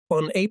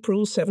On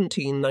April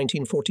 17,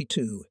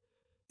 1942,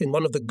 in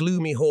one of the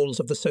gloomy halls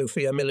of the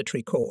Sofia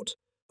military court,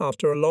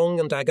 after a long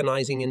and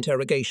agonizing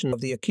interrogation of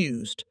the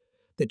accused,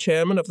 the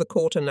chairman of the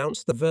court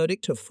announced the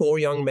verdict of 4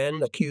 young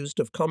men accused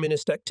of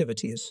communist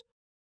activities.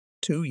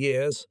 2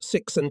 years,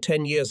 6 and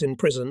 10 years in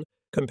prison,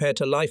 compared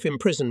to life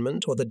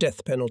imprisonment or the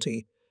death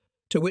penalty,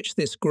 to which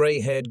this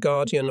grey-haired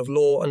guardian of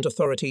law and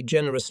authority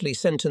generously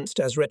sentenced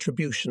as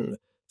retribution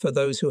for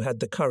those who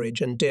had the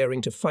courage and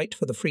daring to fight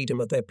for the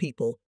freedom of their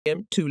people,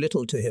 meant too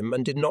little to him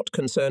and did not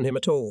concern him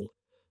at all.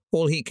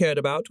 All he cared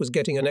about was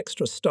getting an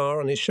extra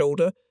star on his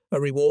shoulder, a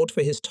reward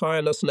for his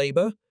tireless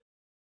labour.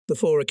 The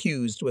 4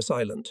 accused were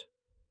silent.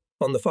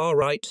 On the far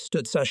right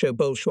stood Sasho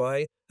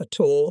Bolshoi, a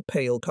tall,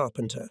 pale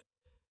carpenter.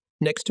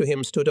 Next to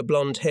him stood a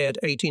blonde-haired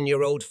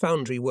 18-year-old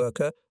foundry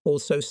worker,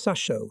 also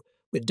Sasho,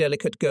 with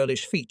delicate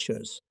girlish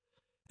features.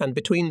 And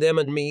between them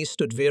and me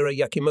stood Vera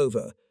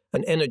Yakimova,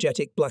 an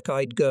energetic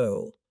black-eyed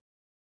girl.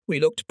 We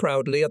looked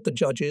proudly at the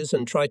judges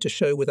and tried to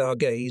show with our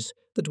gaze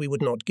that we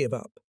would not give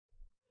up.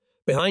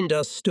 Behind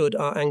us stood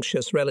our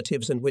anxious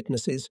relatives and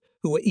witnesses,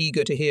 who were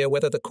eager to hear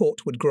whether the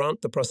court would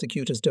grant the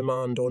prosecutor's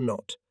demand or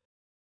not.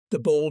 The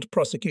bald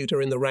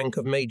prosecutor in the rank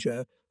of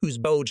major, whose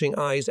bulging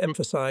eyes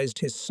emphasized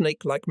his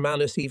snake-like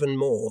malice even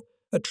more,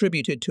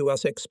 attributed to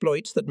us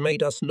exploits that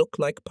made us look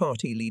like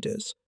party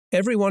leaders.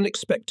 Everyone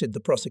expected the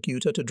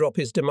prosecutor to drop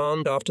his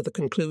demand after the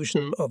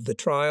conclusion of the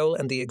trial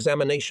and the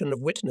examination of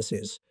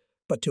witnesses,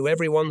 but to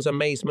everyone's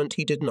amazement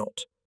he did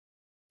not.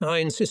 "I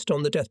insist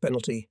on the death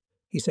penalty,"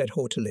 he said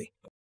haughtily.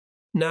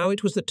 Now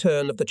it was the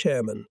turn of the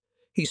chairman.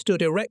 He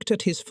stood erect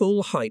at his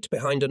full height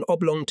behind an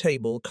oblong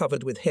table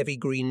covered with heavy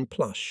green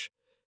plush.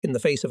 In the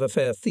face of a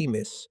fair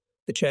Themis,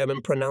 the chairman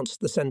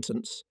pronounced the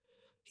sentence.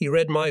 He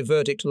read my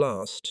verdict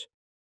last.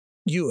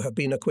 "You have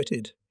been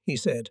acquitted," he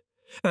said,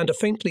 and a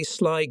faintly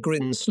sly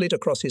grin slid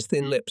across his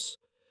thin lips.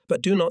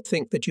 "But do not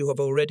think that you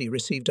have already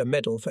received a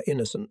medal for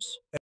innocence."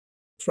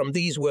 From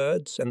these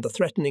words and the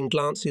threatening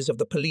glances of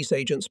the police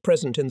agents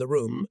present in the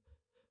room,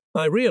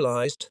 I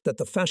realized that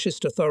the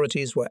fascist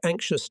authorities were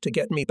anxious to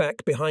get me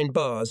back behind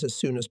bars as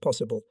soon as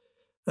possible,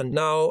 and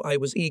now I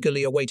was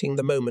eagerly awaiting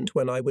the moment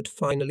when I would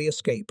finally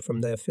escape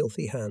from their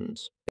filthy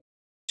hands.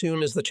 As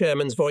soon as the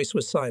chairman's voice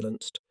was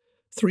silenced,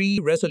 3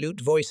 resolute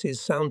voices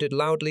sounded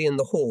loudly in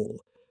the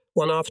hall,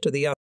 one after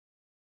the other.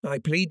 "I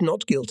plead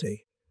not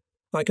guilty.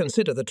 I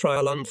consider the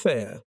trial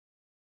unfair."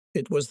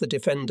 It was the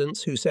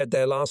defendants who said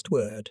their last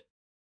word.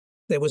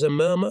 There was a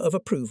murmur of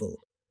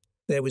approval.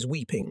 There was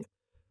weeping.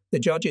 The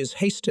judges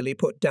hastily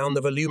put down the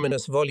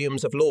voluminous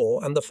volumes of law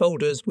and the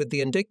folders with the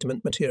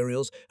indictment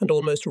materials and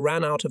almost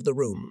ran out of the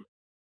room.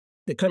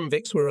 The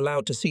convicts were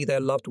allowed to see their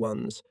loved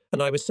ones,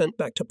 and I was sent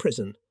back to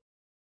prison.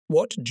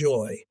 What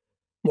joy!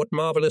 What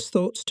marvelous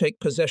thoughts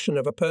take possession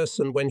of a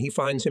person when he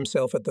finds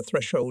himself at the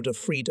threshold of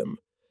freedom.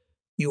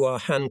 You are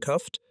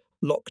handcuffed,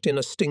 locked in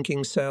a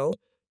stinking cell,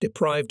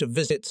 deprived of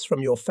visits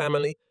from your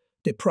family,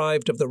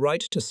 deprived of the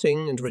right to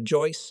sing and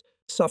rejoice,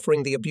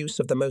 suffering the abuse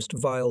of the most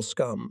vile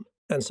scum.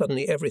 And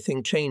suddenly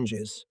everything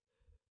changes.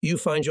 You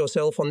find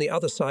yourself on the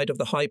other side of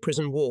the high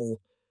prison wall.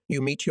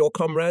 You meet your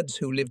comrades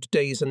who lived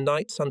days and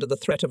nights under the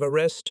threat of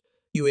arrest.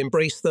 You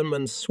embrace them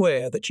and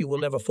swear that you will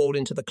never fall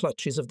into the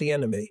clutches of the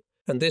enemy.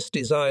 And this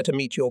desire to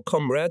meet your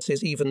comrades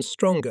is even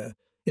stronger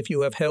if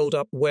you have held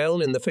up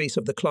well in the face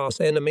of the class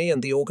enemy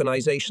and the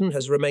organization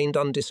has remained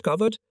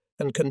undiscovered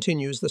and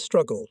continues the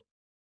struggle.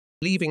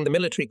 Leaving the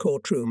military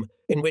courtroom,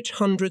 in which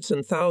hundreds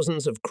and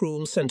thousands of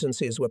cruel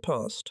sentences were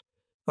passed,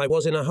 I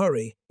was in a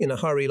hurry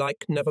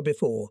like never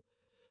before.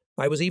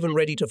 I was even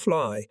ready to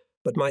fly,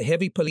 but my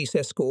heavy police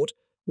escort,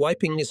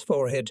 wiping his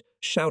forehead,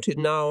 shouted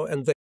now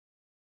and then,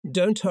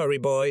 "Don't hurry,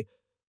 boy.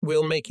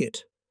 We'll make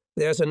it.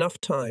 There's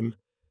enough time.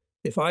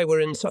 If I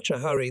were in such a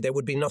hurry, there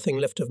would be nothing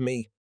left of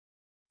me.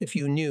 If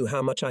you knew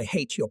how much I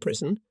hate your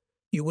prison,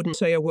 you wouldn't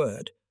say a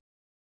word.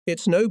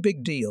 It's no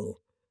big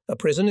deal. A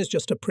prison is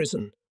just a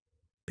prison.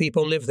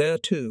 People live there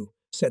too,"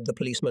 said the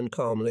policeman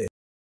calmly.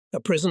 "A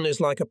prison is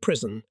like a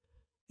prison.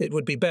 It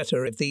would be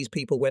better if these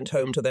people went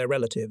home to their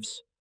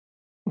relatives."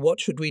 "What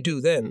should we do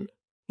then?"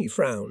 He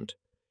frowned.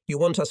 "You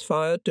want us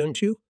fired,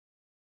 don't you?"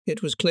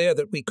 It was clear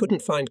that we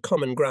couldn't find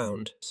common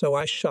ground, so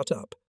I shut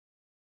up.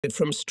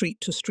 From street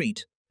to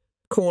street,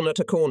 corner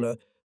to corner,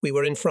 we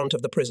were in front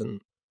of the prison.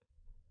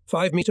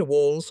 5-meter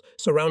walls,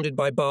 surrounded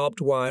by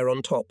barbed wire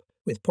on top,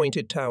 with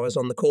pointed towers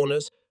on the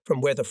corners,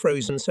 from where the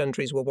frozen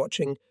sentries were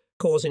watching,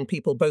 causing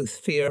people both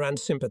fear and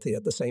sympathy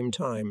at the same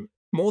time.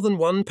 More than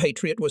one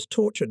patriot was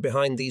tortured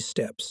behind these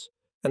steps,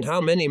 and how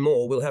many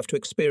more will have to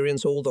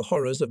experience all the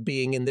horrors of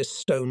being in this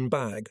stone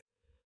bag?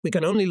 We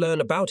can only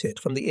learn about it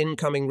from the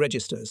incoming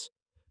registers,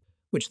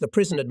 which the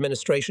prison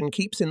administration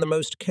keeps in the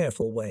most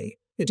careful way.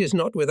 It is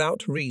not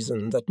without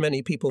reason that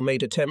many people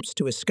made attempts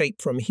to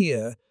escape from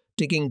here,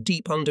 digging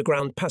deep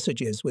underground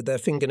passages with their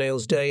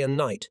fingernails day and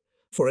night,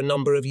 for a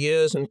number of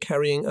years and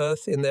carrying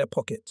earth in their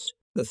pockets.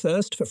 The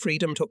thirst for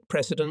freedom took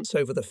precedence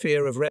over the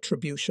fear of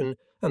retribution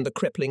and the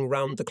crippling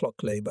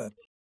round-the-clock labour.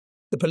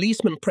 The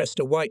policeman pressed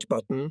a white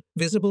button,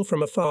 visible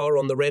from afar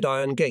on the red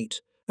iron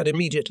gate, and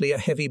immediately a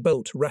heavy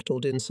bolt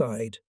rattled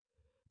inside.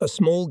 A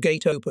small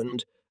gate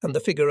opened, and the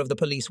figure of the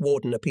police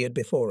warden appeared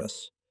before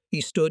us. He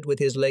stood with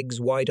his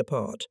legs wide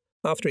apart.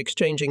 After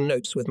exchanging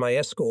notes with my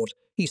escort,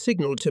 he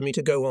signalled to me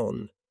to go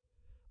on.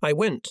 I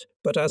went,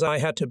 but as I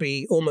had to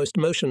be almost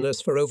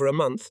motionless for over a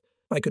month,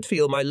 I could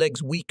feel my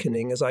legs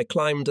weakening as I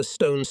climbed the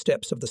stone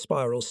steps of the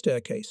spiral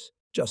staircase.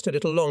 Just a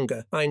little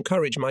longer, I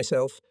encouraged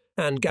myself,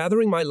 and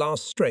gathering my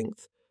last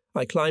strength,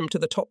 I climbed to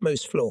the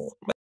topmost floor.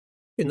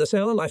 In the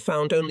cell, I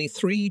found only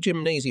 3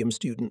 gymnasium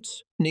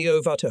students,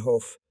 Neo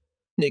Vaterhoff,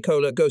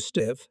 Nikola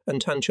Gostev,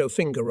 and Tancho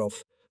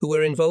Fingerov, who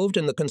were involved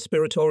in the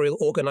conspiratorial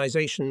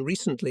organization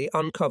recently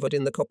uncovered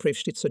in the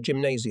Koprivshtitsa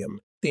gymnasium.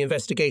 The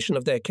investigation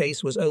of their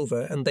case was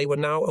over, and they were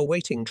now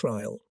awaiting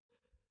trial.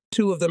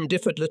 2 of them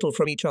differed little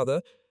from each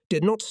other,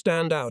 did not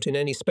stand out in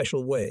any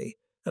special way,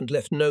 and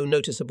left no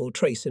noticeable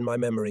trace in my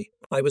memory.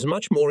 I was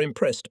much more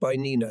impressed by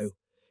Nino.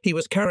 He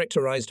was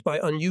characterized by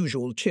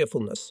unusual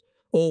cheerfulness,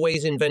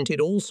 always invented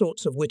all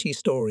sorts of witty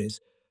stories,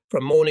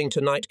 from morning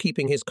to night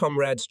keeping his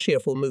comrades'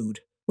 cheerful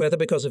mood. Whether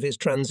because of his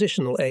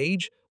transitional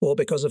age or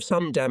because of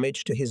some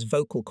damage to his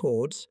vocal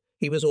cords,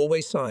 he was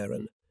always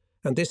siren,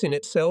 and this in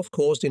itself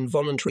caused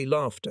involuntary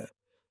laughter.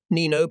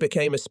 Nino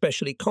became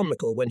especially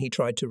comical when he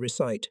tried to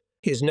recite.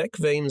 His neck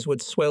veins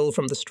would swell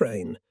from the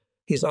strain,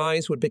 his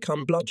eyes would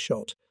become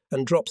bloodshot,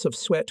 and drops of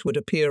sweat would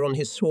appear on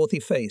his swarthy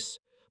face,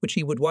 which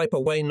he would wipe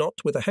away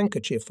not with a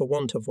handkerchief for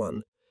want of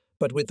one,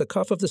 but with the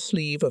cuff of the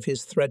sleeve of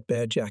his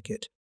threadbare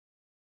jacket.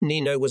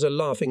 Nino was a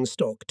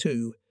laughing-stock,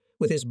 too,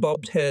 with his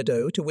bobbed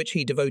hairdo to which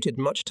he devoted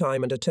much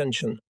time and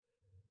attention.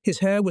 His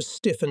hair was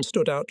stiff and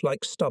stood out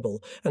like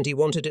stubble, and he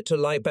wanted it to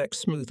lie back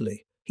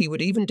smoothly. He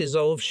would even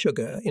dissolve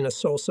sugar in a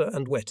saucer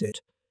and wet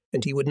it,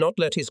 and he would not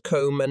let his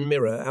comb and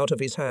mirror out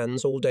of his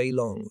hands all day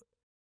long.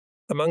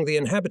 Among the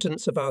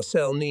inhabitants of our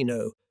cell,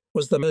 Nino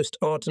was the most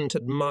ardent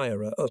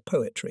admirer of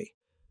poetry.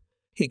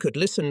 He could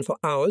listen for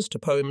hours to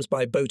poems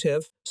by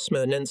Botev,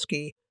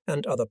 Smernensky,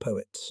 and other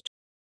poets.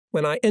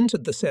 When I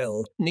entered the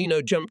cell,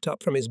 Nino jumped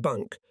up from his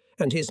bunk,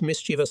 and his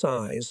mischievous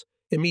eyes,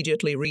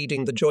 immediately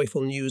reading the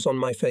joyful news on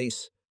my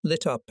face,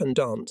 lit up and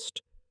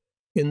danced.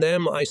 In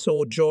them I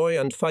saw joy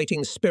and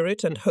fighting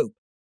spirit and hope.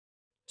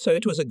 "So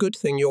it was a good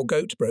thing your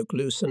goat broke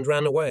loose and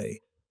ran away,"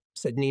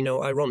 said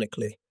Nino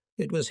ironically.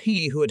 "It was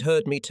he who had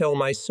heard me tell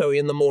my story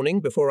in the morning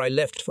before I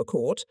left for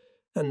court,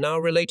 and now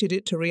related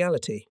it to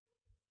reality."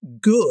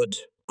 "Good!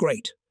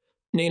 Great!"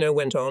 Nino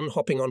went on,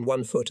 hopping on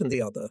one foot and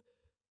the other.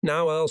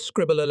 "Now I'll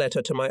scribble a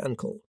letter to my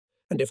uncle,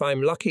 and if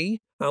I'm lucky,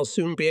 I'll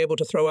soon be able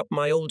to throw up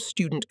my old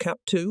student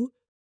cap too."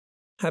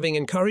 Having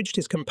encouraged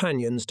his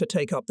companions to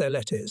take up their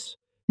letters,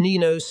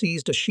 Nino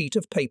seized a sheet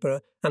of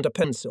paper and a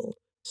pencil,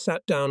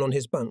 sat down on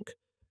his bunk,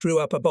 drew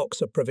up a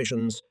box of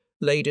provisions,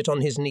 laid it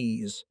on his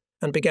knees,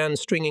 and began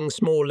stringing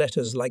small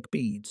letters like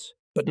beads.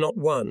 But not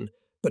one,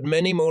 but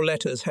many more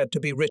letters had to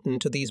be written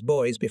to these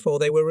boys before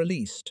they were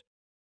released.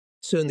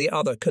 Soon the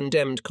other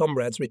condemned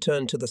comrades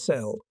returned to the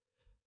cell.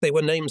 They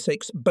were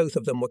namesakes, both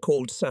of them were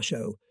called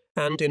Sasho,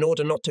 and in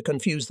order not to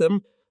confuse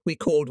them, we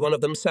called one of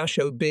them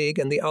Sasho Big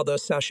and the other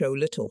Sasho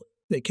Little.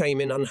 They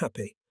came in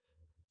unhappy.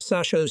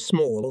 Sasho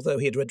Small, although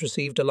he had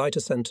received a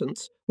lighter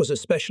sentence, was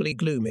especially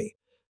gloomy.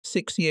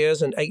 6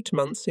 years and 8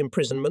 months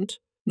imprisonment,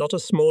 not a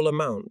small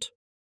amount.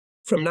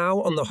 From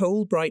now on the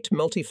whole bright,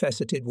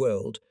 multifaceted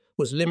world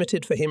was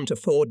limited for him to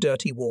 4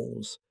 dirty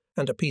walls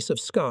and a piece of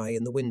sky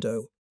in the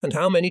window. And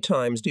how many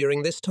times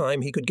during this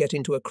time he could get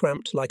into a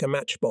cramped like a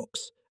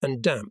matchbox,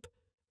 and damp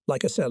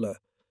like a cellar.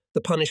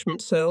 The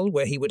punishment cell,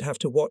 where he would have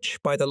to watch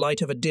by the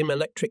light of a dim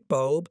electric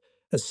bulb,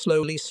 as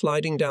slowly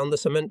sliding down the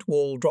cement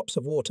wall drops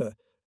of water,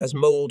 as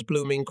mould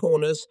blooming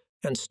corners,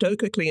 and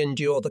stoically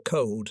endure the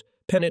cold,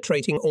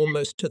 penetrating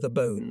almost to the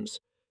bones.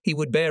 He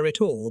would bear it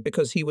all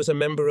because he was a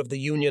member of the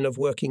Union of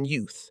Working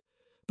Youth,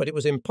 but it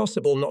was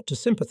impossible not to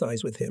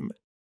sympathize with him.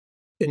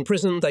 In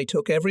prison they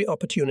took every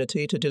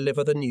opportunity to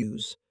deliver the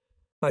news.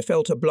 I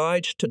felt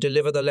obliged to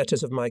deliver the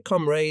letters of my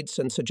comrades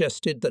and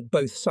suggested that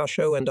both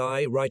Sasho and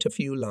I write a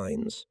few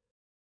lines.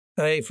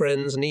 "Hey,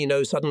 friends,"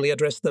 Nino suddenly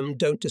addressed them,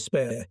 "don't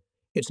despair.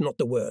 It's not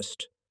the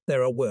worst.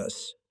 There are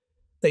worse.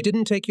 They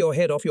didn't take your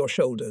head off your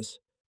shoulders.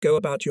 Go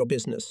about your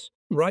business.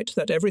 Write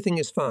that everything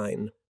is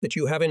fine, that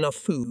you have enough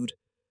food,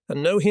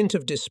 and no hint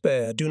of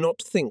despair. Do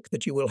not think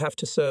that you will have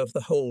to serve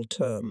the whole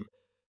term.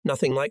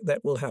 Nothing like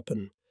that will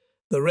happen.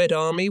 The Red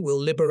Army will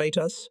liberate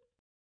us."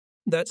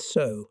 "That's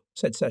so,"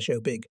 said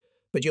Sasho Big,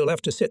 "but you'll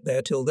have to sit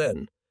there till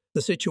then.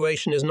 The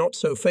situation is not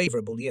so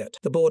favourable yet.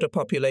 The border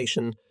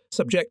population,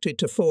 subjected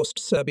to forced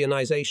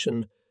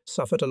Serbianization,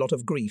 suffered a lot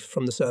of grief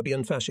from the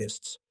Serbian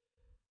fascists.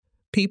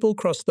 People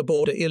crossed the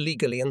border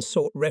illegally and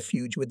sought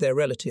refuge with their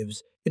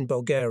relatives in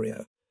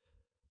Bulgaria.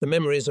 The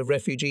memories of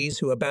refugees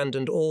who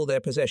abandoned all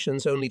their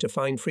possessions only to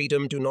find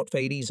freedom do not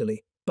fade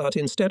easily. But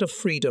instead of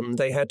freedom,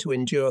 they had to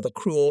endure the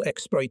cruel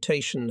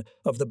exploitation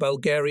of the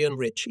Bulgarian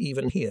rich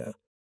even here.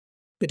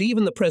 But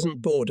even the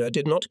present border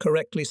did not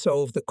correctly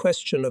solve the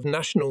question of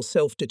national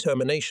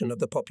self-determination of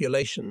the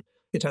population.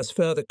 It has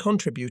further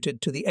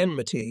contributed to the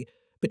enmity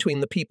between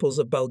the peoples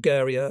of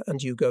Bulgaria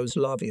and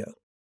Yugoslavia.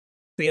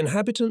 The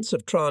inhabitants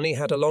of Trani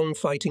had a long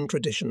fighting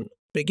tradition.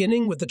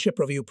 beginning with the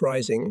Chipravu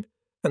uprising,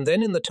 and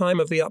then in the time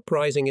of the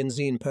uprising in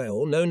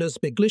Zinpel, known as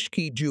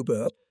Biglishki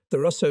Juba, the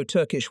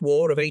Russo-Turkish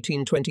War of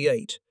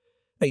 1828,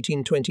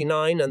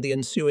 1829, and the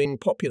ensuing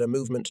popular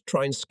movement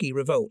Trinsky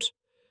Revolt,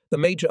 the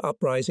major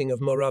uprising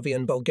of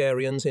Moravian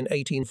Bulgarians in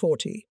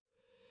 1840.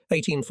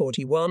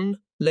 1841,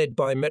 led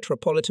by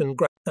Metropolitan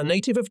a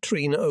native of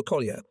Trina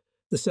Okolja,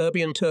 the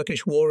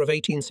Serbian-Turkish War of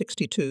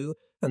 1862,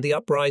 and the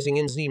uprising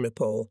in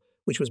Zemipol,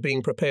 which was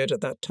being prepared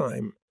at that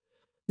time.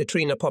 The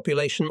Trina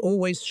population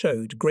always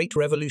showed great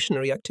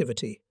revolutionary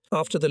activity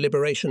after the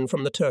liberation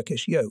from the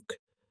Turkish yoke.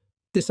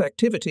 This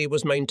activity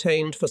was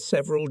maintained for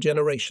several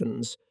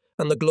generations,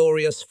 and the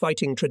glorious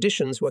fighting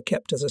traditions were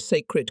kept as a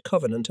sacred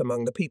covenant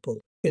among the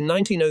people. In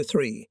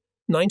 1903,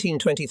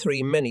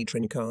 1923, many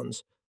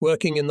Trinkans,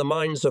 working in the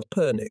mines of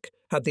Pernik,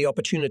 had the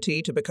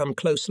opportunity to become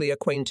closely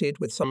acquainted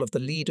with some of the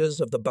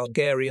leaders of the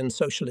Bulgarian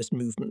socialist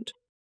movement.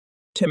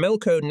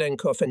 Temelko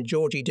Nenkov and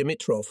Georgy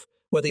Dimitrov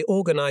were the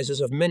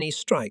organizers of many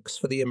strikes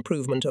for the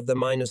improvement of the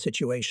miner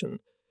situation,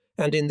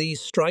 and in these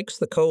strikes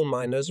the coal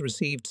miners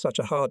received such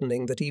a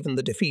hardening that even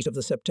the defeat of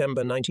the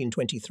September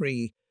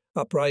 1923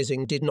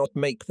 uprising did not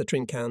make the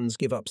Trinkans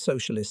give up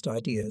socialist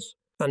ideas.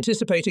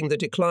 Anticipating the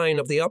decline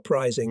of the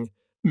uprising,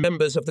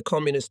 members of the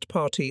Communist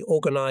Party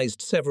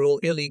organized several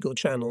illegal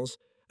channels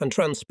and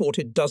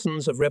transported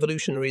dozens of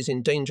revolutionaries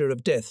in danger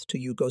of death to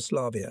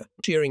Yugoslavia.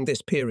 During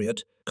this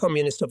period,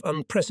 communists of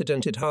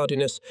unprecedented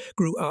hardiness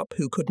grew up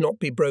who could not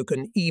be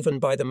broken even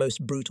by the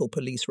most brutal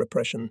police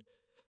repression.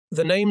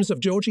 The names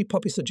of Georgy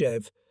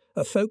Popisajev,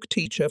 a folk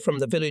teacher from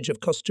the village of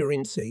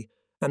Kosturinci,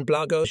 and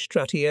Blago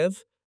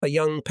Stratiev, a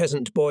young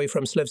peasant boy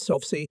from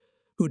Slevsovci,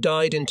 who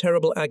died in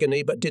terrible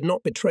agony but did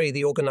not betray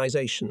the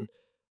organization,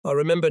 are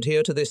remembered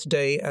here to this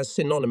day as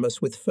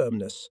synonymous with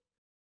firmness.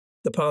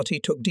 The party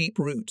took deep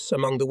roots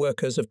among the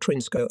workers of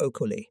Trinsko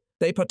Okoli.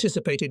 They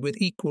participated with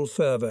equal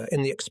fervor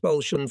in the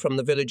expulsion from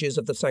the villages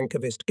of the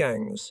Sankovist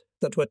gangs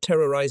that were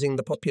terrorizing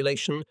the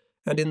population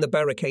and in the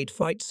barricade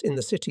fights in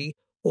the city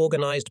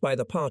organized by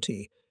the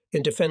party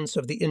in defense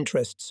of the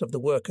interests of the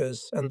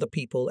workers and the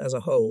people as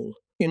a whole.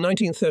 In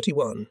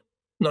 1931,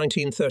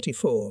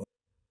 1934,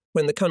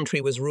 when the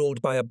country was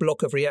ruled by a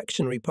bloc of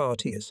reactionary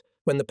parties,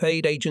 when the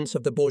paid agents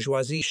of the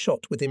bourgeoisie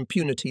shot with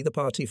impunity the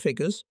party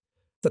figures,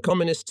 the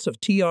communists of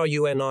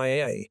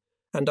TRUNIA,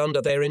 and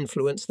under their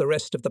influence the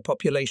rest of the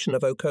population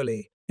of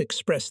Okoli,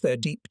 expressed their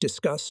deep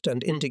disgust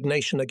and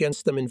indignation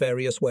against them in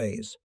various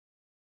ways.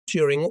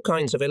 During all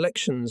kinds of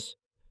elections,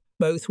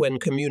 both when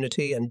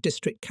community and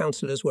district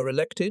councillors were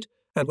elected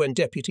and when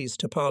deputies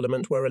to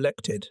parliament were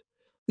elected,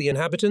 the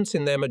inhabitants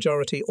in their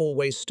majority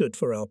always stood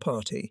for our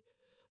party.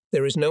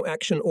 There is no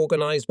action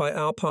organized by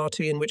our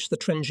party in which the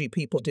Trengi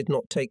people did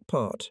not take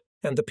part,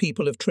 and the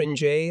people of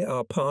Trengi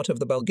are part of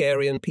the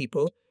Bulgarian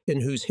people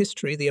in whose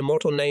history the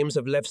immortal names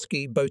of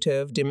Levski,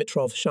 Botev,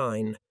 Dimitrov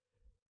shine.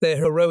 Their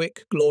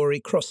heroic glory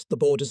crossed the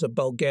borders of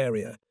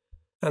Bulgaria,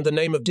 and the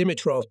name of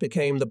Dimitrov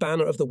became the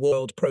banner of the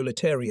world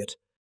proletariat.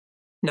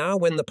 Now,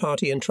 when the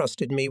party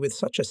entrusted me with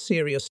such a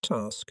serious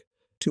task,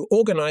 to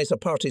organize a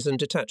partisan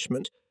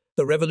detachment,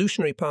 the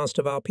revolutionary past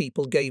of our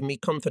people gave me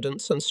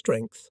confidence and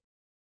strength.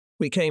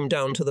 We came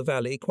down to the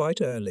valley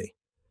quite early.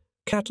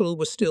 Cattle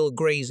were still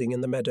grazing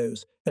in the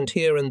meadows, and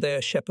here and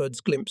there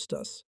shepherds glimpsed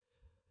us.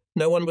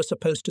 No one was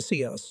supposed to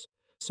see us,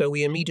 so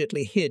we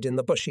immediately hid in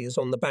the bushes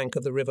on the bank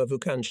of the river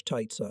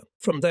Vukanj-Taitsa.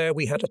 From there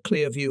we had a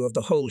clear view of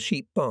the whole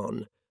sheep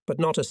barn, but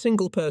not a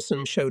single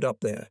person showed up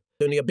there.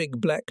 Only a big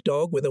black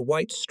dog with a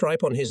white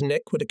stripe on his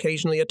neck would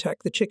occasionally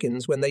attack the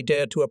chickens when they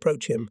dared to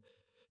approach him,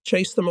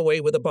 chase them away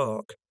with a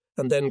bark,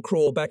 and then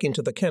crawl back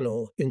into the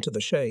kennel, into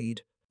the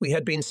shade. We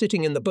had been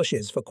sitting in the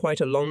bushes for quite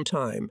a long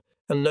time,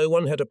 and no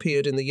one had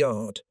appeared in the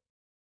yard.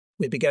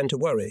 We began to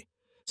worry.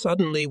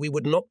 Suddenly we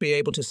would not be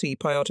able to see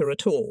Pyotr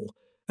at all,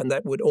 and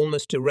that would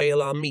almost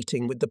derail our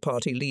meeting with the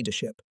party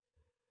leadership.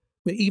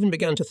 We even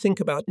began to think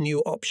about new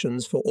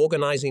options for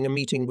organizing a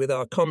meeting with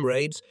our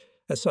comrades,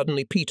 as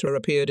suddenly Peter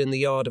appeared in the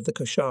yard of the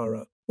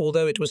Koshara.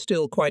 Although it was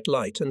still quite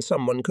light and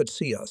someone could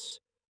see us,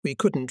 we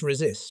couldn't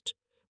resist.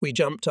 We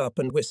jumped up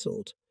and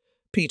whistled.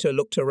 Peter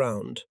looked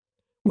around.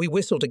 We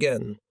whistled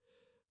again.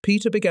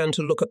 Peter began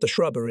to look at the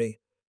shrubbery,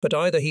 but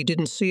either he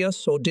didn't see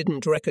us or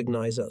didn't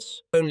recognize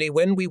us. Only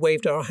when we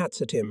waved our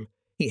hats at him,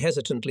 he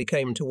hesitantly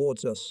came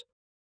towards us.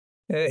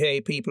 Hey,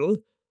 people,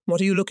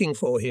 what are you looking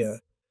for here?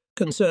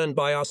 Concerned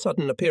by our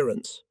sudden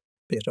appearance,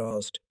 Peter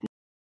asked.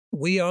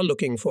 We are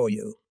looking for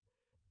you.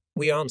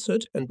 We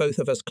answered, and both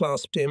of us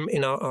clasped him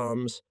in our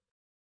arms.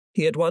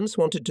 He at once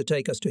wanted to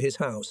take us to his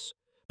house,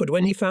 but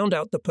when he found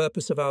out the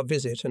purpose of our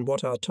visit and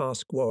what our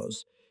task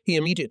was, he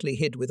immediately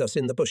hid with us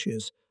in the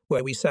bushes,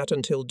 where we sat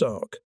until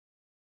dark.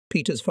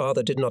 Peter's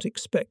father did not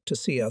expect to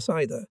see us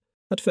either.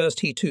 At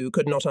first he too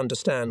could not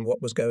understand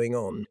what was going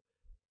on.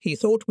 He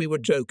thought we were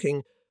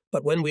joking,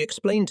 but when we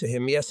explained to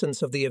him the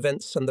essence of the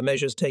events and the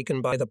measures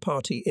taken by the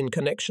party in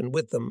connection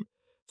with them,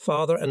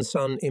 father and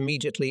son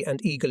immediately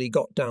and eagerly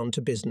got down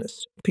to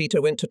business. Peter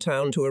went to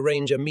town to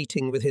arrange a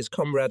meeting with his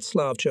comrade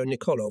Slavcho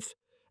Nikolov,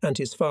 and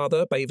his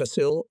father,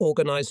 Vasil,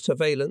 organized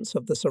surveillance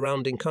of the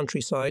surrounding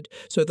countryside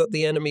so that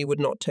the enemy would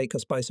not take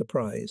us by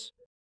surprise.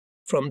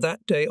 From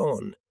that day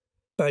on,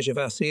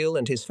 Vasil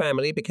and his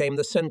family became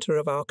the center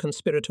of our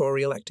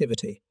conspiratorial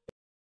activity.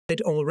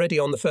 Already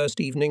on the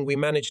first evening, we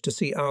managed to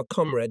see our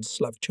comrades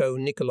Slavcho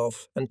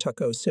Nikolov and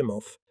Tuko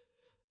Simov.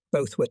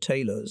 Both were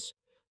tailors.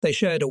 They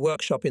shared a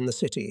workshop in the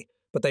city,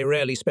 but they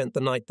rarely spent the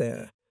night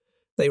there.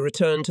 They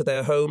returned to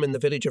their home in the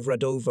village of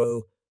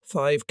Radovo,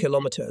 5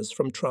 kilometers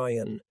from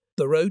Tryon.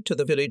 The road to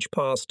the village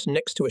passed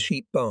next to a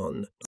sheep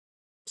barn.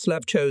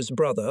 Slavcho's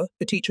brother,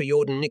 the teacher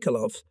Jordan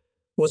Nikolov,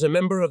 was a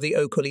member of the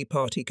Okoli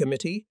party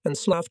committee, and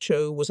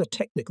Slavcho was a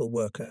technical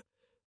worker.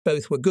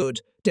 Both were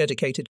good,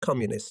 dedicated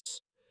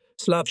communists.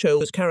 Slavcho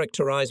was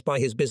characterized by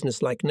his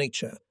businesslike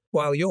nature,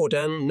 while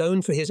Jordan,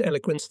 known for his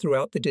eloquence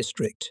throughout the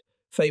district,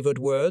 favored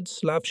words.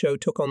 Slavcho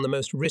took on the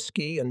most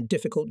risky and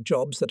difficult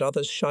jobs that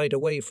others shied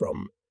away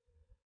from.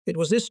 It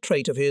was this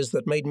trait of his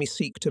that made me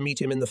seek to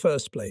meet him in the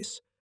first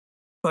place.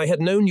 I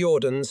had known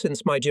Jordan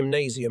since my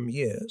gymnasium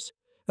years,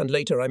 and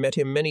later I met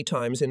him many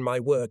times in my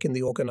work in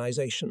the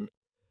organization.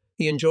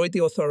 He enjoyed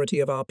the authority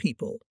of our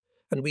people,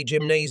 and we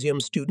gymnasium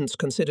students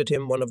considered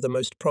him one of the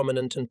most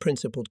prominent and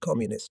principled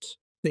communists.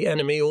 The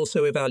enemy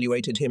also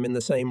evaluated him in the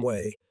same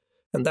way,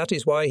 and that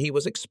is why he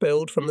was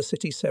expelled from the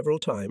city several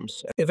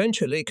times.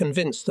 Eventually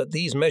convinced that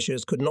these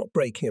measures could not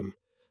break him,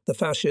 the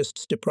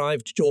fascists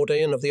deprived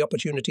Jordan of the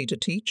opportunity to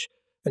teach,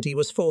 and he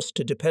was forced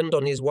to depend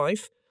on his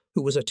wife,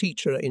 who was a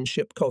teacher in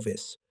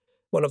Shipkovis,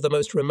 one of the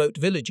most remote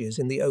villages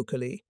in the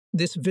Okoli.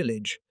 This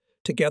village,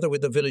 together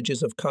with the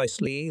villages of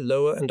Kaisli,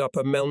 Lower and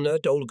Upper Melna,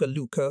 Dolga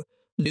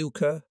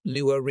Luka,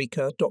 Lua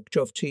Rika,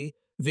 Dokjovci,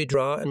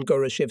 Vidra and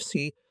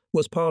Gorashevsi,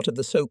 was part of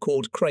the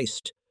so-called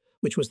Kreist,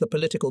 which was the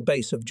political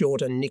base of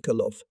Jordan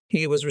Nikolov.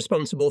 He was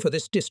responsible for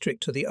this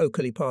district to the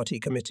Okoli Party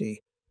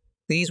Committee.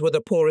 These were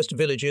the poorest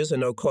villages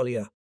in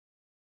Okolia.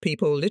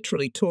 People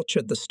literally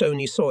tortured the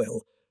stony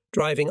soil,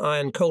 driving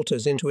iron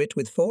colters into it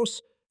with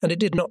force, and it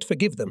did not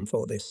forgive them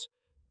for this.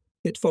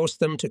 It forced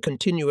them to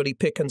continually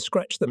pick and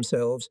scratch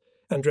themselves,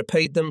 and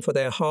repaid them for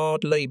their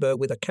hard labour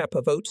with a cap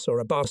of oats or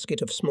a basket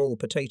of small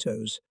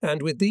potatoes.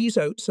 And with these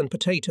oats and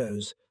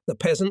potatoes, the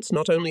peasants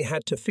not only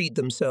had to feed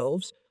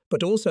themselves,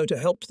 but also to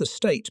help the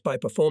state by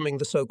performing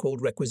the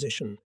so-called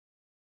requisition.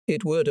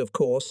 It would, of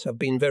course, have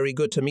been very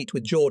good to meet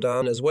with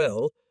Jordan as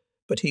well,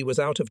 but he was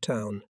out of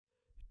town.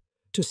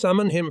 To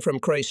summon him from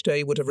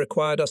Kreste would have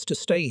required us to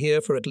stay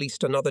here for at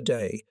least another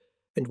day,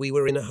 and we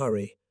were in a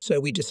hurry, so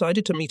we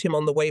decided to meet him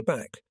on the way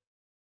back.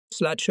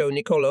 Slavcho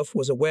Nikolov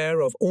was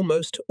aware of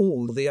almost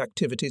all the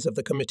activities of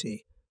the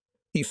committee.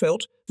 He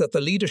felt that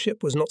the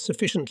leadership was not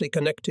sufficiently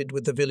connected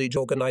with the village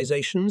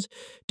organizations,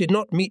 did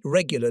not meet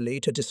regularly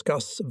to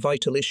discuss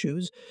vital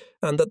issues,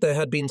 and that there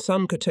had been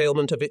some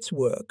curtailment of its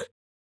work.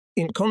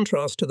 In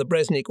contrast to the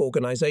Brezhnik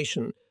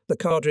organization, the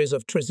cadres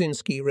of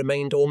Trzynski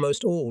remained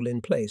almost all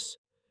in place.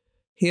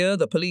 Here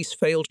the police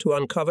failed to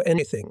uncover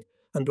anything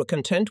and were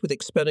content with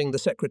expelling the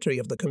secretary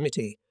of the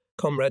committee,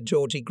 Comrade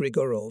Georgy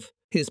Grigorov.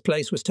 His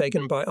place was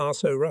taken by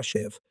Arso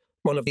Rushev,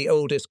 one of the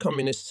oldest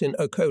communists in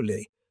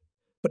Okoli.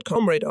 But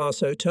Comrade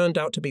Arso turned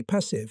out to be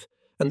passive,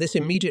 and this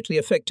immediately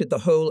affected the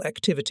whole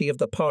activity of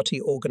the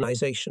party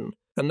organization.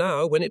 And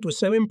now, when it was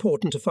so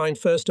important to find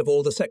first of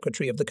all the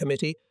secretary of the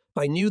committee,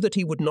 I knew that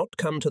he would not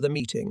come to the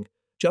meeting,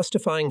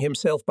 justifying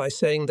himself by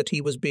saying that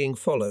he was being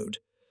followed,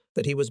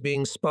 that he was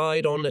being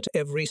spied on at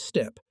every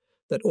step,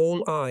 that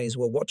all eyes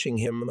were watching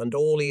him and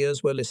all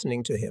ears were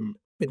listening to him.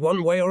 In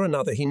one way or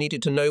another, he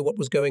needed to know what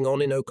was going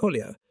on in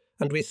Okolia,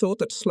 and we thought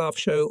that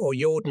Slavcho or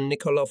Jordan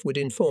Nikolov would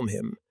inform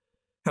him.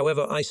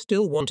 However, I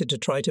still wanted to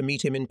try to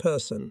meet him in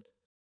person.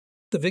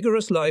 The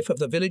vigorous life of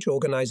the village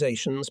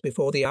organizations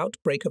before the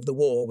outbreak of the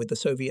war with the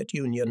Soviet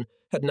Union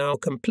had now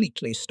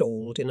completely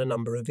stalled in a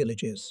number of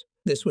villages.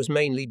 This was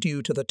mainly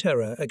due to the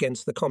terror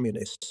against the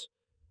communists,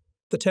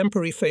 the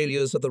temporary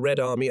failures of the Red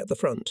Army at the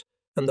front,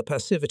 and the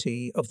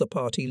passivity of the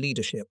party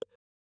leadership.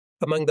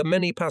 Among the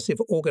many passive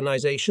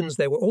organizations,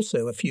 there were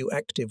also a few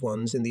active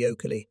ones in the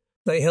Okoli.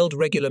 They held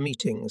regular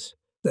meetings.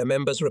 Their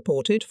members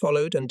reported,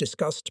 followed and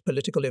discussed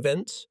political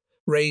events,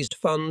 raised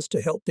funds to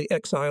help the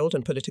exiled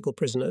and political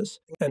prisoners,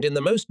 and in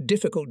the most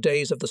difficult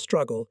days of the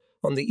struggle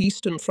on the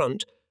Eastern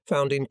Front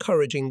found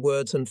encouraging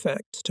words and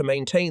facts to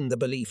maintain the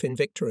belief in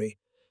victory,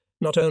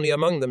 not only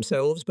among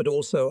themselves but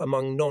also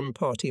among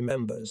non-party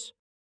members.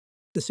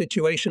 The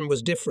situation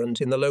was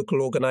different in the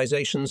local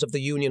organizations of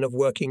the Union of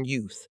Working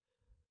Youth.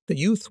 The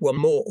youth were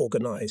more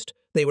organized,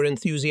 they were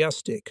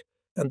enthusiastic,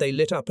 and they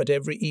lit up at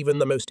even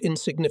the most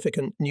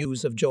insignificant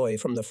news of joy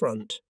from the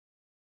front.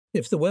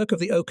 If the work of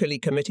the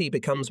Okoli Committee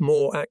becomes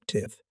more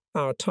active,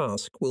 our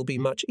task will be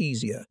much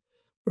easier.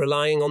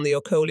 Relying on the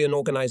Okolian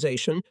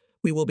organization,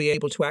 we will be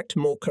able to act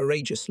more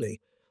courageously,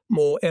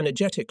 more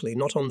energetically,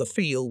 not on the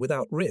field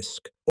without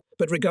risk,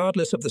 but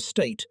regardless of the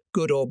state,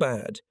 good or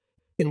bad,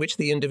 in which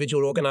the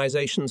individual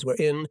organizations were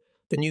in.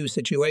 The new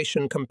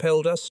situation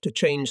compelled us to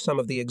change some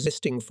of the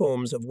existing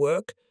forms of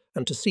work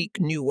and to seek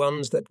new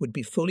ones that would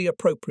be fully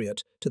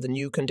appropriate to the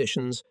new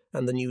conditions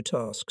and the new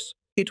tasks.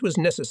 It was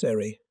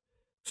necessary.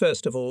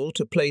 First of all,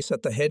 to place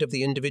at the head of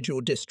the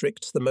individual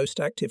districts the most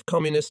active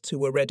communists who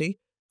were ready,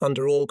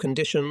 under all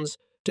conditions,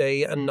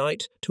 day and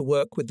night, to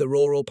work with the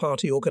rural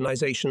party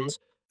organizations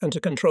and to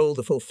control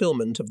the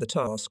fulfillment of the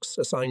tasks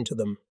assigned to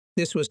them.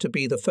 This was to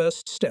be the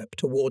first step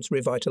towards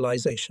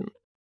revitalization.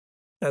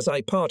 As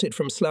I parted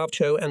from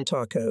Slavcho and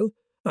Tarko,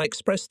 I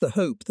expressed the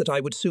hope that I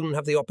would soon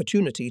have the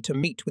opportunity to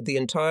meet with the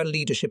entire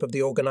leadership of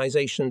the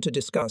organization to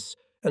discuss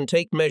and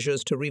take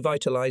measures to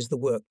revitalize the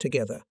work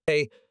together.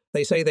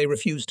 They say they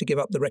refused to give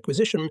up the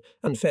requisition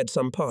and fed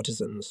some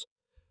partisans.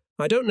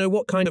 I don't know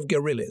what kind of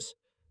guerrillas.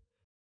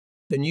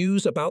 The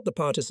news about the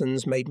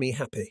partisans made me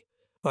happy.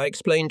 I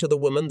explained to the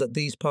woman that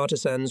these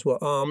partisans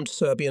were armed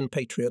Serbian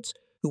patriots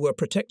who were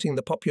protecting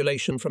the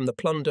population from the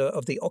plunder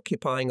of the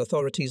occupying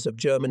authorities of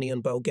Germany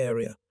and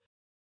Bulgaria.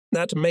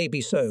 That may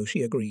be so,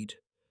 she agreed.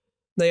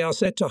 They are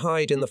said to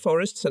hide in the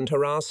forests and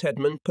harass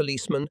headmen,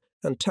 policemen,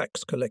 and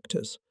tax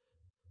collectors.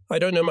 I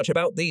don't know much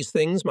about these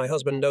things. My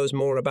husband knows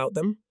more about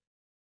them.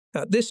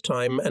 At this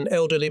time, an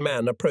elderly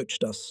man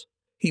approached us.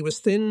 He was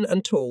thin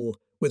and tall,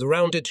 with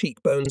rounded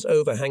cheekbones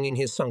overhanging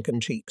his sunken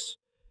cheeks.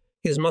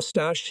 His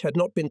moustache had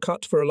not been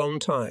cut for a long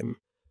time.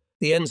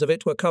 The ends of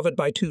it were covered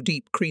by two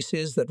deep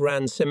creases that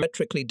ran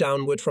symmetrically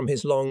downward from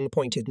his long,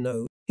 pointed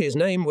nose. His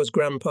name was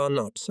Grandpa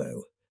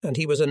Notso, and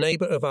he was a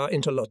neighbor of our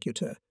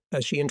interlocutor,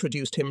 as she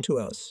introduced him to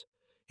us.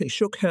 He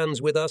shook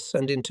hands with us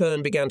and in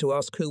turn began to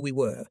ask who we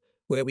were,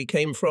 where we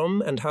came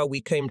from, and how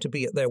we came to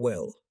be at their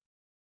well.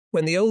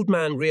 When the old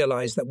man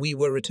realized that we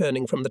were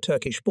returning from the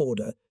Turkish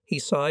border, he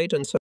sighed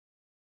and said,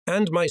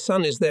 "And my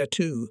son is there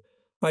too.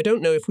 I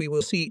don't know if we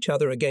will see each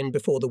other again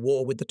before the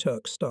war with the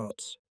Turks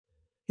starts."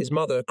 His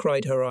mother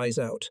cried her eyes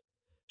out.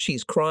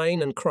 She's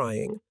crying and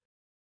crying.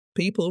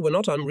 People were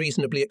not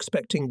unreasonably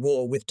expecting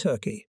war with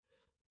Turkey.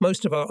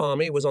 Most of our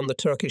army was on the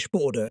Turkish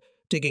border,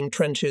 digging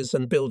trenches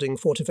and building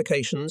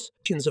fortifications.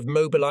 Legions of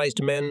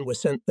mobilized men were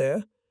sent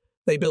there.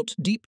 They built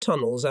deep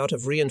tunnels out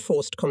of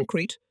reinforced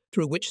concrete,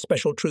 through which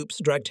special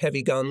troops dragged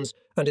heavy guns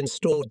and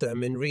installed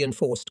them in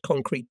reinforced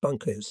concrete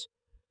bunkers.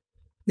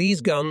 These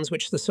guns,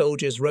 which the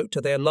soldiers wrote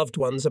to their loved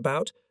ones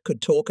about,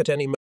 could talk at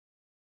any moment.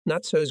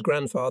 Natso's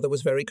grandfather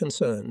was very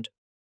concerned.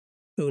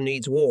 Who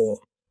needs war?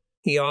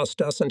 He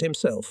asked us and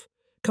himself.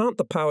 Can't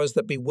the powers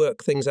that be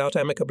work things out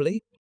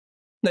amicably?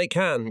 They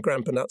can,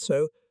 Grandpa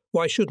Natso.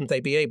 Why shouldn't they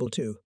be able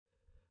to?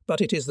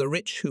 But it is the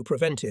rich who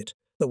prevent it,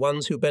 the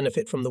ones who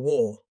benefit from the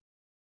war.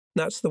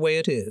 That's the way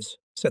it is,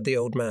 said the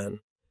old man.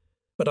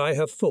 But I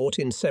have fought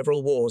in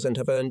several wars and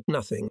have earned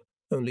nothing,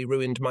 only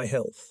ruined my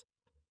health.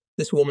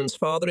 This woman's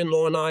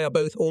father-in-law and I are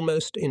both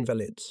almost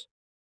invalids.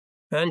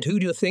 And who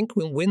do you think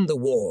will win the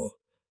war?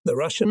 The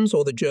Russians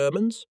or the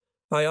Germans?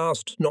 I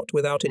asked not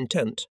without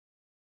intent.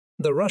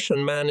 The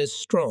Russian man is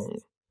strong,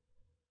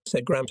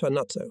 said Grandpa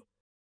Nutso.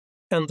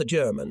 And the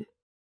German?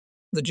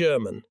 The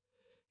German.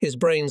 His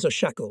brains are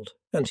shackled,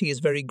 and he is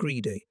very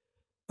greedy,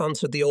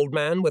 answered the old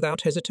man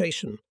without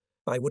hesitation.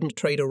 I wouldn't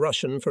trade a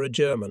Russian for a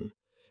German.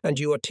 And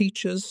you are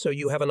teachers, so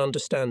you have an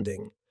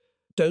understanding.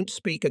 Don't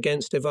speak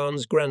against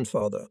Ivan's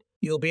grandfather.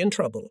 You'll be in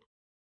trouble.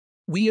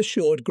 We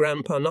assured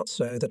Grandpa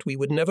Nutso that we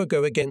would never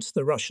go against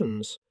the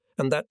Russians,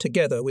 and that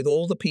together with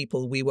all the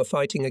people we were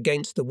fighting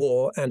against the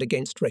war and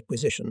against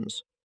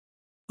requisitions.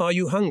 Are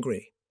you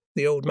hungry?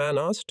 The old man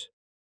asked.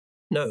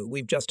 No,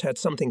 we've just had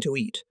something to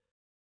eat.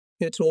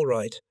 It's all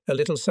right. A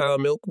little sour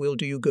milk will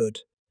do you good.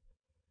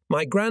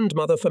 My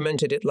grandmother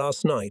fermented it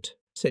last night,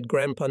 said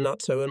Grandpa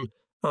Nutso, and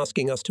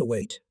asking us to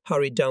wait,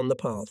 hurried down the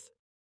path.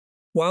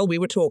 While we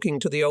were talking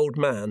to the old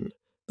man,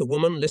 the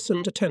woman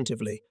listened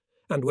attentively,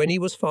 and when he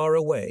was far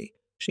away,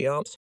 she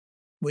asked,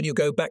 Will you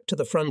go back to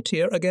the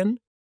frontier again?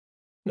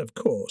 Of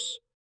course.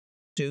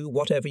 Do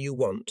whatever you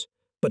want,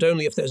 but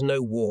only if there's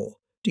no war.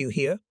 Do you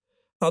hear?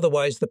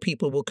 Otherwise the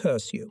people will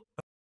curse you.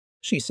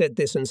 She said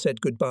this and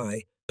said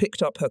goodbye,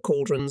 picked up her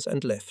cauldrons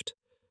and left.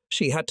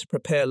 She had to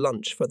prepare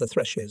lunch for the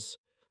Threshes.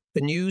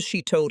 The news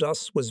she told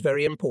us was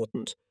very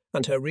important,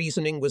 and her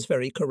reasoning was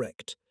very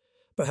correct.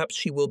 Perhaps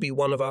she will be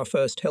one of our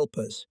first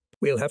helpers.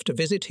 We'll have to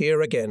visit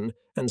here again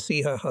and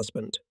see her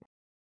husband.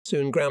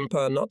 Soon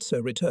Grandpa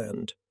Notso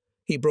returned.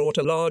 He brought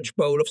a large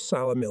bowl of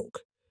sour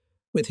milk.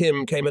 With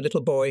him came a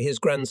little boy, his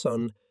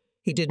grandson.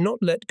 He did not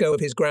let go of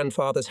his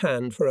grandfather's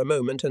hand for a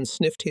moment and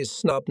sniffed his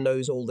snub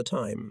nose all the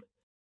time.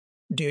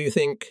 Do you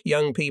think,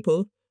 young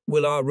people,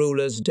 will our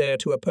rulers dare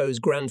to oppose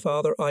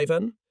Grandfather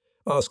Ivan?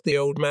 Asked the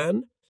old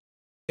man.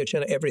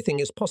 Everything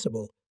is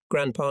possible,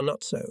 Grandpa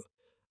Notso.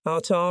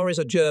 Our Tsar is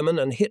a German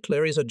and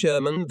Hitler is a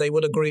German. They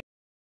will agree.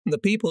 The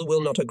people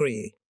will not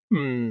agree.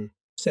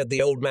 Said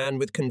the old man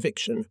with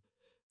conviction.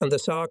 And the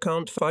Tsar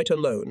can't fight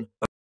alone.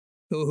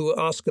 Who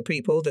ask the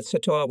people that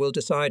Tsar will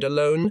decide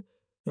alone?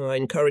 I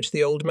encouraged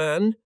the old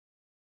man.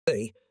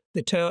 The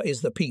Tsar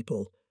is the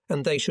people,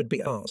 and they should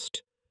be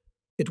asked.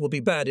 It will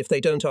be bad if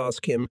they don't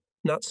ask him,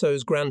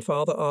 Natso's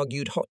grandfather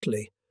argued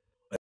hotly.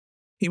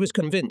 He was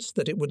convinced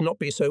that it would not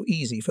be so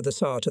easy for the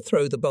Tsar to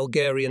throw the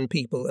Bulgarian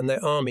people and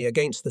their army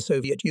against the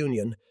Soviet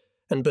Union,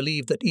 and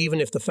believed that even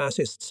if the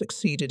Fascists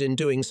succeeded in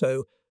doing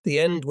so, the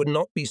end would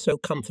not be so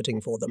comforting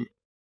for them.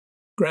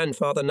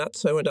 Grandfather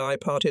Natso and I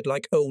parted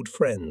like old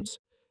friends,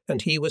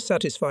 and he was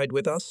satisfied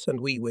with us and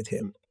we with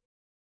him.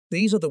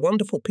 These are the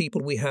wonderful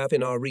people we have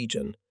in our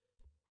region.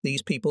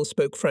 These people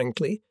spoke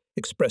frankly,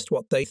 expressed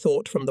what they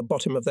thought from the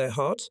bottom of their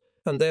hearts,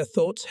 and their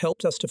thoughts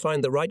helped us to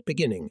find the right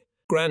beginning.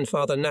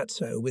 Grandfather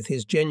Natso, with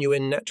his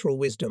genuine natural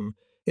wisdom,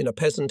 in a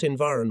peasant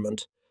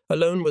environment,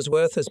 alone was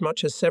worth as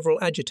much as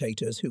several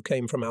agitators who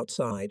came from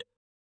outside.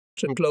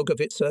 From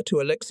Glogovitsa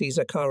to Alexei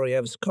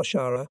Zakharev's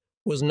Koshara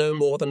was no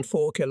more than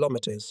 4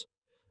 kilometers.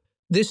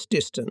 This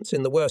distance,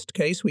 in the worst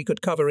case, we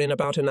could cover in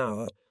about an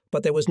hour,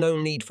 but there was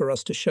no need for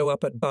us to show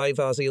up at Bai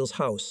Vasil's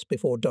house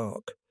before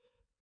dark.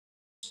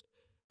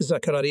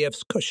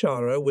 Zakharev's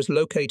Koshara was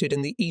located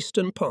in the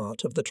eastern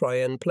part of the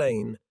Trian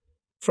Plain.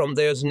 From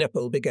there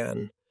Dnepr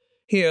began.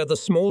 Here the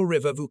small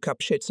river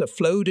Vukapshitsa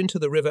flowed into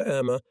the river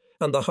Irma,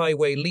 and the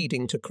highway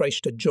leading to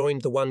Kreshta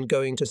joined the one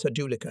going to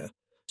Sadulika.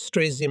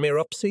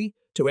 Strezimiropsi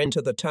to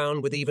enter the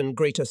town with even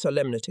greater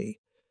solemnity.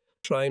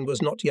 Trian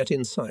was not yet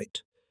in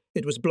sight.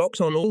 It was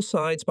blocked on all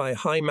sides by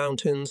high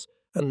mountains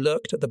and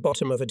lurked at the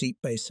bottom of a deep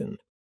basin.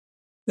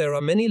 There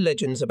are many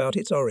legends about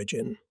its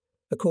origin.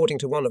 According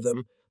to one of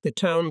them, the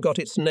town got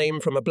its name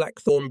from a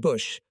blackthorn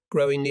bush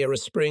growing near a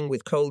spring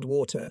with cold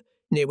water,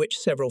 near which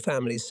several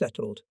families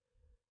settled.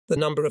 The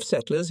number of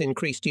settlers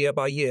increased year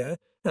by year,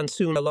 and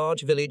soon a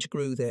large village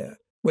grew there.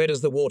 Where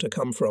does the water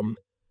come from?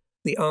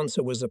 The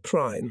answer was a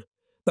prime.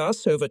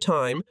 Thus, over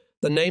time,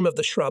 the name of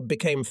the shrub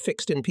became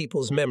fixed in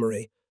people's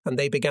memory, and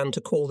they began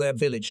to call their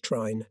village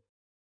Trine.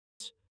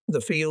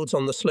 The fields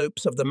on the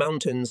slopes of the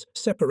mountains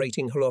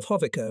separating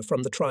Hlohovika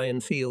from the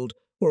Trian field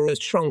were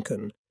almost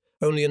shrunken.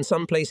 Only in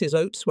some places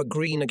oats were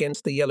green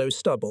against the yellow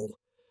stubble.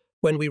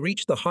 When we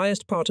reached the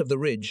highest part of the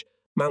ridge,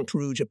 Mount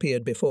Rouge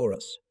appeared before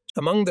us.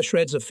 Among the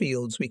shreds of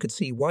fields we could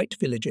see white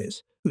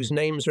villages, whose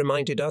names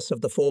reminded us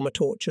of the former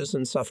tortures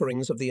and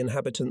sufferings of the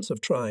inhabitants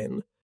of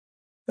Trian.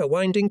 A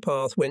winding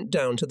path went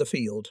down to the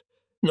field.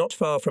 Not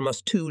far from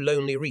us 2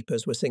 lonely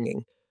reapers were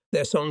singing.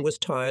 Their song was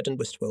tired and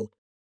wistful.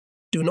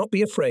 Do not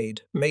be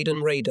afraid,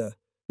 maiden raider.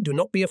 Do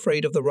not be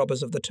afraid of the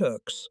robbers of the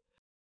Turks.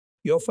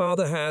 Your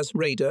father has,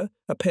 raider,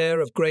 a pair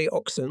of grey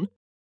oxen.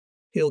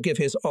 He'll give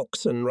his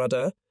oxen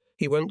rudder.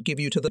 He won't give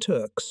you to the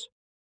Turks.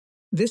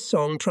 This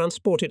song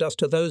transported us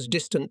to those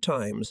distant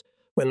times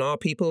when our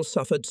people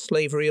suffered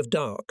slavery of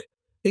dark,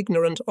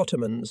 ignorant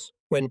Ottomans,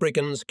 when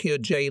brigands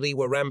Kirjali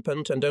were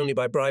rampant and only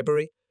by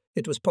bribery,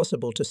 it was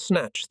possible to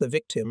snatch the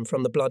victim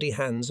from the bloody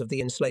hands of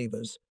the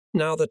enslavers.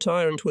 Now the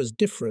tyrant was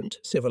different,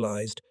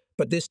 civilized,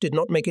 but this did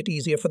not make it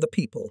easier for the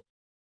people.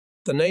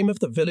 The name of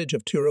the village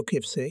of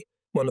Turokivsi,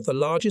 one of the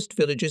largest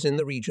villages in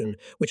the region,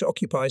 which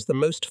occupies the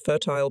most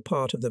fertile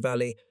part of the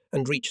valley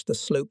and reached the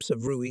slopes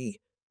of Rui,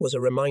 was a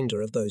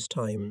reminder of those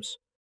times.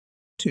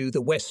 To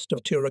the west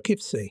of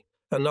Turokivsi,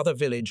 another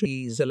village,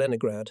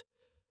 Zeleningrad,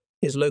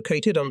 is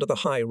located under the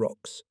high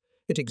rocks.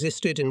 It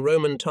existed in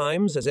Roman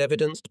times as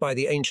evidenced by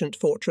the ancient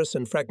fortress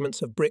and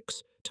fragments of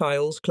bricks,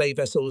 tiles, clay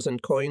vessels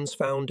and coins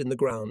found in the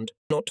ground,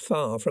 not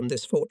far from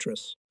this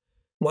fortress.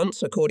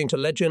 Once, according to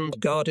legend,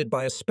 guarded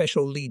by a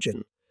special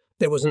legion,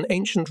 there was an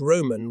ancient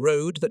Roman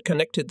road that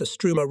connected the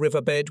Struma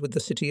riverbed with the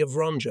city of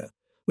Vranja,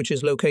 which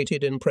is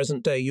located in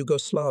present-day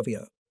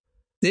Yugoslavia.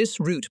 This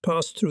route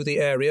passed through the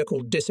area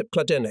called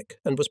Disip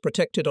and was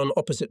protected on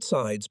opposite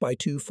sides by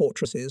 2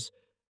 fortresses,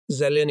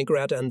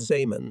 Zeleningrad and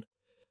Zemun.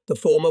 The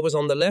former was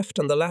on the left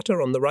and the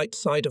latter on the right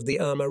side of the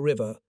Irma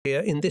River.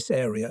 Here, in this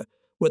area,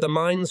 were the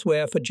mines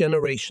where for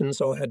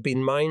generations or had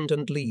been mined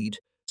and lead,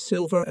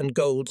 silver and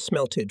gold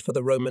smelted for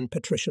the Roman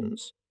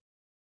patricians.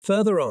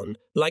 Further on,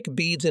 like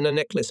beads in a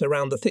necklace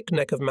around the thick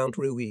neck of Mount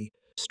Rui,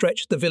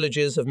 stretched the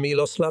villages of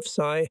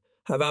Miloslavci,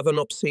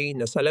 Havavanopsi,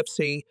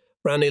 Nasalevci,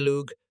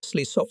 Ranilug,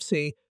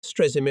 Slisovci,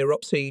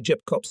 Strezimiropsi,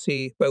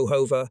 Jepkopsi,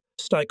 Bohova,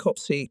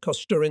 Stikopsi,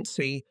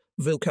 Kostorinci,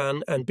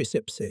 Vulkan and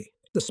Bisipsi.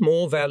 The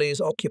small valleys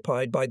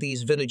occupied by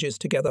these villages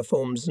together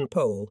form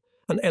Znpol,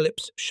 an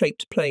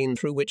ellipse-shaped plain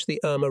through which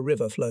the Irma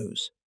River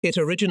flows. It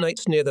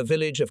originates near the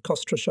village of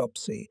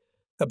Kostrashopsi,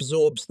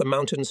 absorbs the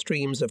mountain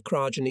streams of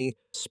Krajini,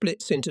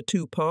 splits into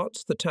 2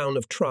 parts the town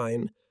of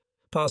Trine,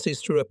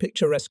 passes through a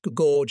picturesque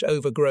gorge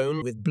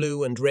overgrown with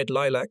blue and red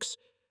lilacs,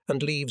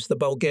 and leaves the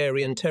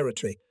Bulgarian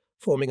territory,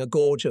 forming a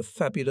gorge of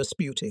fabulous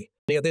beauty.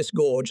 Near this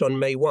gorge on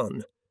May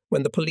 1,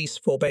 when the police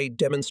forbade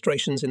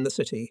demonstrations in the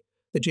city,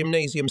 the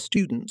gymnasium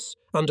students,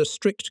 under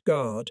strict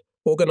guard,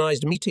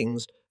 organized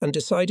meetings and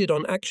decided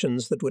on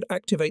actions that would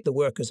activate the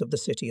workers of the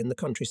city in the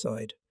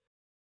countryside.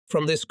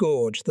 From this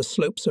gorge, the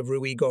slopes of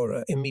Rui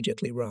Gora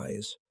immediately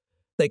rise.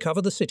 They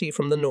cover the city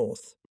from the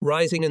north,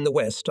 rising in the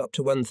west up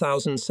to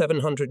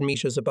 1,700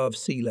 meters above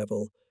sea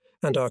level,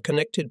 and are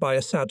connected by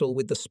a saddle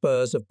with the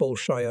spurs of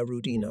Bolshaya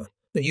Rudina.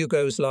 The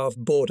Yugoslav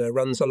border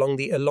runs along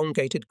the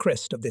elongated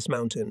crest of this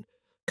mountain,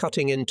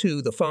 cutting in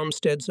 2 the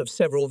farmsteads of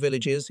several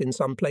villages in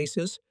some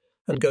places,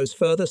 and goes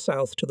further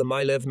south to the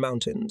Milev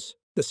Mountains.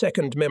 The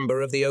second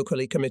member of the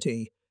Okoli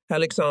Committee,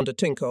 Alexander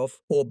Tinkov,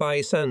 or Bai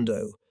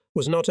Sando,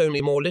 was not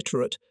only more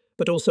literate,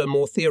 but also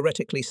more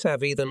theoretically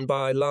savvy than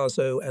Bai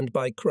Lazo and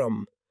Bai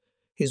Krum.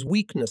 His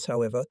weakness,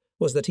 however,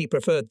 was that he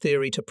preferred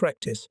theory to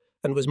practice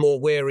and was more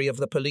wary of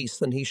the police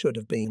than he should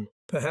have been.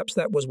 Perhaps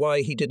that was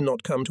why he did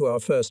not come to our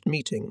first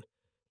meeting.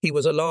 He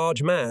was a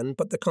large man,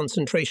 but the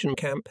concentration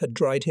camp had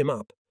dried him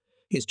up.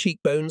 His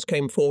cheekbones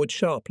came forward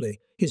sharply,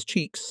 his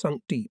cheeks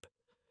sunk deep.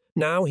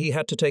 Now he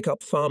had to take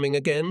up farming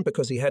again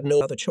because he had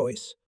no other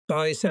choice.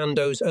 Bai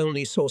Sando's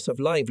only source of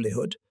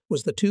livelihood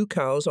was the 2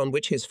 cows on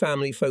which his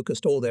family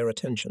focused all their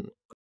attention.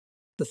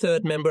 The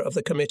third member of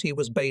the committee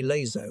was Bai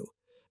Lezo,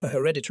 a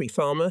hereditary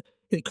farmer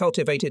who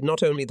cultivated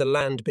not only the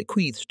land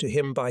bequeathed to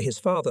him by his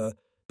father,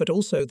 but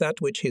also that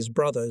which his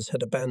brothers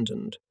had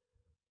abandoned.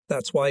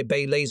 That's why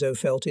Bai Lezo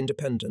felt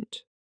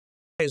independent.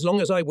 "As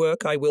long as I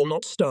work, I will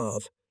not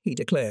starve," he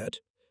declared.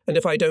 "And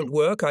if I don't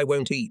work, I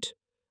won't eat.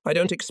 I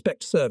don't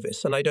expect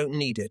service, and I don't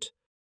need it."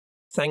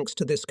 Thanks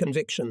to this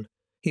conviction,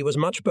 he was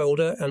much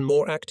bolder and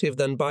more active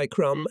than Bai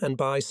Krum and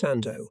Bai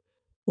Sando,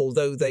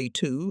 although they,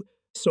 too,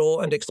 saw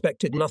and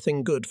expected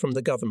nothing good from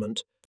the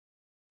government.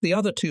 The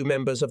other 2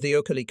 members of the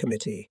Okali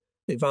Committee,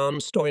 Ivan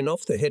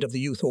Stoyanov, the head of the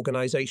youth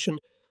organization,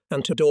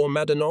 and Todor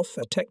Madanov,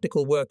 a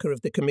technical worker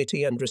of the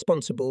committee and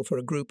responsible for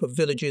a group of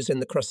villages in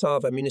the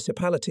Krasava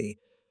municipality,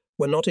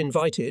 were not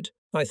invited.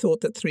 I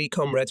thought that 3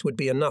 comrades would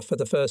be enough for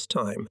the first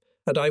time,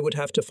 and I would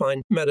have to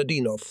find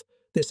Maradinov,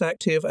 this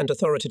active and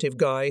authoritative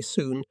guy,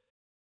 soon.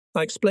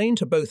 I explained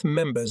to both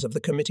members of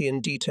the committee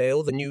in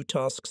detail the new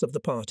tasks of the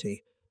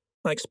party.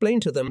 I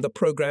explained to them the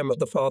program of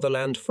the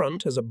Fatherland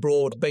Front as a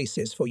broad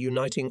basis for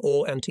uniting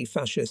all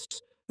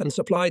anti-fascists and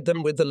supplied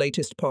them with the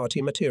latest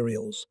party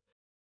materials.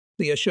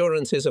 The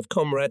assurances of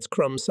comrades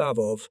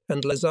Krum-Savov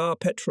and Lazar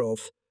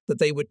Petrov that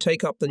they would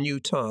take up the new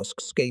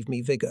tasks gave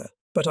me vigor.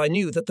 But I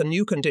knew that the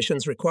new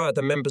conditions required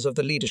the members of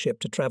the leadership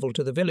to travel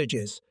to the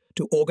villages,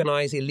 to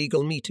organize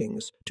illegal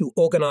meetings, to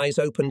organize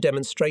open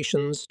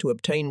demonstrations, to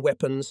obtain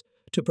weapons,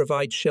 to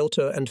provide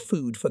shelter and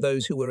food for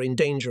those who were in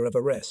danger of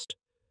arrest.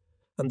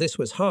 And this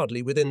was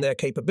hardly within their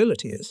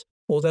capabilities,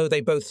 although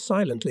they both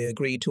silently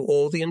agreed to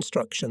all the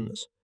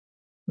instructions.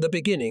 The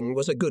beginning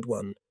was a good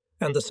one,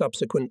 and the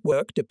subsequent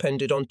work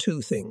depended on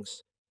 2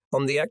 things: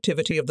 on the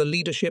activity of the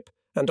leadership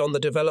and on the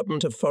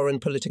development of foreign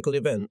political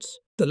events.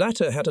 The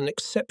latter had an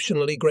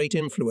exceptionally great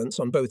influence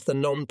on both the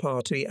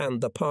non-party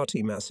and the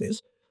party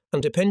masses,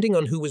 and depending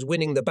on who was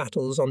winning the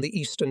battles on the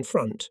Eastern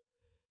Front,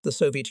 the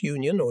Soviet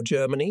Union or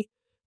Germany,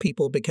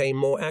 people became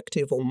more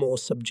active or more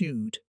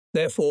subdued.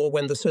 Therefore,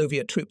 when the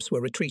Soviet troops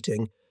were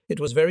retreating, it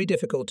was very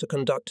difficult to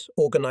conduct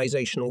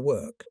organizational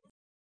work.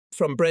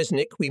 From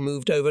Breznik, we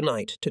moved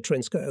overnight to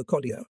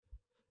Trinska-Okolye.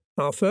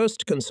 Our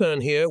first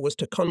concern here was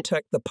to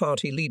contact the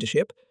party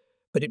leadership,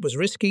 but it was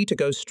risky to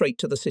go straight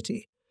to the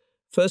city.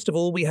 First of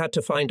all, we had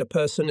to find a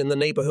person in the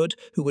neighborhood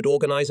who would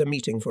organize a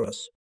meeting for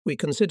us. We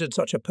considered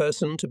such a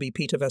person to be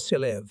Peter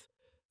Vasiliev,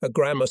 a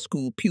grammar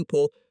school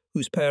pupil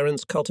whose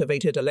parents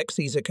cultivated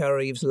Alexei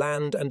Zakharev's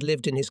land and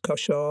lived in his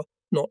koshar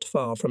not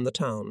far from the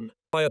town.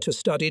 Pyotr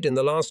studied in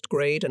the last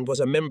grade and was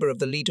a member of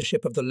the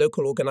leadership of the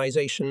local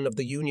organization of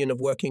the Union of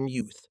Working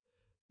Youth.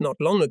 Not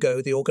long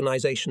ago, the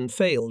organization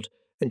failed,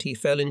 and he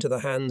fell into the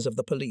hands of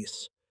the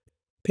police.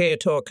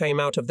 Pyotr came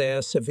out of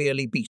there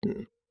severely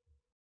beaten.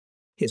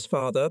 His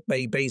father,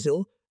 Bay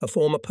Basil, a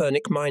former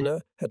Pernik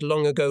miner, had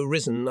long ago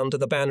risen under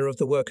the banner of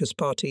the Workers'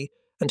 Party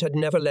and had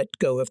never let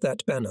go of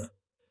that banner.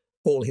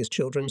 All his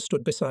children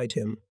stood beside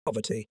him.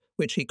 Poverty,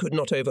 which he could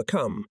not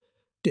overcome,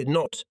 did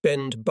not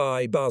bend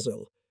Bay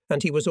Basil,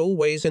 and he was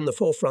always in the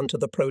forefront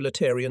of the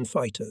proletarian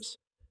fighters.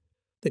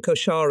 The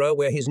koshara,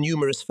 where his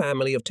numerous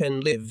family of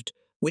 10 lived,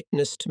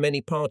 witnessed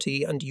many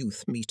party and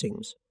youth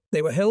meetings.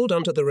 They were held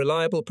under the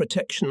reliable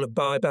protection of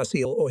Bay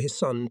Basil or his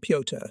son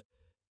Pyotr.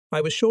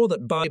 I was sure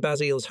that Bay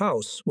Basil's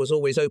house was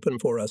always open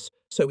for us,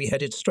 so we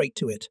headed straight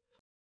to it.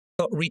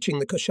 Not reaching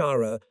the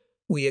koshara,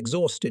 we,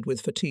 exhausted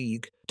with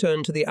fatigue,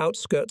 turned to the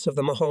outskirts of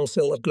the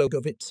Maholsil of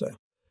Glogovitsa.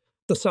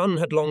 The sun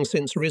had long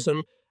since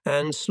risen,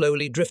 and,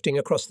 slowly drifting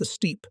across the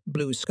steep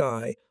blue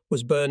sky,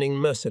 was burning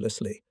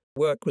mercilessly.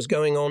 Work was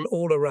going on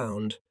all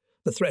around.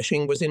 The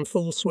threshing was in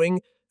full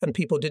swing, and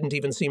people didn't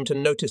even seem to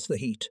notice the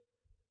heat.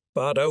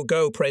 "Bado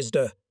go,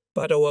 Presda,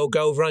 Bado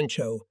go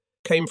Vrancho,"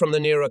 came from the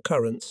nearer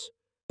currents.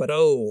 But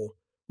oh,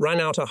 ran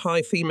out a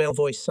high female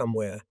voice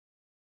somewhere.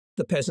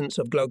 The peasants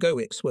of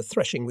Glogowicz were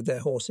threshing with their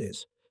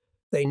horses.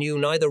 They knew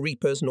neither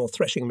reapers nor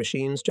threshing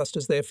machines, just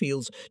as their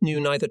fields knew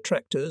neither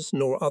tractors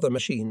nor other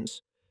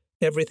machines.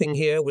 Everything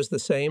here was the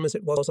same as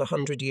it was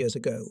 100 years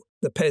ago.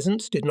 The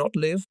peasants did not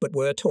live but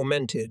were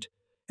tormented,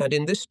 and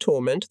in this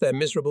torment their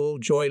miserable,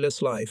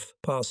 joyless life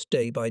passed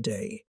day by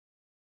day.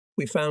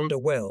 We found a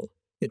well.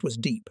 It was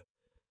deep.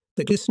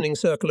 The glistening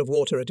circle of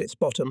water at its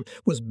bottom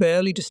was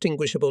barely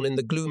distinguishable in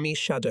the gloomy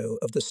shadow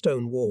of the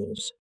stone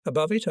walls.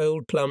 Above it,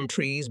 old plum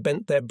trees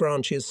bent their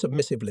branches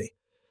submissively,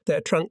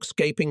 their trunks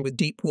gaping with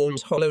deep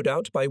wounds hollowed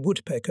out by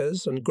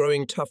woodpeckers and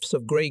growing tufts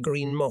of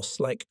grey-green moss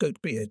like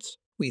goat beards.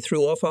 We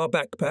threw off our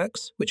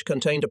backpacks, which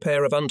contained a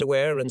pair of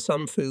underwear and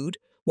some food,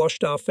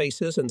 washed our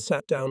faces and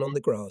sat down on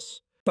the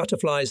grass.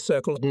 Butterflies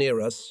circled near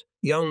us.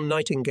 Young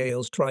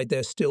nightingales tried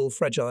their still,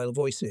 fragile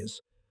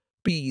voices.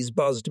 Bees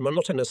buzzed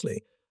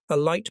monotonously. A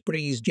light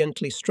breeze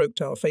gently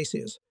stroked our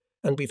faces.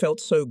 and we felt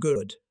so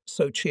good,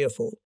 so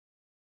cheerful.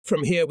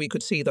 From here we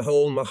could see the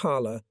whole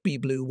mahala,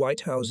 blue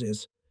white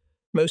houses,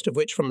 most of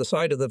which from the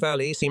side of the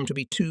valley seemed to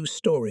be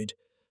two-storied,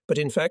 but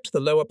in fact the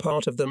lower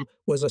part of them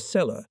was a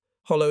cellar,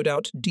 hollowed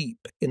out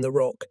deep in the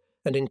rock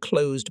and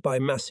enclosed by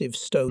massive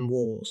stone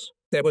walls.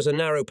 There was a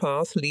narrow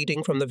path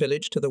leading from the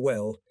village to the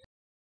well.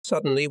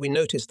 Suddenly we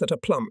noticed that a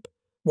plump,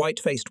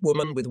 white-faced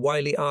woman with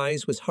wily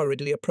eyes was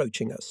hurriedly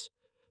approaching us.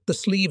 The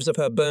sleeves of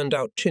her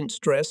burned-out chintz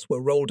dress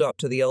were rolled up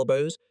to the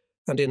elbows,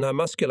 and in her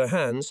muscular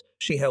hands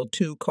she held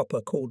 2 copper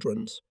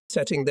cauldrons.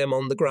 Setting them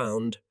on the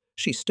ground,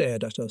 she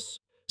stared at us,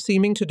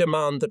 seeming to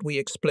demand that we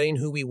explain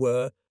who we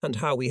were and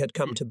how we had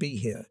come to be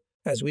here.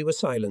 As we were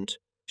silent,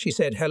 she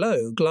said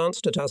hello,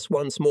 glanced at us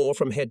once more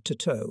from head to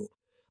toe,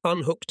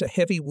 unhooked a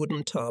heavy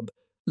wooden tub,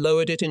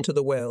 lowered it into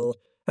the well,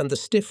 and the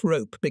stiff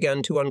rope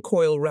began to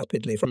uncoil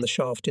rapidly from the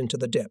shaft into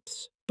the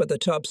depths. But the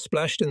tub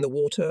splashed in the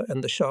water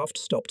and the shaft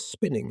stopped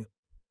spinning.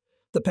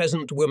 The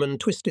peasant woman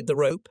twisted the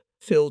rope,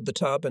 filled the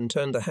tub, and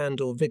turned the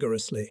handle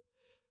vigorously.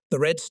 The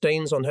red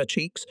stains on her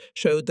cheeks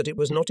showed that it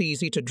was not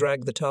easy to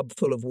drag the tub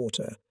full of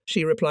water.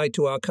 She replied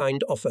to our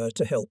kind offer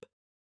to help.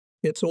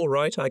 "It's all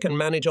right, I can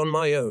manage on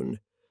my own.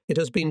 It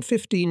has been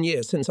 15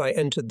 years since I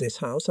entered this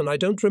house, and I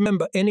don't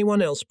remember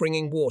anyone else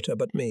bringing water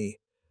but me.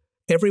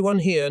 Everyone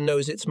here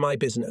knows it's my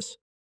business."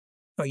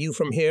 "Are you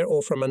from here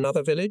or from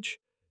another village?"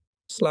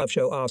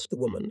 Slavcho asked the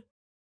woman.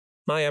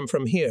 "I am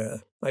from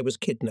here. I was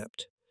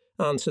kidnapped,"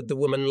 answered the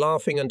woman,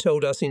 laughing, and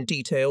told us in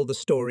detail the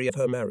story of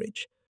her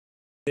marriage.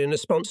 In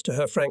response to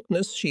her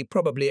frankness, she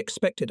probably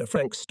expected a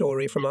frank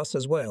story from us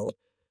as well.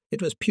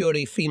 It was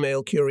purely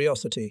female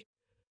curiosity.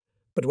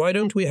 But why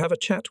don't we have a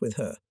chat with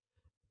her?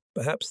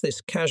 Perhaps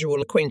this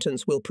casual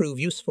acquaintance will prove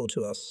useful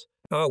to us.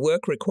 Our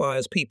work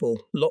requires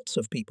people, lots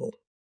of people.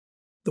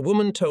 The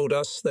woman told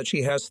us that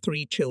she has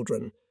 3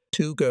 children,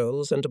 2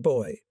 girls and a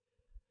boy.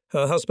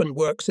 Her husband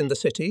works in the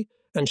city,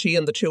 and she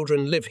and the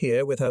children live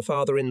here with her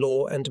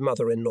father-in-law and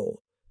mother-in-law.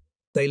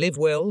 They live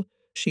well,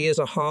 she is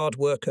a hard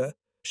worker,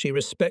 she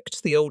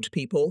respects the old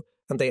people,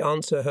 and they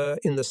answer her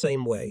in the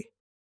same way.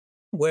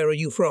 "Where are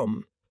you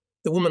from?"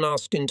 the woman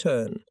asked in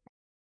turn.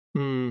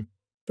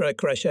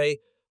 Prekreshe,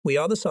 we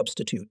are the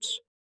substitutes."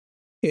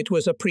 It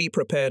was a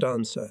pre-prepared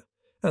answer,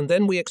 and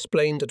then we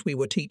explained that we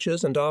were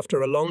teachers, and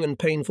after a long and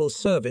painful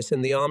service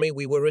in the army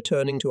we were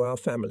returning to our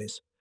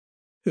families.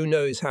 Who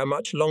knows how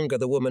much longer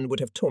the woman would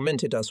have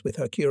tormented us with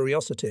her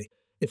curiosity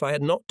if I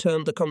had not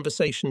turned the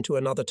conversation to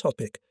another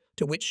topic,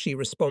 to which she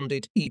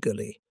responded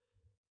eagerly.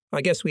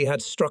 I guess we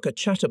had struck a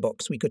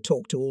chatterbox we could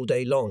talk to all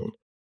day long.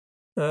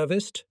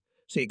 "Harvest?"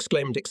 she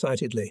exclaimed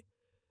excitedly.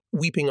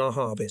 "Weeping our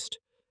harvest.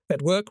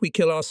 At work we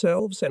kill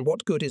ourselves, and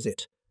what good is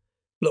it?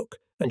 Look,"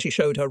 and she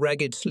showed her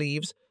ragged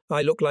sleeves,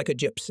 "I look like a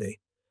gypsy.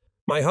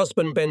 My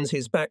husband bends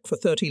his back for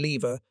 30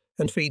 livres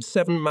and feeds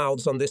 7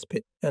 mouths on this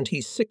pit, and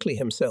he's sickly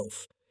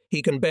himself.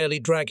 He can barely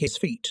drag his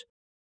feet."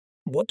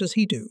 "What does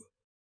he do?"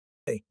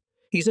 "Hey,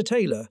 he's a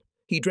tailor.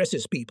 He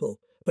dresses people,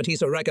 but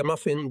he's a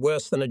ragamuffin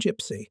worse than a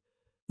gypsy.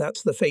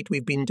 That's the fate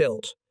we've been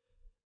dealt.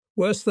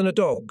 Worse than a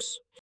dog's."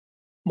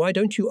 "Why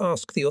don't you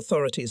ask the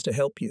authorities to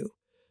help you?"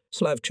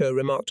 Slavcho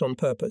remarked on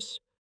purpose.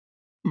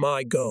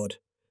 "My God,"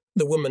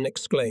 the woman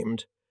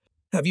exclaimed.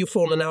 "Have you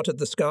fallen out of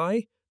the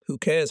sky? Who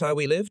cares how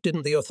we live?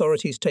 Didn't the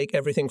authorities take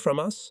everything from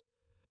us?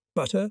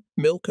 Butter,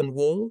 milk and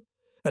wool?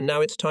 And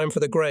now it's time for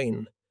the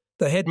grain.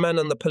 The headman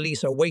and the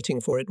police are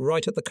waiting for it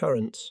right at the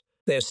currents.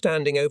 They're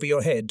standing over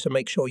your head to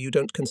make sure you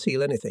don't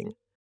conceal anything.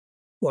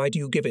 Why do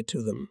you give it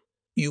to them?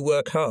 You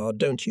work hard,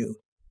 don't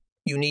you?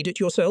 You need it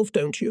yourself,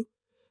 don't you?"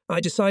 I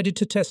decided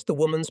to test the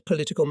woman's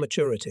political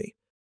maturity.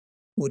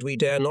 Would we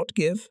dare not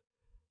give?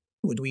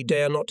 Would we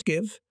dare not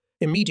give?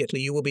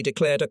 Immediately you will be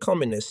declared a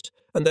communist,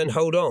 and then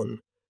hold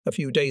on. A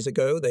few days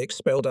ago they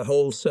expelled a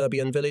whole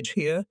Serbian village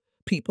here,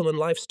 people and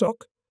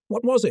livestock.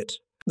 What was it?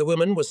 The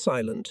woman was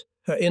silent,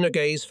 her inner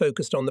gaze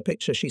focused on the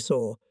picture she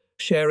saw,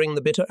 sharing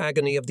the bitter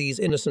agony of these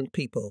innocent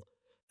people,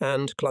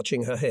 and,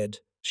 clutching her head,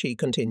 she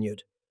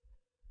continued.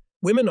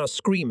 "Women are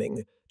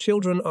screaming,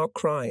 children are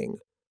crying,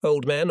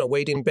 old men are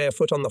wading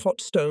barefoot on the hot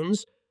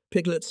stones,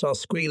 piglets are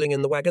squealing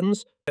in the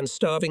wagons, and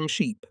starving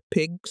sheep,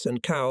 pigs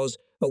and cows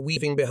are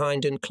weaving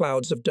behind in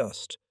clouds of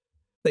dust.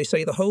 They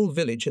say the whole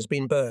village has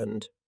been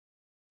burned."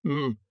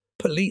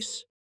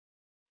 Police.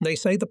 They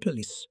say the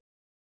police.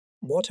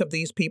 What have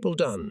these people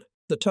done?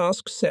 The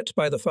tasks set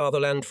by the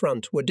Fatherland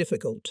Front were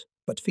difficult,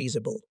 but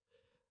feasible.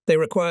 They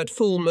required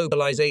full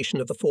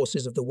mobilization of the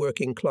forces of the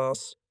working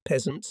class,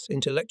 peasants,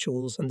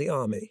 intellectuals, and the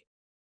army.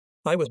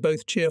 I was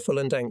both cheerful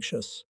and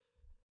anxious.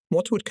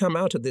 What would come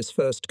out of this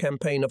first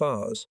campaign of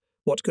ours?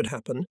 What could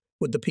happen?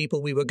 Would the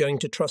people we were going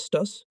to trust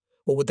us?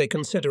 Or would they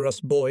consider us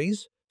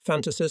boys,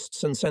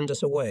 fantasists, and send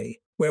us away,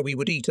 where we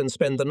would eat and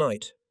spend the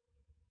night?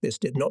 This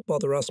did not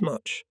bother us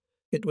much.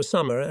 It was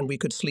summer, and we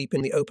could sleep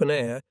in the open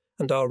air,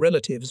 and our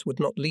relatives would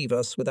not leave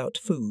us without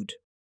food.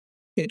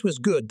 It was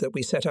good that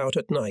we set out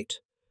at night.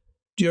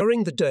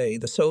 During the day,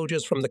 the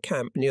soldiers from the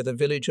camp near the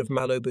village of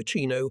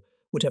Malobucino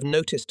would have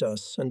noticed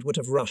us and would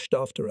have rushed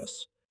after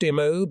us.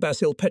 Dimo,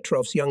 Basil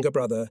Petrov's younger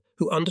brother,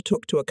 who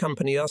undertook to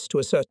accompany us to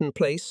a certain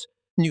place,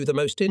 knew the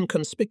most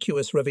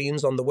inconspicuous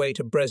ravines on the way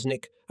to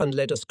Breznik and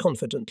led us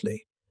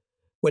confidently.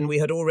 When we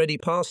had already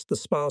passed the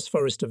sparse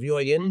forest of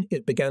Yoyin,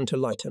 it began to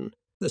lighten.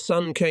 The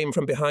sun came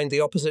from behind the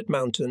opposite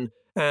mountain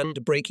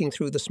and, breaking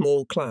through the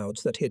small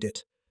clouds that hid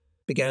it,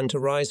 began to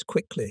rise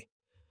quickly.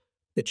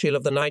 The chill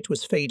of the night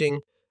was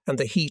fading, and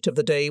the heat of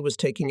the day was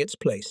taking its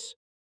place.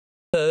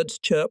 Birds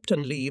chirped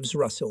and leaves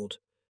rustled.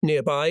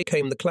 Nearby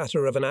came the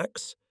clatter of an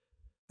axe.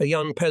 A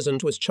young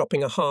peasant was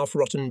chopping a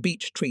half-rotten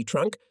beech tree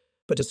trunk,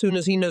 but as soon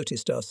as he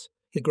noticed us,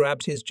 he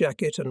grabbed his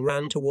jacket and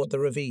ran toward the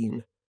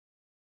ravine.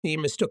 "He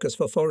mistook us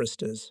for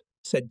foresters,"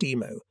 said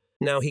Demo.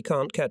 "Now he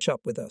can't catch up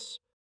with us.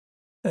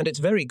 And it's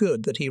very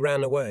good that he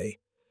ran away.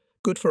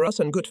 Good for us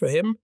and good for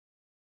him."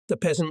 The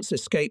peasant's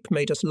escape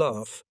made us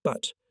laugh,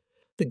 but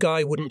the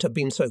guy wouldn't have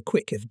been so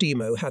quick if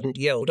Demo hadn't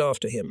yelled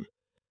after him.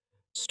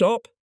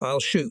 "Stop,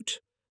 I'll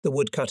shoot." The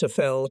woodcutter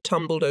fell,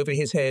 tumbled over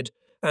his head,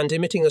 and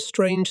emitting a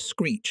strange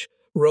screech,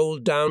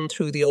 rolled down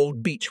through the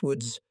old beech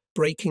woods,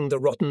 breaking the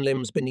rotten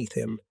limbs beneath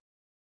him.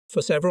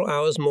 For several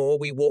hours more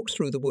we walked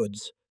through the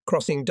woods,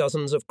 crossing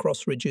dozens of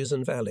cross ridges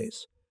and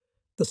valleys.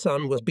 The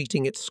sun was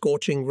beating its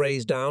scorching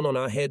rays down on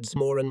our heads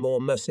more and more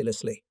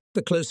mercilessly.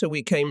 The closer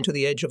we came to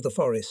the edge of the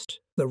forest,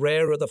 the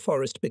rarer the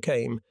forest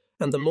became,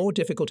 and the more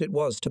difficult it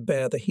was to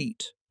bear the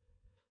heat.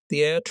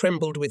 The air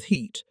trembled with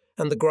heat,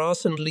 and the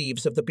grass and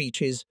leaves of the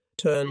beeches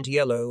turned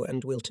yellow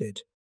and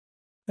wilted.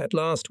 At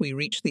last we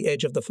reached the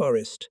edge of the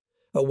forest.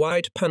 A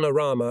wide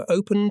panorama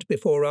opened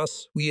before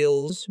us,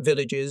 wheels,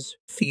 villages,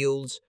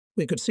 fields.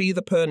 We could see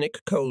the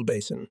Pernik coal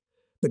basin,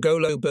 the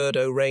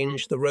Golo-Burdo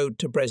range, the road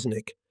to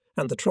Breznik,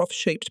 and the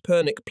trough-shaped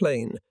Pernik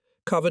plain,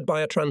 covered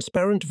by a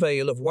transparent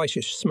veil of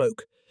whitish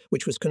smoke,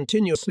 which was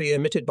continuously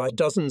emitted by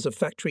dozens of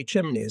factory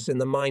chimneys in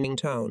the mining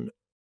town.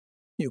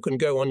 "You can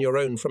go on your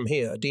own from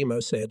here,"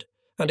 Demo said,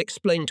 and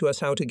explained to us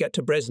how to get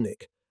to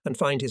Breznik and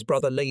find his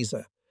brother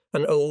Laser,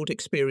 an old,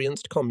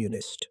 experienced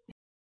communist.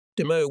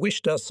 Demo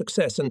wished us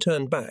success and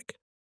turned back.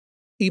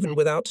 Even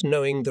without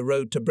knowing the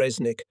road to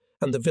Breznik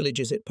and the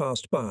villages it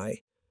passed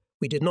by,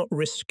 we did not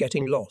risk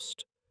getting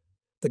lost.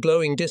 The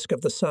glowing disk of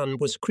the sun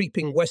was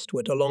creeping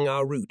westward along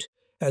our route,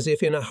 as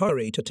if in a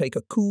hurry to take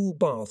a cool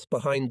bath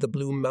behind the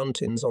blue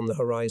mountains on the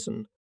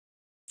horizon.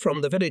 From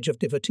the village of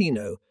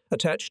Divotino,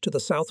 attached to the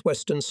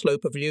southwestern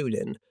slope of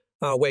Yulin,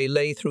 our way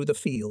lay through the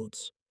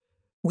fields.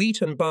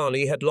 Wheat and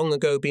barley had long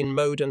ago been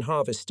mowed and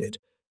harvested,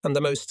 and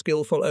the most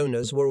skillful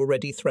owners were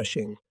already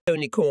threshing.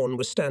 Only corn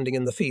was standing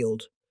in the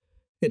field.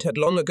 It had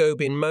long ago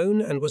been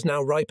mown and was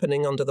now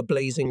ripening under the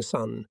blazing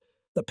sun.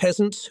 The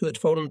peasants who had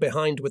fallen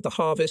behind with the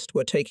harvest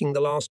were taking the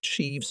last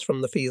sheaves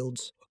from the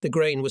fields. The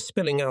grain was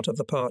spilling out of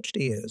the parched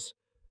ears.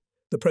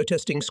 The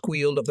protesting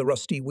squeal of the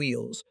rusty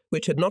wheels,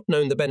 which had not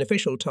known the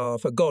beneficial tar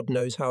for God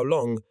knows how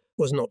long,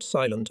 was not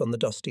silent on the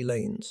dusty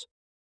lanes.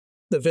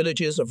 The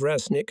villages of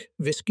Raznik,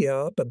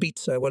 Viskia,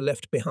 Babitsa were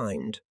left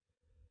behind.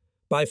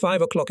 By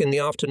 5 o'clock in the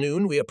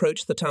afternoon, we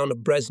approached the town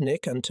of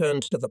Breznik and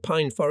turned to the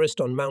pine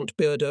forest on Mount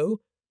Burdo,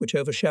 which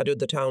overshadowed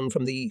the town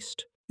from the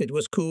east. It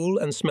was cool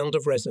and smelled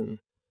of resin.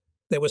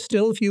 There were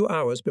still a few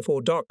hours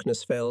before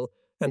darkness fell,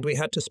 and we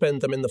had to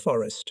spend them in the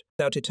forest.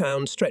 The outer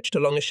town stretched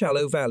along a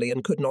shallow valley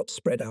and could not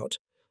spread out.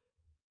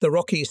 The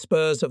rocky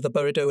spurs of the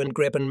Burdo and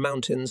Greben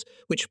mountains,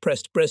 which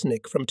pressed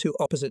Breznik from two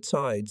opposite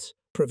sides,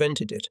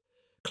 prevented it.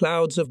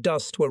 Clouds of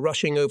dust were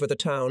rushing over the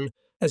town,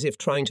 as if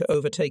trying to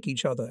overtake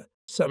each other.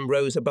 Some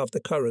rose above the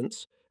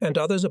currents, and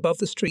others above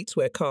the streets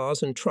where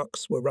cars and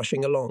trucks were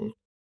rushing along.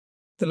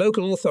 The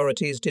local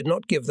authorities did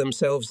not give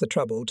themselves the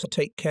trouble to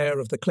take care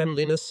of the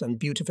cleanliness and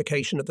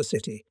beautification of the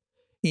city.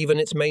 Even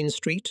its main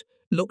street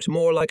looked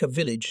more like a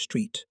village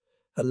street.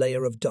 A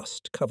layer of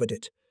dust covered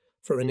it.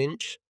 For an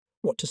inch,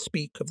 what to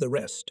speak of the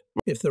rest?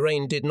 If the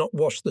rain did not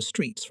wash the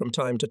streets from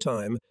time to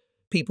time,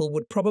 people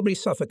would probably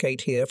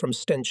suffocate here from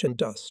stench and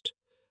dust.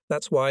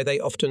 That's why they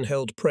often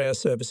held prayer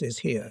services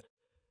here.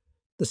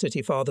 The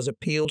city fathers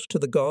appealed to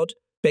the god,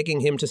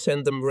 begging him to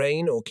send them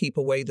rain or keep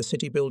away the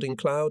city-building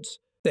clouds.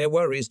 Their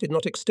worries did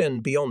not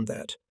extend beyond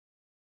that.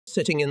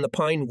 Sitting in the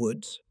pine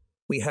woods,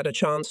 we had a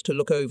chance to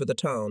look over the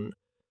town.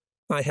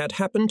 I had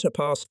happened to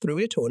pass through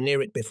it or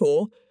near it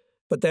before,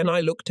 but then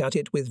I looked at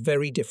it with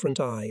very different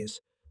eyes.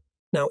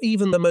 Now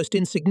even the most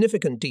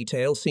insignificant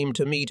detail seemed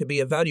to me to be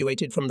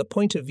evaluated from the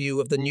point of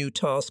view of the new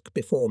task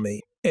before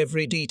me.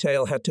 Every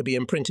detail had to be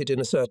imprinted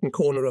in a certain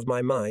corner of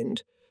my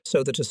mind,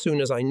 so that as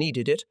soon as I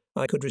needed it,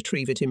 I could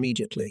retrieve it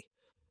immediately.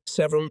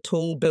 Several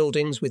tall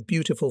buildings with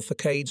beautiful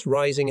facades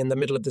rising in the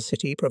middle of the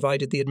city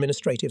provided the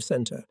administrative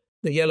centre.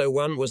 The yellow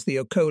one was the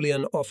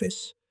Okolian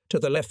office. To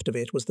the left of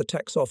it was the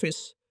tax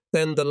office,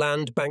 then the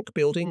land bank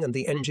building and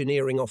the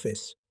engineering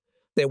office.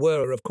 There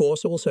were, of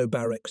course, also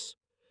barracks.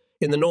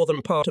 In the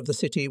northern part of the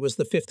city was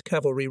the 5th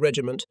Cavalry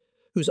Regiment,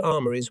 whose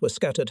armories were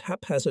scattered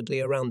haphazardly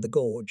around the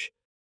gorge.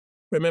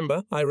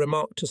 Remember, I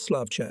remarked to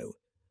Slavcho,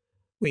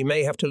 we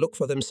may have to look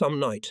for them some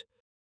night.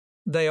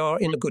 They are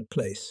in a good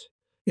place.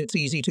 It's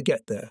easy to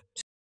get there.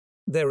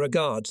 There are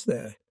guards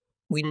there.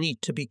 We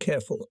need to be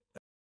careful.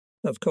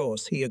 Of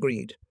course, he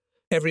agreed.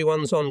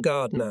 Everyone's on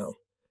guard now.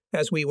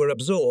 As we were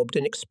absorbed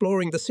in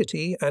exploring the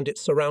city and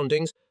its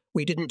surroundings,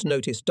 we didn't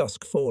notice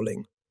dusk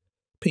falling.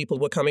 People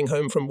were coming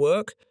home from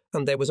work,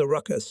 and there was a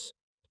ruckus.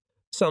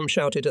 Some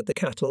shouted at the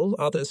cattle,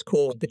 others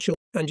called the children,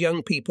 and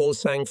young people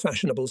sang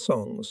fashionable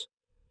songs.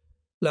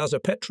 Lazar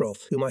Petrov,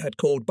 whom I had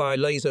called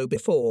Bilezo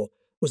before,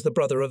 was the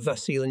brother of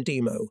Vasil and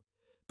Demo.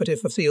 But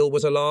if Vasil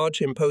was a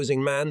large,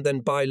 imposing man,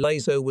 then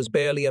Bilezo was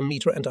barely 1.5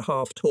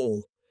 meters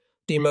tall.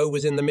 Demo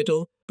was in the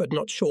middle, but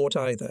not short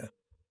either.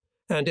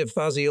 And if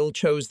Vasil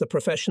chose the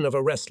profession of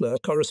a wrestler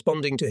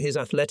corresponding to his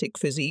athletic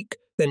physique,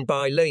 then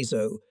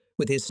Bilezo,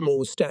 with his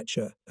small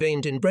stature,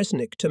 vained in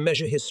Bresnik to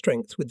measure his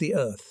strength with the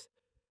earth.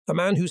 A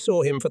man who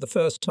saw him for the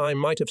first time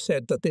might have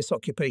said that this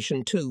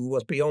occupation too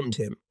was beyond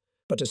him,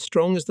 but as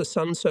strong as the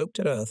sun-soaked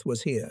earth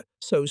was here,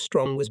 so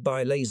strong was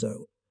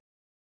Bilezo.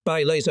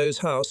 Bilezo's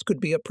house could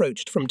be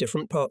approached from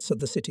different parts of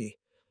the city,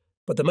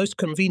 but the most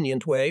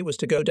convenient way was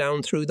to go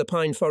down through the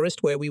pine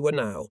forest where we were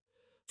now.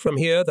 From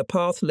here the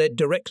path led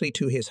directly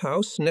to his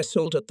house,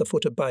 nestled at the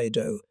foot of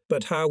Baido,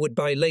 but how would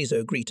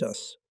Bilezo greet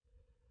us?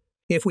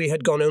 If we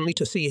had gone only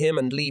to see him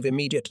and leave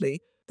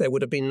immediately, there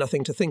would have been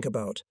nothing to think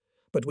about.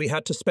 But we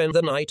had to spend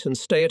the night and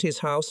stay at his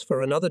house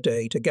for another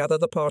day to gather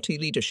the party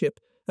leadership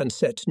and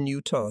set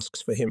new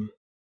tasks for him.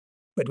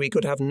 But we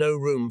could have no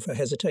room for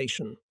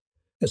hesitation.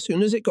 As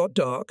soon as it got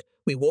dark,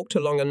 we walked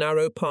along a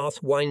narrow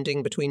path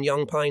winding between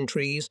young pine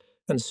trees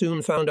and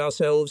soon found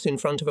ourselves in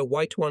front of a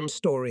white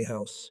one-story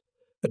house.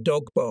 A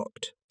dog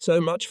barked. So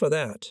much for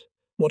that.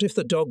 What if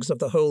the dogs of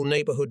the whole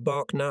neighborhood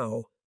bark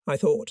now? I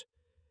thought.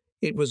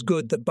 It was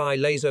good that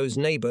Bilezo's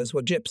neighbors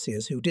were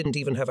gypsies who didn't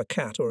even have a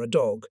cat or a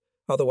dog.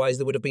 Otherwise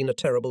there would have been a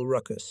terrible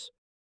ruckus.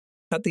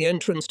 At the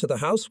entrance to the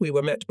house we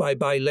were met by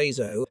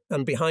Bilezo,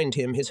 and behind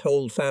him his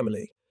whole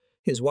family.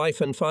 His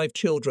wife and 5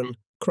 children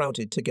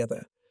crowded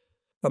together.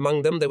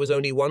 Among them there was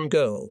only one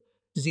girl,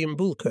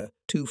 Zimbulka,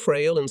 too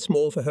frail and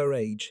small for her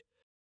age.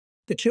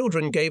 The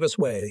children gave us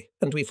way,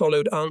 and we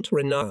followed Aunt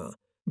Renard,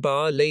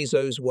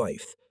 Bilezo's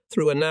wife,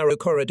 through a narrow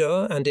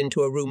corridor and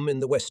into a room in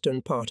the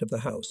western part of the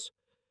house.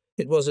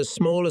 It was as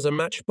small as a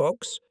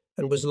matchbox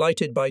and was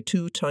lighted by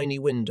 2 tiny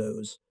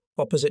windows,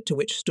 opposite to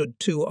which stood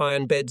 2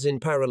 iron beds in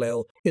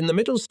parallel. In the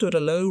middle stood a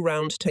low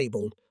round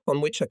table,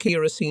 on which a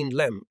kerosene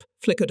lamp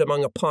flickered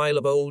among a pile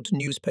of old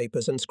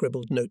newspapers and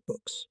scribbled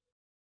notebooks.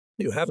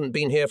 "You haven't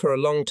been here for a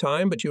long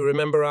time, but you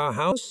remember our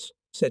house?"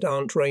 said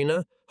Aunt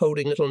Raina,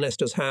 holding little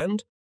Nesta's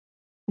hand.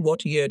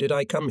 "What year did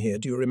I come here,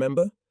 do you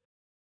remember?"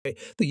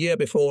 "The year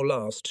before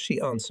last," she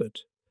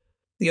answered.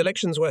 "The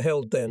elections were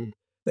held then.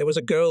 There was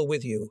a girl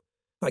with you.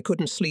 I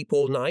couldn't sleep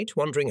all night,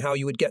 wondering how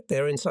you would get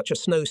there in such a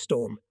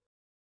snowstorm."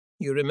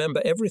 "You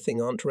remember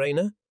everything, Aunt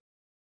Raina?"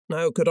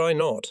 "How could I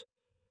not?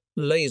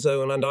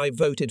 Lazo and I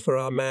voted for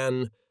our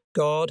man.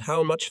 God,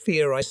 how much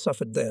fear I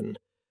suffered then.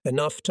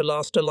 Enough to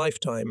last a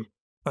lifetime.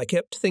 I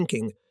kept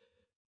thinking,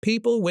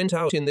 people went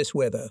out in this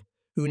weather.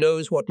 Who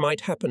knows what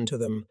might happen to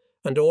them?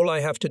 And all I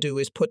have to do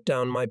is put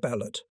down my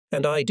ballot.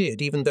 And I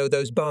did, even though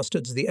those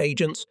bastards, the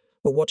agents,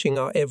 were watching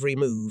our every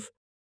move."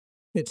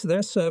 "It's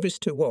their service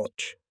to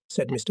watch,"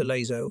 said Mr.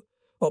 Lazo,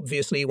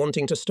 obviously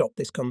wanting to stop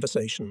this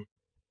conversation.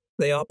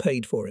 "They are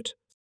paid for it."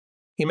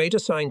 He made a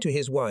sign to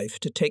his wife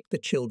to take the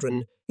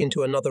children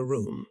into another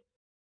room.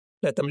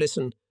 "Let them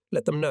listen,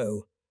 let them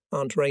know,"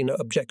 Aunt Raina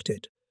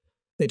objected.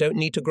 "They don't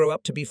need to grow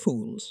up to be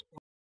fools."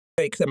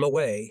 "Take them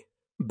away,"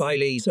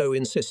 Bilezo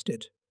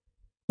insisted.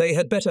 "They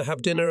had better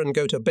have dinner and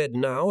go to bed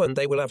now, and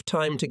they will have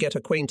time to get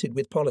acquainted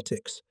with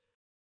politics."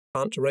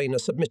 Aunt Raina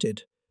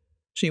submitted.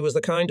 She was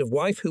the kind of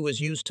wife who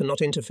was used to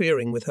not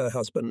interfering with her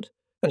husband,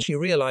 and she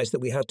realized that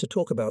we had to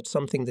talk about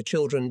something the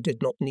children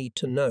did not need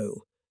to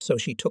know, so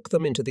she took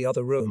them into the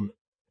other room.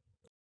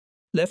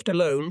 Left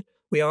alone,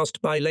 we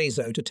asked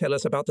Bilezo to tell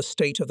us about the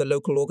state of the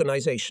local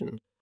organization.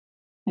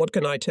 "What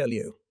can I tell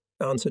you?"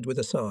 answered with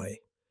a sigh.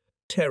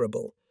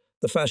 "Terrible.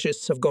 The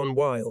fascists have gone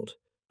wild.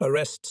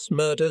 Arrests,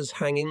 murders,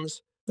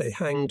 hangings. They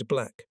hanged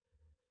Black.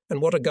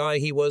 And what a guy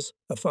he was,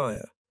 a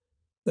fire.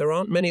 There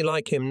aren't many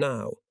like him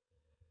now.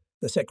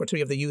 The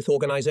secretary of the youth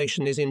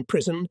organization is in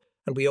prison,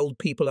 and we old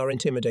people are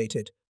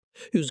intimidated.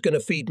 Who's going to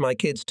feed my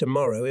kids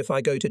tomorrow if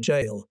I go to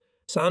jail?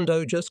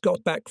 Sando just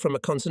got back from a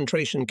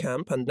concentration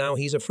camp, and now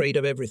he's afraid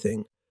of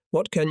everything.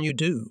 What can you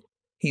do?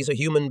 He's a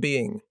human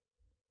being.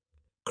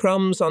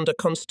 Crumb's under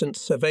constant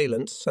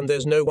surveillance, and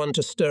there's no one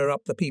to stir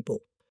up the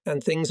people.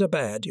 And things are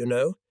bad, you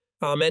know.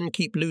 Our men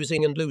keep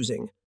losing and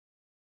losing.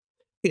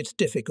 It's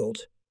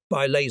difficult.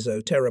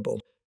 Bilezo,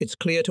 terrible. It's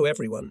clear to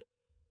everyone.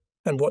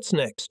 And what's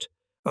next?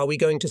 Are we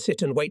going to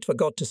sit and wait for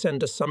God to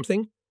send us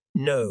something?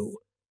 No.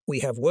 We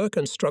have work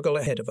and struggle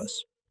ahead of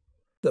us.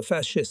 The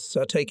fascists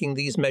are taking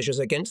these measures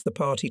against the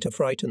party to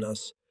frighten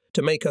us,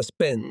 to make us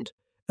bend.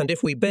 And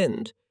if we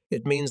bend,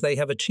 it means they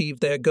have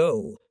achieved their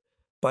goal,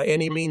 by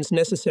any means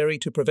necessary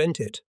to prevent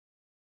it."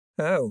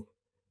 "How?"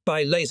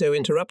 Bilezo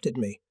interrupted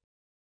me.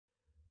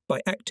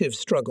 "By active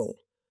struggle.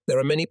 There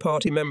are many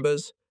party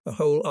members, a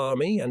whole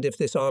army, and if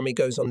this army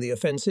goes on the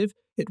offensive,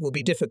 it will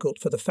be difficult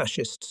for the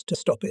fascists to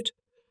stop it.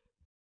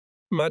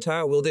 But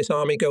how will this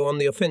army go on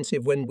the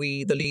offensive when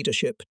we, the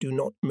leadership, do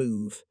not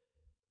move?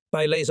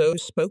 Bailezo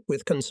spoke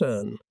with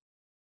concern.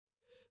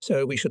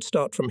 So we should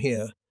start from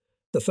here.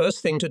 The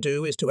first thing to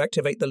do is to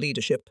activate the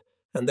leadership,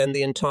 and then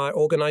the entire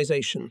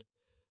organization.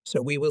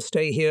 So we will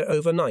stay here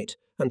overnight,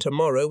 and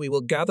tomorrow we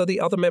will gather the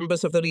other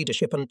members of the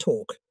leadership and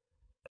talk.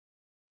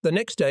 The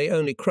next day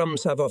only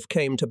Krumsavov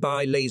came to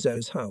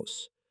Bailezo's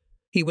house.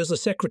 He was the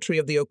secretary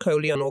of the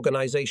Okolian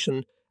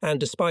organization, and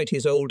despite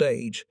his old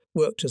age,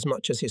 worked as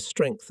much as his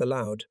strength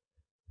allowed.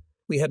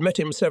 We had met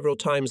him several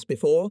times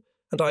before,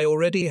 and I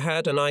already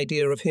had an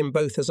idea of him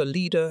both as a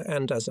leader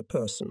and as a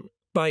person.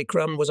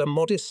 Krum was a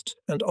modest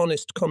and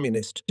honest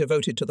communist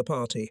devoted to the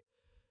party.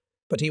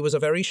 But he was a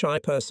very shy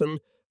person,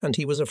 and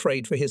he was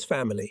afraid for his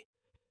family.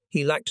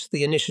 He lacked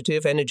the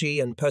initiative, energy,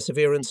 and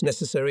perseverance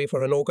necessary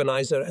for an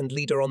organizer and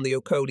leader on the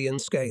Okolian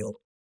scale.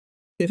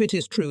 If it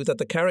is true that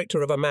the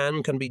character of a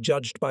man can be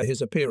judged by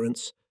his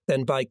appearance,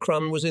 then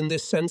Krum was in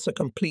this sense a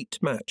complete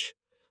match.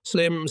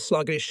 Slim,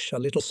 sluggish, a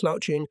little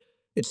slouching,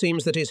 it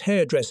seems that his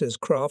hairdresser's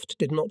craft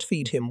did not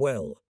feed him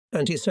well,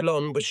 and his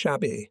salon was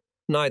shabby.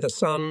 Neither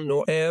sun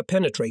nor air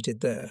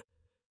penetrated there.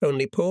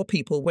 Only poor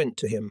people went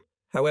to him.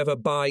 However,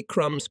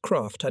 Krum's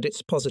craft had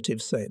its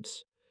positive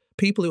sides.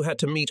 People who had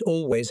to meet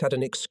always had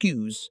an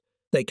excuse.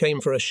 They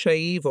came for a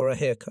shave or a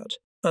haircut.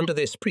 Under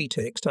this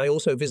pretext, I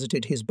also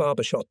visited his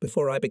barber shop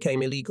before I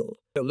became illegal.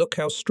 Oh, look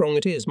how strong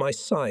it is, my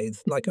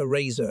scythe, like a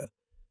razor,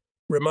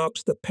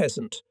 remarked the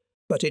peasant,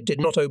 but it did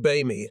not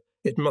obey me.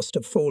 It must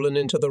have fallen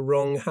into the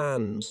wrong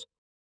hands.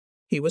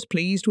 He was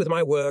pleased with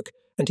my work,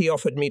 and he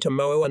offered me to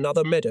mow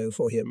another meadow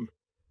for him.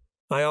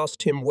 I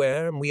asked him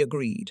where, and we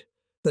agreed.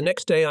 The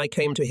next day I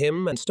came to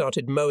him and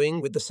started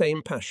mowing with the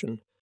same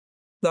passion.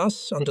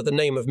 Thus, under the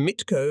name of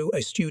Mitko,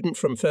 a student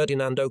from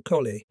Ferdinand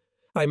Okoli,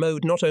 I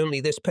mowed not only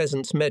this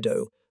peasant's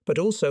meadow, but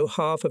also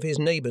half of his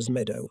neighbour's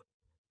meadow.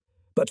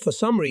 But for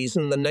some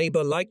reason the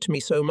neighbour liked me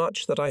so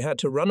much that I had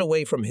to run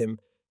away from him,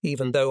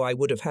 even though I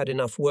would have had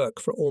enough work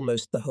for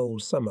almost the whole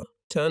summer.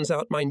 Turns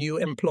out my new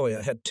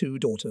employer had 2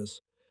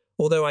 daughters.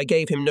 Although I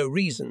gave him no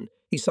reason,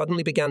 he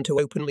suddenly began to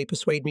openly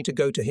persuade me to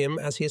go to him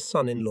as his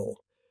son-in-law.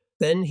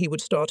 Then he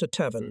would start a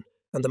tavern,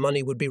 and the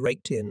money would be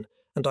raked in,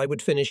 and I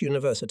would finish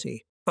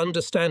university.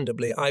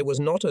 Understandably, I was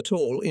not at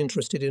all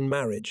interested in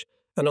marriage,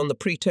 and on the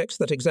pretext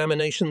that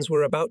examinations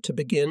were about to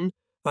begin,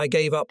 I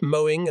gave up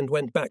mowing and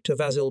went back to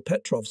Vasil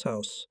Petrov's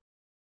house.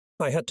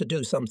 I had to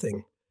do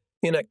something.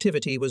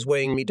 Inactivity was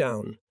weighing me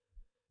down.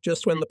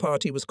 Just when the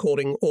party was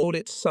calling all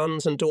its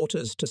sons and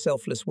daughters to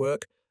selfless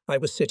work, I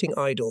was sitting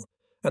idle,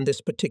 and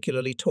this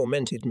particularly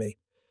tormented me.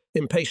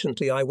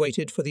 Impatiently I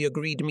waited for the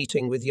agreed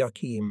meeting with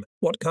Yakim.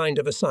 What kind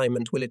of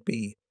assignment will it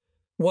be?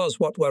 Was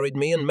what worried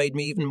me and made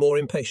me even more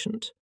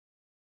impatient.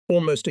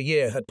 Almost a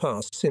year had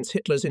passed since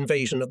Hitler's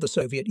invasion of the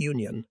Soviet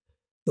Union.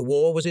 The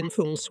war was in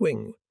full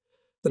swing.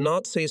 The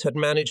Nazis had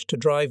managed to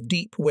drive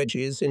deep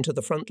wedges into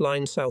the front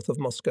line south of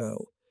Moscow.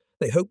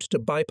 They hoped to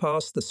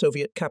bypass the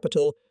Soviet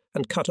capital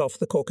and cut off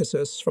the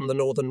Caucasus from the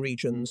northern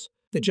regions.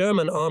 The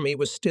German army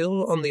was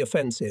still on the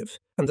offensive,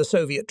 and the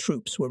Soviet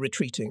troops were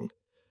retreating.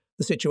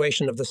 The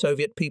situation of the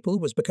Soviet people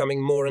was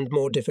becoming more and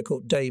more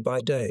difficult day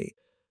by day.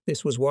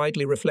 This was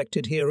widely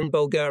reflected here in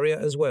Bulgaria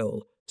as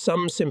well.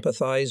 Some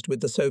sympathized with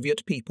the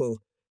Soviet people.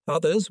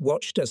 Others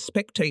watched as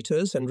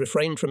spectators and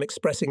refrained from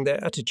expressing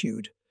their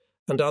attitude.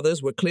 And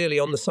others were clearly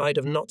on the side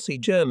of Nazi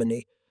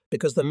Germany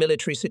because the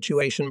military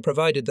situation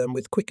provided them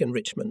with quick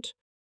enrichment.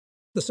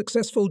 The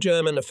successful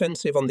German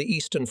offensive on the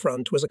Eastern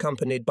Front was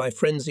accompanied by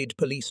frenzied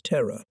police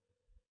terror.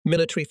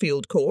 Military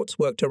field courts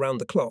worked around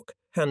the clock,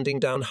 handing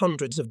down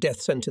hundreds of death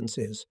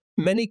sentences.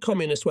 Many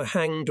communists were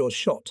hanged or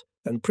shot,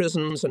 and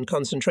prisons and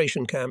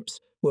concentration camps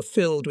were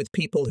filled with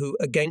people who,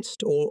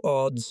 against all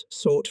odds,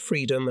 sought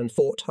freedom and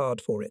fought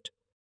hard for it.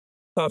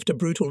 After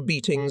brutal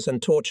beatings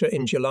and torture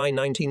in July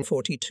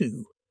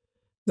 1942,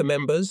 the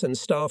members and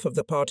staff of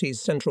the party's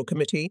Central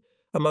Committee,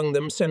 among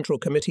them Central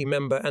Committee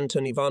member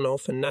Anton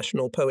Ivanov and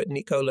national poet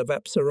Nikola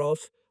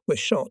Vapsarov, were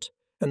shot,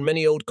 and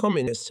many old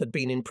communists had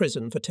been in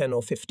prison for 10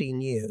 or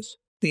 15 years.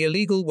 The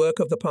illegal work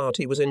of the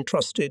party was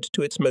entrusted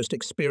to its most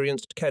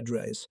experienced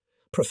cadres,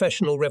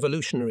 professional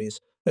revolutionaries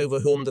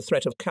over whom the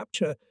threat of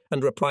capture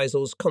and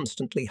reprisals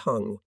constantly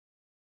hung.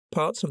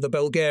 Parts of the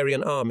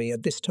Bulgarian army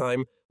at this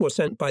time were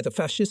sent by the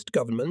Fascist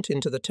government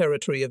into the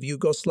territory of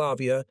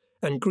Yugoslavia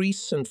and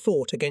Greece and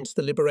fought against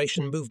the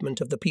liberation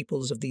movement of the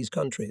peoples of these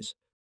countries.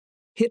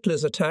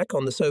 Hitler's attack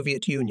on the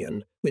Soviet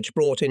Union, which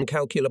brought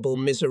incalculable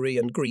misery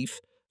and grief,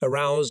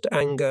 aroused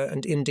anger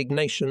and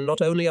indignation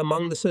not only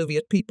among the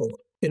Soviet people.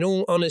 In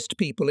all honest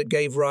people it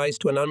gave rise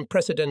to an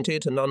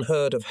unprecedented and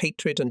unheard of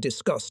hatred and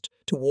disgust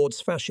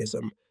towards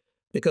fascism,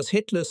 because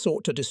Hitler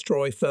sought to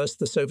destroy first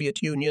the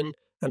Soviet Union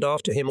and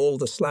after him all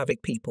the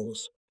Slavic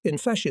peoples. In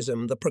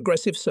fascism, the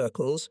progressive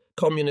circles,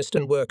 communist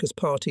and workers'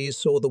 parties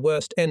saw the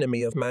worst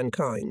enemy of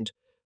mankind,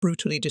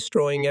 brutally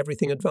destroying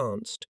everything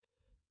advanced.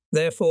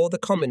 Therefore, the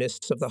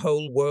communists of the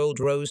whole world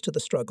rose to the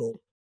struggle.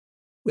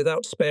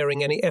 Without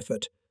sparing any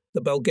effort,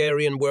 the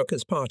Bulgarian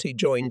Workers' Party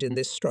joined in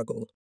this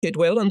struggle. It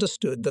well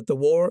understood that the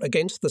war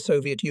against the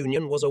Soviet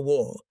Union was a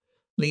war,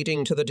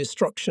 leading to the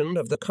destruction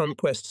of the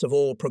conquests of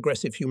all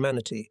progressive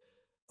humanity,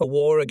 a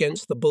war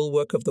against the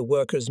bulwark of the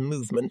workers'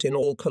 movement in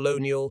all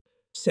colonial,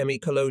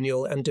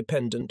 semi-colonial and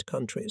dependent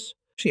countries.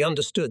 She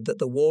understood that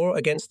the war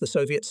against the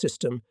Soviet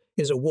system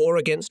is a war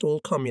against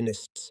all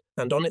communists,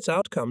 and on its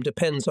outcome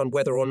depends on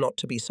whether or not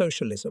to be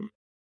socialism.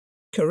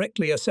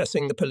 Correctly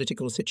assessing the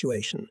political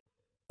situation,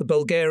 the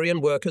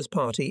Bulgarian Workers'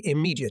 Party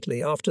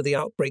immediately after the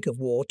outbreak of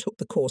war took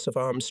the course of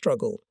armed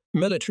struggle.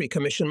 Military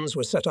commissions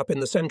were set up in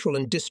the central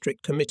and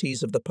district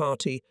committees of the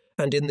party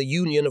and in the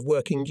Union of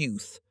Working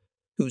Youth,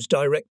 whose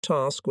direct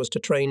task was to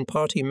train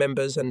party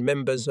members and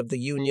members of the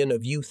Union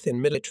of Youth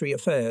in military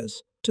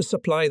affairs, to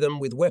supply them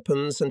with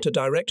weapons and to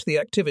direct the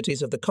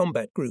activities of the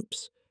combat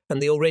groups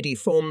and the already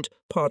formed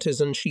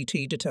partisan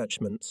Shiti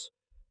detachments.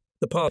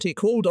 The party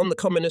called on the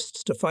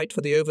communists to fight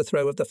for the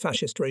overthrow of the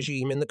fascist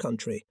regime in the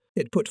country.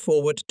 It put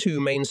forward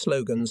two main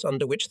slogans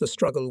under which the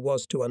struggle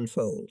was to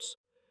unfold.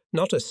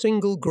 Not a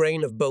single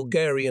grain of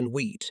Bulgarian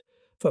wheat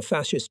for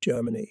fascist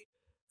Germany,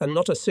 and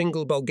not a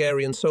single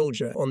Bulgarian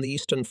soldier on the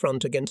Eastern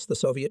Front against the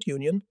Soviet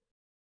Union.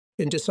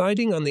 In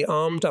deciding on the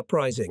armed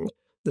uprising,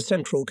 the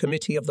Central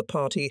Committee of the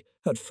party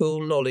had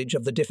full knowledge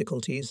of the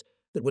difficulties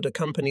that would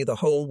accompany the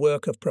whole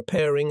work of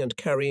preparing and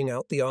carrying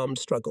out the armed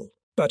struggle.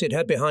 But it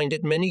had behind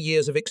it many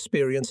years of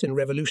experience in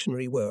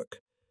revolutionary work,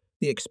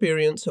 the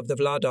experience of the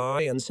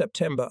Vladai and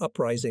September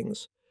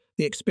uprisings,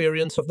 the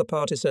experience of the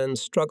partisan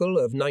struggle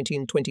of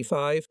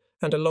 1925,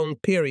 and a long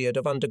period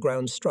of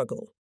underground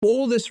struggle.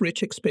 All this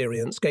rich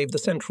experience gave the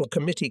Central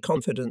Committee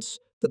confidence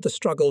that the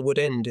struggle would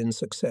end in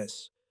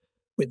success.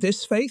 With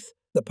this faith,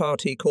 the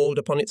party called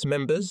upon its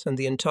members and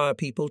the entire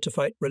people to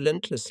fight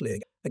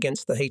relentlessly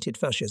against the hated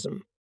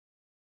fascism.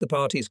 The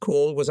party's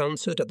call was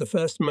answered at the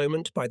first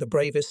moment by the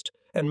bravest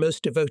and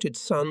most devoted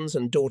sons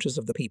and daughters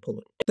of the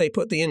people. They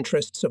put the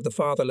interests of the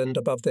fatherland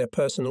above their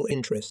personal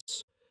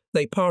interests.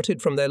 They parted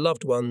from their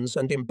loved ones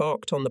and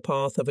embarked on the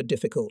path of a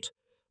difficult,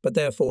 but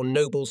therefore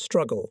noble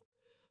struggle,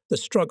 the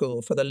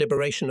struggle for the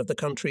liberation of the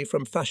country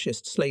from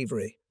fascist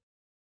slavery.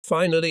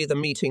 Finally, the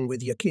meeting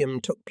with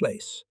Yakim took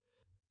place.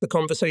 The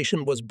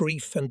conversation was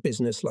brief and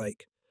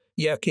businesslike.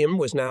 Yakim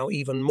was now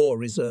even more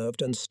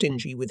reserved and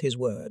stingy with his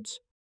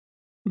words.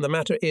 "The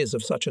matter is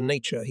of such a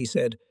nature," he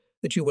said,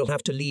 "that you will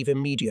have to leave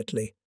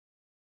immediately."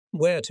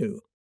 "Where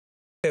to?"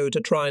 "Go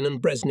to Trine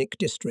and Bresnik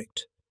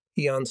district,"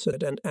 he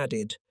answered and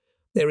added,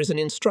 "There is an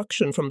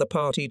instruction from the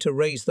party to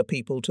raise the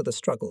people to the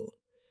struggle.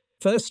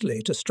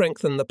 Firstly, to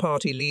strengthen the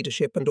party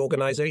leadership and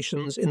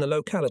organizations in the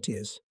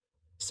localities.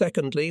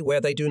 Secondly, where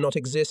they do not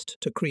exist,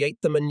 to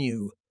create them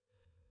anew.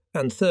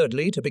 And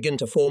thirdly, to begin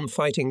to form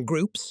fighting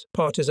groups,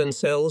 partisan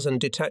cells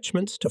and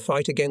detachments to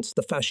fight against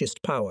the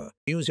fascist power.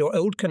 Use your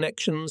old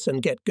connections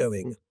and get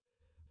going.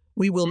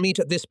 We will meet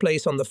at this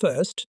place on the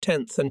 1st,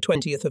 10th and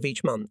 20th of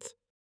each month."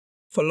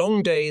 For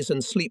long days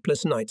and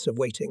sleepless nights of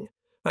waiting,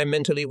 I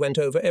mentally went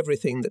over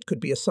everything that could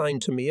be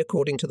assigned to me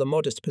according to the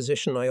modest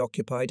position I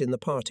occupied in the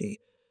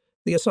party.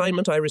 The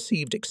assignment I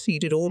received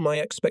exceeded all my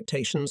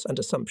expectations and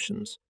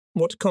assumptions.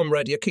 What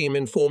Comrade Yakim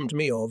informed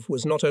me of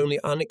was not only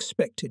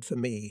unexpected for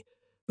me,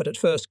 but at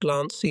first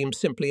glance seemed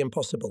simply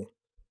impossible.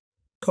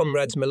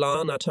 Comrades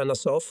Milan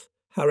Atanasov,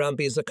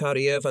 Harambe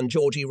Zakariev and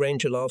Georgy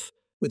Rangelov,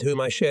 with whom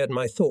I shared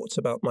my thoughts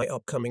about my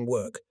upcoming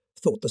work,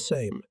 thought the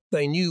same.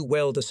 They knew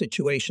well the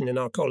situation in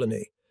our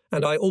colony,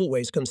 and I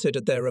always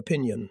considered their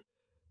opinion.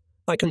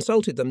 I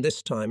consulted them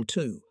this time,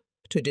 too,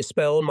 to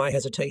dispel my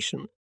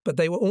hesitation, but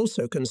they were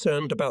also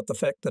concerned about the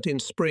fact that in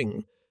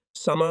spring,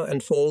 summer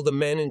and fall the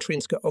men in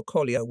Trinska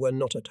Okolia were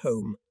not at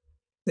home.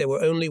 There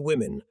were only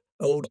women,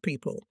 old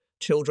people,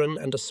 children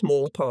and a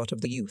small part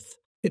of the youth.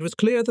 It was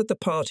clear that the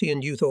party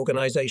and youth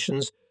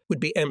organizations would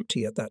be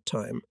empty at that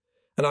time,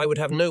 and I would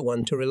have no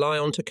one to rely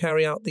on to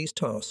carry out these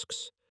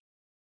tasks.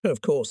 Of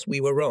course, we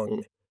were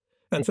wrong,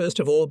 and first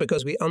of all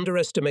because we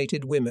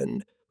underestimated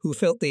women, who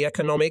felt the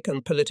economic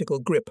and political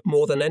grip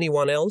more than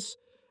anyone else,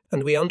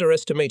 and we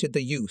underestimated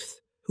the youth,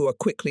 who are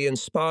quickly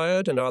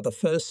inspired and are the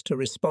first to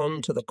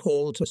respond to the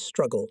call to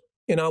struggle.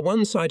 In our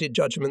one-sided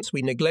judgments,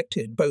 we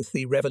neglected both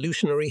the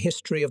revolutionary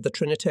history of the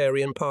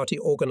Trinitarian Party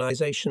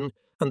organization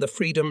and the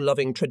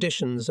freedom-loving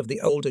traditions of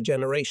the older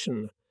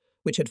generation,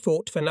 which had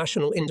fought for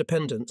national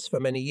independence for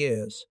many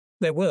years.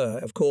 There were,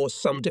 of course,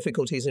 some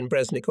difficulties in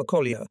Bresnik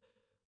Okolia,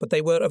 but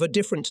they were of a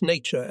different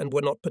nature and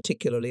were not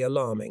particularly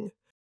alarming.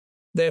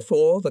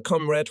 Therefore, the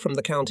comrade from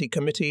the county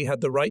committee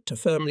had the right to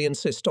firmly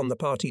insist on the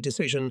party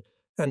decision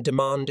and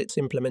demand its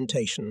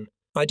implementation.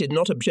 I did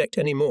not object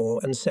any more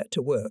and set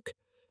to work,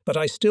 but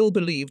I still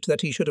believed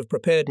that he should have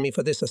prepared me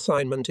for this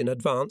assignment in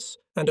advance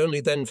and only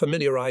then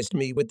familiarized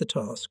me with the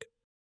task.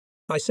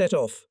 I set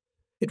off.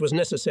 It was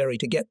necessary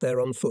to get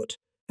there on foot,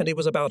 and it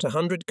was about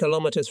 100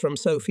 kilometers from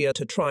Sofia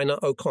to Trina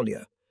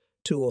Okolia,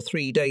 2 or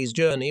 3 days'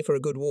 journey for a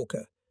good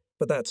walker.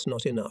 But that's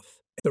not enough.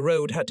 The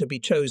road had to be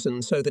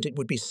chosen so that it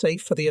would be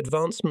safe for the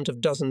advancement of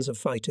dozens of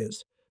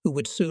fighters, who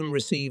would soon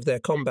receive their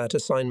combat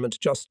assignment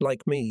just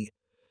like me.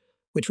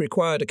 which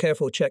required a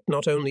careful check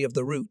not only of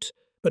the route,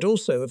 but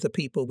also of the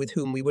people with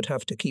whom we would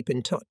have to keep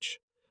in touch.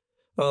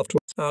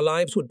 Afterwards, our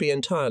lives would be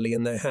entirely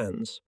in their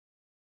hands.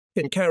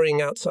 In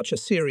carrying out such a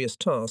serious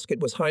task, it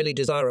was highly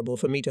desirable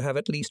for me to have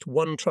at least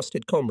one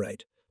trusted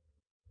comrade.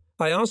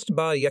 I asked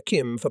Bar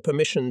Yakim for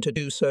permission to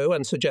do so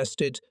and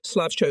suggested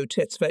Slavcho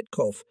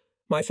Tetsvetkov,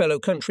 my fellow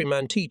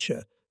countryman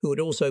teacher, who had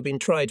also been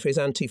tried for his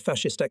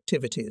anti-fascist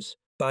activities.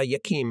 Bar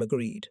Yakim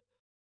agreed.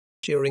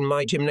 During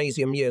my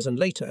gymnasium years and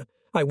later,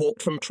 I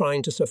walked from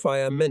Trine to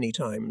Sofia many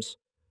times.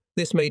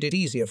 This made it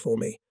easier for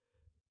me.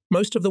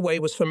 Most of the way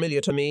was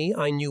familiar to me.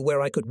 I knew where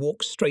I could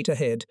walk straight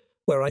ahead,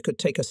 where I could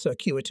take a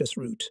circuitous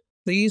route.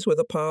 These were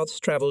the paths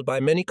travelled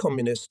by many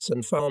communists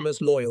and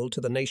farmers loyal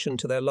to the nation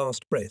to their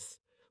last breath,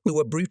 who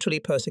were brutally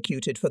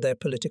persecuted for their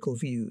political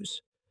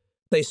views.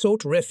 They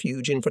sought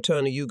refuge in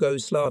fraternal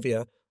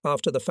Yugoslavia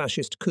after the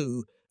fascist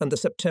coup and the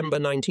September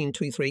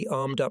 1923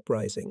 armed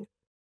uprising.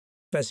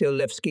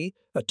 Vasilevsky,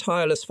 a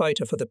tireless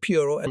fighter for the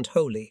pure and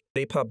holy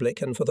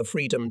Republic and for the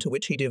freedom to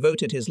which he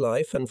devoted his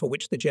life and for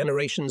which the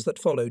generations that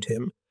followed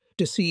him,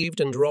 deceived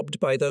and robbed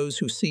by those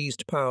who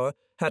seized power,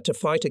 had to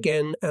fight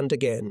again and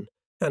again,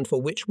 and for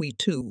which we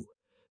too,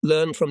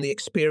 learned from the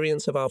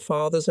experience of our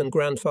fathers and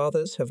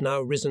grandfathers, have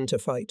now risen to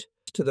fight.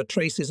 To the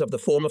traces of the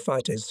former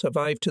fighters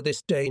survive to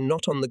this day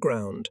not on the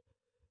ground.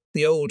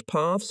 The old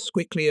paths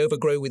quickly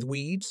overgrow with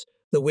weeds,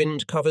 the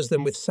wind covers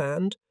them with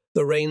sand,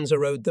 the rains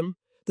erode them,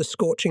 the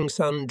scorching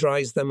sun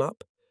dries them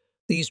up.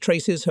 These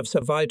traces have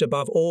survived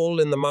above all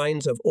in the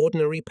minds of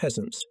ordinary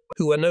peasants,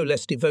 who are no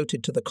less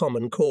devoted to the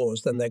common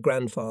cause than their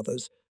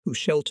grandfathers, who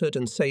sheltered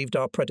and saved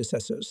our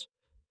predecessors.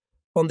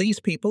 On these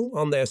people,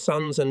 on their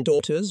sons and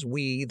daughters,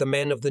 we, the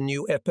men of the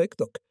new epoch,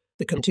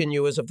 the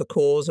continuers of the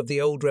cause of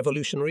the old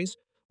revolutionaries,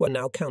 were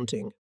now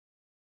counting.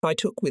 I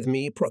took with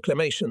me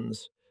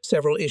proclamations,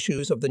 several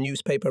issues of the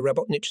newspaper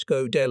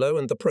Rabotnichko Delo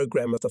and the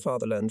program of the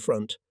Fatherland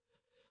Front.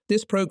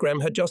 This program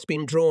had just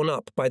been drawn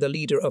up by the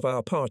leader of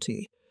our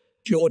party,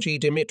 Georgy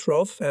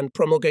Dimitrov, and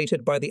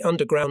promulgated by the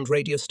underground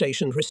radio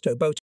station Hristo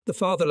Bote. The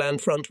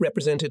Fatherland Front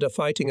represented a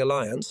fighting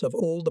alliance of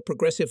all the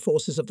progressive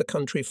forces of the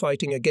country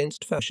fighting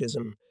against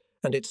fascism,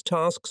 and its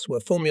tasks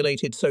were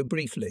formulated so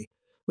briefly,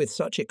 with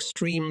such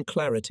extreme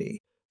clarity,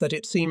 that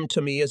it seemed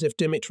to me as if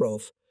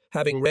Dimitrov,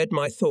 having read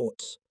my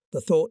thoughts,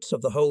 the thoughts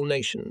of the whole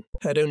nation,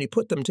 had only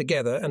put them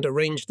together and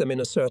arranged them in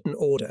a certain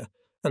order,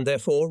 and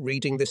therefore,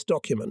 reading this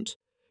document,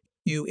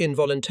 you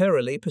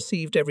involuntarily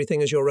perceived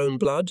everything as your own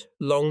blood,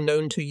 long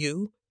known to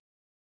you.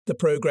 The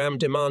program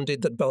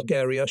demanded that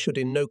Bulgaria should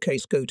in no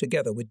case go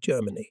together with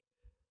Germany.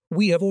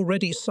 We have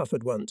already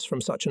suffered once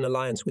from such an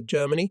alliance with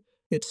Germany,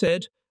 it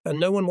said, and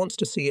no one wants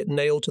to see it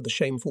nailed to the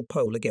shameful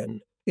pole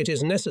again. It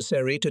is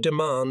necessary to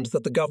demand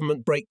that the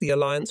government break the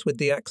alliance with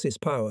the Axis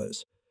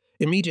powers,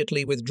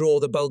 immediately withdraw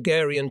the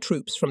Bulgarian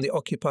troops from the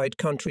occupied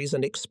countries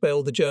and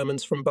expel the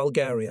Germans from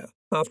Bulgaria.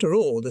 After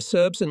all, the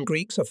Serbs and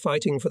Greeks are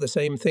fighting for the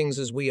same things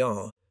as we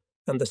are,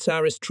 and the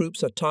Tsarist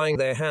troops are tying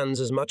their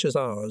hands as much as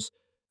ours,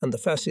 and the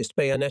fascist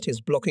bayonet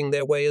is blocking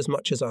their way as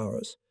much as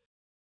ours.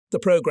 The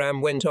program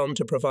went on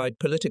to provide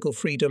political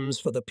freedoms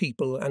for the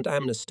people and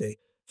amnesty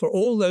for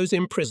all those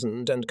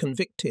imprisoned and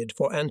convicted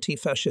for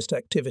anti-fascist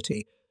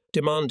activity,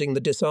 demanding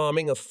the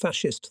disarming of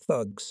fascist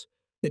thugs,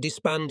 the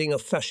disbanding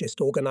of fascist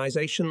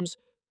organizations,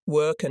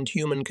 work and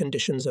human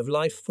conditions of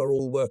life for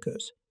all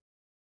workers.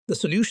 The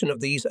solution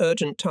of these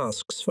urgent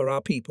tasks for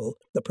our people,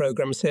 the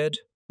program said,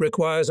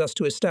 requires us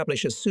to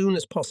establish as soon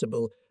as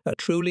possible a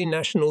truly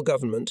national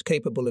government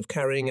capable of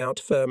carrying out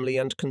firmly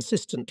and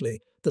consistently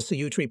the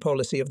salutary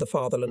policy of the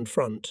Fatherland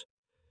Front.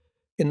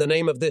 In the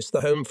name of this,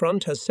 the Home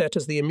Front has set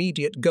as the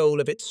immediate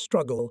goal of its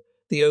struggle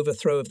the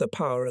overthrow of the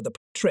power of the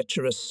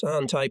treacherous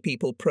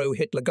anti-people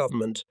pro-Hitler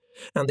government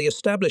and the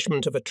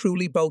establishment of a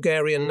truly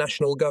Bulgarian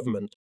national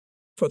government.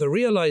 For the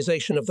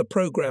realization of the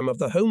program of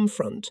the Home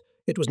Front,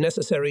 it was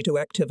necessary to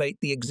activate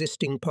the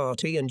existing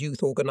party and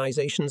youth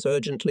organizations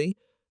urgently,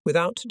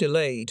 without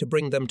delay, to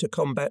bring them to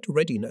combat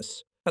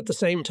readiness. At the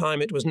same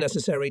time, it was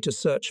necessary to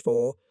search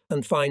for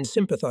and find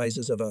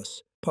sympathizers of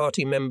us,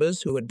 party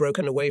members who had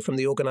broken away from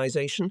the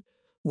organization,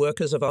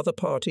 workers of other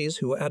parties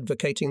who were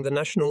advocating the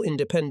national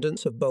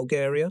independence of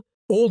Bulgaria,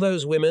 all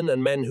those women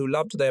and men who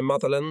loved their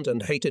motherland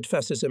and hated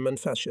fascism and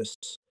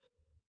fascists.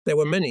 There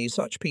were many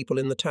such people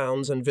in the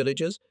towns and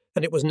villages,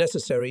 and it was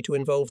necessary to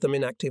involve them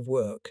in active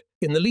work.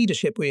 In the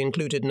leadership we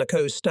included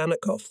Nako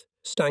Stanakov,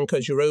 Stanka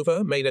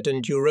Jurova,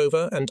 Meladen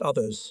Jurova, and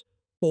others,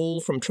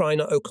 all from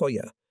Trina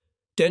Okoya.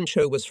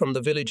 Dencho was from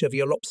the village of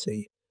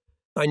Yolopsi.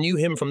 I knew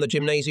him from the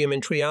gymnasium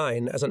in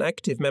Triine as an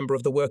active member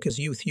of the Workers'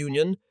 Youth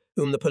Union,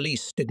 whom the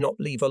police did not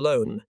leave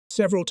alone.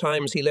 Several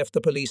times he left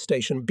the police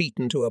station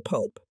beaten to a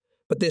pulp,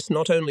 but this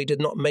not only did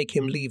not make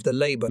him leave the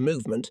labour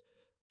movement,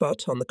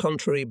 but, on the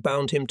contrary,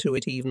 bound him to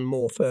it even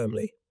more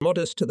firmly.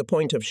 Modest to the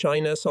point of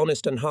shyness,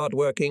 honest and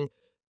hard-working,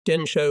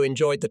 Dencho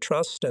enjoyed the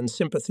trust and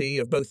sympathy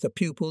of both the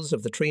pupils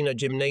of the Trina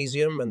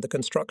Gymnasium and the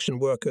construction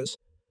workers.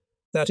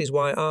 That is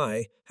why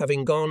I,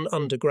 having gone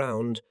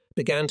underground,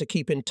 began to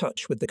keep in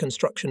touch with the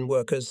construction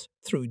workers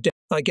through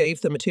I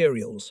gave the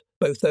materials,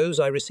 both those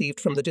I received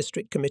from the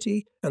district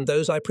committee and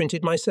those I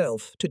printed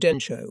myself, to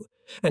Densho,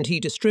 and he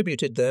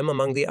distributed them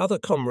among the other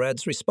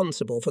comrades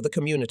responsible for the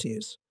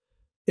communities.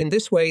 In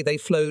this way they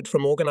flowed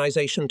from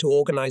organization to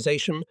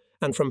organization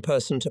and from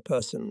person to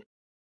person.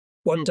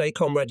 One day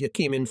Comrade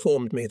Yakim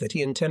informed me that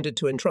he intended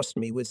to entrust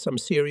me with some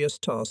serious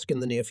task in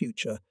the near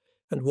future,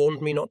 and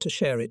warned me not to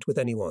share it with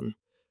anyone.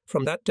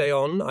 From that day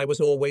on, I was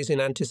always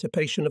in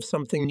anticipation of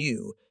something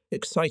new,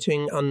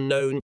 exciting,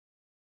 unknown.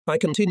 I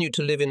continued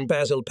to live in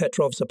Basil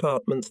Petrov's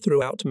apartment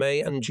throughout May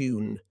and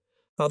June.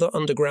 Other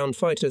underground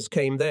fighters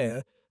came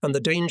there, and the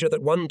danger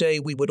that one day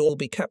we would all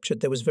be captured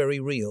there was very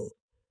real.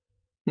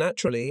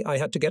 Naturally, I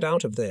had to get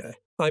out of there.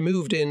 I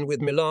moved in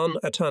with Milan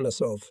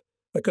Atanasov,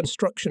 a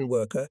construction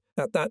worker,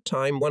 at that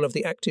time one of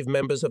the active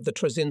members of the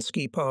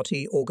Trzynski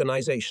Party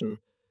organization.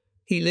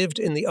 He lived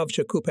in the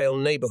Ovchakupel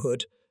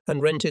neighborhood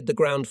and rented the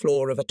ground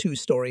floor of a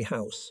two-story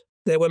house.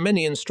 There were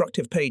many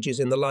instructive pages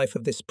in the life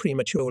of this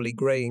prematurely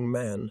greying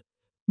man.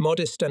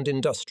 Modest and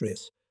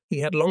industrious, he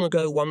had long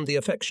ago won the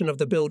affection of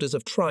the builders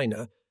of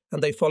Trina,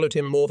 and they followed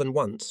him more than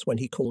once when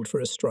he called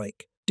for a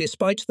strike.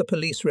 Despite the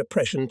police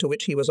repression to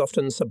which he was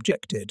often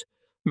subjected,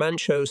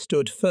 Mancho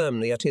stood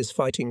firmly at his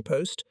fighting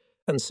post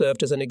and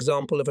served as an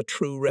example of a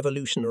true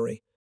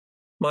revolutionary.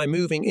 My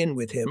moving in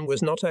with him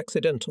was not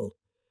accidental.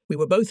 We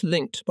were both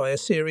linked by a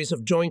series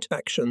of joint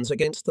actions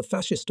against the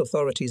fascist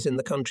authorities in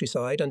the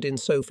countryside and in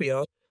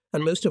Sofia,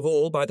 and most of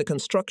all by the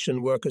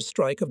construction workers'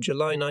 strike of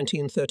July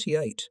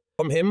 1938.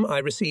 From him I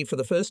received for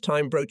the first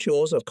time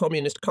brochures of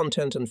communist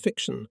content and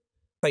fiction,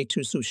 Aitu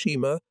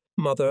Tsushima,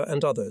 Mother,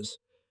 and others.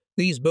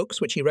 These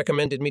books, which he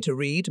recommended me to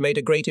read, made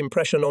a great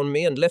impression on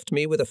me and left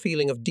me with a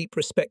feeling of deep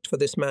respect for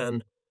this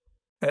man.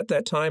 At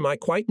that time I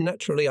quite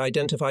naturally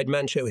identified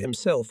Mancho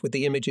himself with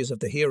the images of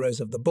the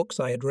heroes of the books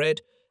I had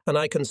read, and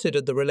I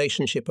considered the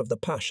relationship of the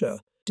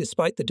Pasha,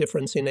 despite the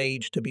difference in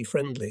age, to be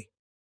friendly.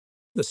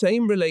 The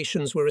same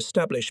relations were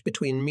established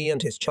between me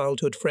and his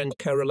childhood friend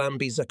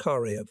Karalambi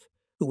Zakariev,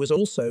 who was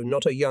also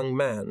not a young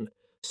man,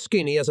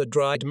 skinny as a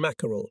dried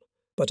mackerel,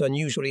 but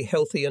unusually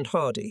healthy and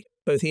hardy.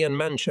 Both he and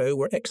Mancho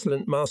were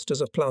excellent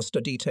masters of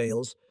plaster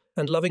details,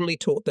 and lovingly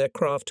taught their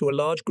craft to a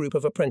large group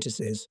of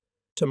apprentices,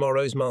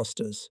 tomorrow's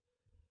masters.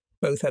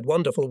 Both had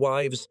wonderful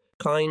wives,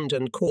 kind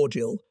and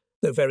cordial,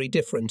 though very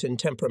different in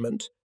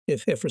temperament.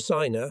 If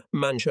Efrosina,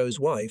 Mancho's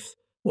wife,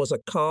 was a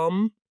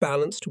calm,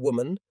 balanced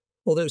woman,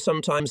 although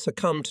sometimes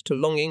succumbed to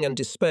longing and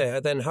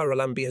despair, then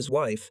Haralambia's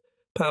wife,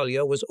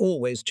 Palya, was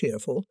always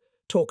cheerful,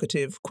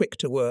 talkative, quick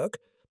to work,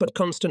 but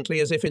constantly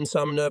as if in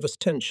some nervous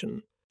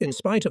tension. In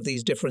spite of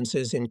these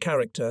differences in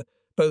character,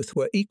 both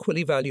were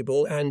equally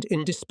valuable and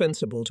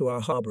indispensable to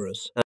our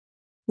harbourers.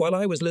 While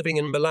I was living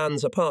in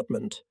Milan's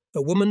apartment,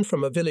 a woman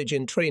from a village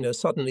in Trina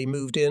suddenly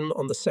moved in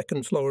on the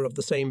second floor of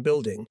the same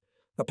building,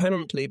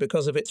 apparently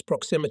because of its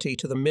proximity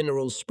to the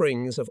mineral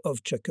springs of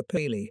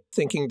Ovchakupeli,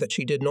 thinking that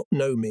she did not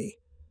know me.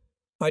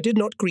 I did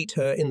not greet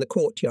her in the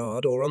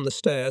courtyard or on the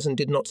stairs and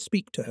did not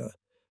speak to her.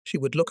 She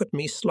would look at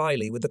me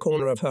slyly with the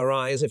corner of her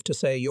eye as if to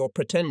say, "You're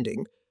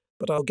pretending,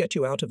 but I'll get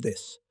you out of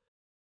this."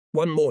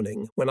 One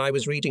morning, when I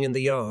was reading in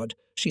the yard,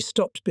 she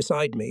stopped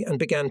beside me and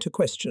began to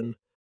question.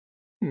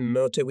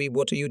 "Motewi,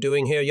 what are you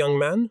doing here, young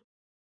man?"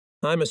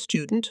 "I'm a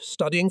student,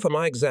 studying for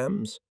my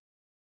exams."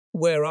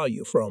 "Where are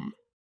you from?"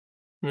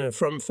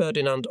 "From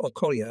Ferdinand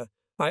Okolia."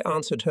 I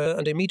answered her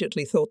and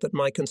immediately thought that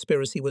my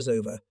conspiracy was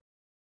over.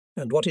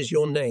 "And what is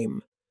your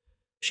name?"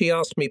 She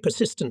asked me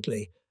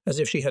persistently, as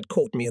if she had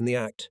caught me in the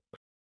act.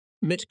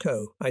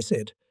 "Mitko," I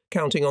said,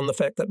 counting on the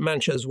fact that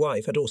Mancho's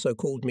wife had also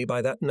called me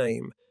by that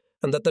name,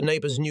 and that the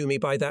neighbours knew me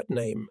by that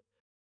name.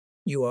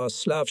 "You are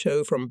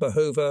Slavcho from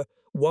Behova.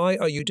 Why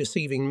are you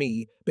deceiving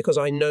me? Because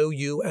I know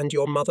you and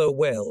your mother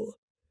well."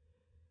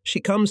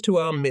 "She comes to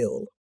our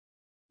mill."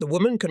 The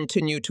woman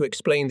continued to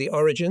explain the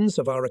origins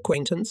of our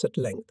acquaintance at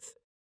length.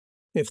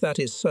 "If that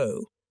is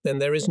so, then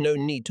there is no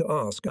need to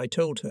ask," I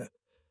told her.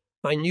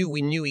 "I knew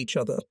we knew each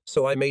other,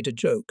 so I made a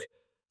joke.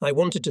 I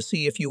wanted to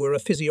see if you were a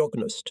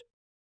physiognomist."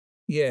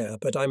 "Yeah,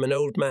 but I'm an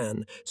old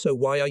man, so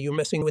why are you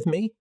messing with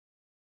me?"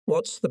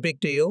 "What's the big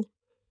deal?"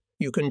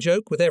 "You can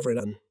joke with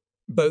everyone,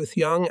 both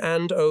young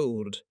and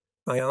old."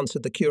 I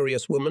answered the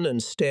curious woman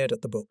and stared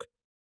at the book.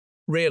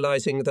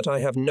 Realizing that I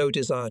have no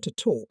desire to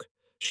talk,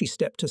 she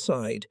stepped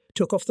aside,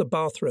 took off the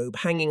bathrobe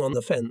hanging on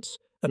the fence,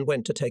 and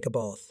went to take a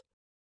bath.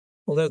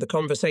 Although the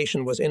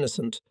conversation was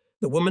innocent,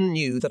 the woman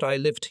knew that I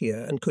lived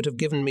here and could have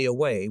given me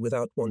away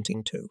without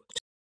wanting to.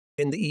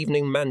 In the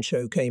evening,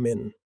 Mancho came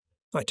in.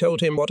 I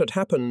told him what had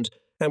happened,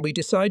 and we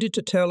decided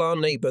to tell our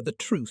neighbour the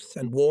truth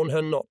and warn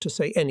her not to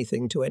say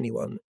anything to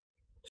anyone.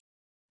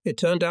 It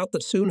turned out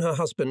that soon her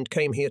husband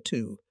came here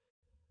too.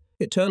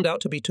 It turned out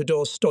to be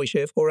Tudor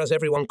Stoyshev, or as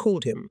everyone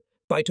called him,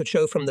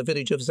 Baitucho from the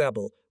village of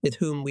Zabel, with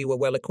whom we were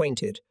well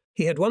acquainted.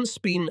 He had once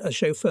been a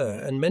chauffeur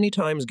and many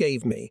times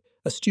gave me,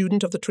 a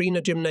student of the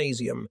Trina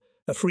Gymnasium,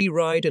 a free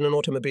ride in an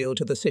automobile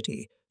to the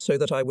city, so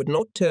that I would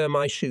not tear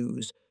my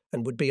shoes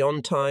and would be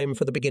on time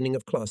for the beginning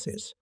of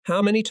classes.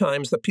 How many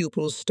times the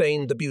pupils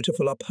stained the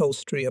beautiful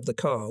upholstery of the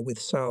car with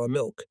sour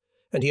milk,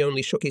 and he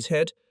only shook his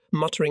head,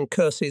 muttering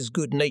curses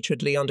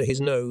good-naturedly under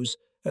his nose,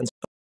 and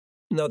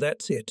 "Now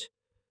that's it.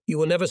 You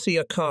will never see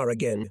a car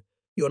again.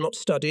 You're not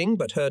studying,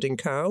 but herding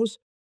cows."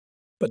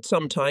 But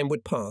some time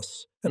would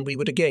pass, and we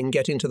would again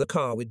get into the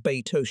car with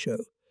Bay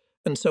Tosho,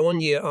 and so on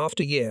year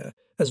after year,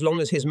 as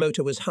long as his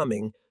motor was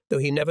humming, though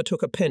he never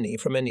took a penny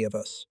from any of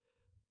us.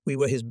 We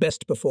were his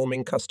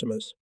best-performing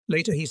customers.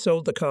 Later he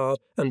sold the car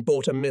and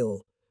bought a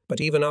mill,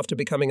 but even after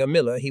becoming a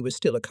miller he was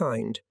still a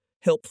kind,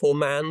 helpful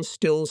man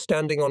still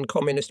standing on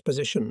communist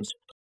positions.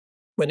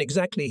 When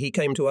exactly he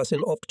came to us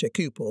in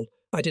Optikupol,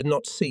 I did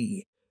not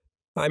see.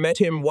 I met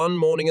him one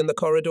morning in the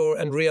corridor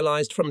and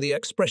realized from the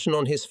expression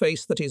on his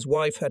face that his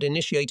wife had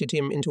initiated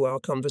him into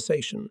our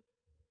conversation.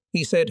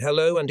 He said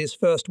hello, and his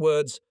first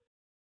words,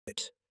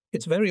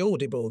 "It's very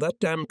audible, that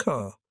damn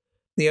car.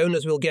 The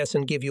owners will guess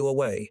and give you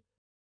away."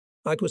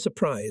 I was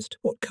surprised.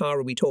 "What car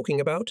are we talking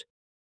about?"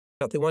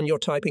 "The one you're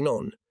typing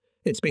on.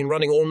 It's been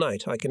running all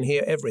night. I can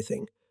hear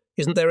everything.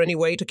 Isn't there any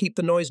way to keep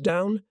the noise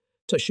down?"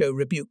 Tosho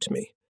rebuked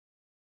me.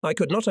 I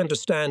could not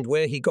understand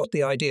where he got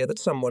the idea that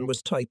someone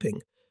was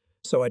typing,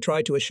 so I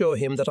tried to assure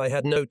him that I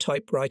had no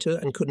typewriter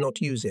and could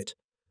not use it.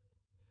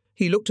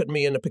 He looked at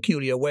me in a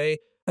peculiar way,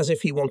 as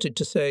if he wanted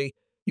to say,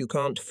 "You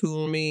can't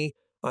fool me,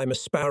 I'm a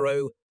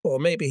sparrow," or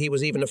maybe he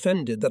was even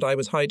offended that I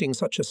was hiding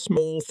such a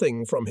small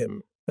thing from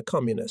him, a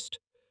communist.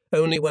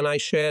 Only when I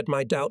shared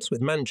my doubts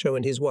with Mancho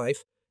and his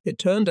wife, it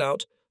turned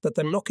out that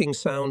the knocking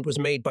sound was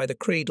made by the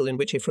cradle in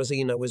which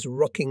Efrosina was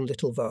rocking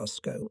little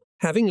Vasco.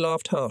 Having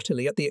laughed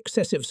heartily at the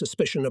excessive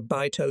suspicion of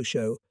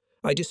Baitosho,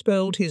 I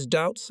dispelled his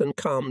doubts and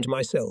calmed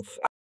myself.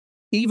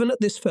 Even at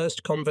this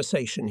first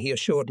conversation he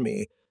assured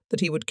me that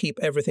he would keep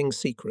everything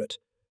secret,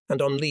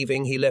 and on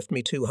leaving he left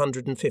me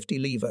 250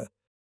 leva.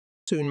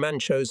 Soon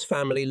Mancho's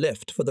family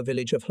left for the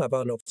village of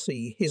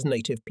Hlavanovtsi, his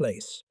native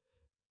place.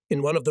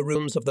 In one of the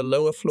rooms of the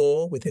lower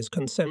floor, with his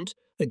consent,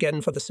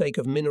 again for the sake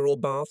of mineral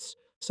baths,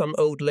 some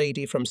old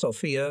lady from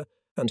Sofia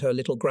and her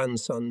little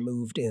grandson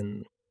moved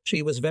in.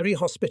 She was very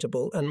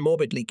hospitable and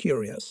morbidly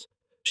curious.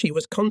 She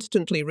was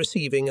constantly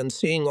receiving and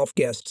seeing off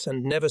guests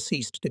and never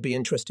ceased to be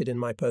interested in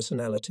my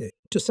personality.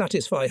 To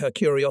satisfy her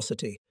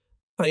curiosity,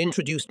 I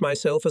introduced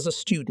myself as a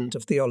student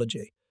of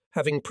theology,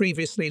 having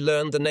previously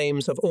learned the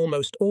names of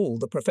almost all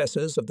the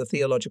professors of the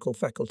theological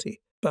faculty.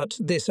 But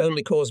this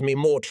only caused me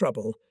more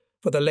trouble,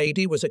 for the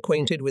lady was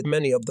acquainted with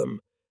many of them,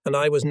 and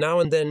I was now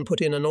and then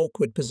put in an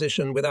awkward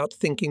position without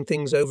thinking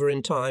things over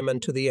in time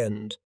and to the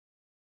end.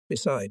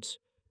 Besides,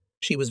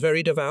 she was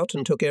very devout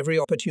and took every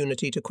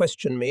opportunity to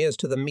question me as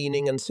to the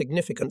meaning and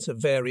significance of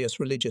various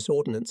religious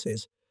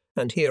ordinances,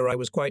 and here I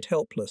was quite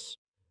helpless.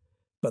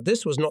 But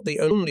this was not the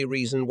only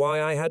reason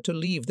why I had to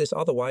leave this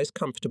otherwise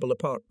comfortable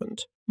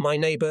apartment. My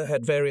neighbour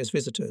had various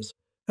visitors,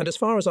 and as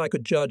far as I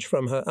could judge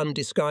from her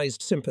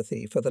undisguised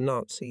sympathy for the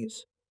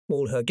Nazis,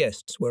 all her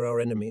guests were our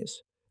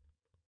enemies.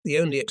 The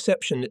only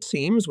exception, it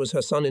seems, was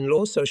her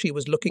son-in-law, so she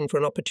was looking for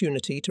an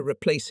opportunity to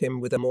replace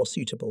him with a more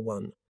suitable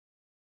one.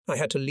 I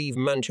had to leave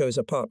Mancho's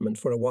apartment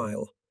for a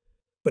while.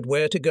 But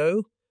where to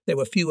go? There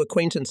were few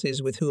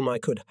acquaintances with whom I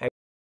could hang.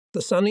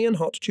 The sunny and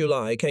hot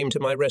July came to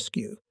my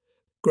rescue.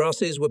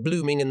 Grasses were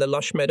blooming in the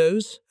lush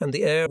meadows, and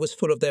the air was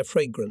full of their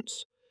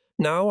fragrance.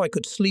 Now I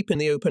could sleep in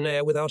the open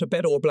air without a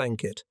bed or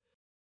blanket.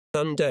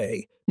 One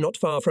day, not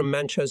far from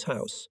Mancho's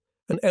house,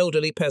 an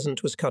elderly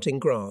peasant was cutting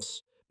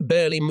grass,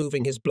 barely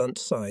moving his blunt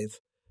scythe.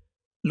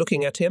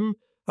 Looking at him,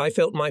 I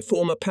felt my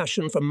former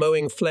passion for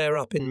mowing flare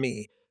up in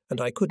me, and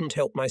I couldn't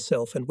help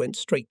myself and went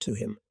straight to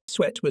him.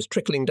 Sweat was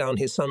trickling down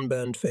his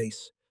sunburned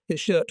face.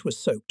 His shirt was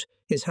soaked.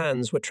 His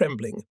hands were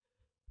trembling.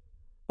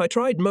 I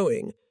tried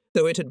mowing,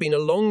 though it had been a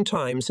long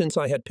time since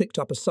I had picked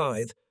up a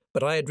scythe,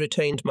 but I had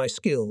retained my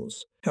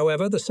skills.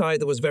 However, the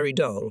scythe was very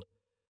dull.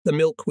 The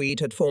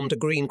milkweed had formed a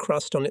green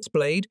crust on its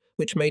blade,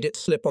 which made it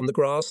slip on the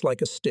grass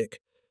like a stick.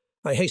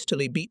 I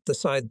hastily beat the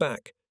scythe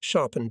back,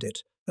 sharpened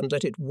it, and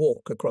let it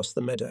walk across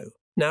the meadow.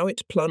 Now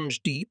it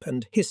plunged deep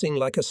and hissing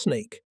like a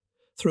snake,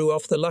 threw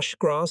off the lush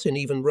grass in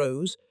even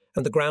rows,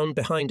 and the ground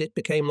behind it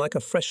became like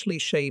a freshly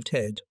shaved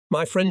head.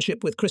 My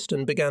friendship with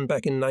Kristen began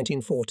back in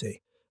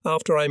 1940,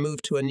 after I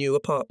moved to a new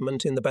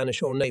apartment in the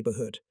Banishore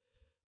neighbourhood.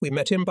 We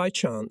met him by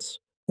chance,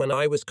 when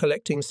I was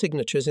collecting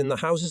signatures in the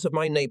houses of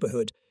my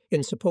neighbourhood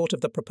in support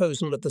of the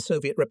proposal of the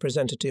Soviet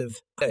representative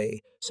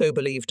A, so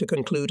believed to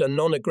conclude a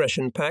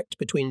non-aggression pact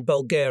between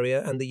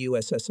Bulgaria and the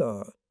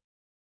USSR.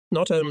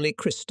 Not only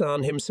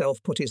Kristan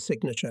himself put his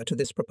signature to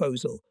this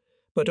proposal,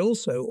 but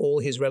also all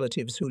his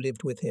relatives who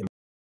lived with him.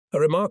 A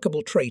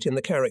remarkable trait in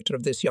the character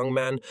of this young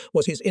man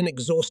was his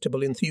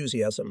inexhaustible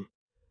enthusiasm.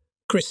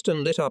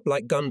 Kristen lit up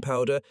like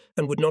gunpowder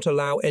and would not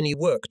allow any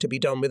work to be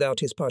done without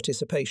his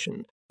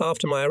participation.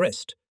 After my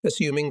arrest,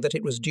 assuming that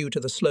it was due to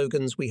the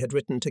slogans we had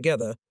written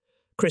together,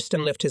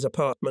 Kristen left his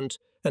apartment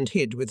and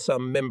hid with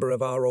some member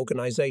of our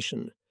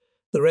organization.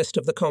 The rest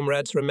of the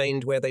comrades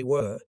remained where they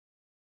were.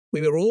 We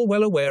were all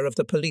well aware of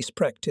the police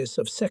practice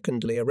of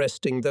secondly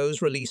arresting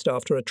those released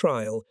after a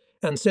trial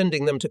and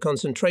sending them to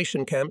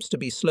concentration camps to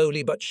be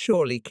slowly but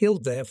surely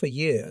killed there for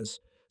years,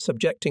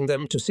 subjecting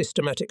them to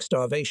systematic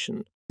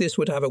starvation. This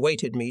would have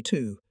awaited me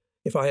too,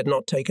 if I had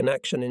not taken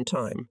action in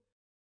time.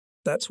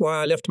 That's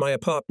why I left my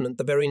apartment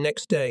the very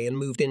next day and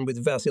moved in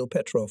with Vasil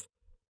Petrov.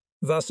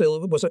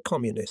 Vasil was a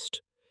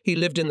communist. He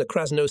lived in the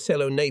Krasno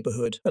Selo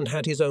neighborhood and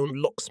had his own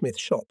locksmith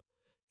shop.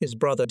 His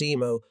brother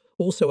Dimo,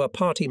 also a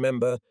party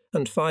member,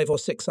 and 5 or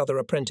 6 other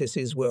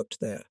apprentices worked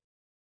there.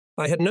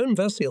 I had known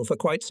Vasil for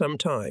quite some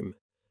time.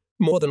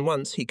 More than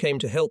once he came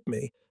to help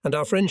me, and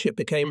our friendship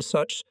became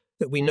such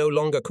that we no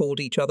longer called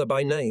each other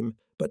by name,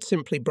 but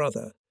simply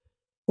brother.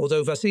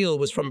 Although Vasil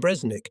was from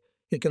Breznik,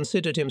 he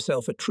considered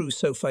himself a true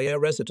Sofia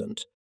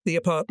resident. The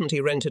apartment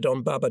he rented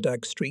on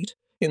Babadag Street,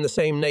 in the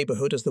same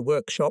neighborhood as the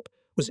workshop,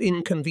 was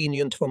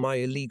inconvenient for my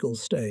illegal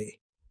stay.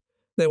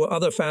 There were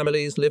other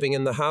families living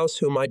in the house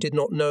whom I did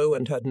not know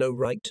and had no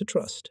right to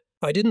trust.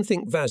 I didn't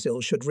think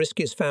Vasil should risk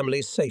his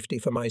family's safety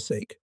for my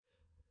sake.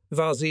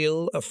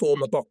 Vasil, a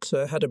former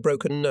boxer, had a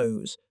broken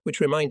nose,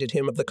 which reminded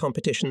him of the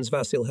competitions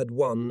Vasil had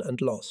won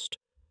and lost.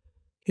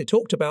 He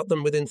talked about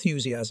them with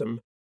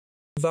enthusiasm.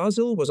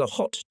 Vasil was a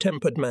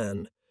hot-tempered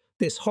man.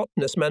 This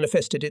hotness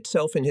manifested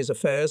itself in his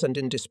affairs and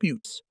in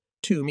disputes.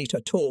 2 meter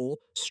tall,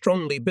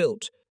 strongly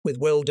built, with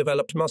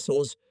well-developed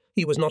muscles,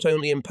 he was not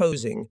only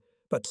imposing,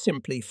 but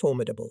simply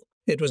formidable.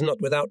 It was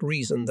not without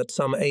reason that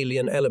some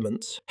alien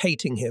elements,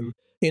 hating him,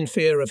 in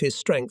fear of his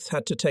strength,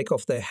 had to take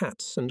off their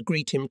hats and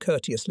greet him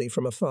courteously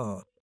from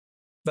afar.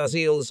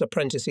 Vasil's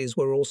apprentices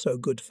were also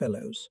good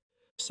fellows.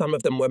 Some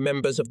of them were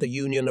members of the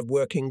Union of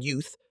Working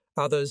Youth,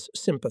 others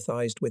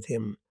sympathized with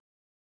him.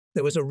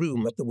 There was a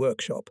room at the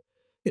workshop.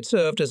 It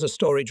served as a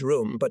storage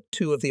room, but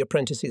 2 of the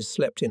apprentices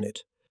slept in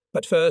it.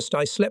 At first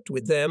I slept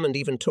with them and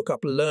even took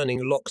up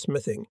learning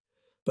locksmithing.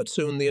 But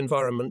soon the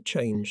environment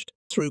changed.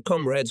 Through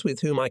comrades with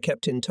whom I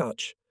kept in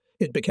touch,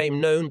 it became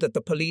known that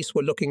the police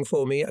were looking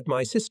for me at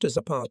my sister's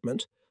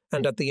apartment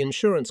and at the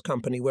insurance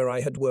company where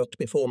I had worked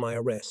before my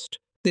arrest.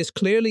 This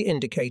clearly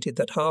indicated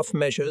that half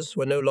measures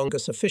were no longer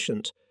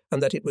sufficient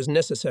and that it was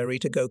necessary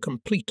to go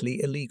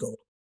completely illegal.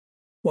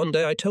 One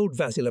day I told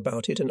Vasil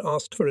about it and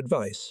asked for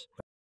advice.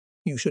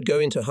 "You should go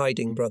into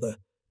hiding, brother,"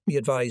 he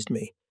advised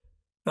me.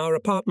 "Our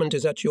apartment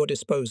is at your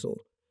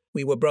disposal.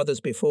 We were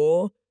brothers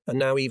before, and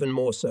now even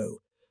more so.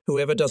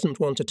 Whoever doesn't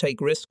want to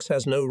take risks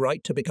has no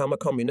right to become a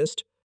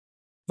communist."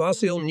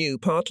 Vasil knew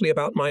partly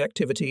about my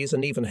activities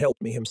and even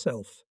helped me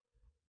himself.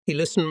 He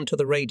listened to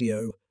the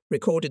radio,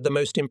 recorded the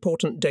most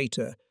important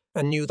data,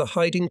 and knew the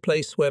hiding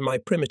place where my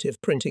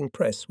primitive printing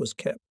press was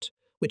kept,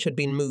 which had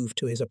been moved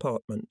to his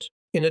apartment.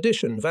 In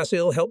addition,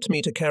 Vasil helped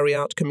me to carry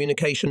out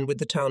communication with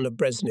the town of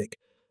Breznik,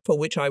 for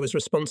which I was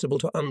responsible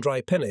to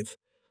Andrei Penev,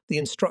 the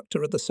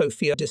instructor of the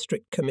Sofia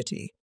District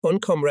Committee. On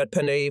Comrade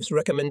Penev's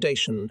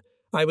recommendation,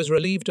 I was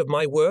relieved of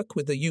my work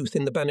with the youth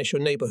in the Banisho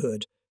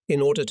neighborhood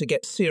in order to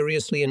get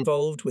seriously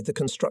involved with the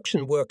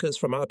construction workers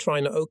from our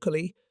Trina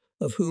Okali,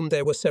 of whom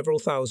there were several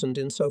thousand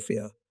in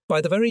Sofia.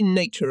 By the very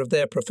nature of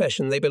their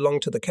profession, they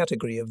belonged to the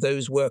category of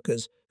those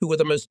workers who were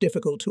the most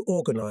difficult to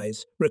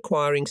organize,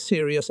 requiring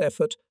serious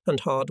effort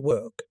and hard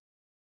work.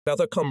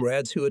 Other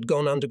comrades who had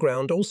gone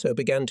underground also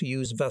began to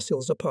use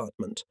Vasil's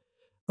apartment.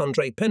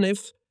 Andrei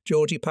Penev,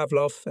 Georgy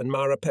Pavlov, and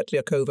Mara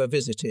Petlyakova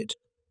visited.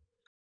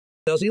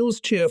 Vasil's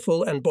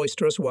cheerful and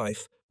boisterous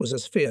wife was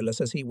as fearless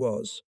as he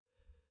was.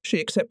 She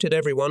accepted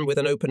everyone with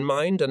an open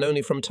mind and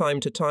only from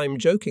time to time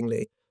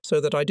jokingly, so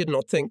that I did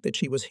not think that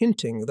she was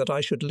hinting that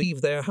I should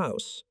leave their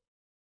house.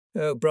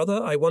 "Oh, brother,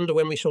 I wonder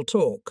when we shall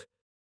talk."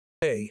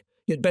 "Hey,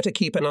 you'd better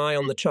keep an eye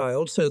on the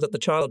child so that the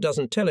child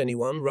doesn't tell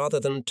anyone rather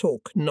than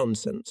talk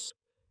nonsense."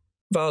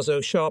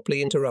 Vaso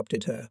sharply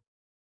interrupted her.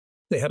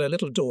 They had a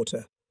little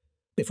daughter.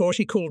 Before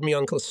she called me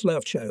Uncle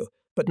Slavcho,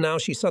 but now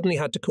she suddenly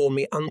had to call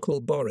me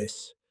Uncle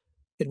Boris.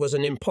 It was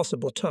an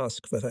impossible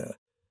task for her.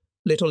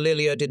 Little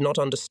Lilia did not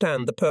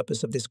understand the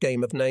purpose of this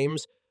game of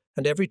names,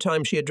 and every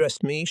time she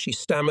addressed me, she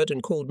stammered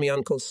and called me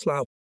Uncle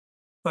Slav.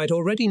 I'd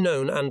already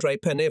known Andrei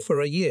Penev for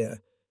a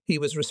year. He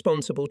was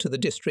responsible to the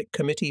district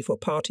committee for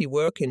party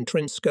work in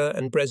Trinska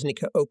and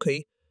Breznica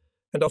Oki,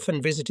 and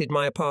often visited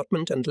my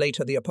apartment and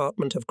later the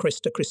apartment of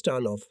Krista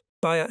Kristanov.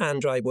 Bayer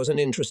Andrei was an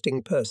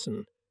interesting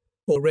person.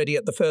 Already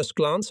at the first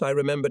glance I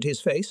remembered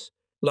his face: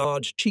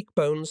 large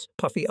cheekbones,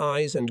 puffy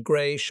eyes, and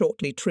grey,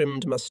 shortly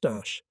trimmed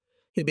moustache.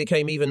 He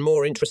became even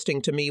more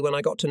interesting to me when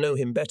I got to know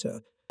him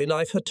better.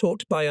 Life had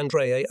taught Bayer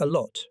Andrei a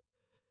lot.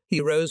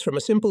 He rose from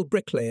a simple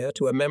bricklayer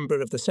to a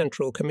member of the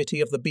Central Committee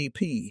of the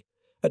BP.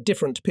 At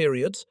different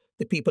periods,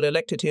 the people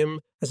elected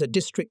him as a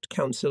district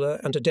councillor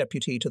and a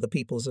deputy to the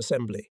People's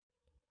Assembly.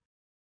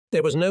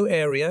 There was no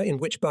area in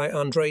which Bayer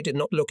Andrei did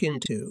not look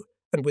into,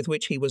 and with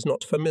which he was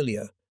not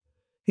familiar.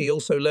 He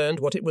also learned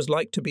what it was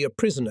like to be a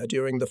prisoner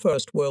during the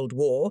First World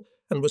War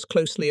and was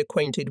closely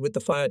acquainted with the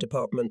fire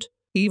department.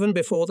 Even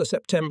before the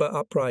September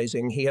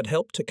uprising, he had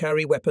helped to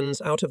carry weapons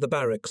out of the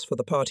barracks for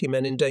the party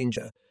men in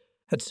danger,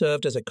 had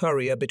served as a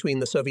courier between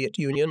the Soviet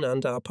Union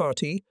and our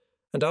party,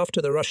 and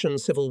after the Russian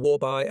Civil War,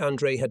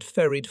 Andrei had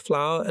ferried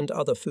flour and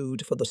other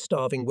food for the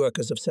starving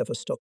workers of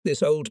Sevastopol.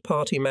 This old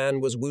party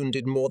man was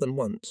wounded more than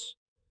once.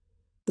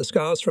 The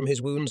scars from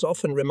his wounds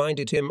often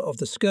reminded him of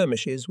the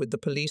skirmishes with the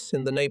police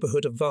in the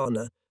neighborhood of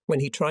Varna when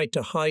he tried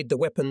to hide the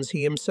weapons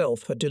he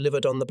himself had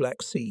delivered on the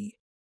Black Sea.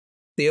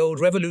 The old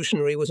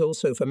revolutionary was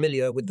also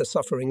familiar with the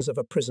sufferings of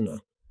a prisoner.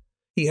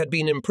 He had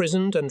been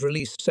imprisoned and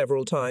released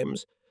several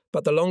times,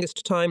 but the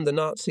longest time the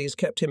Nazis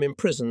kept him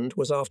imprisoned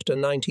was after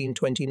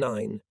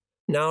 1929.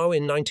 Now,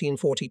 in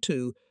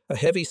 1942, a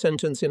heavy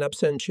sentence in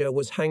absentia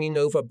was hanging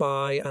over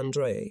by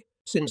Andrei.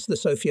 Since the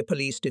Sofia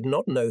police did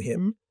not know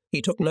him,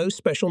 he took no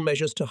special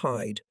measures to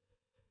hide.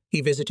 He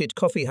visited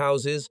coffee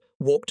houses,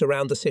 walked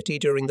around the city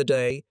during the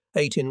day,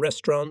 ate in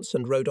restaurants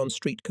and rode on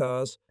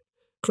streetcars.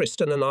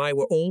 Kristen and I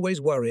were always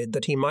worried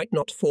that he might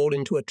not fall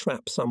into a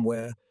trap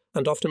somewhere,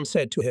 and often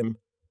said to him,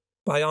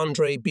 "By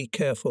Andrei, be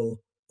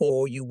careful,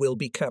 or you will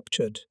be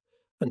captured."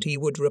 And he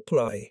would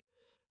reply,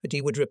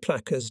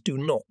 "Placards do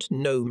not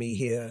know me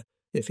here.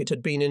 If it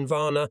had been in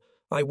Varna,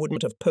 I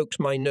wouldn't have poked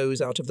my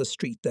nose out of the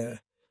street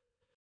there."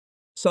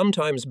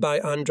 Sometimes By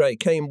Andrei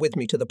came with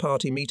me to the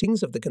party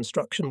meetings of the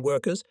construction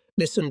workers,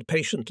 listened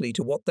patiently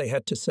to what they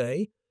had to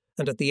say,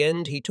 and at the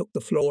end he took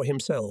the floor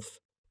himself.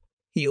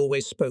 He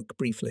always spoke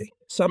briefly.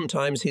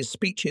 Sometimes his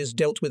speeches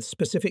dealt with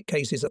specific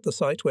cases at the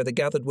site where the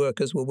gathered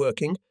workers were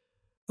working.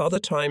 Other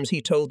times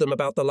he told them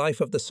about the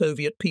life of the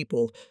Soviet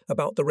people,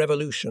 about the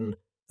revolution,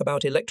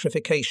 about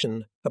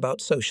electrification,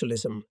 about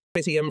socialism.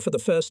 Kritiam for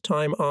the first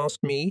time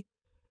asked me,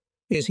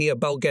 "Is he a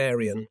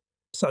Bulgarian?"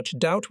 Such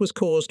doubt was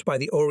caused by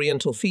the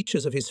oriental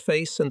features of his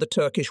face and the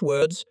Turkish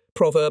words,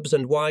 proverbs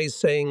and wise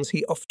sayings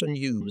he often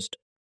used.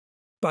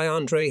 By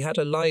Andrei had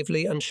a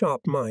lively and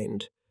sharp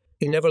mind.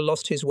 He never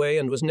lost his way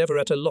and was never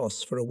at a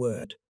loss for a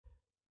word.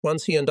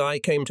 Once he and I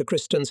came to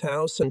Kristen's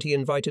house and he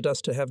invited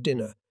us to have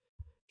dinner.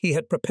 He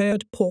had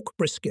prepared pork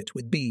brisket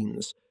with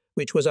beans,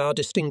 which was our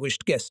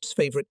distinguished guest's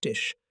favourite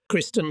dish.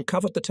 Kristen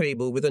covered the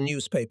table with a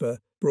newspaper,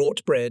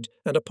 brought bread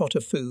and a pot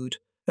of food,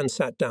 and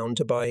sat down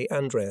to By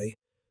Andrei.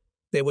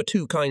 There were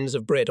two kinds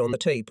of bread on the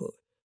table.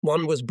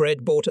 One was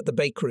bread bought at the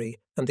bakery,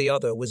 and the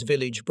other was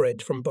village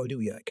bread from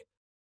Boluyak.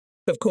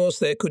 Of course,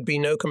 there could be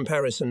no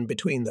comparison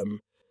between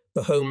them.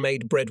 The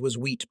homemade bread was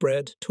wheat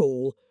bread,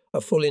 tall,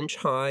 a full inch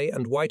high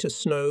and white as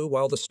snow,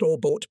 while the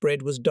store-bought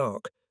bread was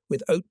dark,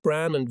 with oat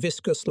bran and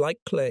viscous like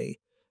clay,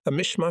 a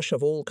mishmash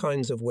of all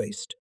kinds of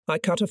waste. I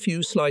cut a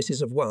few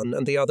slices of one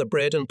and the other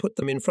bread and put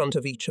them in front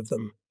of each of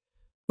them.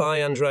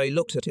 By Andrei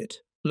looked at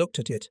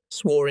it,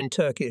 swore in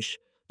Turkish,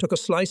 took a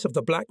slice of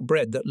the black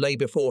bread that lay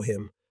before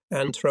him,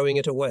 and throwing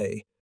it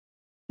away.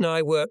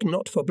 "I work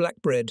not for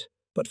black bread,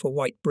 but for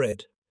white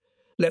bread.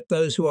 Let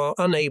those who are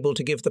unable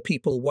to give the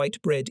people white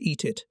bread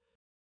eat it."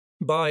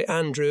 "By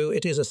Andrew,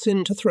 it is a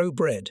sin to throw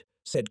bread,"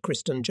 said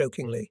Kristen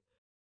jokingly.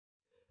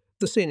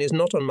 "The sin is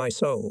not on my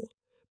soul,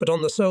 but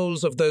on the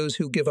souls of those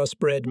who give us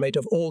bread made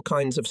of all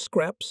kinds of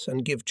scraps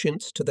and give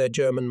chintz to their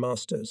German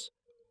masters."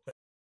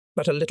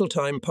 But a little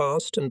time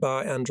passed and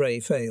By Andrei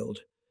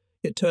failed.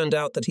 It turned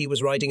out that he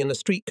was riding in a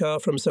streetcar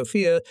from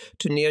Sofia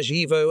to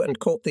Niezhivo and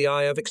caught the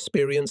eye of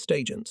experienced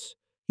agents.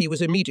 He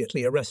was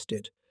immediately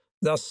arrested.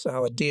 Thus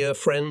our dear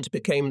friend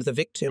became the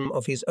victim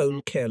of his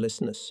own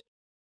carelessness.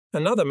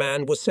 Another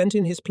man was sent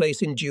in his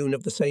place in June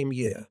of the same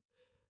year.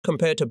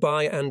 Compared to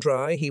By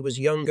Andrei, he was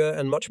younger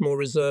and much more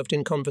reserved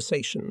in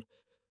conversation,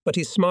 but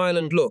his smile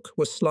and look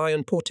were sly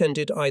and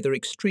portended either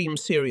extreme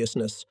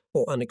seriousness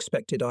or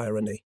unexpected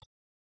irony.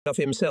 Of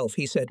himself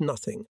he said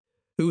nothing.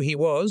 Who he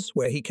was,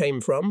 where he came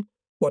from,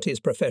 what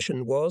his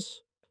profession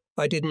was,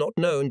 I did not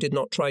know and did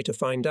not try to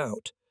find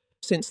out,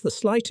 since the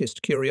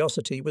slightest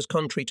curiosity was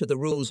contrary to the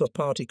rules of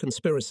party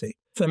conspiracy.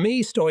 For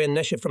me, Stoyan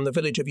Neshev from the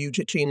village of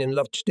Ujichin in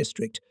Lovch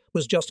district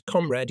was just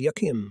Comrade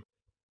Yakim.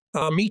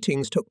 Our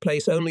meetings took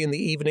place only in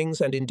the evenings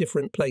and in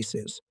different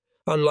places.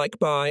 Unlike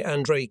By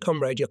Andrei,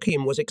 Comrade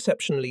Yakim was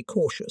exceptionally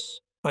cautious.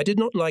 I did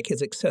not like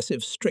his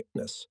excessive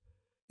strictness.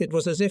 It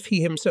was as if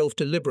he himself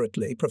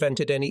deliberately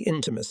prevented any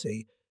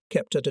intimacy,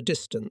 kept at a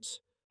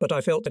distance, but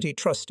I felt that he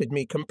trusted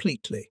me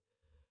completely.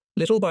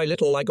 Little by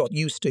little I got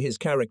used to his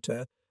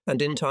character, and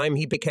in time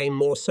he became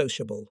more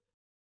sociable.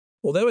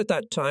 Although at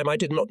that time I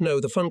did not know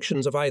the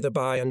functions of either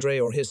By Andrei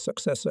or his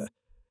successor,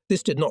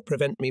 this did not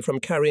prevent me from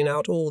carrying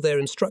out all their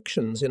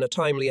instructions in a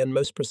timely and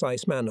most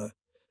precise manner.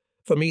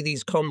 For me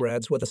these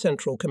comrades were the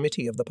central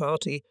committee of the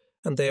party,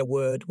 and their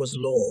word was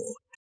law.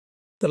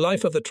 The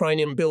life of the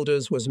Trinium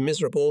builders was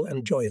miserable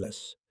and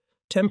joyless.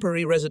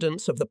 Temporary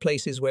residents of the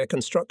places where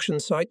construction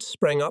sites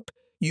sprang up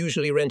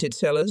usually rented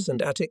cellars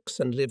and attics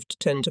and lived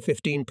 10 to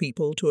 15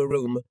 people to a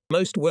room.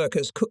 Most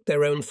workers cooked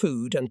their own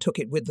food and took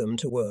it with them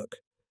to work.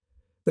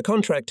 The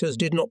contractors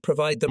did not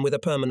provide them with a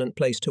permanent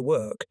place to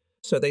work,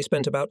 so they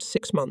spent about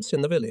 6 months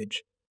in the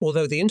village.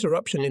 Although the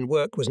interruption in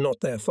work was not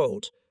their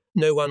fault,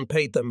 no one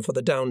paid them for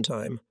the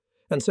downtime,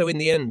 and so in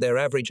the end their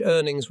average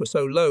earnings were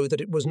so low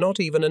that it was not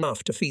even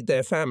enough to feed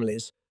their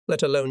families,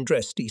 let alone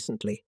dress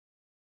decently.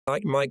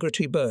 Like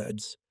migratory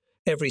birds,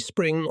 every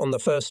spring on the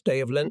first day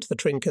of Lent the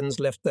Trinkins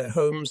left their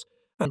homes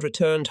and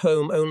returned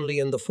home only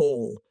in the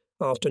fall,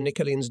 after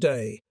Nikolin's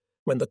Day,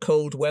 when the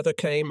cold weather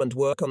came and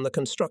work on the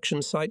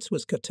construction sites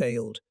was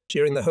curtailed.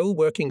 During the whole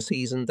working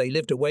season they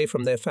lived away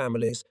from their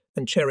families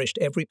and cherished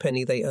every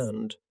penny they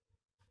earned.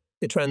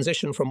 The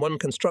transition from one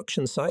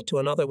construction site to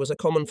another was a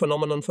common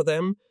phenomenon for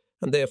them,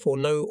 and therefore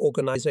no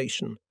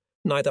organization.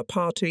 Neither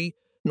party,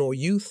 nor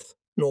youth,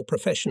 nor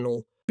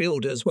professional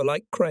builders were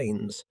like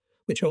cranes,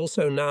 which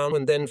also now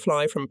and then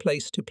fly from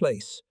place to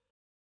place.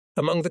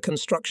 Among the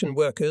construction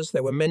workers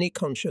there were many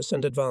conscious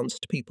and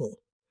advanced people.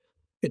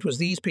 It was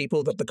these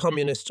people that the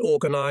communists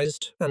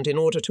organized, and in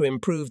order to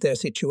improve their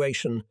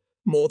situation,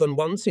 more than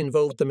once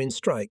involved them in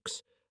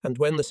strikes, and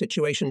when the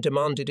situation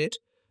demanded it,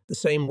 the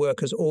same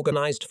workers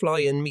organized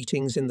fly-in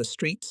meetings in the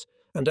streets,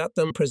 and at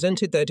them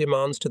presented their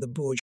demands to the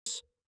bourgeois,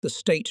 the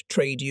state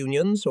trade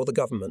unions, or the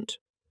government.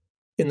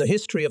 In the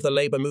history of the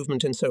labour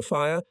movement in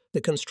Sofia,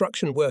 the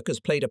construction workers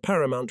played a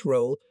paramount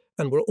role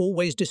and were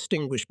always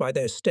distinguished by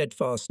their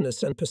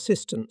steadfastness and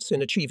persistence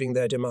in achieving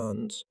their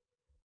demands.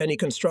 Many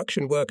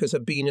construction workers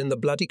have been in the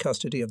bloody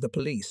custody of the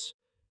police.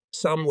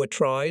 Some were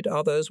tried,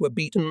 others were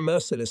beaten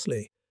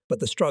mercilessly, but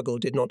the struggle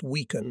did not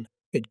weaken,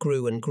 it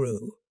grew and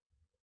grew.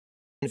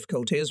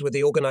 Difficulties with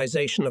the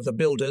organization of the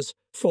builders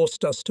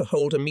forced us to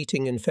hold a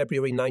meeting in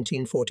February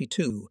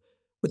 1942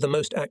 with the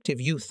most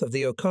active youth of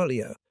the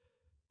Ocalia,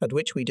 at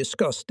which we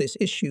discussed this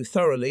issue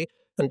thoroughly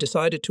and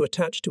decided to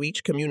attach to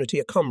each community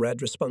a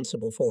comrade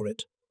responsible for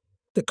it.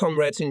 The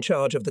comrades in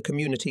charge of the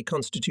community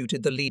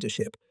constituted the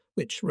leadership,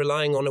 which,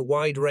 relying on a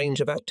wide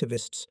range of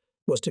activists,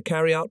 was to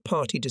carry out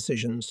party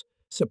decisions,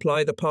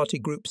 supply the party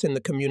groups in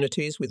the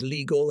communities with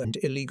legal and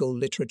illegal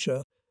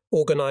literature,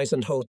 organize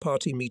and hold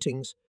party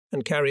meetings,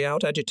 and carry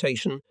out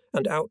agitation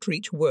and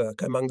outreach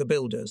work among the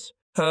builders.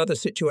 The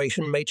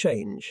situation may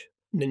change,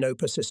 Nino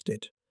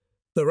persisted.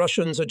 The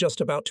Russians are just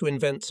about to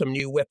invent some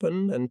new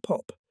weapon and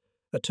pop,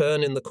 a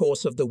turn in the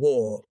course of the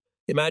war.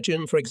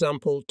 Imagine, for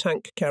example,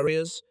 tank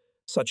carriers,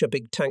 such a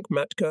big tank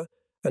Matka,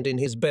 and in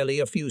his belly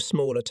a few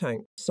smaller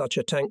tanks. Such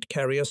a tank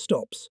carrier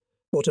stops,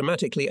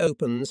 automatically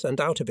opens, and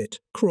out of it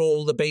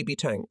crawl the baby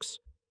tanks.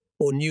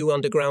 Or new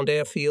underground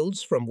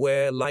airfields from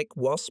where, like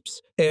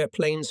wasps,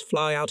 airplanes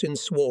fly out in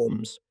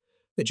swarms.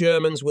 The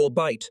Germans will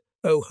bite.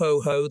 Oh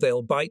ho ho,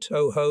 they'll bite.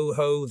 Oh ho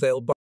ho,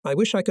 they'll bite. I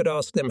wish I could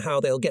ask them how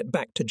they'll get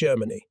back to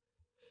Germany.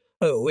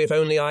 Oh, if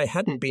only I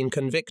hadn't been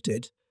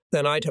convicted,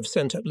 then I'd have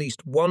sent at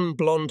least one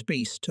blonde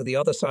beast to the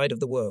other side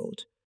of the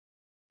world.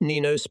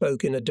 Nino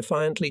spoke in a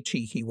defiantly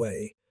cheeky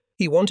way.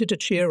 He wanted to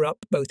cheer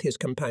up both his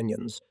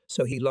companions,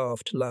 so he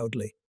laughed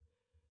loudly.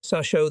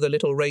 Sasho the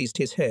Little raised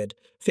his head,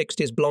 fixed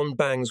his blonde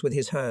bangs with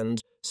his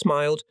hand,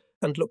 smiled,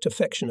 and looked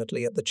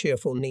affectionately at the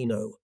cheerful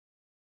Nino.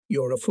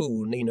 You're a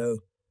fool, Nino.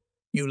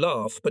 You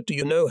laugh, but do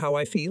you know how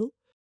I feel?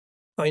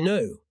 I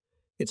know.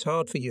 It's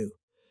hard for you.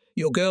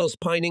 Your girl's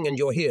pining and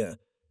you're here.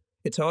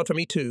 It's hard for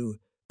me too,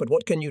 but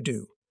what can you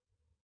do?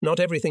 Not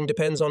everything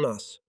depends on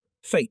us.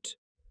 Fate.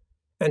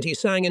 And he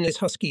sang in his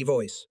husky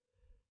voice.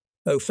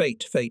 Oh,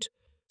 fate, fate.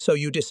 So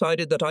you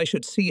decided that I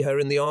should see her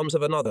in the arms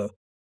of another.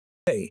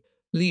 Hey,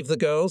 leave the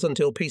girls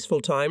until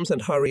peaceful times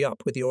and hurry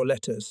up with your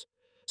letters.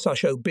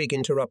 Sasho Big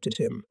interrupted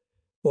him.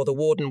 Or the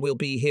warden will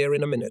be here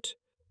in a minute.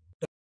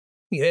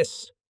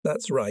 Yes,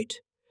 that's right.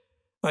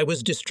 I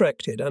was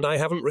distracted, and I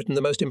haven't written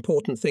the most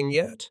important thing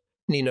yet,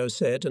 Nino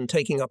said, and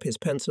taking up his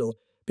pencil,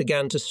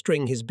 began to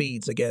string his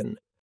beads again.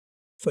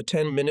 For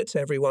 10 minutes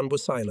everyone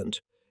was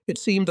silent. It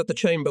seemed that the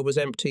chamber was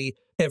empty,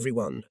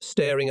 everyone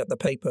staring at the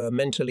paper,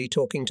 mentally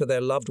talking to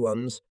their loved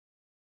ones.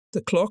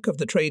 The clock of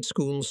the trade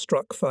school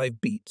struck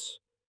 5 beats.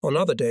 On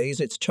other days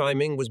its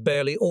chiming was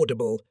barely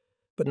audible,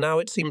 but now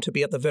it seemed to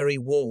be at the very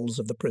walls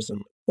of the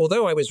prison.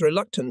 Although I was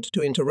reluctant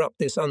to interrupt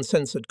this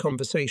uncensored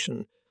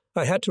conversation,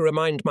 I had to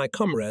remind my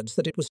comrades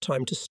that it was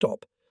time to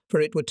stop, for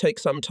it would take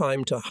some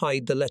time to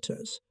hide the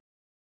letters.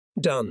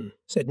 Done,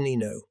 said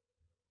Nino.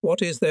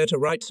 What is there to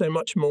write so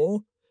much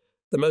more?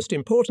 The most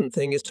important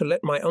thing is to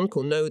let my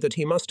uncle know that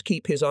he must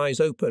keep his eyes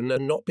open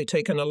and not be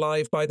taken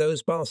alive by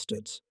those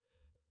bastards.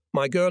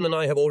 My girl and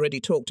I have already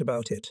talked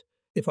about it.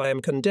 If I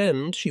am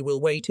condemned, she will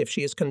wait. If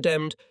she is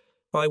condemned,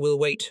 I will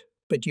wait,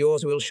 but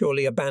yours will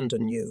surely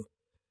abandon you.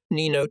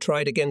 Nino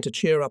tried again to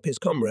cheer up his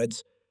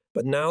comrades,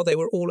 but now they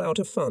were all out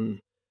of fun.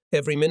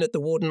 Every minute the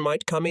warden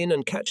might come in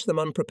and catch them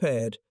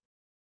unprepared.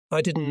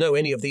 I didn't know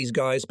any of these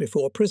guys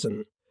before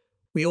prison.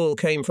 We all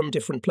came from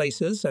different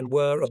places and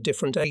were of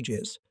different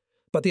ages.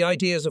 But the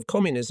ideas of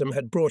communism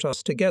had brought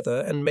us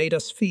together and made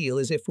us feel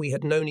as if we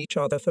had known each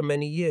other for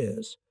many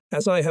years.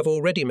 As I have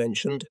already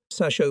mentioned,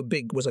 Sasho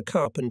Big was a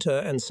carpenter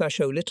and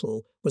Sasho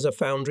Little was a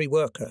foundry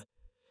worker.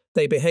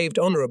 They behaved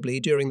honourably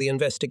during the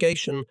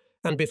investigation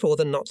and before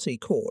the Nazi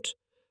court.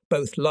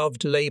 Both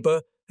loved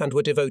labour and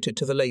were devoted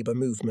to the labour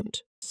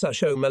movement.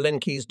 Sasho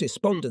Malenki's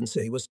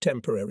despondency was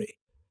temporary.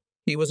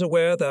 He was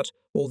aware that,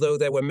 although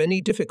there were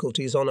many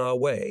difficulties on our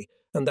way,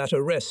 and that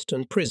arrest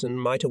and prison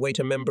might await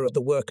a member of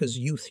the Workers'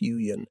 Youth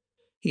Union,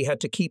 he had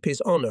to keep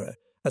his honour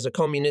as a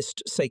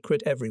communist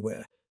sacred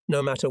everywhere,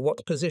 no matter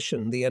what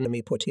position the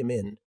enemy put him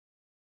in.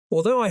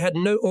 Although I had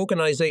no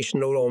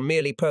organizational or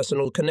merely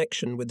personal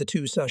connection with the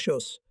two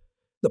Sashos,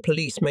 the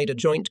police made a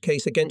joint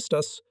case against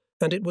us,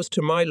 and it was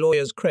to my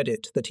lawyer's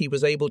credit that he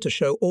was able to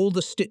show all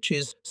the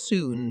stitches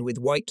sewn with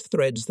white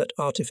threads that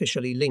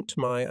artificially linked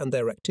my and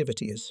their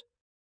activities.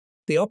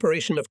 The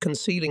operation of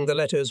concealing the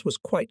letters was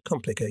quite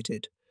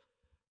complicated.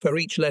 For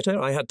each letter,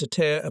 I had to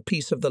tear a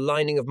piece of the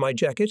lining of my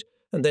jacket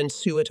and then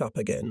sew it up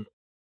again.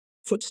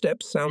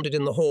 Footsteps sounded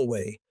in the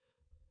hallway.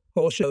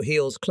 Horseshoe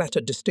heels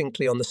clattered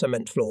distinctly on the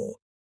cement floor.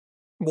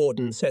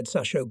 "Warden," said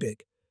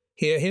Sashobig.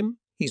 "Hear him?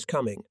 He's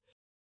coming."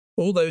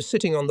 All those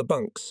sitting on the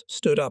bunks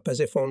stood up as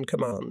if on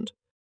command.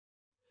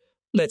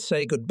 "Let's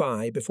say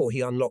goodbye before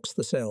he unlocks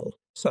the cell,"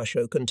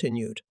 Sasho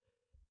continued.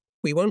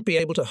 "We won't be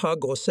able to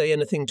hug or say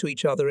anything to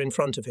each other in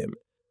front of him."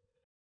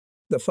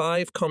 The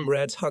 5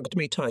 comrades hugged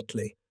me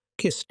tightly,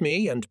 kissed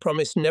me, and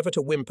promised never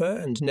to whimper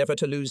and never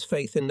to lose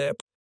faith in their...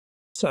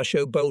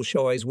 Sasho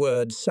Bolshoi's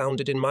words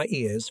sounded in my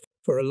ears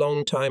for a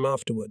long time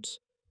afterwards.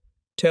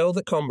 "Tell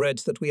the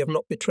comrades that we have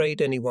not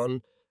betrayed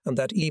anyone, and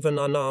that even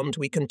unarmed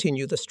we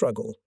continue the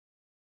struggle."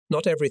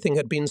 Not everything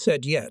had been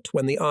said yet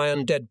when the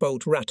iron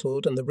deadbolt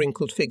rattled and the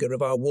wrinkled figure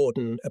of our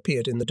warden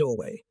appeared in the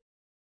doorway.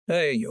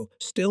 "Hey, you're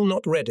still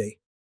not ready."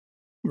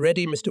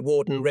 "Ready, Mr.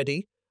 Warden,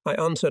 ready," I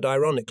answered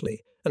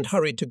ironically, and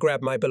hurried to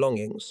grab my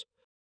belongings.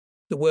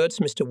 The words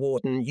Mr.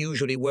 Warden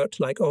usually worked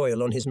like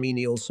oil on his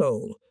menial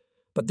soul,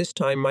 but this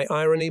time my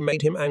irony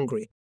made him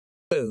angry.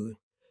 "Oh,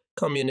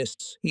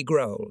 communists," he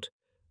growled.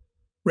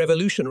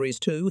 "Revolutionaries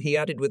too," he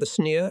added with a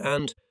sneer,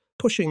 and,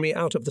 pushing me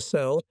out of the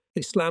cell,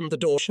 he slammed the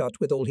door shut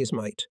with all his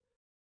might.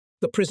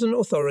 The prison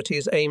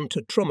authorities aimed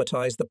to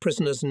traumatize the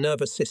prisoners'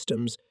 nervous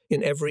systems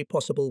in every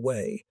possible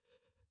way.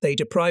 They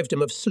deprived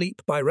them of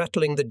sleep by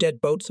rattling the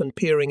deadbolts and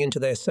peering into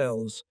their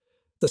cells.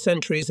 The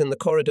sentries in the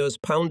corridors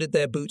pounded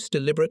their boots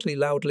deliberately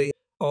loudly,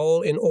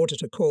 all in order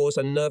to cause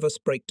a nervous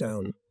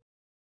breakdown.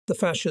 The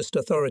fascist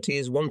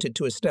authorities wanted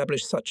to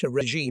establish such a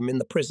regime in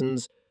the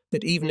prisons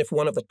that even if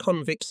one of the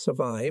convicts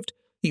survived,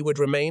 he would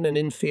remain an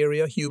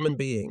inferior human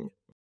being.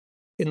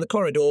 In the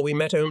corridor we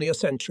met only a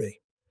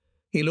sentry.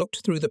 He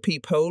looked through the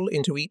peephole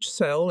into each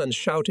cell and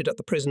shouted at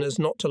the prisoners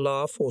not to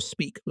laugh or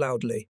speak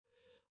loudly.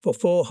 For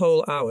 4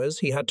 whole hours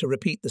he had to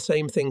repeat the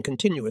same thing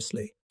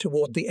continuously.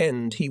 Toward the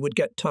end he would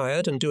get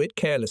tired and do it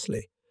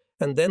carelessly,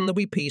 and then there'd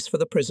be peace for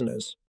the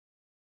prisoners.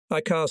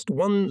 I cast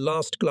one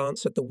last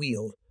glance at the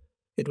wheel.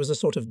 It was a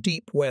sort of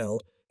deep well,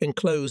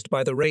 enclosed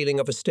by the railing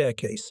of a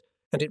staircase,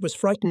 and it was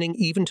frightening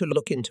even to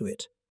look into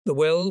it. The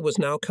well was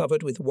now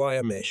covered with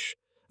wire mesh,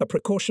 a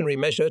precautionary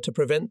measure to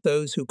prevent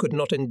those who could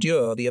not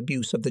endure the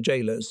abuse of the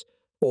jailers,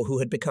 or who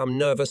had become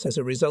nervous as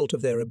a result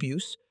of their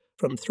abuse,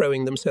 from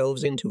throwing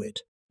themselves into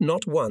it.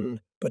 Not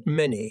one, but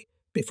many,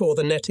 before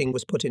the netting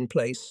was put in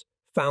place,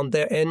 found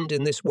their end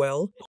in this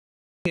well.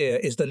 Here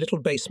is the little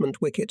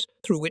basement wicket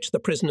through which the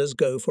prisoners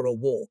go for a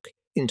walk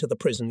into the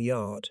prison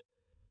yard.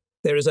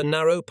 There is a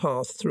narrow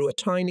path through a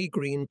tiny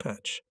green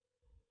patch.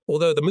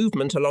 Although the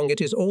movement along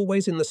it is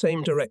always in the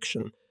same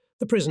direction,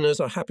 the prisoners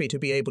are happy to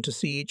be able to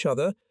see each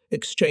other,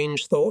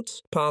 exchange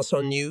thoughts, pass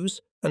on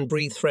news, and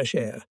breathe fresh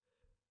air.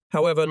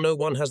 However, no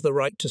one has the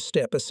right to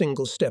step a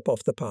single step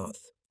off the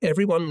path.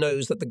 Everyone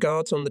knows that the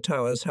guards on the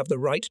towers have the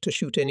right to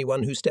shoot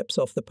anyone who steps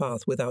off the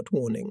path without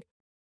warning.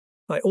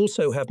 I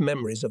also have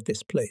memories of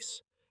this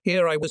place.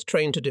 Here I was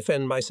trained to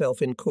defend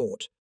myself in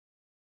court.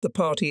 The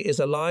party is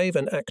alive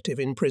and active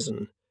in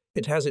prison.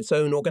 It has its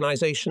own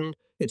organization,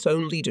 its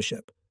own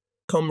leadership.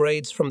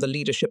 Comrades from the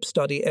leadership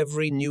study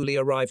every newly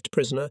arrived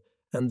prisoner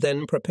and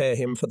then prepare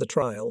him for the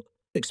trial.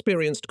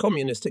 Experienced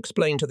communists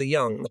explain to the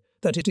young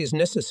that it is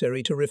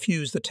necessary to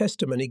refuse the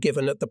testimony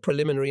given at the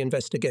preliminary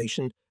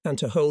investigation and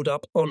to hold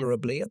up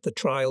honorably at the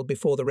trial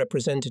before the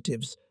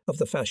representatives of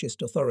the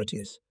fascist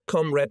authorities.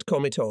 Comrade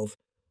Komitov,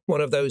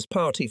 one of those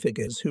party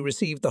figures who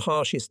received the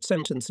harshest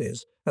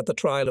sentences at the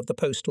trial of the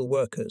postal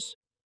workers,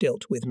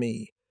 dealt with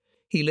me.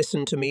 He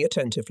listened to me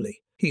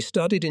attentively. He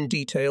studied in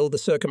detail the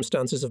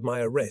circumstances of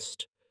my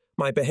arrest,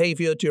 my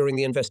behavior during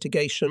the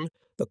investigation,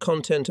 the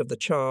content of the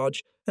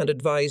charge, and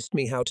advised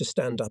me how to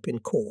stand up in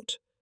court.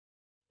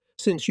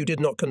 "Since you did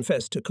not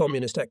confess to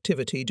communist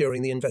activity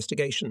during the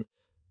investigation,"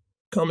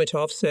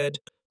 Komitov said,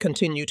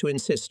 "continue to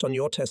insist on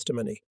your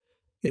testimony.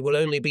 It will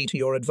only be to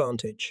your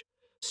advantage.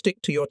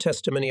 Stick to your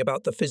testimony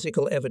about the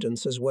physical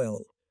evidence as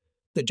well.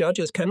 The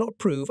judges cannot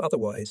prove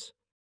otherwise.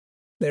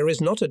 There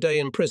is not a day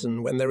in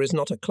prison when there is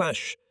not a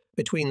clash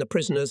between the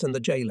prisoners and the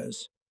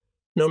jailers.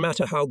 No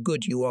matter how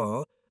good you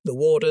are, the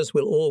warders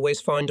will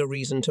always find a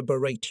reason to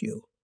berate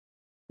you."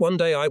 One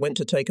day I went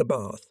to take a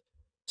bath.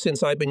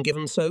 Since I'd been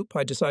given soap,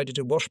 I decided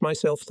to wash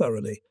myself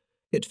thoroughly.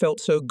 It felt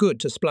so good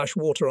to splash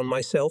water on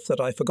myself that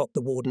I forgot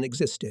the warden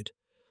existed.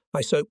 I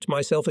soaped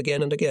myself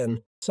again and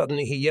again.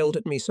 Suddenly he yelled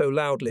at me so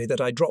loudly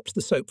that I dropped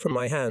the soap from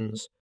my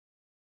hands.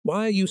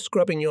 "Why are you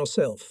scrubbing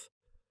yourself?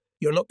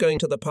 You're not going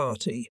to the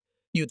party.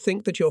 You'd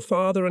think that your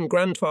father and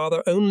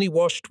grandfather only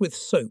washed with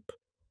soap,"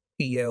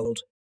 he yelled.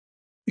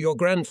 "Your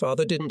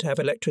grandfather didn't have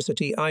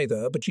electricity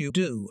either, but you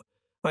do,"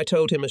 I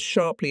told him as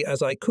sharply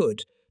as I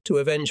could, to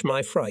avenge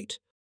my fright.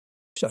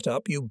 "Shut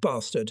up, you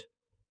bastard,"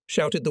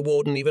 shouted the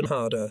warden even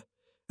harder.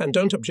 "And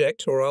don't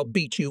object, or I'll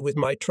beat you with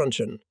my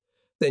truncheon.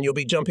 Then you'll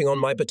be jumping on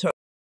my baton."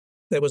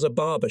 There was a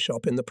barber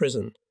shop in the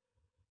prison.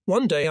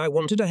 One day I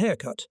wanted a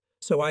haircut,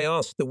 so I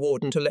asked the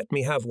warden to let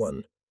me have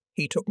one.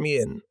 He took me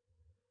in.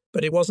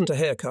 But it wasn't a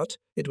haircut,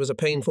 it was a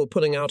painful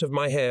pulling out of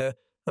my hair,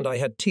 and I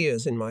had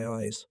tears in my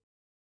eyes.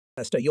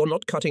 Esther, you're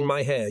not cutting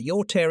my hair,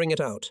 you're tearing it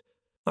out.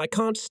 I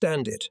can't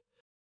stand it.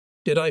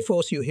 Did I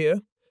force you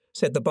here?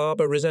 Said the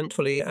barber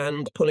resentfully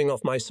and, pulling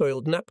off my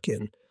soiled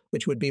napkin,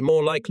 which would be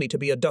more likely to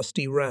be a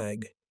dusty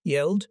rag,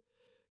 yelled,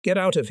 Get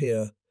out of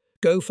here.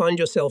 Go find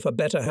yourself a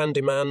better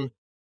handyman.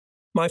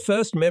 My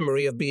first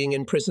memory of being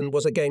in prison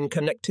was again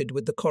connected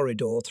with the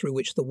corridor through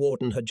which the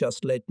warden had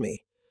just led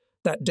me.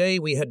 That day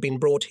we had been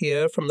brought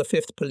here from the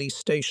 5th Police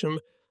Station,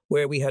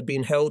 where we had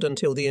been held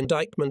until the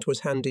indictment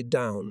was handed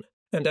down.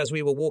 And as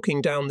we were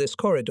walking down this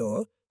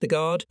corridor, the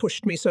guard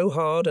pushed me so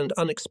hard and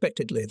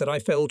unexpectedly that I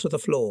fell to the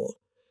floor.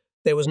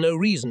 There was no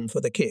reason for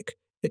the kick,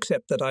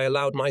 except that I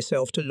allowed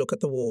myself to look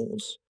at the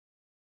walls.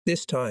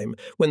 This time,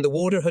 when the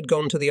warder had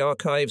gone to the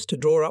archives to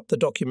draw up the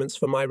documents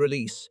for my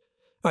release,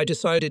 I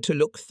decided to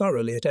look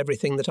thoroughly at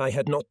everything that I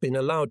had not been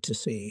allowed to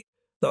see,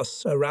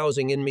 thus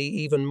arousing in me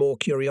even more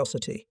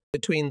curiosity.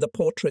 Between the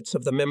portraits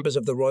of the members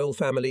of the royal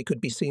family could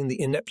be seen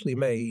the ineptly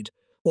made,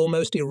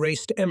 almost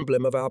erased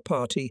emblem of our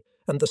party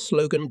and the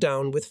slogan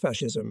Down with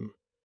Fascism.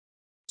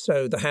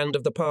 So the hand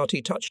of the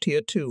party touched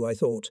here too, I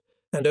thought,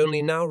 and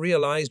only now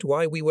realized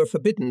why we were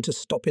forbidden to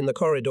stop in the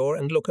corridor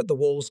and look at the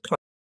walls.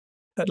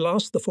 At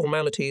last the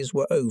formalities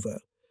were over.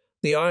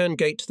 The iron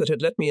gate that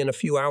had let me in a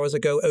few hours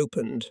ago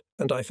opened,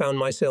 and I found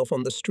myself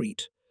on the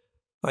street.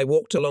 I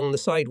walked along the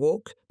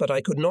sidewalk, but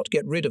I could not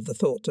get rid of the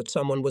thought that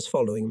someone was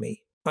following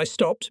me. I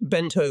stopped,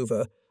 bent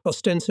over,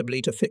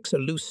 ostensibly to fix a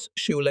loose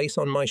shoelace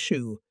on my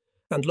shoe,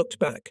 and looked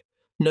back.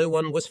 No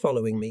one was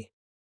following me.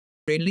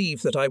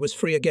 Relieved that I was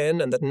free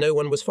again and that no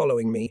one was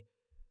following me,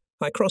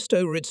 I crossed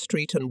O'Rid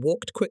Street and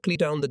walked quickly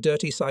down the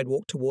dirty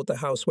sidewalk toward the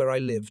house where I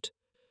lived.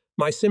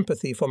 My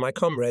sympathy for my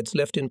comrades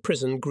left in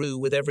prison grew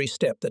with every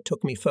step that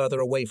took me further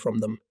away from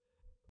them.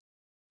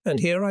 And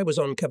here I was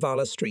on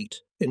Cavala Street,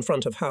 in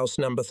front of house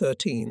number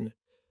 13.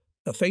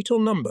 A fatal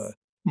number.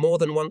 More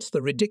than once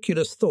the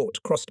ridiculous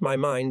thought crossed my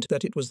mind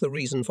that it was the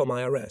reason for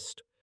my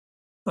arrest.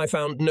 I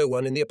found no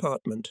one in the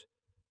apartment.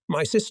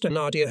 My sister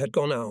Nadia had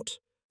gone out.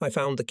 I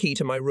found the key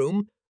to my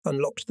room,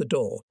 unlocked the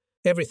door.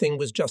 Everything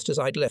was just as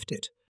I'd left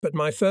it. But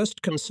my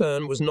first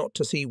concern was not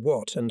to see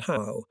what and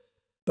how,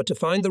 but to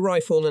find the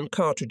rifle and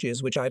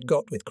cartridges which I had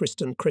got with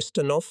Kristen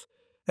Kristenov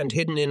and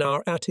hidden in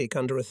our attic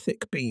under a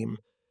thick beam,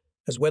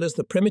 as well as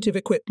the primitive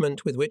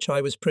equipment with which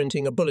I was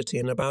printing a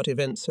bulletin about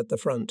events at the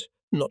front.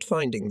 Not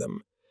finding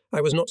them,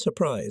 I was not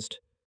surprised.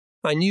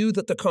 I knew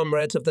that the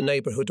comrades of the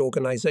neighborhood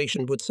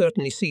organization would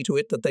certainly see to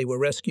it that they were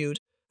rescued,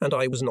 and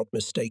I was not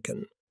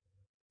mistaken.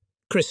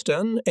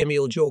 Kristan,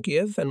 Emil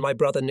Georgiev, and my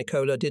brother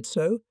Nikola did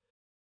so.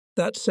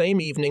 That same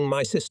evening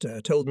my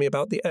sister told me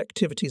about the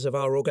activities of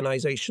our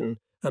organization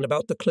and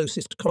about the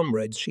closest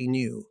comrades she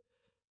knew.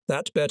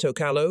 That Berto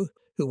Callo,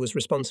 who was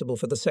responsible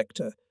for the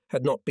sector,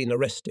 had not been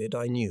arrested,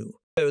 I knew.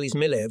 Olis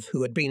Milev,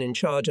 who had been in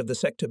charge of the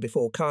sector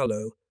before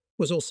Carlo,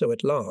 was also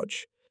at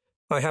large.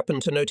 I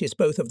happened to notice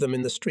both of them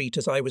in the street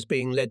as I was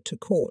being led to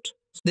court.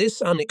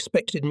 This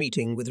unexpected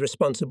meeting with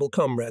responsible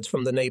comrades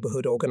from the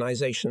neighborhood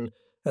organization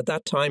at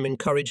that time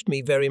encouraged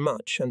me very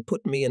much and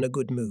put me in a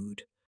good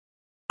mood.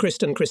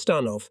 Kristen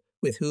Kristanov,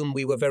 with whom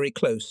we were very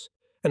close,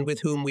 and with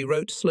whom we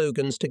wrote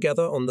slogans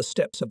together on the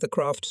steps of the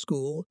craft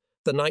school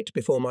the night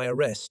before my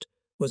arrest,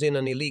 was in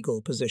an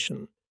illegal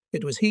position.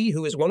 It was he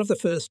who was one of the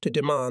first to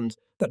demand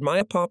that my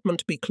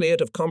apartment be cleared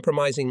of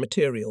compromising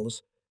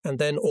materials, and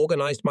then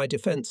organized my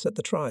defense at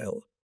the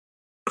trial.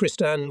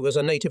 Kristan was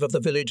a native of the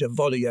village of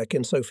Voluyek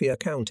in Sofia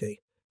County.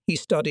 He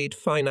studied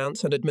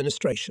finance and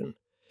administration.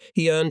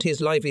 He earned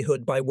his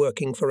livelihood by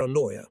working for a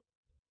lawyer.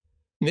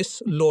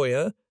 This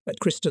lawyer, at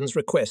Kristan's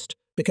request,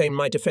 became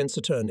my defense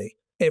attorney.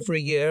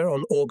 Every year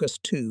on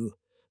August 2,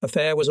 a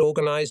fair was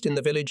organized in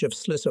the village of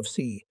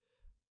Slisovci.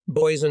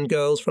 Boys and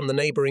girls from the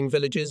neighboring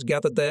villages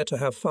gathered there to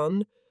have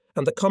fun,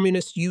 and the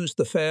communists used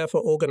the fair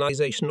for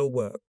organizational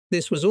work.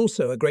 This was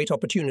also a great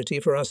opportunity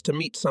for us to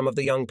meet some of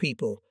the young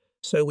people,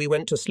 so we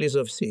went to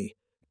Slisovci.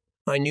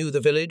 I knew the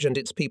village and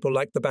its people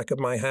like the back of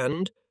my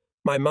hand.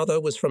 My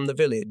mother was from the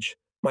village.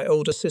 My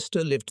older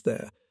sister lived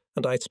there,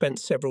 and I'd spent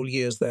several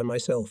years there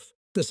myself.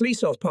 The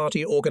Slisov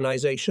Party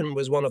organization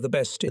was one of the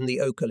best in the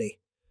Okali.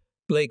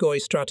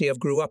 Blagoy Stratiev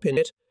grew up in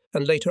it,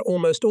 and later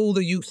almost all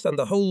the youth and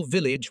the whole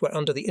village were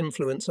under the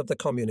influence of the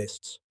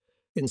communists.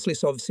 In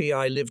Slisovci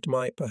I lived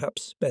my,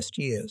 perhaps, best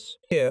years.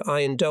 Here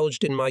I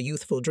indulged in my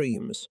youthful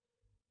dreams.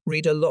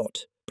 Read a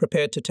lot,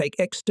 prepared to take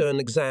extern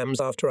exams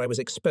after I was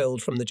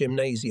expelled from the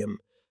gymnasium,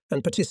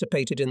 and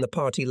participated in the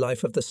party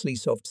life of the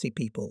Slisovci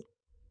people.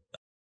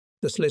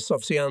 The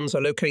Slisovcians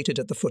are located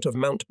at the foot of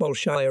Mount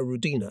Bolshaya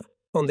Rudina.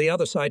 On the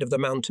other side of the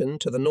mountain,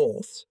 to the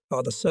north,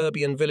 are the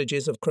Serbian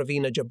villages of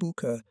Kravina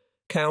Jabuka,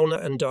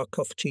 Kauna and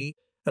Darkovci,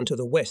 and to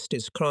the west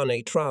is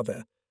Krane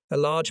Trave, a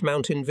large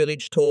mountain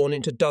village torn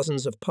into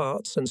dozens of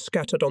parts and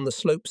scattered on the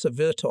slopes of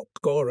Virtok,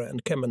 Gora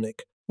and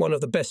Kamenik, one of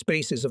the best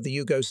bases of the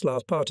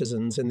Yugoslav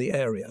partisans in the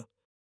area.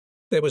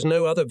 There was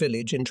no other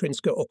village in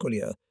Trinska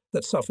Okolia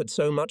that suffered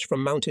so much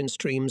from mountain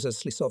streams as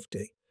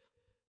Slisovci.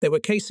 There were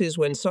cases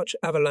when such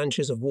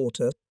avalanches of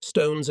water,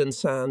 stones and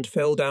sand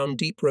fell down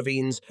deep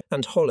ravines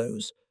and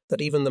hollows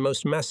that even the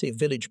most massive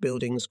village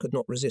buildings could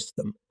not resist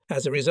them.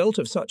 As a result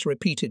of such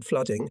repeated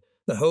flooding,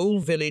 the whole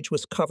village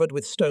was covered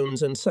with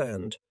stones and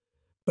sand.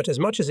 But as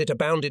much as it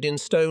abounded in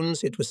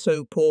stones, it was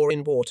so poor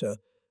in water.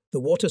 The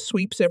water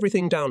sweeps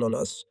everything down on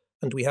us,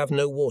 and we have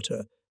no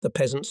water, the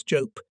peasants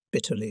joke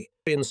bitterly.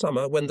 In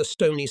summer, when the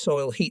stony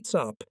soil heats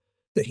up,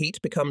 the heat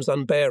becomes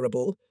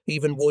unbearable,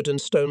 even wood and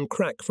stone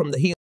crack from the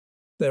heat.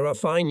 There are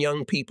fine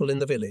young people in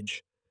the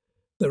village.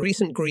 The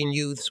recent green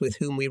youths with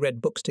whom we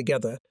read books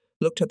together,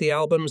 looked at the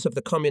albums of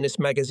the communist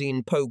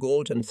magazine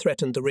Pogord and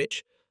threatened the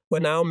rich, were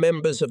now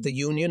members of the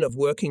Union of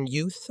Working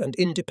Youth and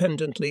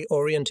independently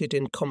oriented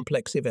in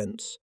complex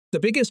events. The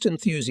biggest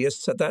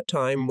enthusiasts at that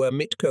time were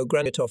Mitko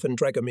Granitov and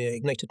Dragomir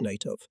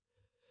Ignatitov.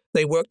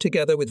 They worked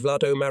together with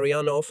Vlado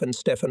Marianov and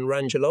Stefan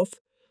Rangelov,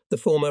 the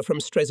former from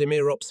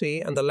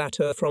Strezimiropsi and the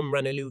latter from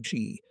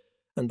Raneluchi,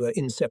 and were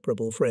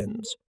inseparable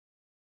friends.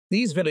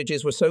 These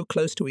villages were so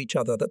close to each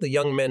other that the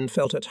young men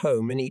felt at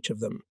home in each of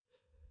them.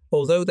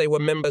 Although they were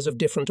members of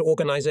different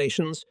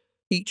organizations,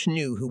 each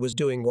knew who was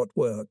doing what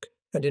work,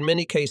 and in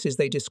many cases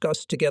they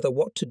discussed together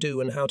what to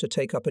do and how to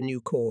take up a new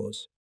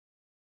cause.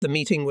 The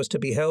meeting was to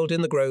be held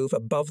in the grove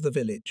above the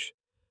village.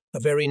 A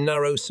very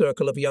narrow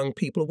circle of young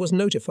people was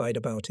notified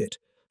about it,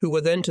 who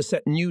were then to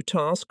set new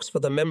tasks for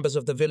the members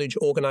of the village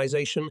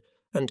organization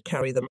and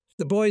carry them.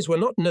 The boys were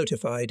not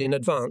notified in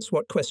advance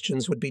what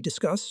questions would be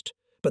discussed,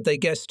 but they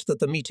guessed that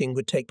the meeting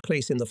would take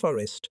place in the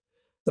forest.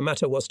 The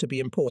matter was to be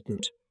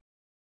important.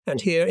 And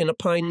here in a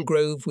pine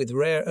grove with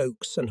rare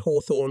oaks and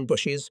hawthorn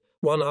bushes,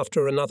 one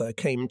after another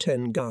came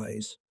 10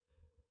 guys.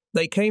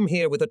 They came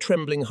here with a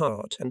trembling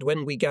heart, and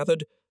when we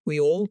gathered, we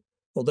all,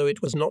 although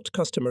it was not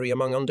customary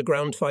among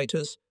underground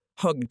fighters,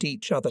 hugged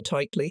each other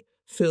tightly,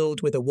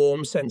 filled with a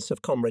warm sense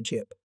of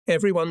comradeship.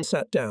 Everyone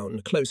sat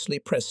down, closely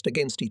pressed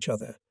against each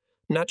other.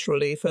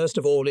 Naturally, first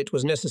of all, it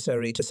was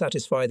necessary to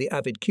satisfy the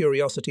avid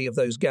curiosity of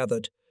those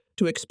gathered,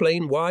 to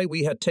explain why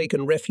we had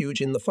taken refuge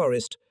in the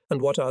forest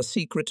and what our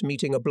secret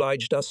meeting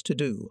obliged us to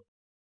do.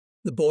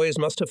 The boys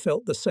must have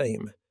felt the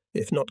same,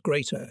 if not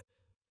greater.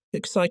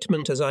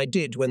 Excitement as I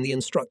did when the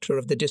instructor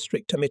of the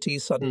district committee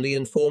suddenly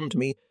informed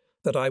me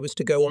that I was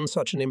to go on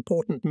such an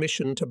important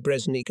mission to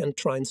Breznik and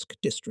Trinsk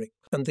district.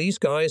 And these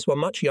guys were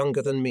much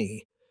younger than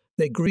me.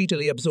 They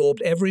greedily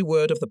absorbed every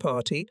word of the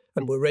party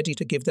and were ready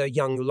to give their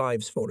young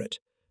lives for it.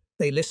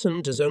 They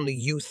listened as only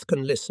youth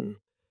can listen,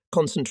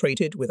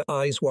 concentrated with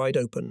eyes wide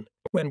open.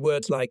 When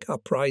words like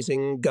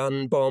uprising,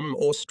 gun, bomb,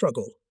 or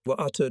struggle were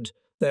uttered,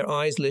 their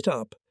eyes lit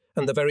up,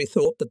 and the very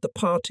thought that the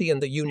party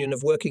and the Union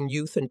of Working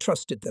Youth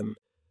entrusted them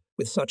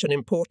with such an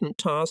important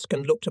task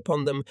and looked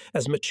upon them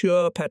as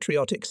mature,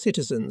 patriotic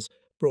citizens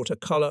brought a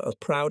colour of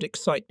proud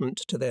excitement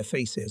to their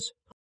faces.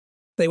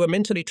 They were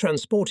mentally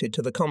transported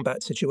to the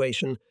combat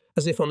situation,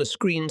 as if on a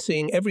screen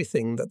seeing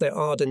everything that their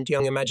ardent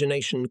young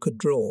imagination could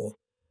draw.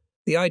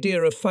 The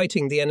idea of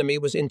fighting the enemy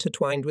was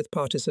intertwined with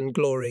partisan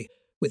glory,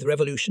 with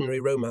revolutionary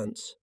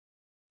romance.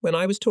 When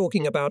I was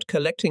talking about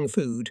collecting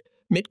food,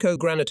 Mitko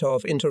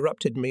Granitov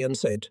interrupted me and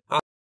said,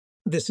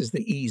 "This is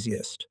the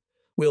easiest.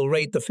 We'll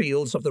raid the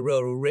fields of the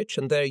rural rich,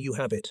 and there you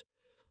have it.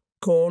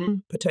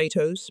 Corn,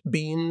 potatoes,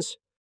 beans,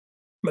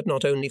 but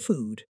not only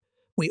food.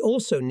 We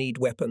also need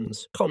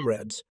weapons,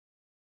 comrades.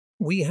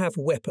 We have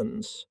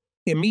weapons,"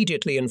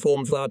 immediately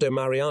informed Vlado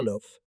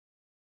Marianov.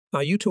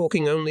 "Are you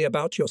talking only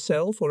about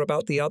yourself or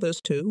about the others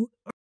too?"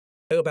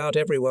 "About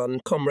everyone,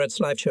 Comrade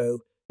Slavcho,"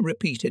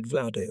 repeated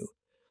Vlado.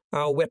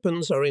 "Our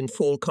weapons are in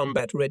full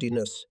combat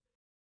readiness."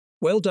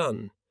 "Well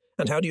done.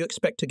 And how do you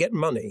expect to get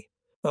money?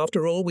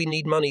 After all, we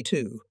need money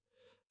too.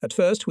 At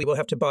first, we will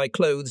have to buy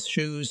clothes,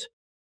 shoes,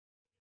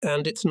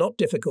 and it's not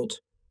difficult,"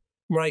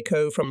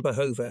 Raiko from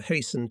Behova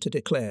hastened to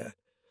declare.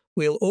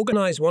 "We'll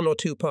organize 1 or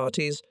 2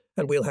 parties,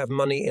 and we'll have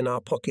money in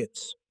our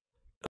pockets."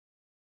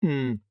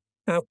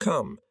 How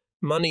come?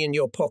 Money in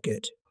your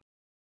pocket?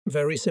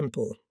 Very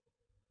simple.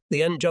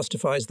 The end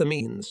justifies the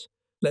means.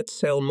 Let's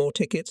sell more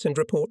tickets and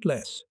report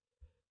less.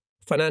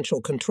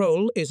 Financial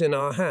control is in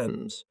our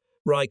hands,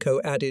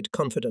 Raiko added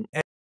confident.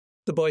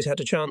 The boys had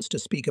a chance to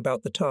speak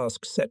about the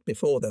tasks set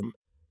before them.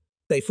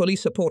 They fully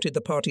supported the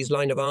party's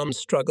line of arms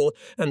struggle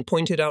and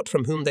pointed out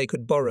from whom they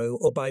could borrow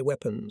or buy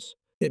weapons.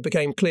 It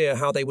became clear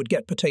how they would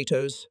get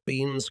potatoes,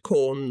 beans,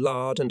 corn,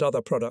 lard, and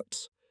other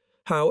products,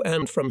 how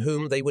and from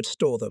whom they would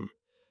store them,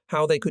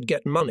 how they could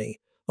get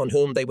money, on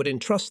whom they would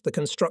entrust the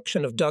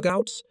construction of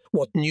dugouts,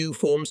 what new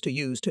forms to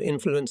use to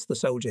influence the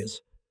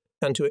soldiers,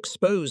 and to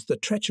expose the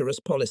treacherous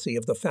policy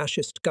of the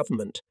fascist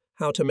government,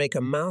 how to make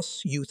a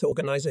mass youth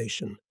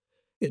organization.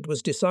 It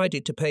was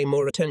decided to pay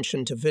more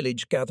attention to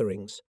village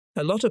gatherings.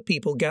 A lot of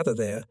people gather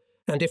there,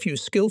 and if you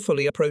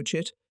skillfully approach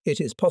it,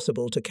 it is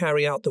possible to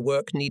carry out the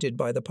work needed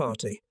by the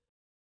party.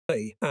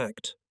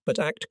 Act, but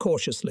act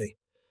cautiously.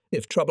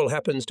 If trouble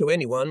happens to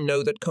anyone,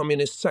 know that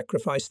communists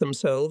sacrifice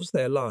themselves,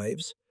 their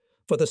lives,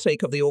 for the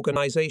sake of the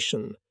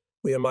organization.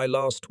 We are my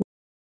last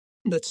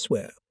word. Let's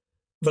swear.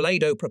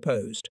 Vlado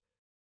proposed.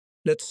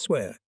 Let's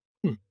swear.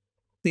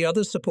 The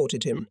others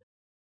supported him.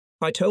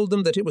 I told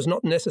them that it was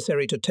not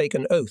necessary to take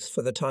an oath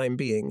for the time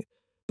being,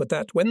 but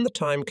that when the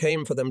time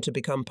came for them to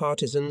become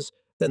partisans,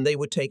 then they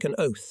would take an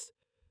oath.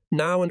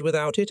 Now and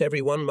without it,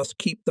 everyone must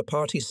keep the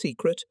party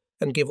secret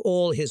and give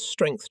all his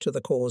strength to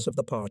the cause of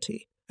the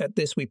party. At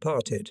this we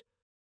parted.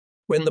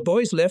 When the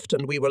boys left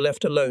and we were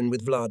left alone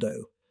with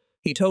Vlado,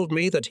 he told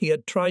me that he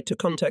had tried to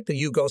contact the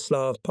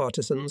Yugoslav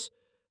partisans,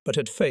 but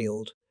had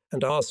failed,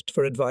 and asked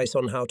for advice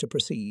on how to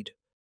proceed.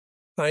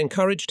 I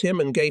encouraged him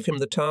and gave him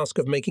the task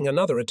of making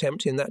another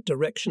attempt in that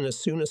direction as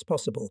soon as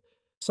possible.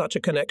 Such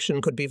a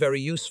connection could be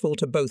very useful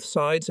to both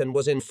sides and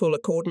was in full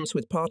accordance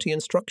with party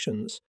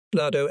instructions.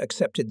 Vlado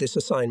accepted this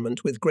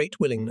assignment with great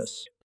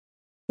willingness.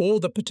 All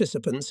the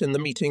participants in the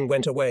meeting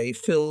went away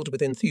filled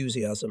with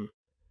enthusiasm.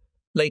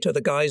 Later,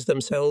 the guys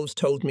themselves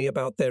told me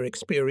about their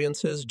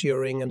experiences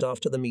during and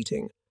after the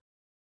meeting.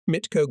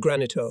 Mitko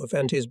Granitov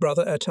and his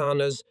brother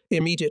Atanas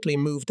immediately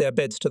moved their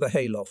beds to the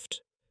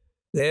hayloft.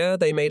 There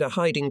they made a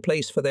hiding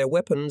place for their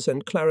weapons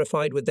and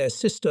clarified with their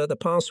sister the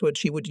password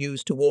she would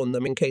use to warn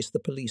them in case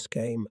the police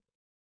came.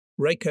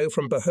 Reiko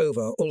from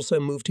Behova also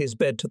moved his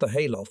bed to the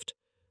hayloft,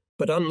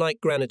 but unlike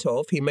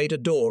Granitov, he made a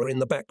door in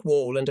the back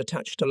wall and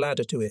attached a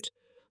ladder to it,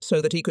 so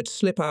that he could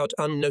slip out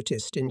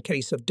unnoticed in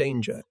case of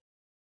danger.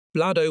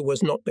 Vlado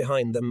was not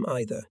behind them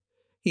either.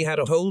 He had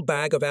a whole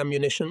bag of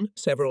ammunition,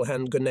 several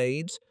hand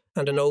grenades,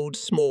 and an old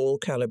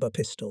small-caliber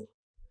pistol.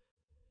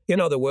 In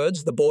other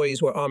words, the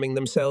boys were arming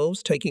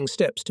themselves, taking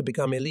steps to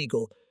become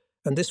illegal,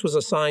 and this was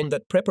a sign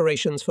that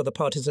preparations for the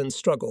partisan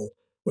struggle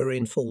were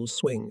in full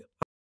swing.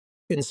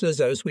 In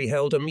Slizos we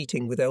held a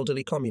meeting with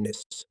elderly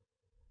communists.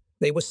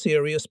 They were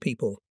serious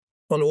people.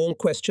 On all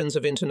questions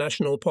of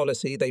international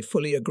policy, they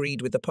fully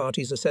agreed with the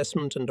party's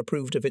assessment and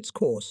approved of its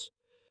course.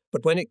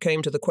 But when it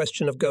came to the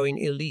question of going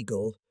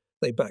illegal,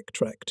 they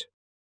backtracked.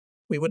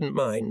 We wouldn't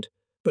mind,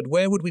 but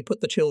where would we put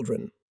the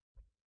children?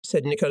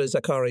 Said Nikola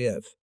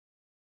Zakhariev.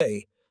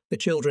 Hey, the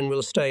children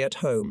will stay at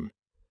home.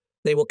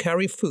 They will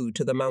carry food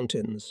to the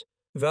mountains.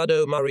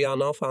 Vlado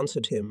Marianov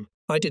answered him.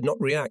 I did not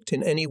react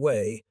in any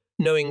way,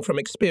 knowing from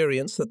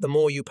experience that the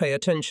more you pay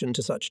attention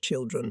to such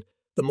children,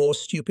 the more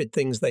stupid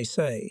things they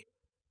say.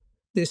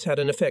 This had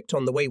an effect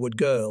on the wayward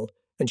girl,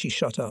 and she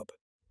shut up.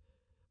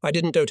 I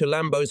didn't go to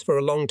Lambo's for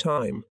a long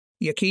time.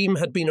 Yakim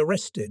had been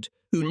arrested,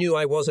 who knew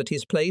I was at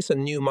his place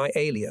and knew my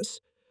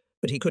alias,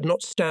 but he could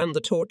not stand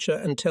the torture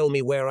and tell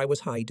me where I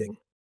was hiding.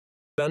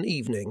 One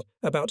evening,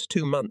 about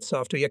 2 months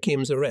after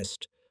Yakim's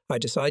arrest, I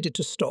decided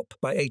to stop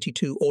by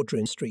 82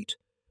 Audrin Street.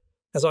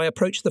 As I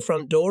approached the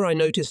front door, I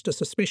noticed a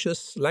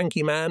suspicious,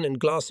 lanky man in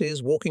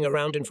glasses walking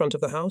around in front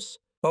of the house.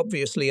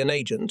 Obviously an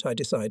agent, I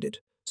decided,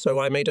 so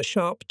I made a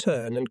sharp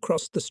turn and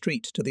crossed the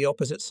street to the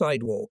opposite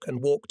sidewalk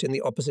and walked in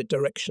the opposite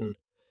direction.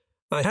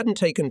 I hadn't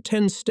taken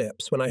 10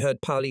 steps when I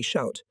heard Pali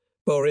shout,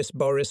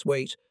 Boris,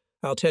 wait,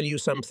 I'll tell you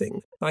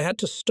something. I had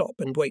to stop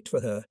and wait for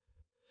her.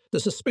 The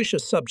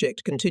suspicious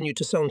subject continued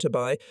to saunter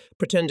by,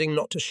 pretending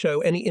not to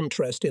show any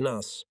interest in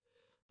us.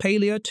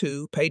 Palia,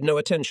 too, paid no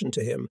attention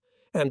to him,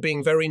 and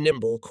being very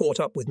nimble, caught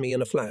up with me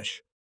in a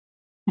flash.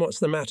 What's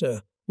the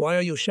matter? Why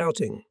are you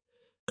shouting?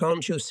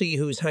 Can't you see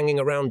who's hanging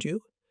around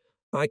you?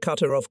 I cut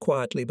her off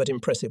quietly but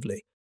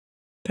impressively.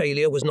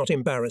 Palia was not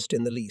embarrassed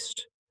in the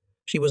least.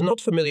 She was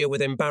not familiar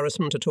with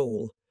embarrassment at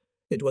all.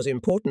 It was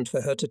important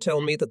for her to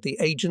tell me that the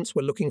agents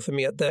were looking for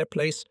me at their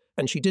place,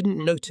 and she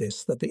didn't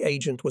notice that the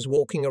agent was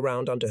walking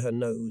around under her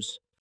nose.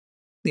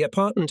 The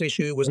apartment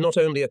issue was not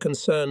only a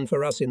concern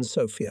for us in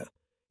Sofia,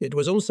 it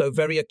was also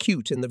very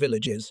acute in the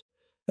villages.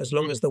 As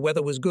long as the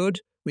weather was good,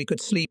 we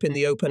could sleep in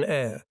the open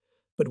air,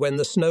 but when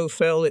the snow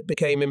fell, it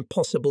became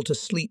impossible to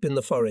sleep in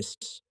the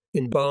forests,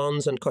 in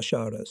barns and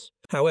kosharas.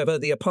 However,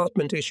 the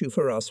apartment issue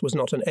for us was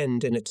not an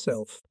end in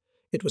itself.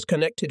 It was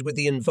connected with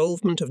the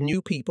involvement of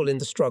new people in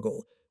the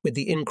struggle, with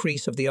the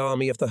increase of the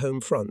army of the home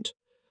front.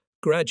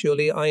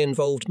 Gradually, I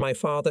involved my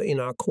father in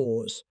our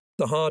cause.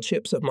 The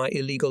hardships of my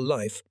illegal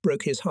life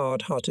broke his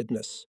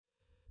hard-heartedness.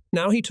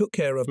 Now he took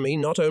care of me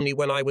not only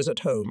when I was at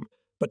home,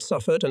 but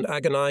suffered and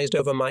agonized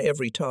over my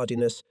every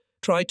tardiness,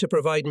 tried to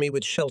provide me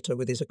with shelter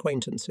with his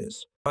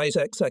acquaintances.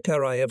 Isaac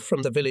Zakhariev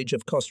from the village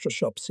of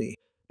Kostrashopsi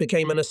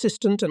became an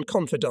assistant and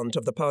confidant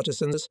of the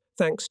partisans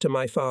thanks to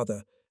my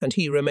father, and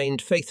he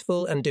remained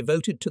faithful and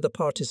devoted to the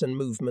partisan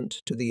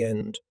movement to the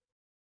end.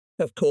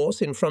 Of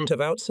course, in front of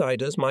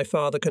outsiders, my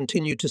father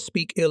continued to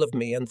speak ill of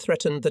me and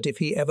threatened that if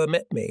he ever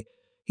met me,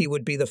 he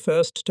would be the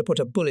first to put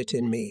a bullet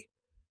in me.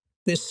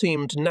 This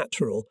seemed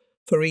natural,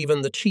 for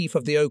even the chief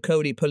of the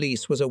Okoli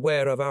police was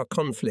aware of our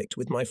conflict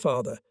with my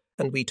father,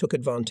 and we took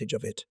advantage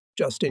of it.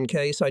 Just in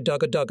case, I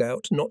dug a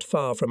dugout not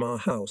far from our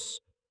house.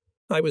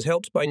 I was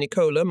helped by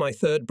Nikola, my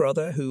third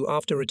brother, who,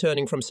 after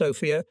returning from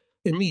Sofia,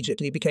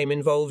 immediately became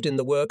involved in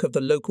the work of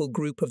the local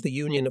group of the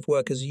Union of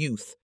Workers'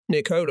 Youth.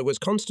 Nikola was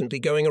constantly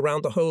going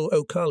around the whole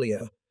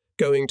Okalia,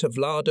 going to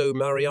Vlado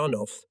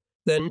Marianov,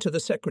 then to the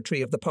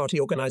secretary of the party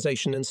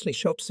organization in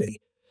Slishopsi,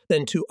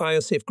 then to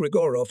Iosif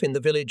Grigorov in the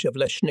village of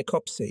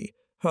Leshnikopsi,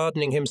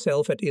 hardening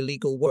himself at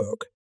illegal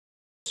work.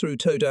 Through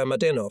Todor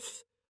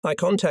Madenov, I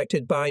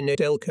contacted by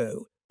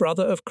Nedelko,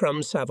 brother of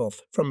Krum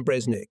Savov from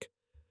Breznik.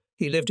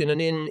 He lived in an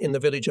inn in the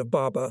village of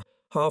Barba,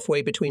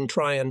 halfway between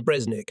Try and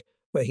Bresnik,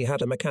 where he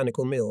had a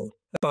mechanical mill.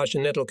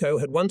 Nedelko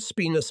had once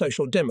been a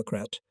social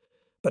democrat,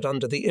 but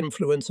under the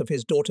influence of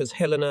his daughters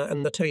Helena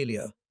and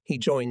Natalia, he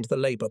joined the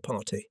Labour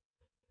Party.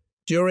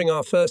 During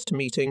our first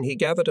meeting, he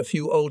gathered a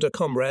few older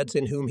comrades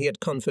in whom he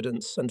had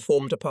confidence and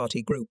formed a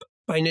party group.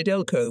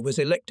 Nedelko was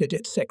elected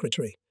its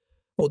secretary.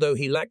 Although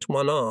he lacked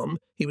one arm,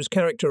 he was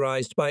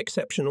characterized by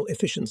exceptional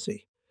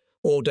efficiency.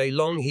 All day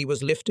long he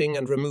was lifting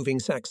and removing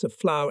sacks of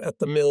flour at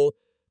the mill,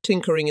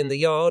 tinkering in the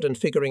yard and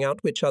figuring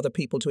out which other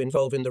people to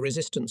involve in the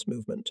resistance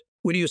movement.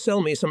 "Will you sell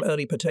me some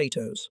early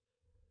potatoes?"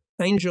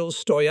 Angel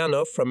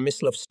Stoyanov from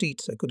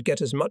Myslovstitsa could get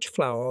as much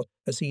flour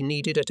as he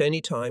needed at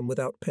any time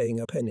without paying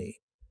a penny.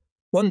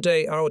 One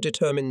day our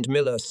determined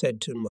miller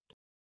said to him,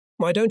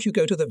 "Why don't you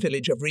go to the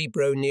village of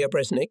Rebro near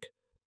Bresnik?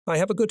 I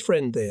have a good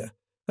friend there,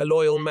 a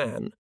loyal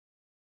man."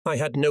 I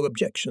had no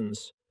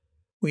objections.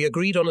 We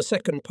agreed on a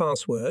second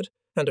password,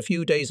 and a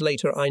few days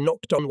later I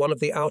knocked on one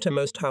of the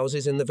outermost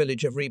houses in the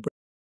village of Rebro.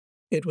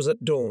 It was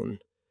at dawn.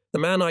 The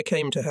man I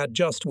came to had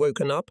just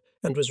woken up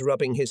and was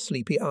rubbing his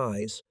sleepy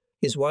eyes.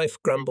 His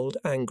wife grumbled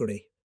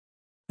angrily.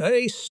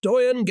 "Hey,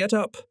 Stoyan, get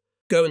up.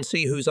 Go and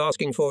see who's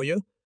asking for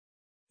you."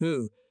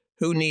 Who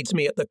needs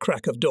me at the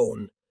crack of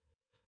dawn?"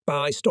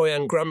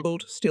 Stoyan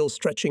grumbled, still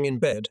stretching in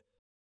bed.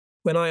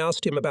 When I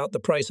asked him about the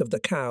price of the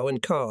cow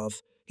and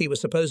calf he was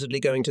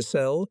supposedly going to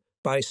sell,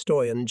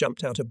 Stoyan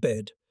jumped out of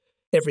bed.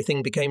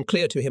 Everything became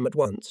clear to him at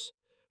once.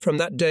 From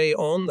that day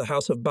on, the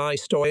house of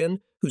Stoyan,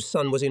 whose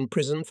son was in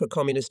prison for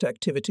communist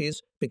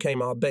activities, became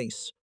our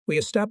base. We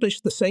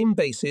established the same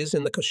bases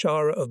in the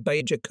koshara of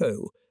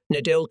Bajako,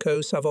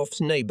 Nedelko Savov's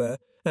neighbour,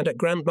 and at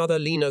Grandmother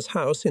Lena's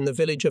house in the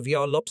village of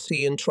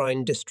Yarlopsy in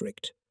Trine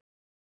district.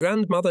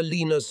 Grandmother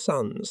Lena's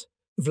sons,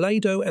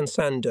 Vlado and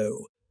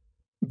Sando,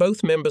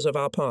 both members of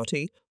our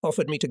party,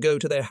 offered me to go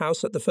to their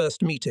house at the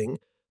first meeting,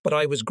 but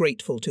I was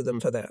grateful to them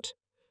for that.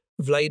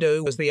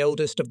 Vlado was the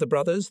eldest of the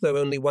brothers, though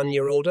only 1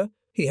 year older.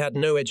 He had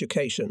no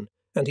education,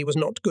 and he was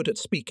not good at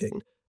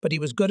speaking, but he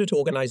was good at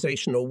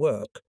organizational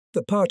work.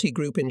 The party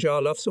group in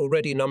Jarlovs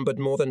already numbered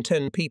more than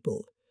 10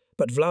 people,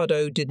 but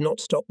Vlado did not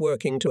stop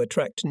working to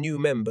attract new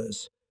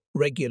members,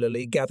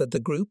 regularly gathered the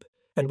group,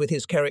 and with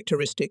his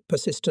characteristic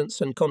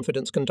persistence and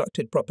confidence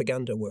conducted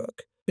propaganda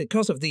work.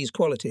 Because of these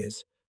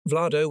qualities,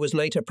 Vlado was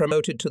later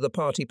promoted to the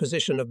party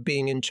position of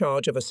being in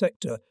charge of a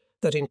sector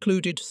that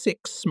included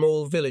 6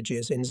 small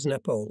villages in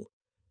Znepol.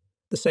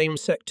 The same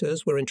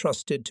sectors were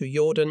entrusted to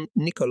Jordan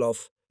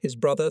Nikolov, his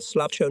brother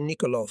Slavcho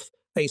Nikolov,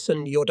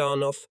 Asen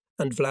Yordanov,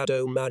 and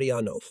Vlado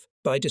Marianov,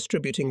 by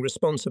distributing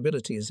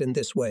responsibilities in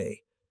this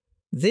way.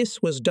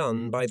 This was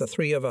done by the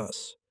 3 of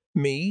us,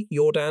 me,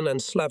 Jordan, and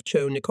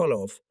Slavcho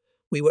Nikolov.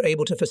 We were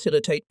able to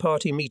facilitate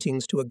party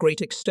meetings to a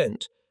great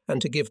extent and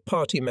to give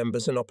party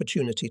members an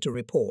opportunity to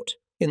report.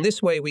 In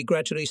this way, we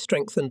gradually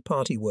strengthened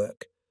party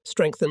work,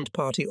 strengthened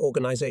party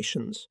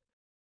organizations.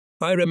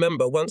 I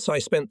remember once I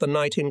spent the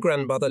night in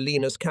Grandmother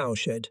Lena's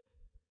cowshed.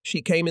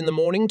 She came in the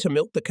morning to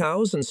milk the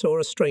cows and saw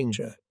a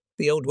stranger.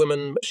 The old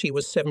woman, she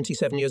was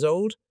 77 years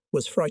old,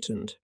 was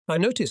frightened. I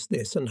noticed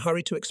this and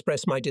hurried to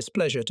express my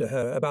displeasure to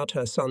her about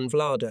her son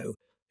Vlado,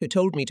 who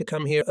told me to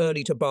come here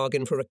early to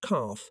bargain for a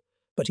calf,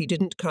 but he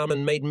didn't come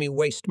and made me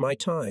waste my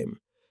time.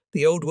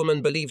 The old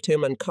woman believed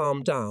him and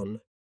calmed down.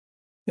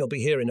 "He'll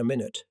be here in a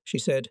minute," she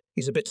said.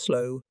 "He's a bit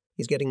slow.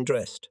 He's getting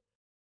dressed."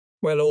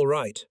 "Well, all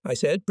right," I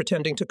said,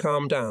 pretending to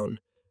calm down.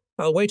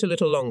 "I'll wait a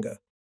little longer."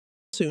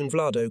 Soon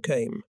Vlado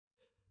came.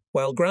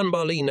 While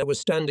Grandma Lena was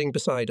standing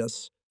beside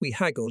us, we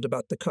haggled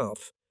about the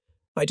calf.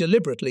 I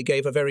deliberately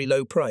gave a very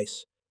low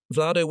price.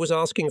 Vlado was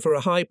asking for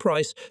a high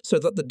price so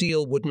that the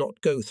deal would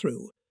not go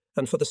through,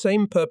 and for the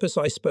same purpose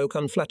I spoke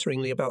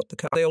unflatteringly about the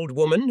calf. The old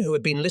woman, who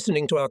had been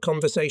listening to our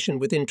conversation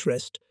with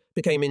interest,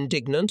 became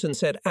indignant and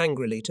said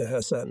angrily to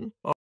her son,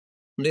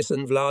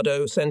 "Listen,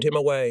 Vlado, send him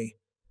away.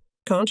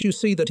 Can't you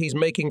see that he's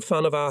making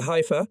fun of our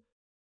heifer?"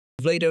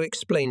 Vlado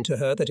explained to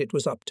her that it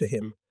was up to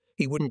him.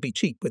 He wouldn't be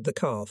cheap with the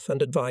calf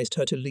and advised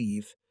her to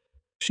leave.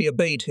 She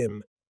obeyed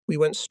him. We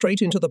went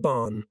straight into the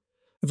barn.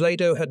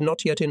 Vlado had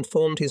not yet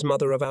informed his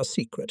mother of our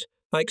secret.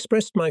 I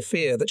expressed my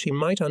fear that she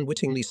might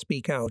unwittingly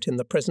speak out in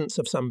the presence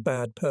of some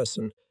bad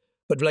person,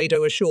 but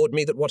Vlado assured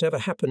me that whatever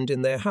happened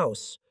in their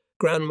house,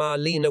 Grandma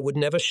Lena would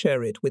never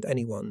share it with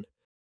anyone.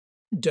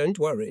 "Don't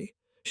worry.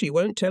 She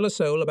won't tell a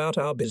soul about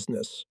our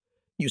business.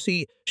 You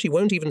see, she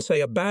won't even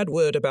say a bad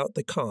word about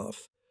the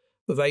calf."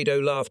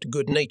 Vlado laughed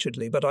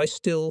good-naturedly, but I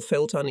still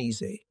felt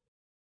uneasy.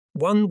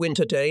 One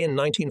winter day in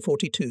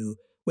 1942,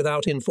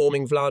 without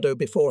informing Vlado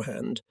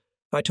beforehand,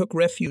 I took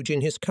refuge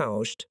in his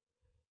cowshed.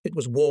 It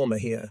was warmer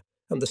here,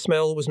 and the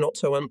smell was not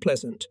so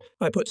unpleasant.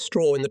 I put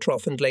straw in the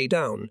trough and lay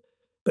down,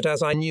 but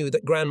as I knew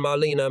that Grandma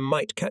Lena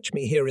might catch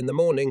me here in the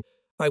morning,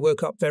 I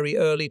woke up very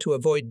early to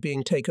avoid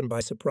being taken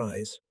by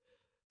surprise.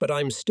 But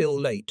I'm still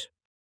late.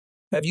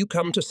 "Have you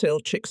come to sell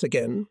chicks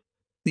again?"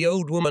 The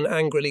old woman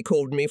angrily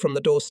called me from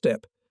the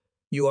doorstep.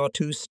 "You are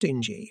too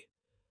stingy.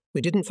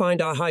 We didn't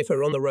find our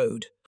heifer on the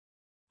road."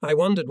 I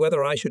wondered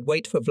whether I should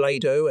wait for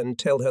Vlado and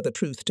tell her the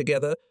truth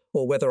together,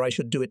 or whether I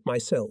should do it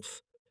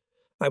myself.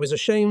 I was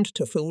ashamed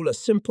to fool a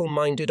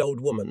simple-minded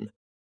old woman.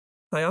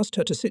 I asked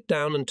her to sit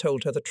down and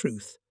told her the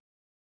truth.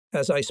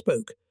 As I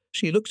spoke,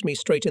 she looked me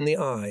straight in the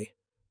eye.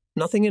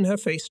 Nothing in her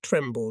face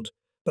trembled,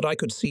 but I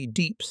could see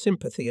deep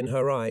sympathy in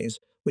her eyes,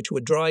 which were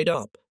dried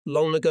up,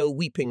 long ago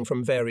weeping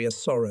from various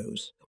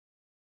sorrows.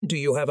 "Do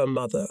you have a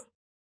mother?"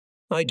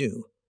 "I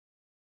do."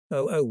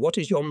 Oh, what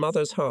is your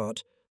mother's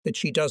heart, that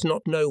she does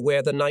not know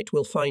where the night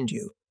will find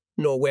you,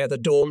 nor where the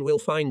dawn will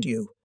find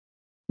you?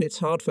 It's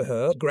hard for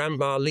her,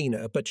 Grandma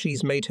Lena, but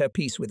she's made her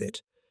peace with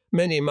it.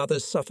 Many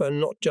mothers suffer,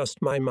 not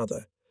just my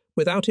mother.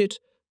 Without it,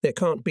 there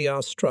can't be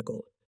our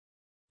struggle.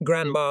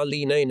 Grandma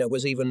Lena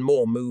was even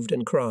more moved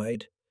and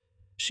cried.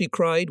 She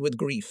cried with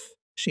grief.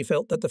 She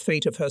felt that the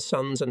fate of her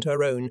sons and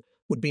her own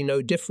would be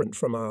no different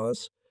from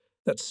ours,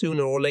 that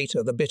sooner or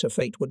later the bitter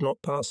fate would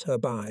not pass her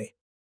by.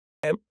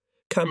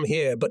 "Come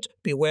here, but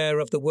beware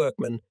of the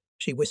workmen,"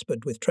 she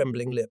whispered with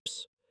trembling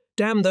lips.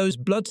 "Damn those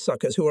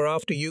bloodsuckers who are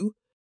after you."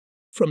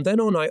 From then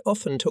on I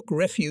often took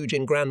refuge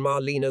in Grandma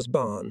Lena's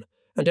barn,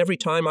 and every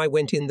time I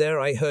went in there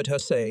I heard her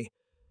say,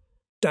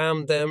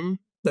 "Damn them,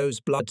 those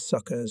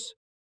bloodsuckers."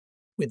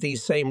 With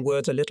these same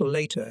words a little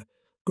later,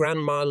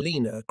 Grandma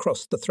Lena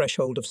crossed the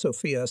threshold of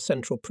Sofia's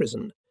central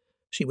prison.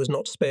 She was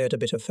not spared a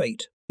bitter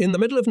fate. In the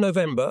middle of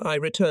November I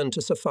returned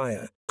to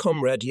Sofia.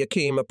 Comrade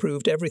Yakim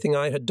approved everything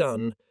I had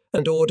done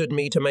and ordered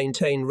me to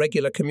maintain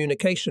regular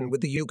communication with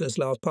the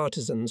Yugoslav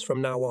partisans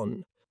from now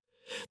on.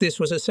 This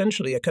was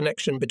essentially a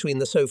connection between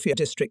the Sofia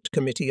District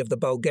Committee of the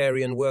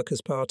Bulgarian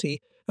Workers' Party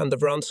and the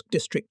Vransk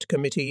District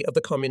Committee of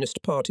the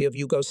Communist Party of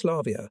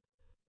Yugoslavia.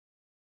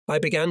 I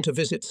began to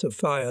visit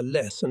Sofia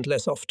less and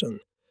less often,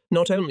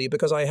 not only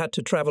because I had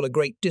to travel a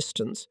great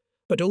distance,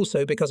 but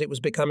also because it was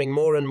becoming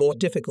more and more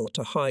difficult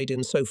to hide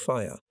in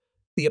Sofia.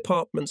 The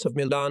apartments of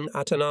Milan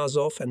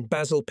Atanasov and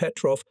Basil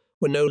Petrov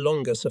were no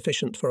longer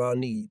sufficient for our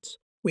needs.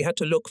 We had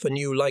to look for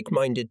new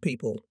like-minded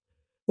people.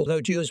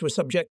 Although Jews were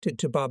subjected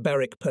to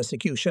barbaric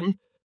persecution,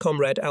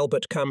 Comrade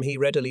Albert Kamhi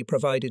readily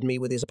provided me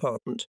with his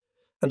apartment.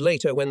 And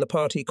later, when the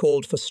party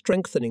called for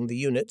strengthening the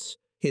units,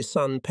 his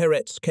son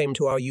Peretz came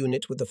to our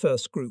unit with the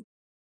first group.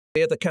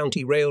 Near the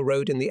county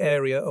railroad in the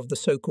area of the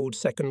so-called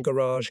second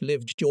garage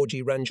lived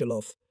Georgy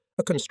Rangelov,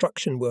 a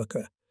construction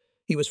worker.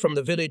 He was from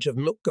the village of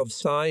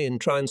Mukhovsai in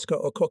Tryanska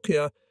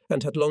Okokia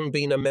and had long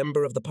been a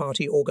member of the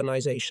party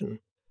organization.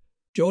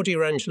 Georgy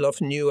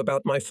Rangelov knew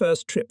about my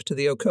first trip to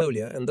the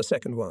Okolia and the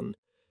second one.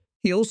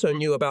 He also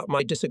knew about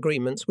my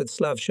disagreements with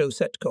Slavko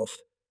Setkov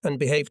and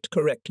behaved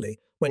correctly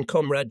when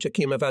Comrade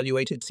Jakim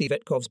evaluated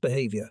Sivetkov's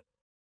behavior.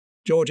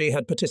 Georgy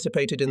had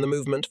participated in the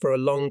movement for a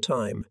long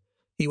time.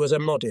 He was a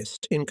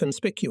modest,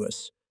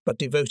 inconspicuous, but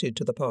devoted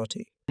to the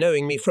party.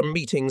 Knowing me from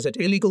meetings at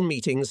illegal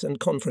meetings and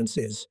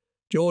conferences,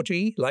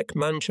 Georgy, like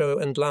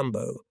Mancho and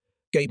Lambo,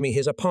 gave me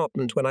his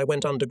apartment when I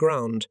went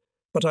underground,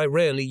 but I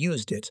rarely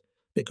used it,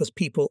 because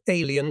people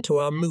alien to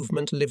our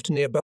movement lived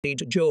nearby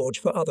George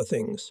for other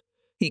things.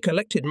 He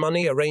collected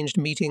money, arranged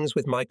meetings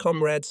with my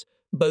comrades,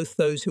 both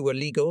those who were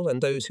legal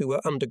and those who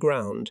were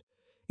underground.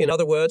 In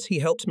other words, he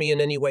helped me in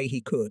any way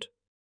he could.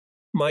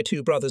 My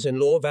two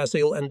brothers-in-law,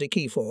 Vasil and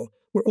Nikifor,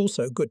 were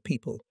also good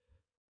people.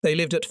 They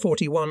lived at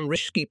 41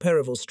 Rishsky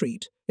Perival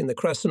Street in the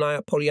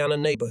Krasnaya Polyana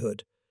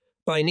neighborhood.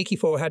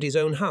 Nikifor had his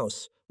own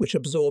house, which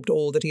absorbed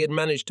all that he had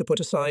managed to put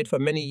aside for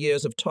many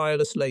years of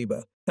tireless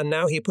labor, and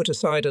now he put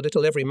aside a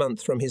little every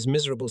month from his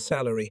miserable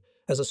salary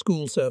as a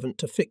school servant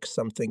to fix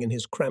something in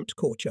his cramped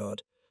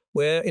courtyard,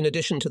 where, in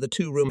addition to the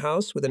two-room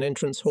house with an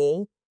entrance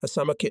hall, a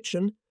summer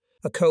kitchen,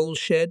 a coal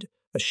shed,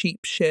 a sheep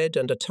shed,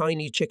 and a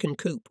tiny chicken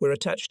coop were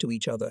attached to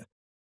each other.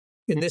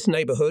 In this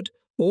neighborhood,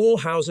 all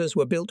houses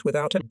were built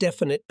without a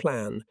definite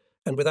plan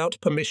and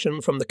without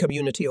permission from the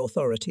community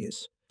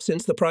authorities.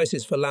 Since the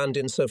prices for land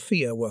in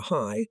Sofia were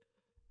high,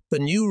 the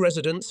new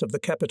residents of the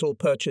capital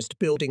purchased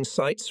building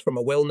sites from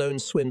a well-known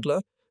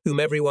swindler, whom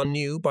everyone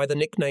knew by the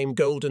nickname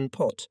Golden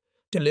Pot,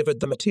 delivered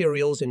the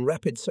materials in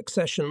rapid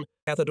succession,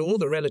 gathered all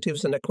the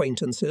relatives and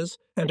acquaintances,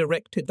 and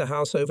erected the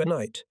house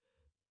overnight.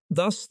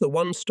 Thus, the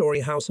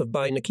one-story house of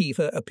Bai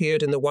Nikifa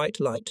appeared in the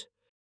white light.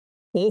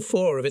 All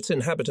four of its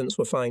inhabitants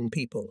were fine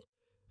people.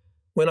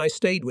 When I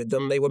stayed with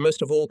them, they were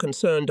most of all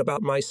concerned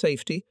about my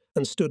safety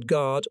and stood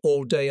guard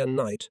all day and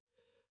night.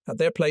 At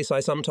their place I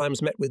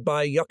sometimes met with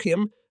Bai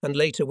Yakim and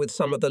later with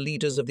some of the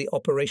leaders of the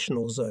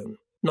operational zone.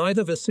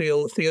 Neither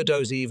Vasil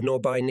Theodosiv nor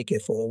Bai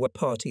Nikifor were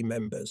party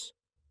members.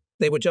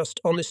 They were just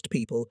honest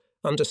people,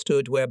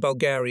 understood where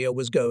Bulgaria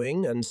was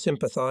going and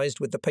sympathized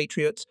with the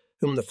patriots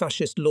whom the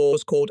fascist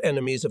laws called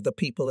enemies of the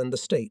people and the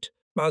state.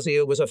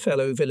 Vasil was a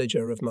fellow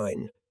villager of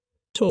mine.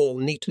 Tall,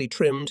 neatly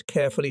trimmed,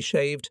 carefully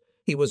shaved,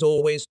 he was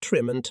always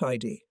trim and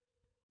tidy.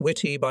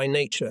 Witty by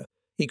nature,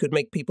 he could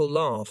make people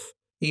laugh,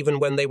 even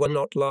when they were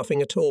not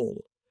laughing at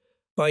all.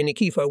 Bai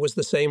Nikifa was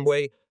the same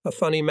way, a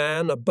funny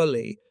man, a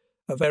bully,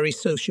 a very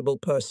sociable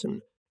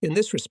person. In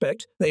this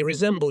respect, they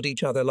resembled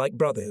each other like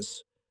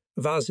brothers.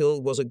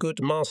 Vasil was a good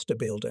master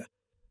builder.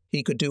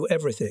 He could do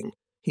everything.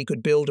 He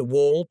could build a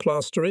wall,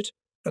 plaster it,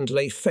 and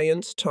lay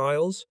faience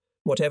tiles.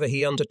 Whatever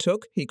he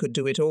undertook, he could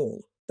do it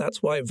all.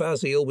 That's why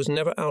Vasil was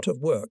never out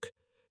of work.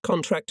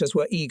 Contractors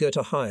were eager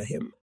to hire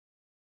him.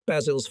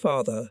 Basil's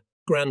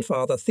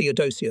grandfather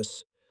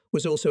Theodosius,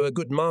 was also a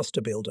good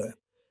master builder.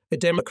 A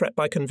Democrat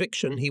by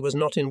conviction, he was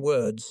not in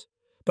words,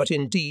 but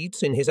in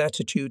deeds, in his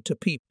attitude to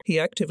people. He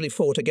actively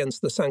fought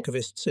against the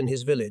Sankovists in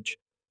his village,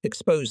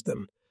 exposed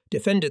them,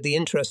 defended the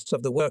interests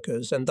of the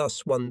workers, and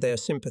thus won their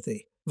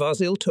sympathy.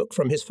 Vasil took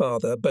from his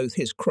father both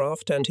his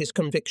craft and his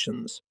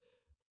convictions.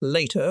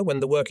 Later,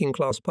 when the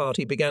working-class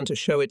party began to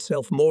show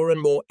itself more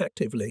and more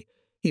actively,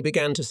 he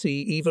began to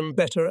see even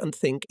better and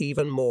think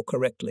even more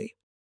correctly.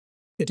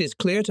 "It is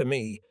clear to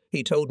me,"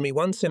 he told me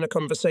once in a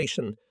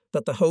conversation,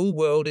 "that the whole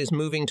world is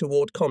moving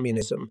toward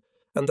communism,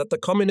 and that the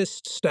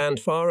communists stand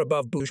far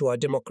above bourgeois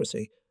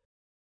democracy.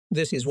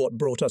 This is what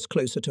brought us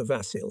closer to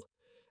Vasil.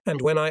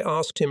 And when I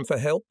asked him for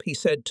help, he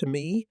said to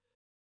me,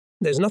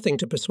 'There's nothing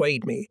to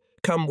persuade me.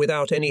 Come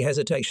without any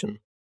hesitation.'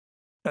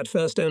 At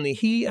first only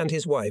he and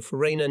his wife,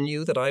 Raina,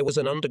 knew that I was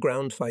an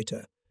underground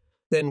fighter.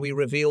 Then we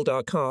revealed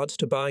our cards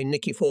to by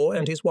Nikifor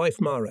and his wife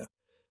Mara.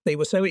 They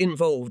were so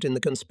involved in the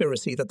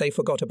conspiracy that they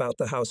forgot about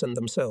the house and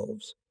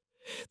themselves.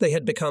 They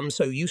had become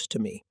so used to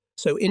me,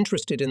 so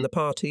interested in the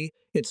party,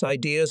 its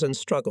ideas and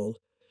struggle,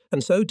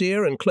 and so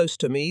dear and close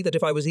to me that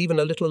if I was even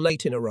a little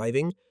late in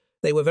arriving,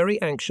 they were very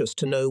anxious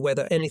to know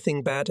whether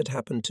anything bad had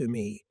happened to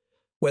me,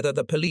 whether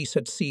the police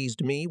had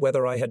seized me,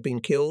 whether I had been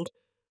killed,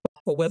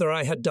 or whether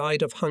I had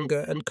died of hunger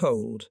and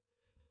cold.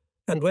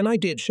 And when I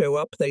did show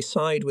up, they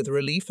sighed with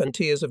relief, and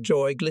tears of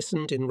joy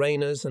glistened in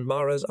Raina's and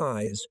Mara's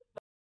eyes.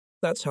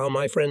 That's how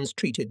my friends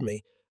treated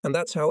me, and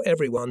that's how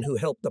everyone who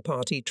helped the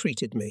party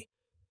treated me.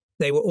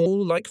 They were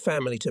all like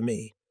family to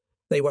me.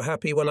 They were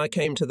happy when I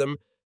came to them,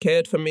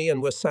 cared for me,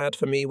 and were sad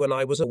for me when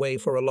I was away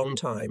for a long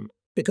time,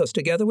 because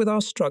together with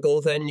our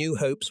struggle their new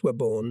hopes were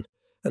born,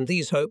 and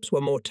these hopes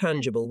were more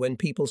tangible when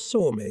people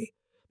saw me,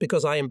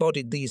 because I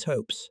embodied these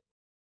hopes."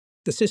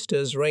 The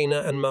sisters,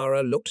 Raina and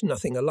Mara, looked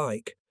nothing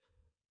alike.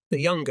 The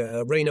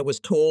younger, Raina, was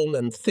tall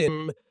and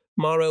thin,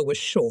 Mara was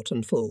short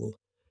and full.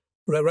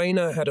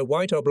 Raina had a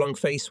white oblong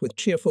face with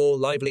cheerful,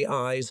 lively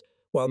eyes,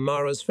 while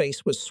Mara's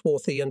face was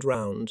swarthy and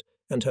round,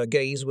 and her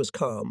gaze was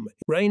calm.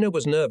 Raina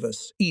was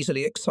nervous,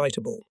 easily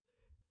excitable.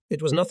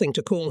 It was nothing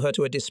to call her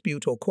to a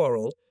dispute or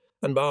quarrel,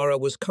 and Mara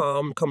was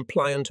calm,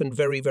 compliant, and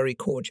very, very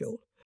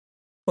cordial.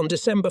 On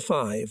December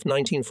 5,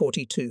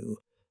 1942,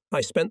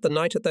 I spent the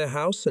night at their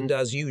house and,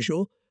 as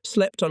usual,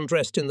 slept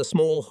undressed in the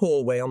small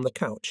hallway on the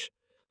couch.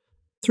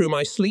 Through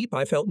my sleep,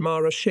 I felt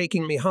Mara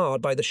shaking me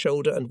hard by the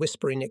shoulder and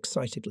whispering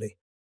excitedly,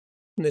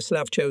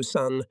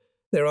 "Nislavcho-san,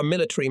 there are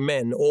military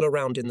men all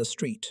around in the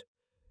street.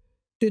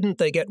 Didn't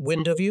they get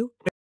wind of you?"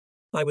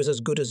 I was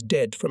as good as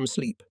dead from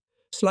sleep.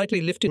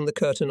 Slightly lifting the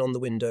curtain on the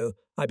window,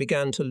 I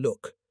began to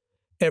look.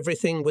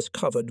 Everything was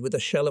covered with a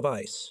shell of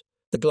ice.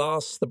 The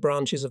glass, the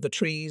branches of the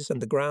trees,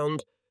 and the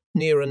ground,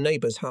 near a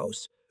neighbour's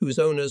house, whose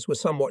owners were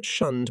somewhat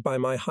shunned by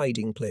my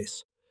hiding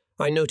place.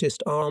 I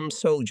noticed armed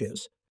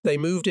soldiers. They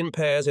moved in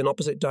pairs in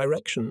opposite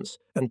directions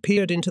and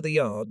peered into the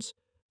yards,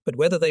 but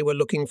whether they were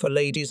looking for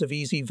ladies of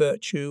easy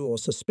virtue or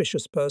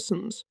suspicious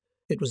persons,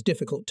 it was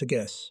difficult to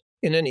guess.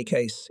 In any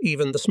case,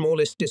 even the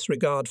smallest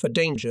disregard for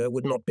danger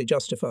would not be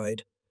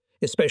justified,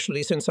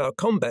 especially since our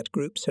combat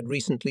groups had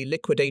recently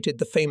liquidated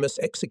the famous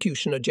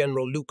executioner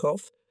General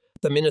Lukov,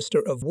 the Minister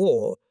of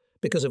War,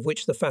 because of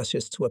which the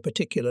fascists were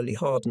particularly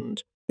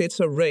hardened. It's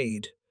a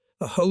raid,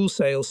 a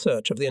wholesale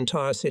search of the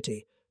entire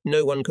city.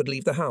 No one could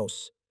leave the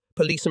house.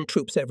 Police and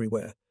troops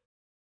everywhere.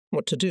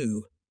 What to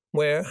do?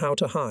 Where? How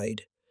to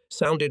hide?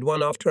 Sounded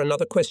one after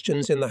another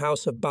questions in the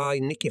house of Bai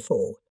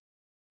Nikifor.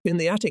 In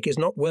the attic is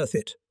not worth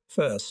it.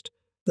 First,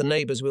 the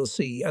neighbours will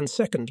see, and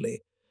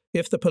secondly,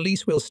 if the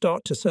police will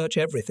start to search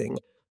everything,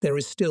 there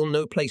is still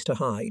no place to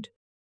hide.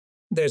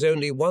 "There's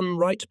only one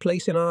right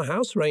place in our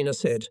house," Raina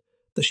said,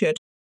 "the shed."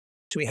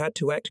 We had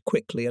to act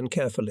quickly and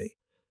carefully.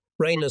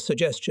 Raina's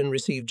suggestion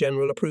received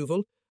general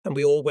approval, and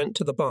we all went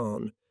to the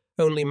barn.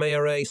 Only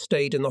Mayare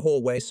stayed in the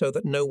hallway so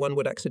that no one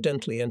would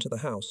accidentally enter the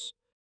house.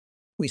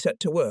 We set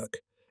to work,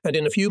 and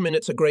in a few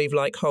minutes a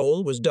grave-like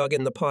hole was dug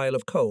in the pile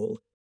of coal.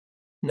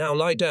 "Now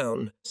lie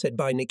down," said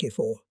Bai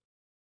Nikifor.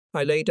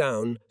 I lay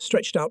down,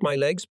 stretched out my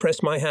legs,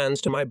 pressed my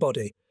hands to my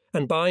body,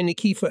 and Bai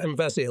Nikifor and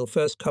Vasil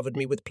first covered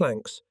me with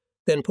planks,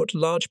 then put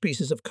large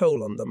pieces of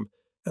coal on them,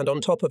 and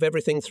on top of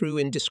everything threw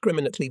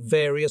indiscriminately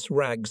various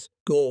rags,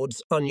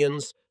 gourds,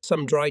 onions,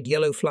 some dried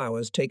yellow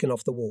flowers taken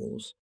off the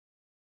walls.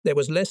 There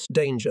was less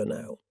danger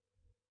now.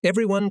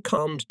 Everyone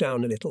calmed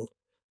down a little.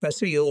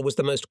 Vasil was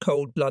the most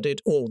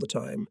cold-blooded all the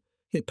time.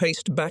 He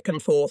paced back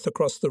and forth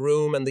across the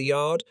room and the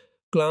yard,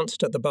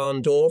 glanced at the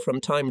barn door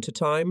from time to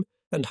time,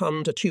 and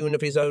hummed a tune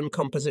of his own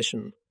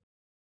composition.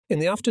 In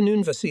the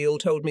afternoon, Vasil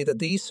told me that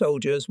these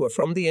soldiers were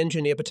from the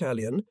engineer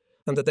battalion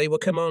and that they were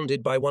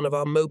commanded by one of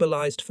our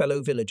mobilized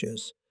fellow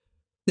villagers.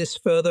 This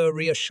further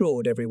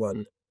reassured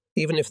everyone.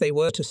 Even if they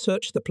were to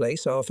search the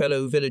place, our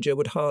fellow villager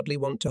would hardly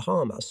want to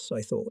harm us,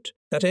 I thought.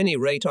 At any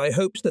rate, I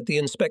hoped that the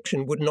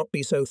inspection would not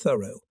be so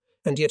thorough,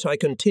 and yet I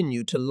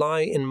continued to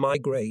lie in my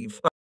grave.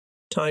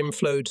 Time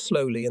flowed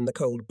slowly in the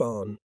cold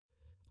barn.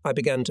 I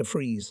began to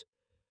freeze.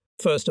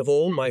 First of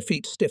all, my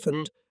feet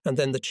stiffened, and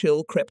then the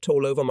chill crept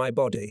all over my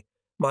body.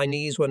 My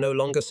knees were no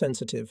longer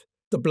sensitive.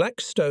 The black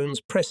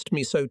stones pressed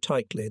me so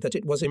tightly that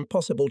it was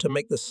impossible to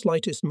make the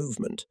slightest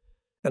movement,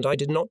 and I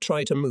did not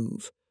try to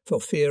move, for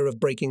fear of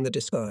breaking the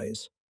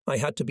disguise. I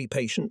had to be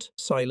patient,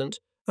 silent,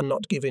 and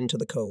not give in to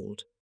the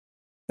cold.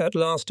 At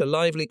last a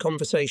lively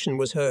conversation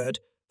was heard,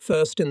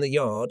 first in the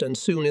yard and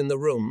soon in the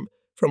room,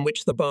 from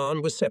which the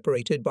barn was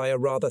separated by a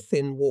rather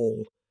thin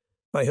wall.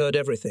 I heard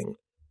everything.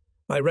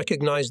 I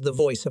recognized the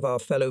voice of our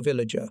fellow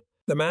villager.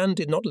 The man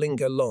did not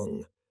linger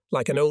long.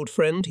 Like an old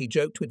friend, he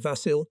joked with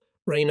Vasil.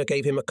 Raina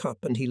gave him a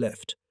cup and he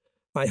left.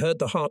 I heard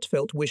the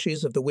heartfelt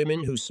wishes of the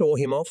women who saw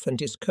him off and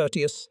his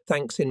courteous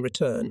thanks in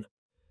return.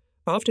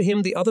 After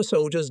him, the other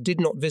soldiers did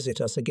not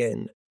visit us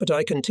again, but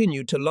I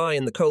continued to lie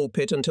in the coal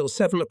pit until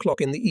 7 o'clock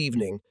in the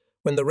evening,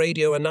 when the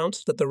radio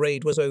announced that the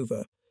raid was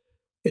over.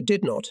 It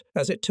did not,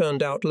 as it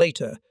turned out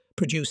later,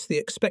 produce the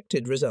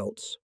expected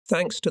results,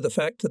 thanks to the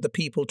fact that the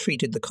people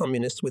treated the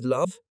communists with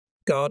love,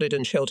 guarded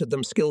and sheltered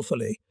them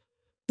skillfully.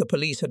 The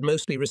police had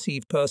mostly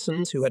received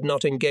persons who had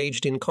not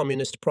engaged in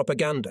communist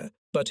propaganda,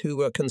 but who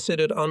were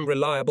considered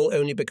unreliable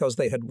only because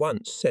they had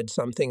once said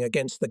something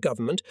against the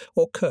government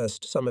or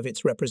cursed some of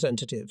its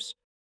representatives.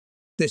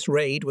 This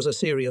raid was a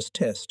serious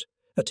test,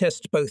 a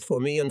test both for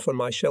me and for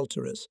my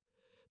shelterers.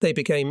 They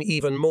became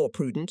even more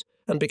prudent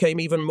and became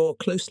even more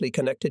closely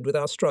connected with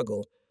our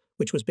struggle,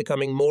 which was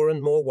becoming more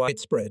and more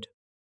widespread.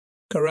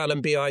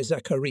 Karalambi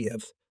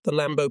Zakariev, the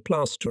Lambo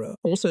plasterer,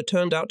 also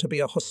turned out to be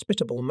a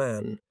hospitable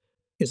man.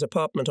 His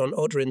apartment on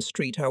Odrin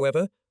Street,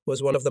 however,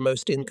 was one of the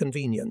most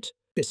inconvenient,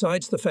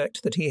 besides the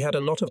fact that he had a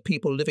lot of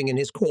people living in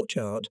his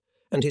courtyard,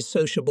 and his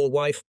sociable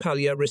wife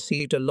Palya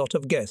received a lot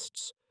of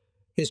guests.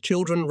 His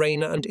children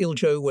Raina and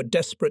Iljo were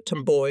desperate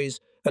tomboys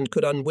and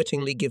could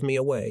unwittingly give me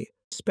away,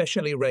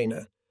 especially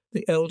Raina,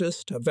 the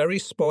eldest, a very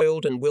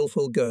spoiled and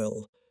willful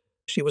girl.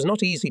 She was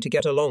not easy to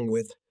get along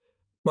with.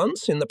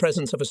 Once, in the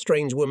presence of a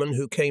strange woman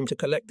who came to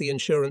collect the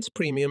insurance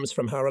premiums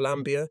from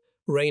Haralambia,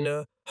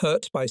 Raina,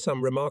 hurt by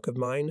some remark of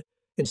mine,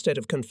 instead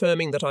of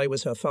confirming that I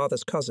was her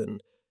father's cousin,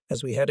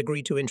 as we had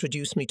agreed to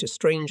introduce me to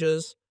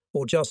strangers,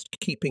 or just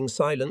keeping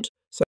silent,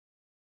 said,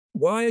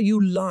 "Why are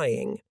you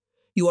lying?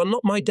 You are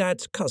not my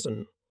dad's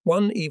cousin."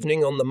 One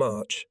evening on the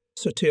march,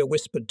 Sotir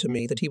whispered to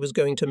me that he was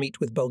going to meet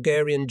with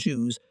Bulgarian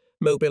Jews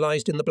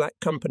mobilized in the black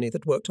company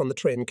that worked on the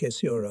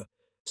Tren-Kesura,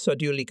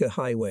 Sudulika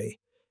Highway.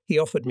 He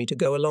offered me to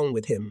go along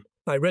with him.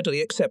 I readily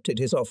accepted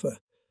his offer.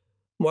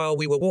 While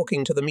we were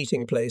walking to the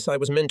meeting place, I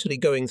was mentally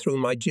going through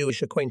my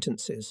Jewish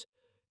acquaintances.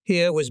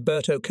 Here was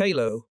Berto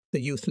Kalo, the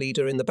youth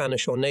leader in the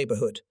Banishore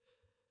neighborhood.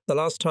 The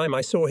last time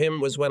I saw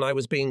him was when I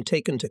was being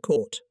taken to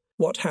court.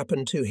 What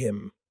happened to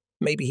him?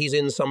 Maybe he's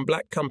in some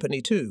black company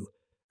too,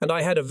 and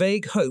I had a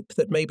vague hope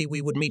that maybe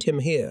we would meet him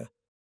here.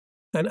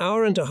 An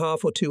hour and a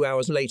half or 2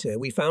 hours later,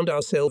 we found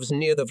ourselves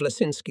near the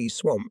Vlasinski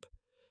swamp.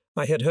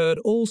 I had heard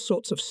all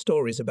sorts of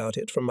stories about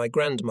it from my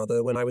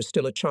grandmother when I was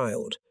still a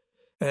child,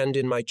 and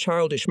in my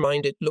childish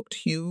mind it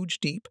looked huge,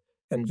 deep,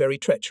 and very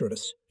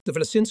treacherous. The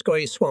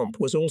Vlasinskoye swamp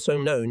was also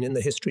known in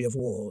the history of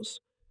wars.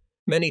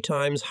 Many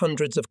times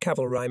hundreds of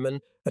cavalrymen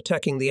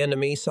attacking the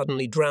enemy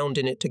suddenly drowned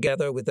in it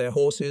together with their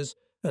horses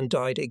and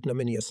died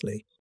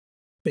ignominiously.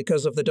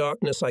 Because of the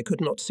darkness, I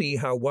could not see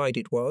how wide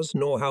it was,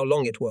 nor how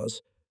long it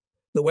was.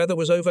 The weather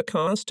was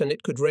overcast and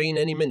it could rain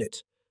any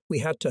minute. We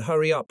had to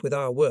hurry up with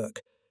our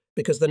work,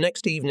 because the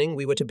next evening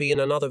we were to be in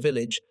another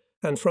village,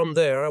 and from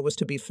there I was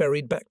to be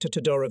ferried back to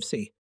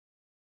Todorovci.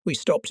 We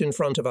stopped in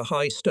front of a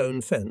high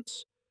stone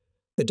fence.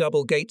 The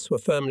double gates were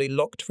firmly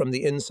locked from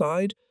the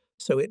inside,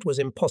 so it was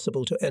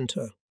impossible to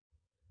enter.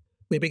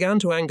 We began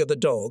to anger the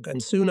dog,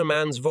 and soon a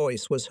man's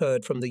voice was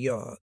heard from the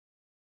yard.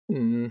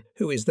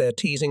 Who is there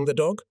teasing the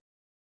dog?"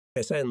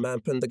 "SN,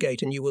 open the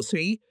gate and you will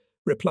see,"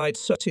 replied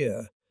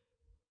Sotir.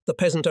 The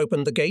peasant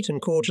opened the gate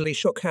and cordially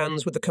shook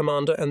hands with the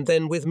commander and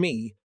then with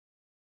me.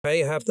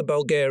 "Have the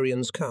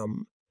Bulgarians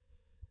come?"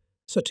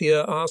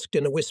 Sotir asked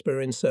in a whisper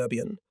in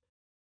Serbian.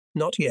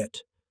 "Not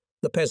yet,"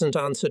 the peasant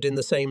answered in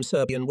the same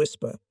Serbian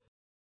whisper.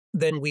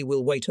 "Then we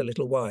will wait a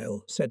little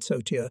while," said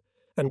Sotir,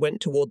 and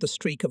went toward the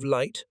streak of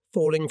light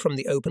falling from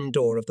the open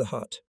door of the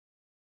hut.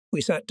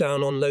 We sat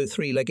down on low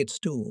three-legged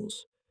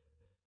stools.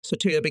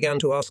 Sotir began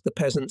to ask the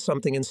peasant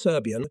something in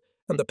Serbian,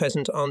 and the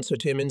peasant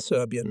answered him in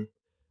Serbian.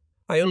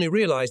 I only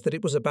realized that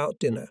it was about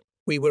dinner.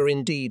 We were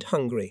indeed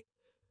hungry.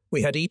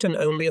 We had eaten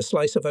only a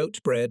slice of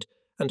oat bread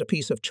and a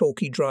piece of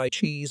chalky dry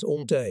cheese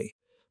all day,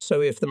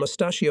 so if the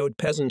mustachioed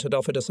peasant had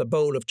offered us a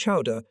bowl of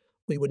chowder,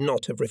 we would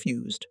not have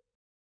refused.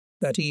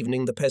 That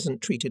evening the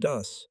peasant treated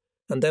us,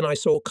 and then I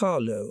saw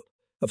Carlo,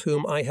 of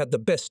whom I had the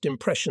best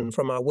impression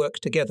from our work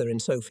together in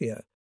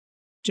Sofia.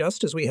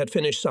 Just as we had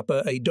finished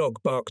supper, a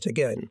dog barked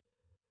again.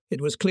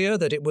 It was clear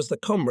that it was the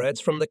comrades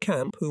from the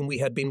camp whom we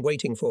had been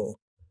waiting for.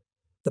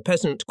 The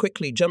peasant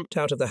quickly jumped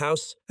out of the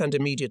house and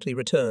immediately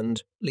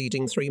returned,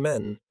 leading 3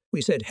 men.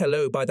 We said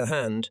hello by the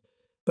hand,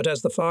 but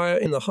as the fire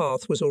in the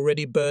hearth was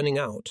already burning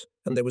out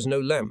and there was no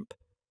lamp,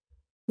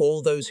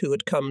 all those who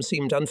had come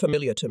seemed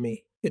unfamiliar to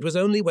me. It was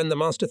only when the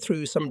master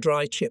threw some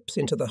dry chips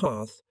into the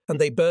hearth, and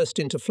they burst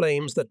into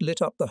flames that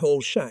lit up the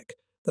whole shack,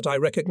 that I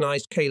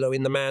recognized Kalo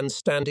in the man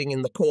standing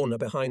in the corner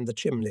behind the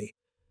chimney.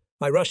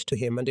 I rushed to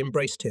him and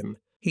embraced him.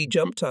 He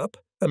jumped up,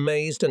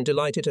 amazed and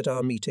delighted at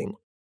our meeting.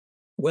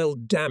 "Well,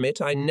 damn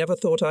it, I never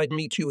thought I'd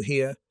meet you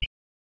here."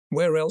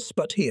 "Where else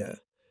but here?"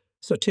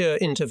 Satir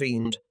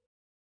intervened.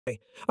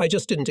 "I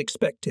just didn't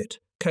expect it,"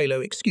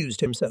 Kalo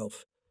excused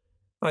himself.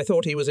 "I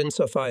thought he was in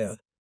Sophia.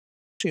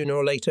 Sooner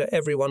or later,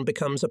 everyone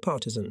becomes a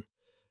partisan.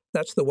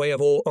 That's the way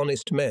of all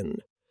honest men,"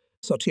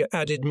 Satir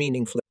added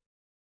meaningfully.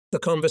 The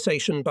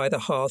conversation by the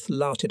hearth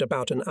lasted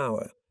about an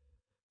hour.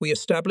 We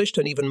established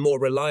an even more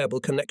reliable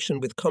connection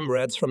with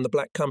comrades from the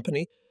Black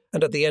Company,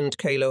 and at the end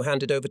Kalo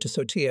handed over to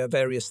Sotir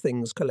various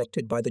things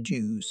collected by the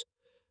Jews.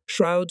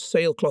 Shrouds,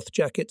 sailcloth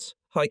jackets,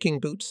 hiking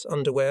boots,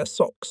 underwear,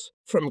 socks.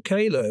 From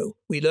Kalo,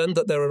 we learned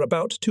that there are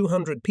about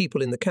 200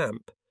 people in the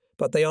camp,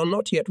 but they are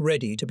not yet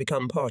ready to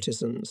become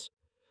partisans.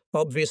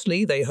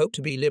 Obviously, they hope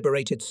to be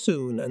liberated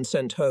soon and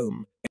sent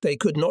home. They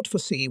could not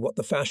foresee what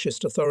the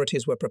fascist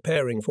authorities were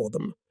preparing for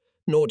them,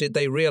 nor did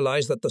they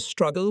realize that the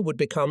struggle would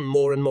become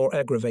more and more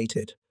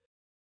aggravated.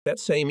 That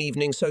same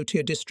evening,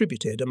 Sotir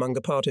distributed among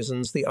the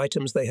partisans the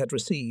items they had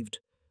received.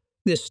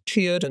 This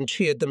cheered and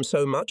cheered them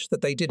so much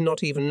that they did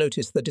not even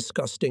notice the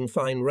disgusting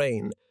fine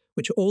rain,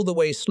 which all the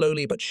way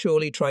slowly but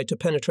surely tried to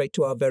penetrate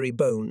to our very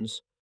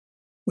bones.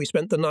 We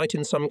spent the night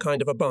in some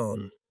kind of a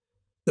barn.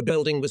 The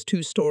building was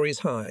 2 stories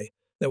high.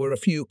 There were a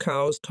few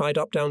cows tied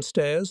up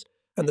downstairs,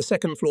 and the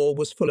second floor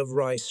was full of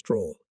rye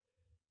straw.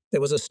 There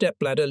was a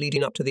stepladder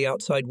leading up to the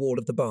outside wall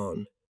of the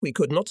barn. We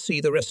could not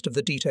see the rest of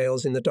the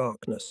details in the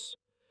darkness.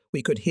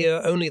 We could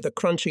hear only the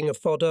crunching of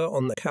fodder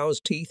on the cows'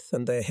 teeth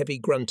and their heavy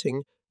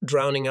grunting,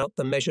 drowning out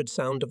the measured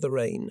sound of the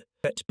rain.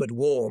 Wet but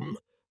warm,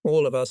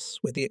 all of us,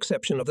 with the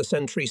exception of the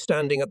sentry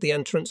standing at the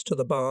entrance to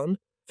the barn,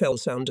 fell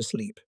sound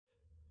asleep.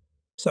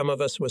 Some of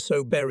us were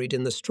so buried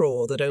in the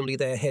straw that only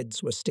their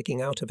heads were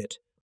sticking out of it.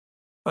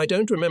 I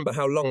don't remember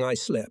how long I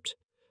slept.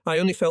 I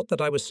only felt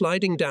that I was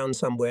sliding down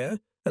somewhere,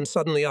 and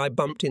suddenly I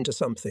bumped into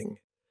something.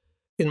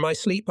 In my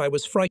sleep I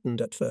was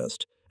frightened at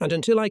first, and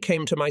until I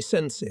came to my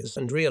senses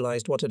and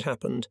realized what had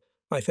happened,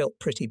 I felt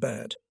pretty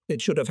bad.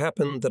 It should have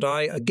happened that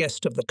I, a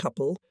guest of the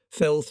couple,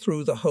 fell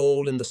through the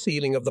hole in the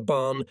ceiling of the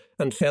barn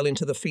and fell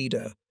into the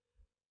feeder.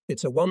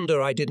 It's a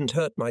wonder I didn't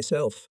hurt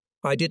myself.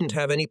 I didn't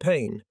have any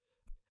pain.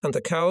 And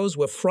the cows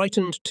were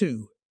frightened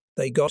too.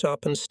 They got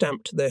up and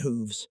stamped their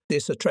hooves.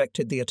 This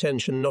attracted the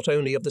attention not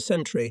only of the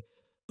sentry,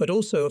 but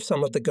also of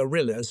some of the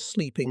guerrillas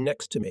sleeping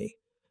next to me.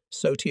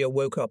 Sotir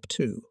woke up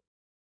too.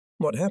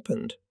 "What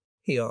happened?"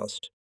 he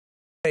asked.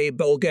 "A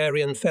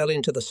Bulgarian fell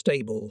into the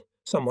stable,"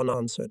 someone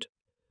answered.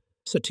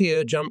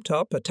 Satir jumped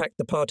up, attacked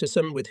the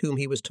partisan with whom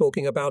he was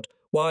talking about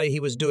why he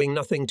was doing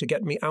nothing to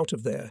get me out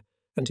of there,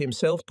 and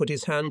himself put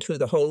his hand through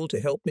the hole to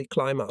help me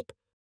climb up.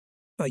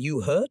 "Are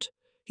you hurt?"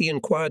 he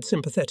inquired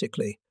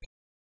sympathetically.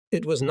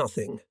 "It was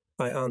nothing,"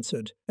 I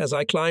answered, as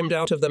I climbed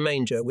out of the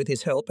manger with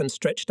his help and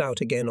stretched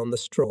out again on the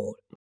straw.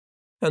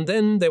 And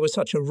then there was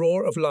such a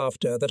roar of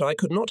laughter that I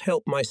could not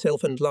help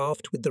myself and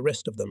laughed with the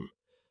rest of them.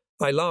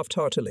 I laughed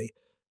heartily,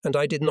 and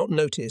I did not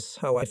notice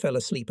how I fell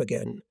asleep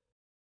again.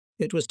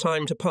 It was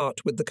time to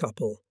part with the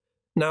couple.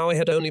 Now I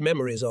had only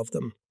memories of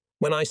them.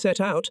 When I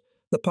set out,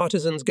 the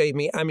partisans gave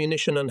me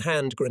ammunition and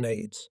hand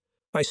grenades.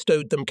 I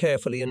stowed them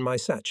carefully in my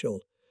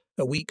satchel.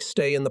 A week's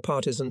stay in the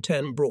partisan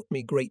tent brought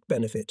me great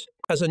benefit.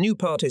 As a new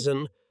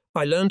partisan,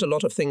 I learned a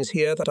lot of things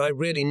here that I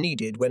really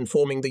needed when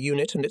forming the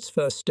unit and its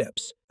first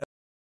steps.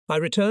 I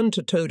returned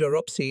to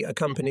Todoropsy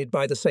accompanied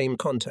by the same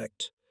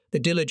contact. The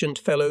diligent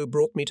fellow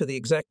brought me to the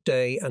exact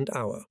day and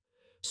hour.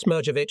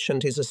 Smerjevich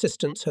and his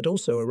assistants had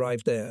also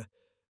arrived there.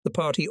 The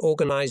party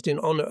organized in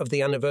honor of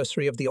the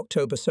anniversary of the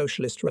October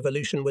Socialist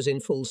Revolution was in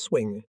full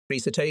swing.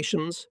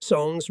 Recitations,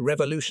 songs,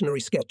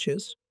 revolutionary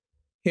sketches.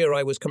 Here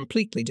I was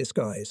completely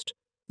disguised.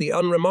 The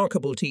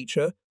unremarkable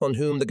teacher, on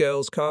whom the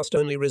girls cast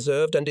only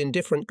reserved and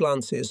indifferent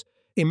glances,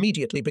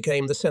 immediately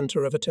became the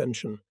center of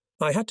attention.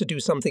 I had to do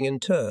something in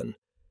turn.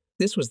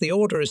 This was the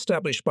order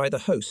established by the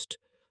host,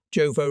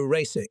 Jovo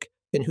Rasik,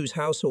 in whose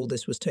house all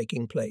this was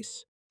taking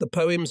place. The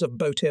poems of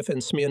Botev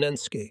and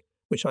Smirnensky,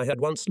 which I had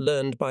once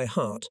learned by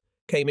heart,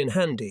 came in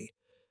handy,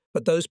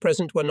 but those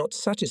present were not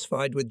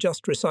satisfied with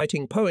just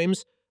reciting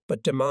poems,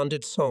 but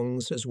demanded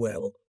songs as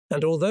well.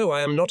 And although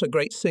I am not a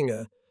great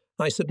singer,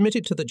 I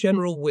submitted to the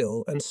general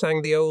will and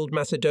sang the old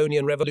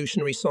Macedonian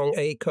revolutionary song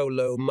A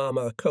Kolo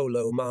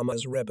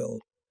Mama's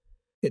Rebel.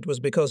 It was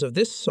because of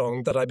this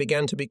song that I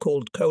began to be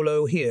called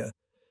Kolo here,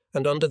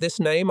 and under this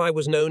name I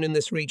was known in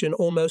this region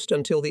almost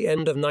until the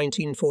end of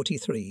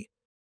 1943.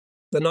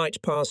 The night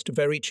passed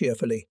very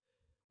cheerfully.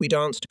 We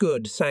danced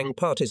good, sang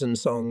partisan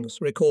songs,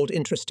 recalled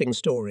interesting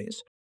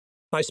stories.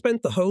 I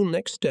spent the whole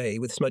next day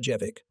with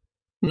Smerjevic.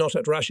 Not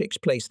at Rashik's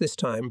place this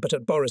time, but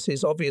at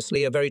Boris's,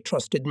 obviously a very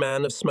trusted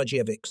man of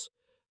Smerjevic's.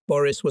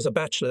 Boris was a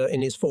bachelor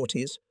in his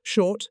 40s,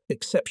 short,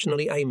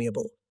 exceptionally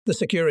amiable. The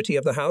security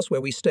of the house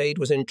where we stayed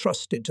was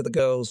entrusted to the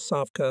girls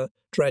Savka,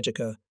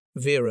 Drajika,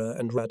 Vera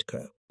and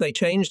Radka. They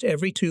changed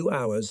every 2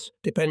 hours,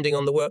 depending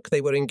on the work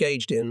they were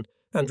engaged in,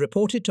 and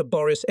reported to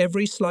Boris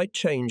every slight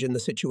change in the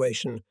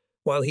situation,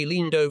 while he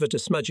leaned over to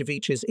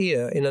Smudgevich's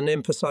ear in an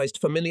emphasized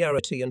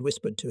familiarity and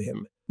whispered to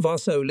him.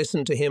 Vaso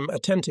listened to him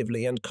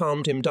attentively and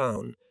calmed him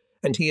down,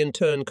 and he in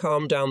turn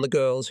calmed down the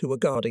girls who were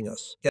guarding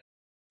us.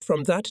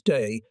 From that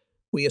day,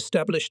 we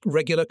established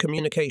regular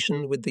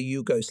communication with the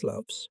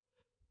Yugoslavs.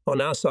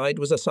 On our side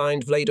was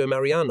assigned Vlado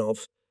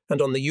Marianov,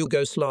 and on the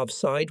Yugoslav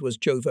side was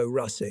Jovo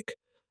Rasic.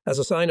 As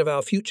a sign of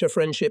our future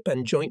friendship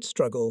and joint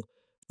struggle,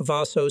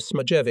 Vaso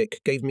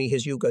Smudjevic gave me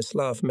his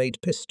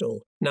Yugoslav-made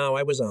pistol. Now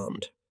I was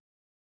armed.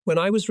 When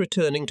I was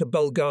returning to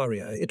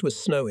Bulgaria, it was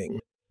snowing.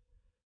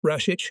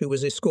 Rasic, who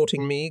was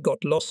escorting me,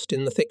 got lost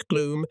in the thick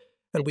gloom,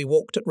 and we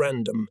walked at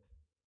random.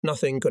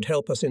 Nothing could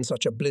help us in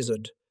such a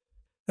blizzard.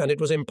 And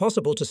it was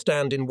impossible to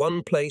stand in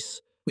one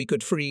place. We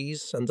could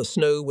freeze, and the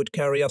snow would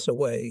carry us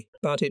away,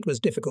 but it was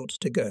difficult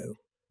to go.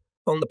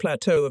 On the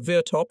plateau of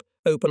Virtop,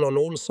 open on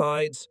all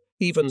sides,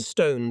 even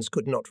stones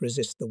could not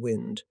resist the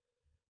wind.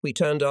 We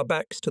turned our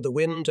backs to the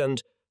wind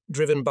and,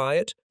 driven by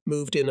it,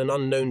 moved in an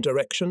unknown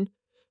direction.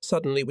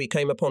 Suddenly we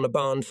came upon a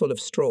barn full of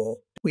straw.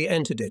 We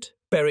entered it,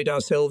 buried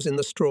ourselves in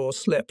the straw,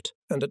 slept,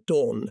 and at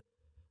dawn,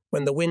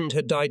 when the wind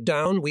had died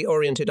down, we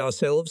oriented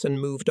ourselves and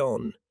moved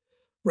on.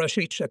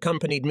 Rasic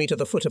accompanied me to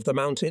the foot of the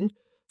mountain,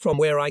 from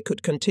where I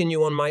could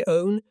continue on my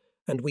own,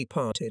 and we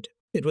parted.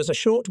 It was a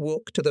short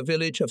walk to the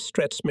village of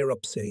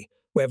Stretsmiropsi,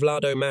 where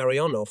Vlado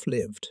Marianov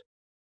lived.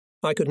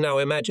 I could now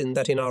imagine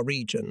that in our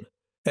region,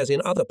 as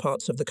in other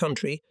parts of the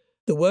country,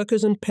 the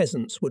workers and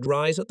peasants would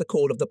rise at the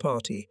call of the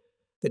party,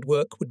 that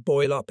work would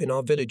boil up in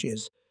our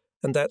villages,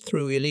 and that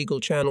through illegal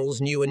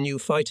channels new and new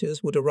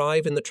fighters would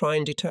arrive in the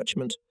Trine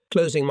detachment.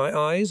 Closing my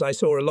eyes, I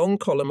saw a long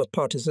column of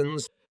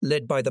partisans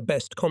led by the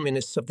best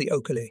communists of the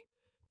Okali.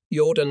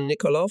 Yordan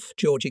Nikolov,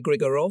 Georgy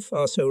Grigorov,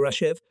 Arso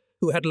Rashev,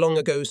 who had long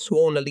ago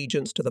sworn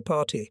allegiance to the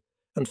party,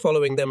 and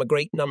following them a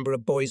great number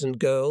of boys and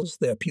girls,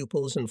 their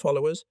pupils and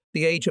followers.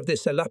 The age of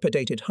this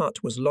dilapidated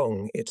hut was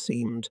long, it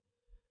seemed.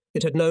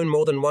 It had known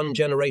more than one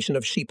generation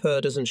of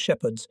sheep-herders and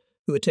shepherds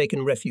who had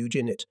taken refuge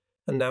in it,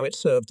 and now it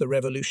served the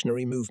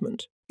revolutionary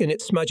movement. In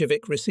it,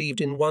 Smudjevic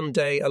received in one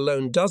day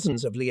alone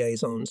dozens of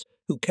liaisons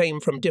who came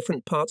from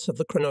different parts of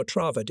the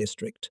Kronotrava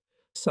district,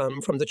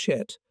 some from the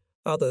Chet,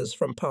 others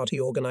from party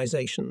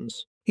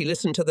organizations. He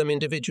listened to them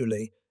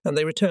individually, and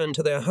they returned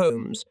to their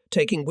homes,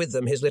 taking with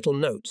them his little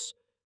notes,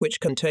 which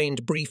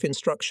contained brief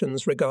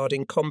instructions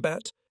regarding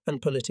combat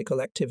and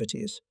political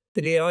activities.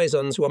 The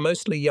liaisons were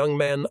mostly young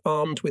men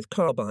armed with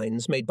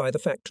carbines made by the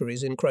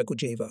factories in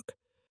Kragujevac.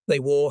 They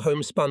wore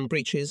homespun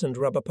breeches and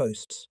rubber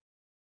posts.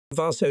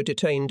 Vaso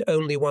detained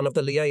only one of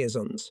the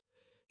liaisons.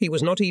 He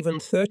was not even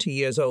 30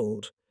 years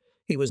old.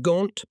 He was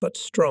gaunt but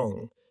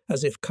strong,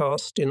 as if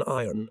cast in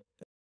iron.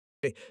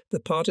 The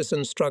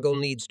partisan struggle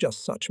needs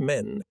just such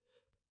men.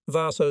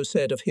 Vaso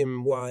said of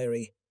him,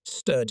 wiry,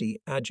 sturdy,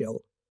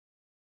 agile.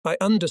 I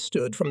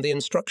understood from the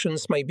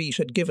instructions Smaibish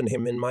had given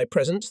him in my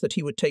presence that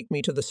he would take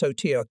me to the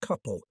Sotia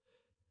couple,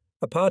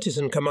 a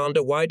partisan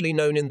commander widely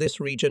known in this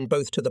region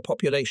both to the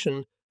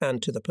population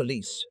and to the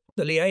police.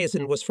 The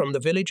liaison was from the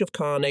village of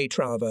Karne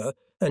Trava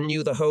and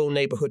knew the whole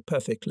neighborhood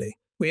perfectly.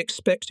 We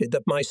expected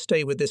that my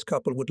stay with this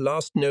couple would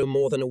last no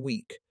more than a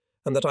week,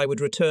 and that I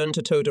would return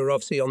to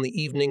Todorovsky on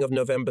the evening of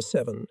November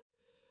 7,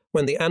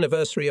 when the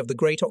anniversary of the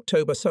Great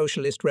October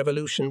Socialist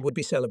Revolution would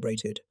be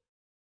celebrated.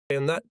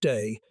 And that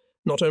day,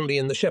 not only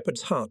in the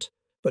shepherd's hut,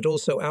 but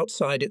also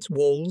outside its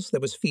walls,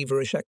 there was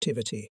feverish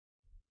activity.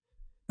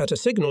 At a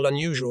signal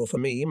unusual for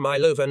me,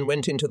 Milovan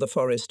went into the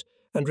forest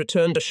and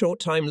returned a short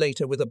time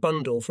later with a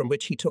bundle from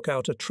which he took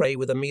out a tray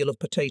with a meal of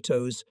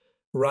potatoes,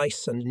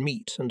 rice and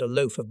meat, and a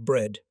loaf of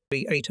bread.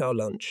 We ate our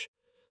lunch.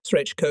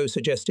 Srechko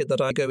suggested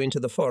that I go into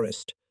the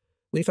forest.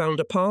 We found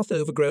a path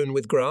overgrown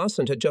with grass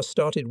and had just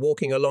started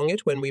walking along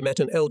it when we met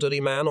an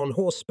elderly man on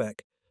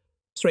horseback.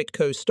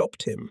 Srechko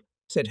stopped him,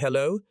 said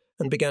hello,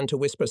 and began to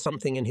whisper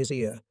something in his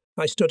ear.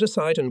 I stood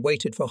aside and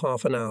waited for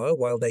half an hour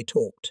while they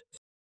talked.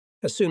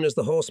 As soon as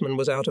the horseman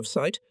was out of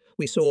sight,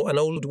 we saw an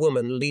old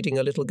woman leading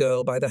a little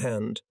girl by the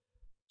hand.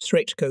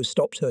 Srechko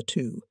stopped her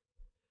too.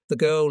 The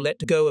girl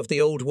let go of the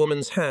old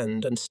woman's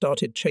hand and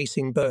started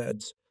chasing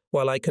birds,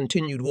 while I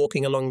continued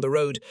walking along the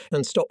road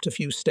and stopped a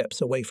few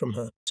steps away from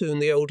her. Soon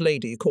the old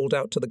lady called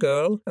out to the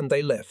girl, and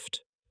they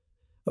left.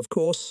 Of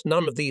course,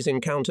 none of these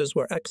encounters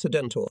were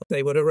accidental.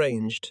 They were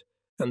arranged,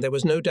 and there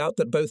was no doubt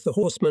that both the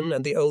horseman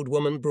and the old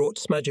woman brought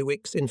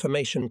Smajewic's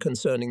information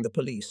concerning the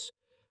police.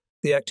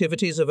 The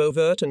activities of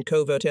overt and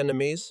covert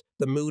enemies,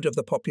 the mood of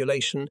the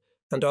population,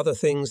 and other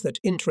things that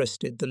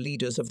interested the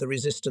leaders of the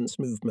resistance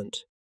movement.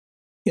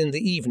 In the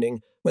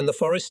evening, when the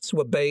forests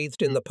were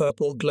bathed in the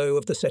purple glow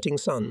of the setting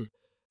sun,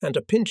 and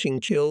a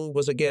pinching chill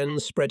was again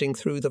spreading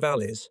through the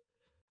valleys,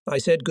 I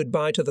said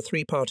goodbye to the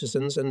three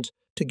partisans and,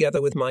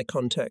 together with my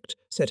contact,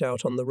 set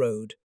out on the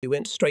road. We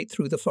went straight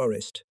through the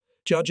forest.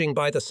 Judging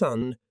by the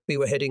sun, we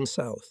were heading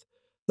south.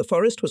 The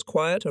forest was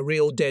quiet, a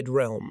real dead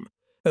realm,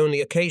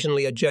 Only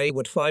occasionally a jay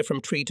would fly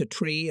from tree to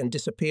tree and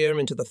disappear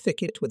into the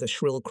thicket with a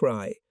shrill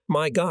cry.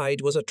 My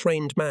guide was a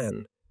trained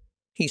man.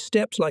 He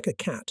stepped like a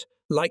cat,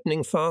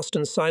 lightning fast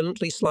and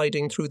silently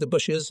sliding through the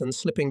bushes and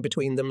slipping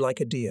between them like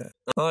a deer.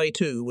 I,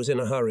 too, was in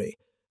a hurry,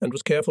 and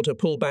was careful to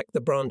pull back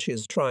the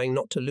branches, trying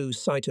not to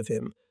lose sight of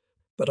him.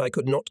 But I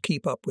could not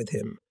keep up with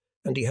him,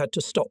 and he had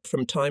to stop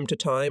from time to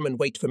time and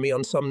wait for me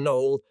on some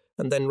knoll,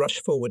 and then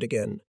rush forward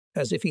again,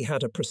 as if he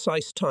had a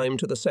precise time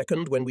to the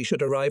second when we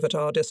should arrive at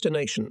our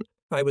destination.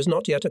 I was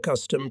not yet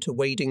accustomed to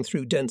wading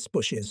through dense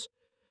bushes,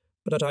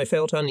 but I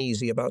felt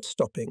uneasy about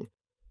stopping,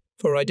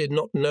 for I did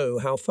not know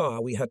how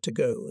far we had to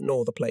go,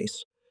 nor the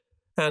place.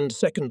 And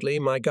secondly,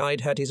 my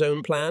guide had his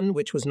own plan,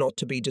 which was not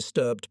to be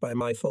disturbed by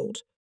my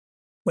fault.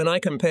 When I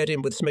compared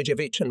him with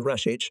Smijevich and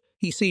Rashich,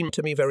 he seemed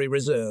to me very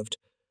reserved,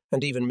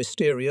 and even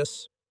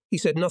mysterious. He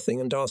said nothing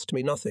and asked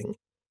me nothing.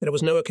 There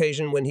was no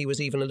occasion when he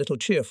was even a little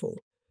cheerful.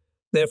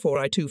 Therefore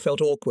I too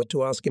felt awkward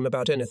to ask him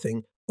about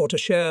anything, or to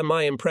share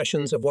my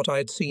impressions of what I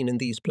had seen in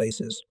these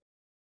places.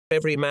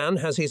 Every man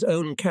has his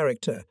own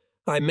character.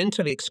 I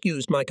mentally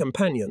excused my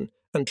companion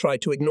and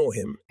tried to ignore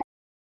him.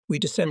 We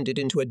descended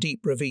into a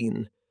deep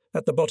ravine,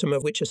 at the bottom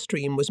of which a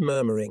stream was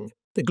murmuring.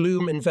 The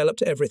gloom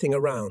enveloped everything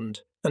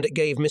around, and it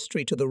gave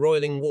mystery to the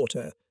roiling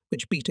water,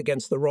 which beat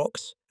against the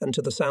rocks, and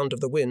to the sound of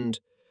the wind,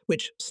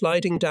 which,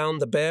 sliding down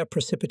the bare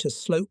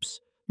precipitous slopes,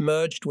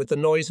 merged with the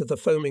noise of the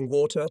foaming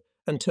water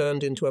and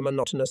turned into a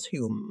monotonous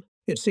hum.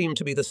 It seemed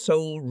to be the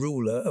sole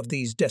ruler of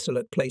these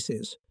desolate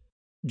places.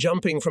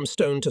 Jumping from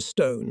stone to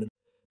stone,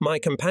 my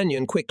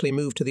companion quickly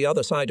moved to the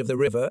other side of the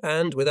river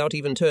and, without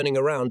even turning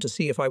around to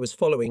see if I was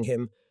following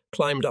him,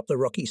 climbed up the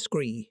rocky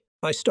scree.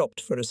 I stopped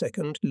for a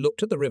second,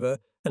 looked at the river,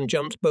 and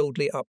jumped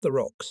boldly up the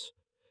rocks.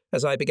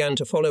 As I began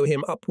to follow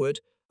him upward,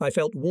 I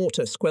felt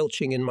water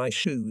squelching in my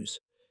shoes.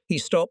 He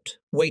stopped,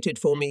 waited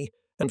for me,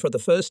 and for the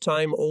first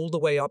time all the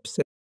way up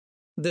said,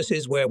 "This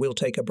is where we'll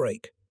take a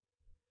break.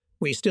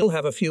 We still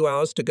have a few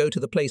hours to go to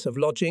the place of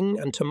lodging,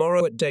 and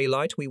tomorrow at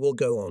daylight we will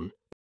go on."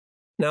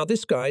 Now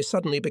this guy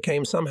suddenly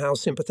became somehow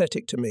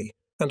sympathetic to me,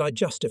 and I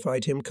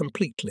justified him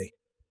completely.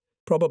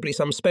 Probably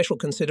some special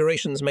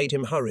considerations made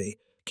him hurry,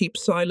 keep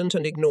silent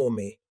and ignore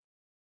me.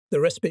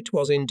 The respite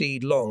was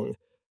indeed long,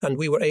 and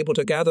we were able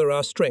to gather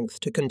our strength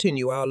to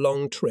continue our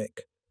long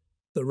trek.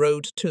 The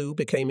road, too,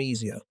 became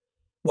easier.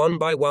 One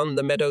by one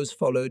the meadows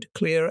followed,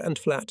 clear and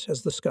flat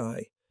as the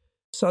sky.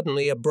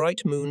 Suddenly a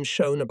bright moon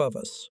shone above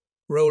us,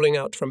 rolling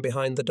out from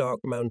behind the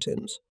dark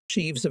mountains.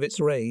 Sheaves of its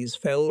rays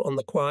fell on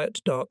the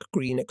quiet, dark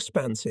green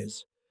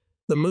expanses.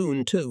 The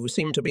moon, too,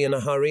 seemed to be in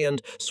a hurry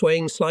and,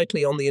 swaying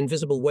slightly on the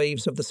invisible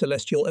waves of the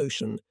celestial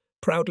ocean,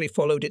 proudly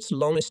followed its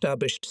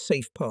long-established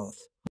safe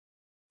path.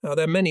 "Are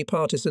there many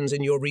partisans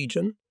in your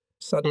region?"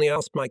 suddenly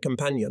asked my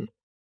companion.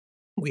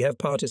 "We have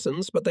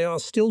partisans, but they are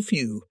still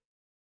few."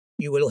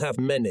 "You will have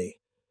many."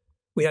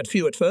 "We had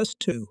few at first,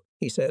 too,"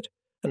 he said,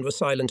 and was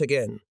silent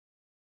again.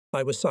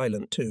 I was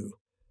silent, too.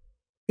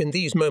 In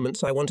these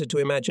moments I wanted to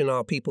imagine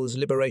our People's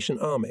Liberation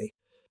Army.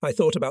 I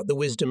thought about the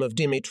wisdom of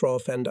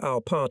Dimitrov and our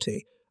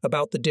party,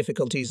 about the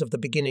difficulties of the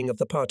beginning of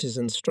the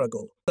partisan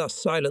struggle. Thus,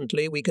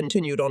 silently, we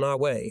continued on our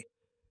way.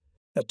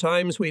 At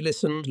times we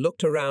listened,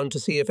 looked around to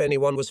see if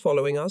anyone was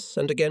following us,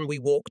 and again we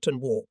walked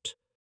and walked.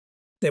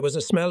 There was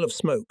a smell of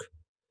smoke.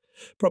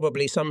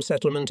 Probably some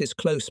settlement is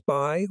close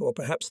by, or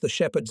perhaps the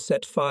shepherds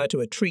set fire to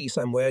a tree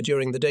somewhere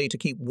during the day to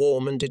keep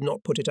warm and did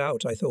not put it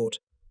out, I thought.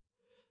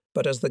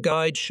 But as the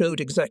guide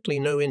showed exactly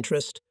no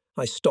interest,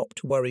 I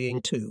stopped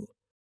worrying too.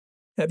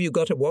 "Have you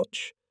got a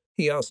watch?"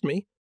 he asked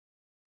me.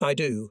 "I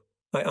do,"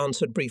 I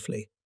answered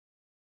briefly.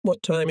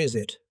 "What time is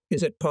it?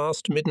 Is it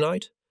past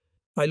midnight?"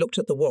 I looked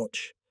at the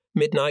watch.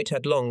 Midnight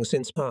had long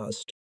since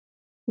passed.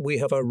 "We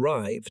have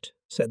arrived,"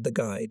 said the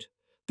guide.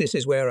 "This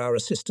is where our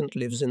assistant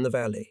lives in the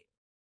valley."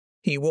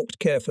 He walked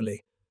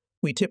carefully.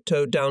 We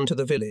tiptoed down to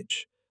the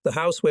village. The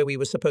house where we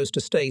were supposed to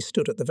stay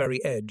stood at the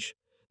very edge.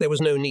 There was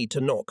no need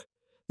to knock.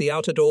 The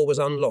outer door was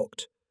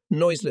unlocked.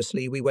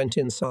 Noiselessly we went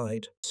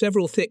inside.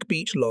 Several thick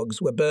beech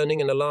logs were burning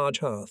in a large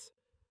hearth.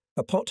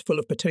 A pot full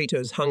of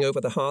potatoes hung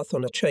over the hearth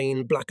on a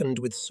chain blackened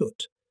with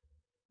soot.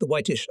 The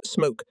whitish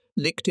smoke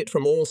licked it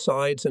from all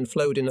sides and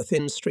flowed in a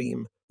thin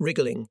stream,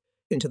 wriggling,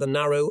 into the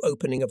narrow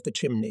opening of the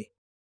chimney.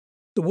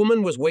 The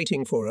woman was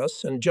waiting for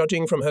us, and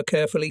judging from her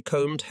carefully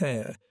combed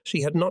hair,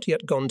 she had not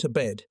yet gone to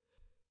bed.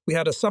 We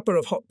had a supper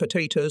of hot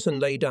potatoes and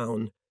lay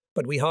down,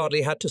 but we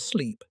hardly had to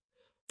sleep,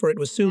 for it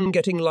was soon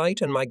getting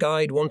light and my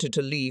guide wanted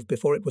to leave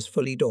before it was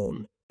fully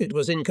dawn. It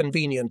was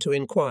inconvenient to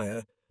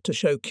inquire, to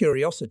show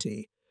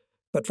curiosity,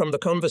 but from the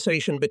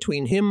conversation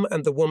between him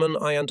and the woman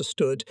I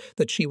understood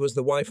that she was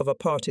the wife of a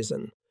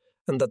partisan,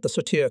 and that the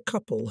Satir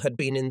couple had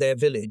been in their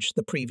village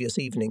the previous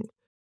evening.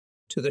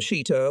 To the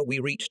Shita we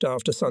reached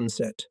after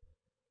sunset.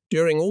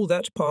 During all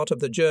that part of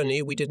the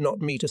journey we did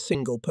not meet a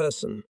single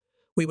person.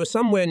 We were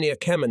somewhere near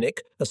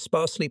Kamenik, a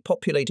sparsely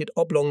populated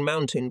oblong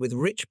mountain with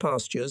rich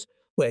pastures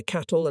where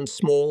cattle and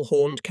small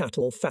horned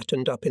cattle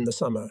fattened up in the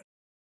summer.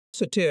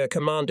 Satir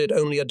commanded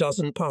only a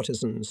dozen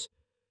partisans.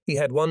 He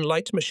had one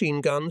light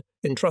machine gun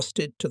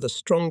entrusted to the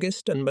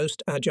strongest and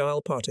most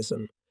agile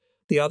partisan.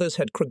 The others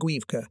had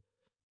Kragwievka.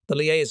 The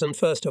liaison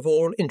first of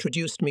all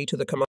introduced me to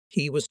the command.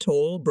 He was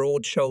tall,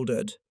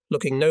 broad-shouldered,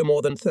 looking no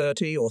more than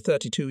 30 or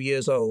 32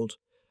 years old.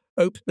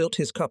 Ope built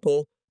his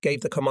couple,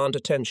 gave the command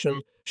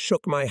attention,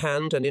 shook my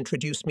hand and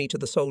introduced me to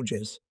the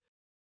soldiers.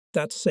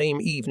 That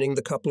same evening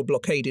the couple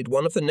blockaded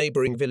one of the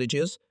neighbouring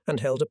villages and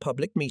held a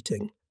public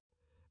meeting.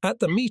 At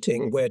the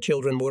meeting, where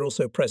children were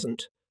also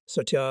present,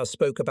 Sotia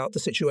spoke about the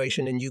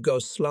situation in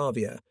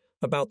Yugoslavia,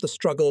 about the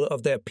struggle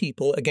of their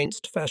people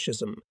against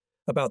fascism,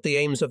 about the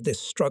aims of this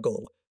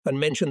struggle, and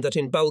mentioned that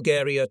in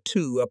Bulgaria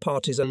too a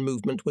partisan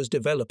movement was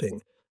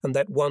developing, and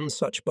that one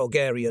such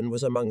Bulgarian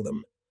was among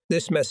them.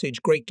 This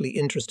message greatly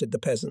interested the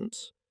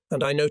peasants,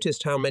 and I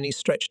noticed how many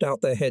stretched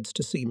out their heads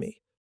to see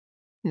me.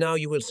 "Now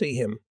you will see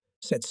him,"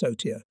 said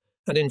Sotia,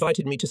 and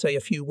invited me to say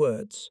a few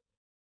words.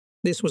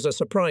 This was a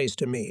surprise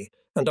to me,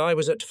 and I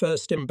was at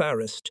first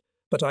embarrassed,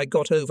 but I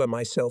got over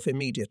myself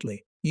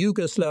immediately.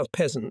 Yugoslav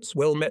peasants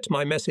well met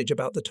my message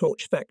about the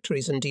torch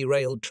factories and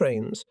derailed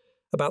trains,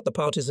 about the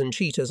partisan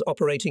cheaters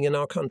operating in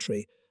our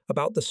country,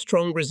 about the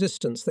strong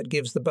resistance that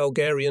gives the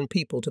Bulgarian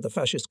people to the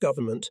fascist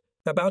government,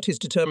 about his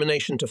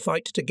determination to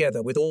fight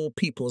together with all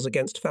peoples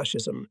against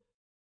fascism.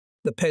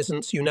 The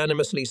peasants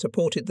unanimously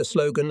supported the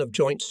slogan of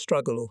joint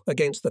struggle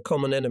against the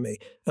common enemy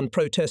and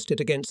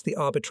protested against the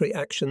arbitrary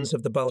actions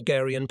of the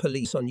Bulgarian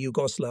police on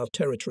Yugoslav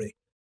territory.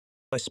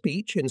 My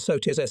speech, in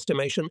Sotia's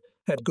estimation,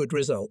 had good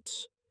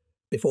results.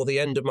 Before the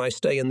end of my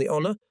stay in the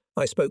honour,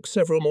 I spoke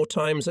several more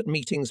times at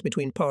meetings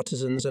between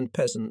partisans and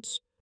peasants.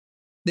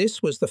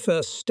 This was the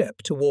first step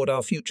toward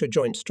our future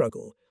joint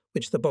struggle,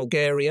 which the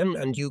Bulgarian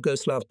and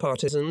Yugoslav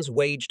partisans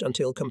waged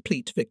until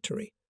complete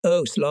victory.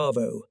 Oh,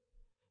 Slavo!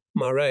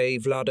 Mare,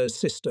 Vlada's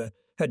sister,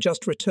 had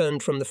just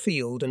returned from the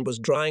field and was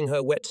drying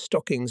her wet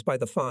stockings by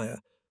the fire,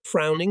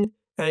 frowning,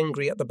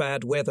 angry at the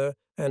bad weather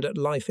and at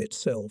life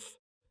itself.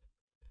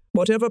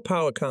 Whatever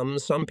power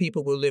comes, some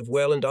people will live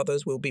well and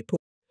others will be poor.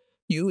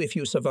 You, if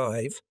you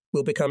survive,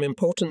 will become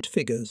important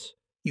figures.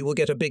 You will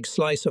get a big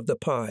slice of the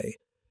pie.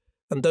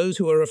 And those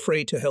who are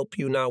afraid to help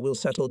you now will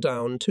settle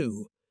down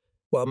too,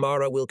 while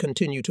Mara will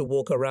continue to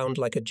walk around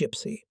like a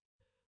gypsy.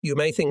 You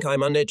may think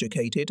I'm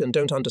uneducated and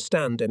don't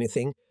understand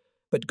anything,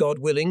 but God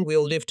willing,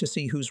 we'll live to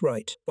see who's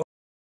right.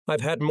 I've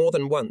had more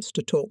than once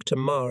to talk to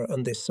Mara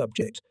on this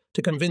subject,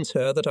 to convince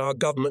her that our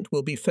government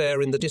will be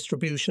fair in the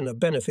distribution of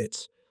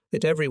benefits,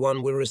 that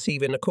everyone will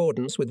receive in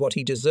accordance with what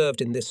he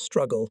deserved in this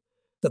struggle,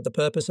 that the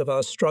purpose of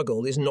our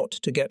struggle is not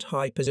to get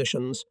high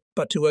positions,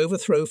 but to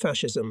overthrow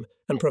fascism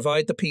and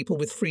provide the people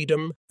with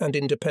freedom and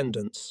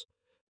independence.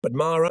 But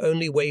Mara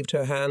only waved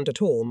her hand at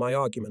all my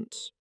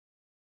arguments.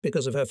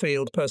 Because of her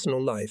failed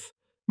personal life,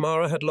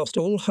 Mara had lost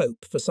all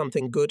hope for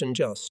something good and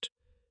just.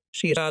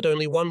 She had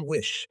only one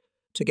wish,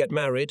 to get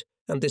married,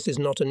 and this is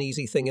not an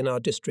easy thing in our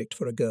district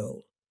for a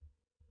girl.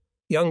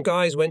 Young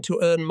guys went to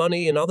earn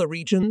money in other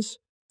regions.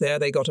 There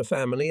they got a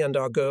family, and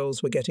our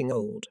girls were getting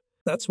old.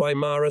 That's why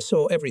Mara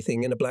saw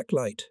everything in a black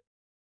light.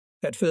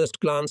 At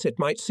first glance it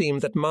might seem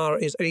that Mara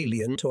is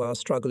alien to our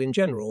struggle in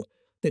general,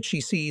 that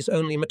she sees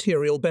only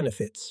material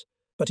benefits,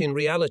 but in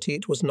reality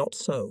it was not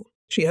so.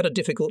 She had a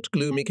difficult,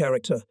 gloomy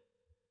character.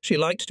 She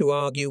liked to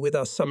argue with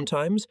us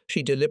sometimes,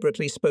 she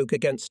deliberately spoke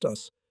against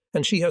us,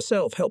 and she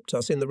herself helped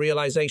us in the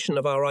realization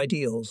of our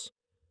ideals.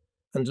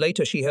 And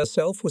later she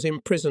herself was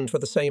imprisoned for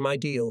the same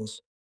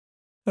ideals.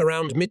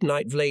 Around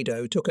midnight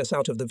Vlado took us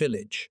out of the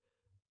village.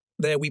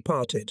 There we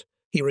parted.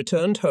 He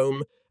returned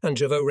home, and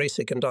Javo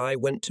Rasik and I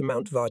went to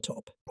Mount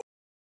Vartop.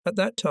 At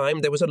that time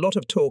there was a lot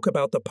of talk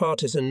about the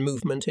partisan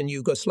movement in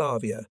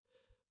Yugoslavia,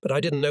 but I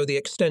didn't know the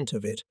extent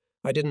of it.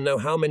 I didn't know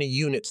how many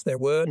units there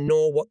were,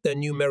 nor what their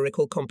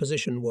numerical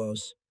composition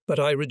was. But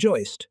I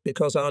rejoiced,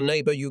 because our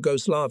neighbour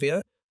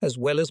Yugoslavia, as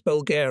well as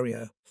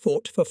Bulgaria,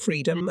 fought for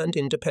freedom and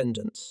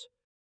independence.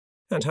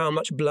 And how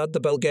much blood the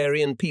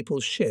Bulgarian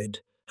people shed,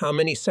 how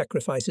many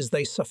sacrifices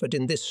they suffered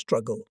in this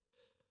struggle.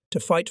 To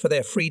fight for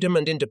their freedom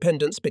and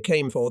independence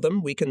became for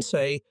them, we can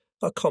say,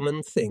 a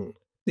common thing.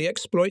 The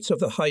exploits of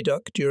the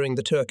Hajduk during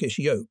the Turkish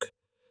yoke,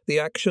 the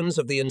actions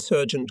of the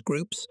insurgent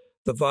groups,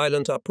 the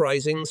violent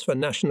uprisings for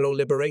national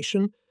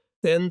liberation,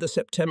 then the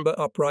September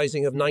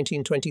uprising of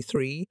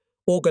 1923,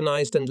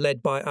 organized and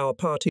led by our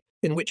party,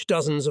 in which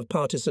dozens of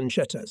partisan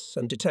chetas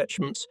and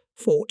detachments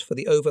fought for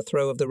the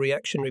overthrow of the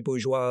reactionary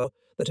bourgeois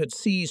that had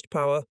seized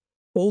power.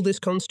 All this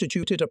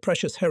constituted a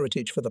precious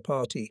heritage for the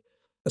party,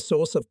 a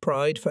source of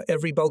pride for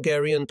every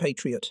Bulgarian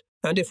patriot.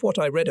 And if what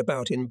I read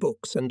about in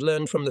books and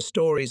learned from the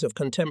stories of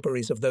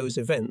contemporaries of those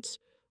events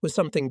was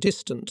something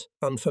distant,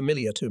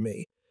 unfamiliar to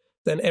me,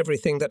 then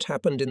everything that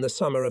happened in the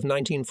summer of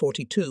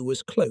 1942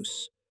 was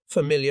close,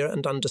 familiar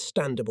and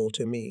understandable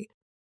to me.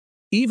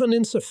 Even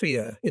in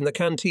Sofia, in the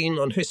canteen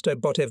on Hristo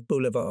Botev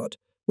Boulevard,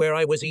 where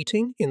I was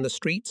eating, in the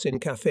streets, in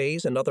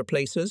cafes and other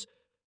places,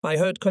 I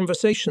heard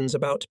conversations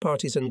about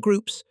partisan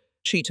groups,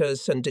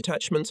 cheetahs and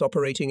detachments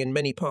operating in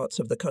many parts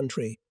of the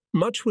country.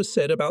 Much was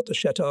said about the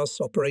chetas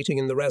operating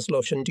in the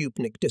Razlosh and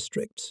Dupnik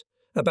districts,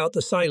 about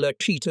the Sila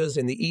cheetahs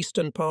in the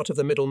eastern part of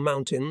the Middle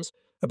Mountains,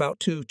 about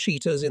 2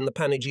 cheetahs in the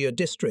Panagia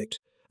district,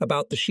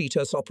 about the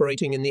cheetahs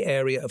operating in the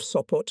area of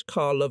Sopot,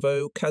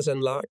 Karlovo,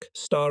 Kazanlak,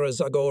 Stara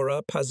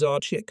Zagora,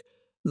 Pazarchik,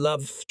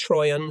 Love,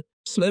 Troyan,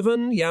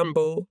 Sliven,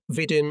 Yambo,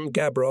 Vidin,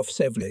 Gabrov,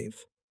 Sevlev,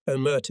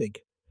 Omertig.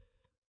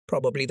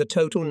 Probably the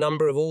total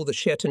number of all the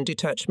Chetan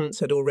detachments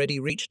had already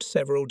reached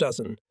several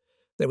dozen.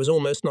 There was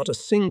almost not a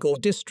single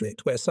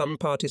district where some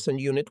partisan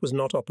unit was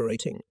not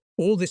operating.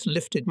 All this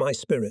lifted my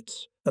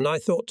spirits, and I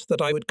thought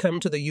that I would come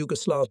to the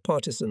Yugoslav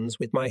partisans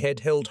with my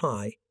head held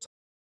high.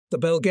 The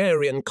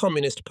Bulgarian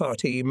Communist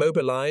Party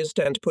mobilized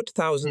and put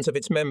thousands of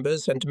its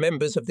members and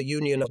members of the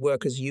Union of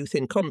Workers' Youth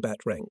in combat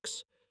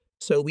ranks.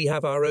 So we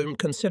have our own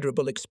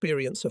considerable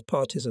experience of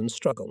partisan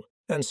struggle.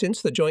 And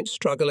since the joint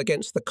struggle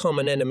against the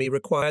common enemy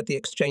required the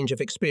exchange of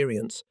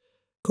experience,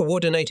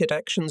 coordinated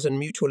actions and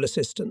mutual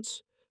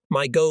assistance,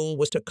 my goal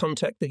was to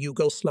contact the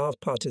Yugoslav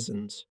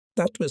partisans.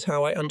 That was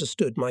how I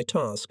understood my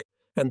task,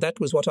 and that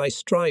was what I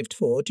strived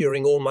for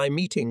during all my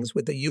meetings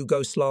with the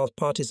Yugoslav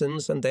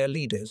partisans and their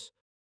leaders.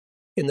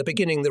 In the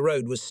beginning, the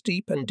road was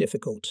steep and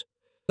difficult.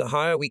 The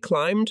higher we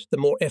climbed, the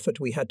more effort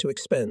we had to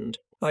expend.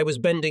 I was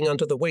bending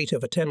under the weight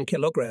of a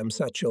 10-kilogram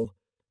satchel,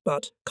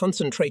 but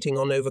concentrating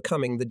on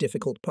overcoming the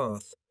difficult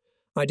path.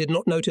 I did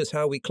not notice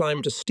how we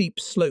climbed a steep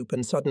slope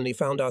and suddenly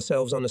found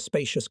ourselves on a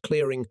spacious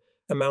clearing,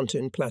 a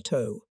mountain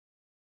plateau.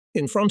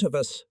 In front of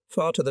us,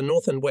 far to the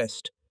north and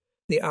west,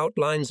 the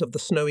outlines of the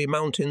snowy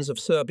mountains of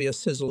Serbia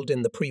sizzled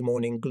in the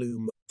pre-morning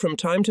gloom. From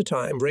time to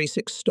time,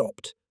 Rasik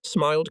stopped,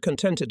 smiled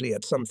contentedly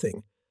at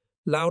something,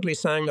 loudly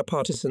sang a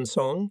partisan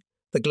song.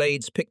 The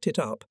glades picked it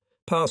up,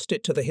 passed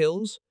it to the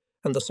hills,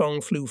 and the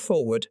song flew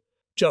forward,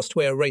 just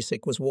where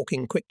Rasik was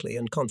walking quickly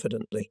and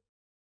confidently.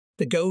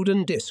 The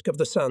golden disk of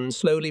the sun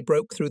slowly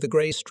broke through the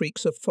grey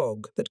streaks of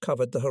fog that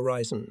covered the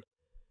horizon.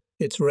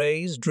 Its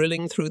rays,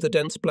 drilling through the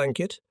dense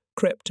blanket,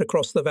 crept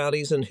across the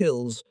valleys and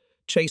hills,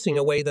 chasing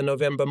away the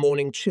November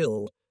morning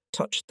chill,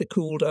 touched the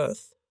cooled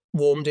earth,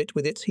 warmed it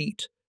with its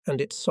heat, and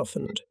it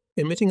softened,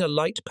 emitting a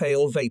light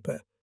pale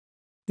vapour.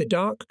 The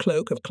dark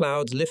cloak of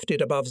clouds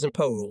lifted above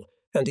Zimpol,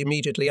 and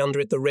immediately under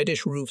it the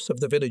reddish roofs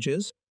of the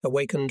villages,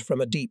 awakened from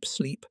a deep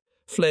sleep,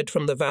 fled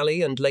from the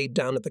valley and laid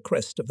down at the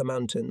crest of the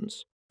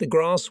mountains. The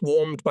grass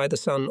warmed by the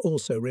sun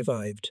also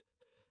revived.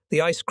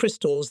 The ice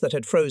crystals that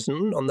had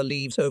frozen on the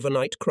leaves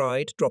overnight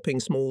cried, dropping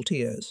small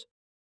tears.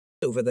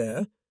 Over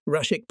there,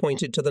 Rasik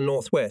pointed to the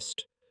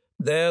northwest.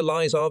 There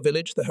lies our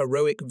village, the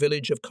heroic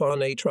village of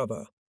Korne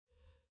Trava.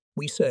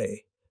 We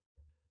say,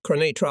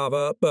 Korne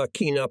Trava,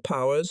 Burkina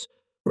powers,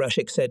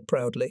 Rasik said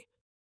proudly.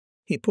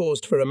 He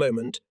paused for a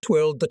moment,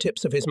 twirled the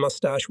tips of his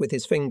moustache with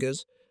his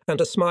fingers,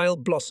 and a smile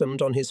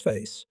blossomed on his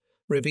face,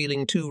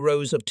 revealing 2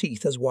 rows of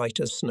teeth as white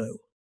as snow.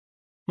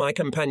 My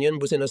companion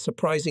was in a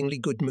surprisingly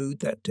good mood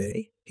that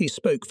day. He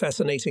spoke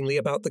fascinatingly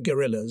about the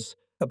guerrillas,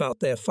 about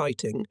their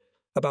fighting,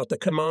 about the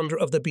commander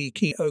of the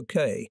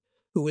BKOK,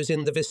 who was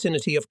in the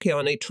vicinity of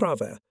Korne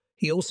Trava.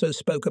 He also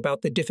spoke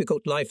about the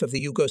difficult life of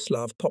the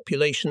Yugoslav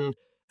population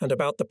and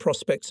about the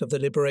prospects of the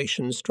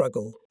liberation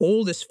struggle.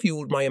 All this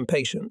fueled my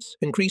impatience,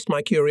 increased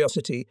my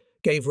curiosity,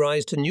 gave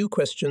rise to new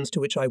questions to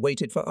which I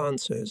waited for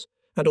answers,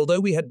 and although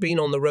we had been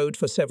on the road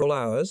for several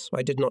hours,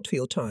 I did not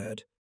feel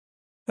tired.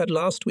 At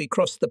last we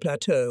crossed the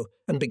plateau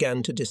and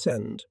began to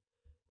descend.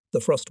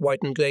 The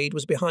frost-whitened glade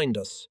was behind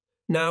us.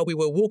 Now we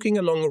were walking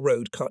along a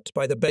road cut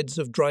by the beds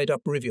of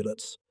dried-up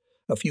rivulets.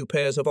 A few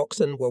pairs of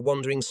oxen were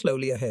wandering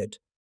slowly ahead.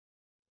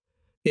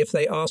 If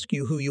they ask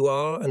you who you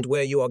are and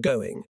where you are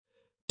going,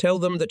 tell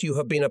them that you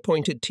have been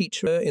appointed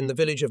teacher in the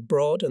village of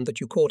Brod and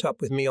that you caught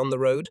up with me on the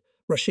road,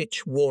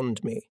 Rasik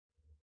warned me.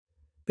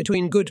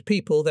 Between good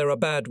people there are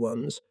bad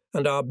ones,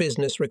 and our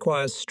business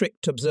requires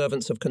strict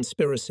observance of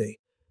conspiracy.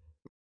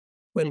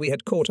 When we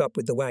had caught up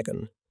with the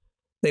wagon,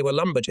 they were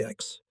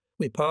lumberjacks.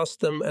 We passed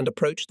them and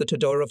approached the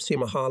Todor of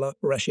Simahala,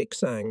 Rasik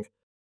sang.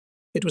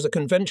 It was a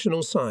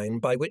conventional sign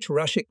by which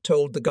Rasik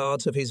told the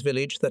guards of his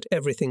village that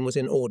everything was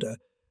in order,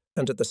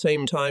 and at the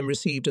same time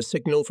received a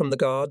signal from the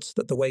guards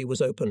that the way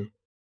was open.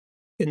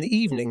 In the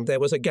evening there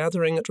was a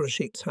gathering at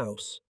Rasik's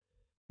house.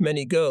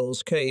 Many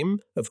girls came,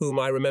 of whom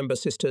I remember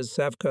sisters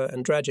Savka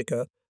and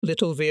Dragika,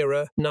 little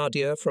Vera,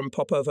 Nadia from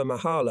Popova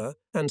Mahala,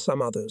 and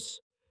some others.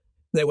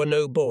 There were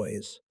no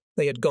boys.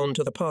 They had gone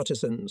to the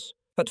partisans.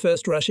 At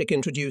first Rasik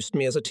introduced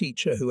me as a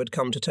teacher who had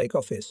come to take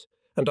office,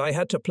 and I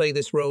had to play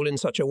this role in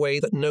such a way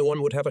that no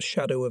one would have a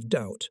shadow of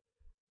doubt.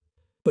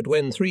 But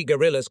when 3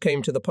 guerrillas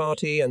came to the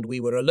party and we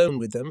were alone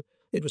with them,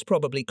 it was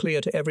probably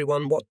clear to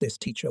everyone what this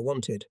teacher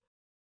wanted.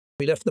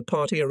 We left the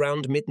party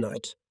around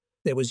midnight.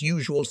 There was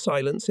usual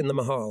silence in the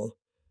mahal.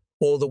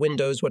 All the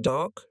windows were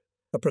dark,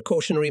 a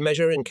precautionary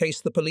measure in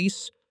case the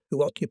police,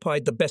 who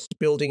occupied the best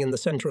building in the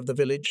centre of the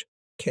village,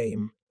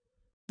 came.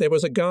 There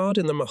was a guard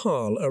in the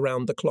mahal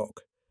around the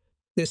clock.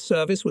 This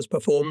service was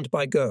performed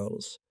by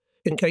girls.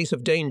 In case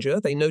of danger,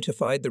 they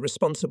notified the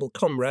responsible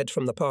comrade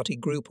from the party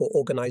group or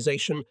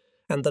organization,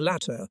 and the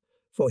latter,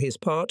 for his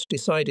part,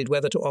 decided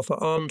whether to offer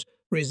armed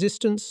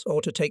resistance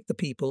or to take the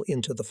people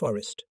into the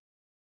forest.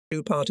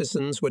 2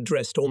 partisans were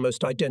dressed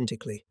almost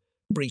identically.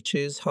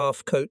 Breeches,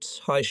 half-coats,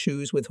 high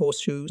shoes with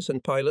horseshoes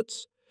and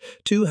pilots.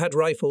 Two had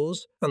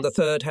rifles, and the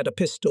third had a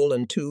pistol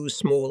and two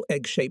small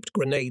egg-shaped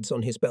grenades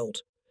on his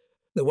belt.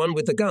 The one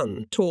with the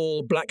gun,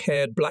 tall,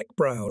 black-haired,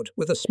 black-browed,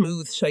 with a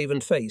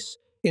smooth-shaven face,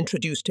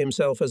 introduced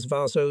himself as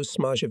Vaso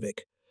Smajevic.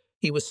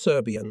 He was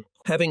Serbian.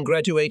 Having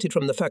graduated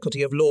from the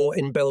Faculty of Law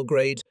in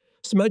Belgrade,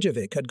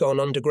 Smajevic had gone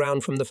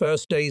underground from the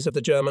first days of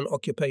the German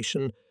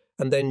occupation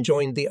and then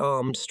joined the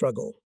armed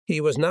struggle.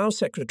 He was now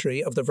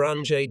secretary of the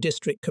Vranje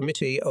District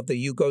Committee of the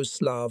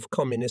Yugoslav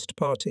Communist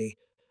Party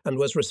and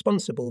was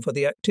responsible for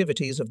the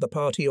activities of the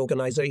party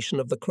organization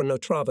of the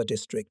Kronotrava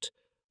district,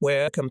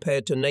 where,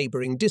 compared to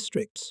neighboring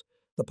districts,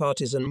 the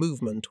partisan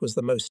movement was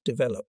the most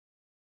developed.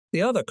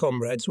 The other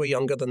comrades were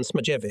younger than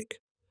Smajevic.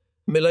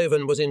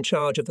 Milovan was in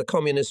charge of the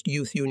Communist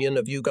Youth Union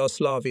of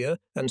Yugoslavia,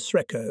 and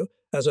Sreko,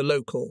 as a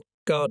local,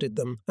 guarded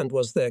them and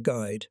was their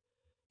guide.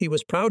 He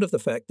was proud of the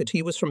fact that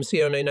he was from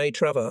Sionene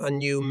Trava and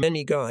knew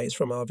many guys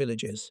from our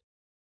villages.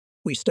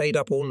 We stayed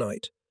up all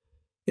night.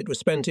 It was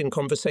spent in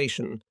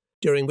conversation,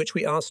 during which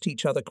we asked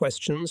each other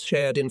questions,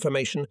 shared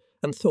information,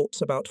 and thoughts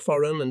about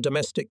foreign and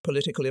domestic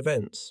political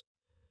events.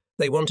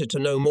 They wanted to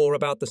know more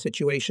about the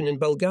situation in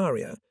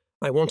Bulgaria.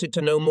 I wanted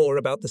to know more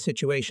about the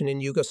situation in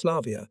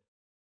Yugoslavia.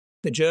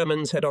 The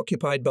Germans had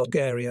occupied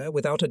Bulgaria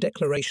without a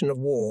declaration of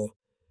war.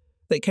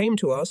 They came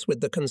to us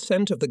with the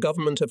consent of the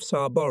government of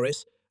Tsar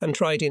Boris and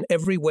tried in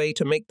every way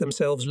to make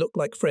themselves look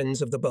like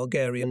friends of the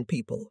Bulgarian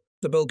people.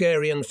 The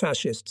Bulgarian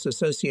fascists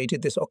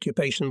associated this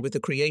occupation with the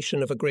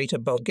creation of a greater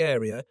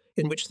Bulgaria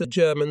in which the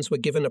Germans were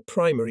given a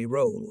primary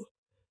role.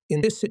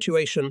 In this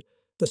situation,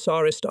 the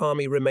Tsarist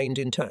army remained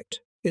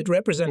intact. It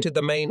represented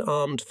the main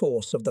armed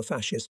force of the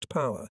fascist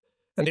power,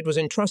 and it was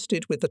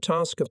entrusted with the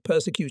task of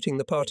persecuting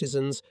the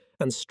partisans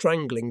and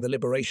strangling the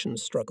liberation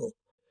struggle.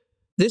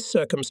 This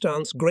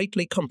circumstance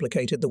greatly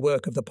complicated the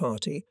work of the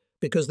party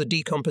because the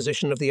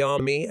decomposition of the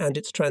army and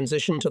its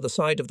transition to the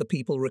side of the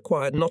people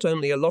required not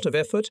only a lot of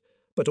effort,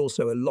 but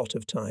also a lot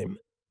of time.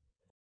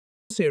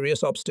 A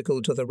serious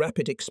obstacle to the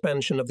rapid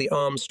expansion of the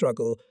armed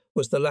struggle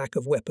was the lack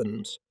of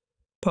weapons.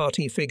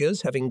 Party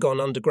figures, having gone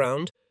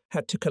underground,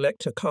 had to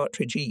collect a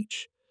cartridge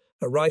each,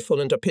 a rifle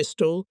and a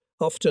pistol,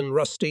 often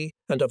rusty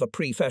and of a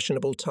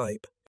pre-fashionable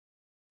type.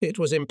 It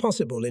was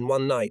impossible in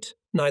one night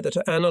neither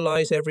to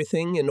analyze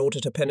everything in order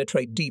to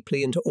penetrate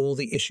deeply into all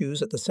the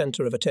issues at the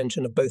center of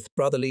attention of both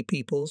brotherly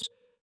peoples,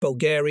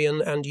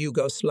 Bulgarian and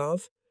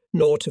Yugoslav,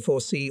 nor to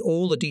foresee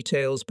all the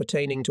details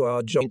pertaining to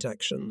our joint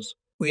actions.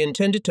 We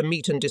intended to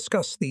meet and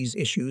discuss these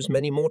issues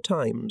many more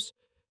times.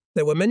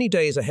 There were many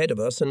days ahead of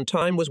us, and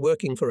time was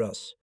working for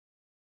us.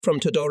 From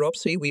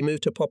Todoropsi we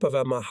moved to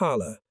Popova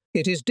Mahala.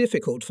 It is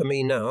difficult for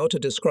me now to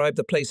describe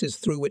the places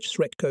through which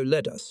Sretko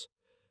led us.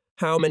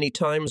 How many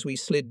times we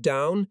slid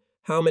down,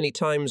 how many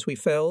times we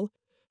fell,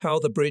 how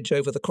the bridge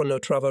over the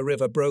Kronotrava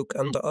river broke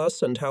under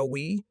us, and how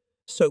we,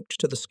 soaked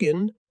to the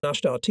skin,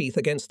 gnashed our teeth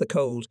against the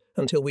cold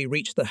until we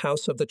reached the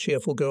house of the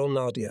cheerful girl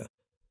Nadia.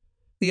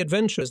 The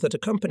adventures that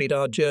accompanied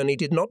our journey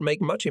did not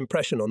make much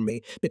impression on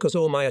me because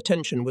all my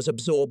attention was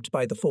absorbed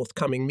by the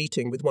forthcoming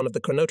meeting with one of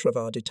the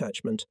Kronotrava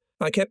detachment.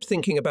 I kept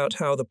thinking about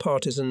how the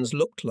partisans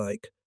looked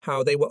like,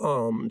 how they were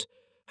armed,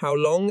 how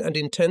long and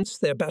intense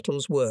their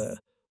battles were,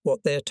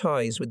 what their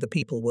ties with the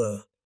people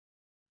were.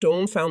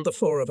 Dawn found the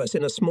four of us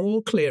in a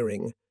small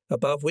clearing,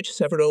 above which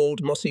several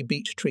old mossy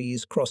beech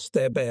trees crossed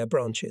their bare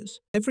branches.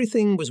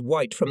 Everything was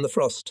white from the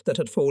frost that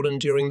had fallen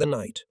during the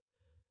night.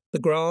 The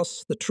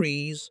grass, the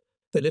trees,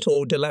 the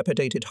little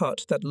dilapidated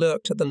hut that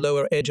lurked at the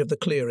lower edge of the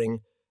clearing,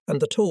 and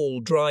the tall,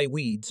 dry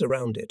weeds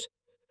around it.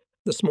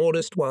 The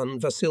smallest one,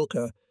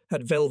 Vasilka,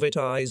 had velvet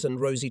eyes and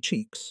rosy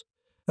cheeks.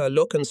 Her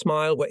look and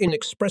smile were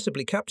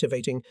inexpressibly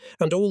captivating,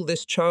 and all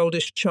this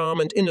childish charm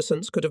and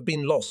innocence could have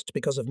been lost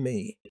because of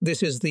me.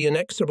 This is the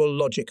inexorable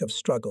logic of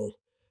struggle,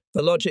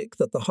 the logic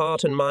that the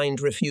heart and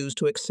mind refuse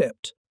to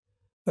accept,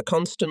 a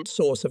constant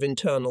source of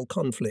internal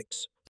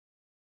conflicts.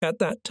 At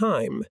that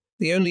time,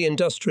 the only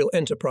industrial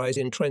enterprise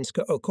in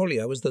Trenska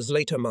Okolia was the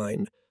Zlata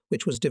mine,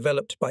 which was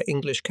developed by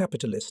English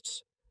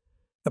capitalists.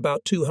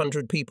 About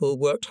 200 people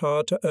worked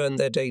hard to earn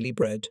their daily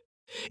bread.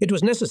 It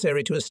was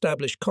necessary to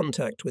establish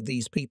contact with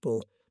these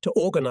people, to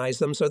organize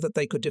them so that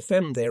they could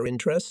defend their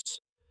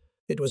interests.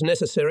 It was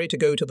necessary to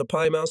go to the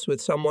Paimas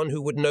with someone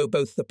who would know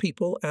both the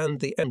people and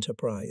the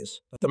enterprise.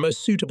 The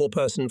most suitable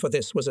person for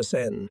this was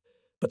Asen,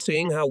 but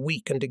seeing how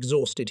weak and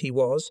exhausted he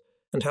was,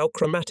 and how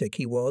chromatic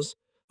he was,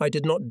 I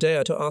did not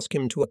dare to ask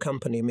him to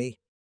accompany me.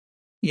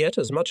 Yet,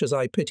 as much as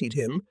I pitied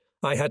him,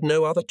 I had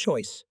no other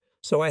choice,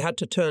 so I had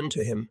to turn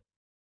to him.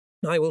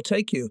 "I will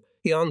take you,"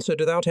 he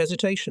answered without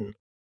hesitation.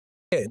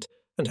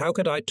 And how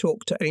could I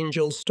talk to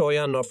Angel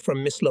Stoyanov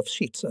from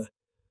Mislovshice?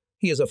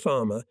 He is a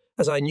farmer,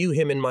 as I knew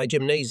him in my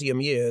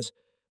gymnasium years,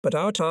 but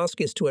our task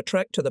is to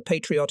attract to the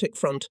patriotic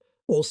front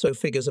also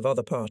figures of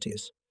other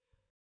parties.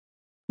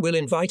 We'll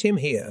invite him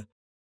here.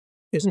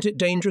 Isn't it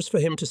dangerous for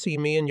him to see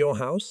me in your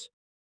house?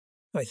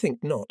 I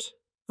think not.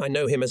 I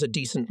know him as a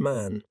decent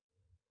man.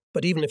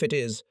 But even if it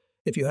is,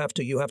 if you have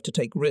to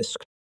take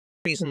risk.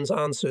 Reason's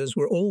answers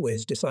were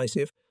always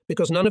decisive,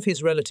 because none of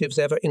his relatives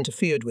ever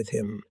interfered with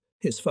him.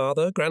 His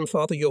father,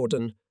 Grandfather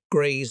Jordan,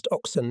 grazed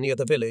oxen near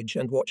the village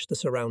and watched the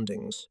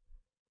surroundings.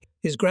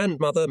 His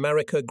grandmother,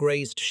 Marika,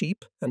 grazed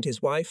sheep, and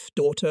his wife,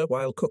 daughter,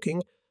 while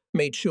cooking,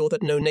 made sure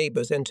that no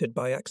neighbours entered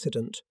by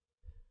accident.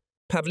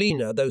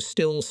 Pavlina, though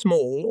still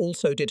small,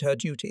 also did her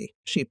duty.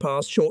 She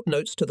passed short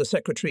notes to the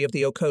secretary of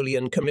the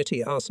Okolian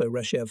Committee, Arso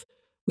Reshev,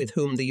 with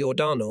whom the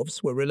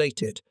Yordanovs were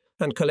related,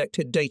 and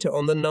collected data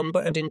on the number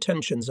and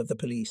intentions of the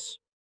police.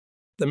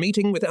 The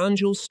meeting with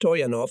Angel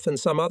Stoyanov and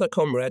some other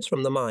comrades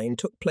from the mine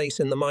took place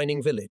in the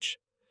mining village.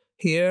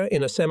 Here,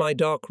 in a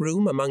semi-dark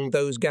room among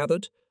those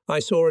gathered, I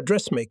saw a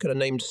dressmaker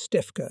named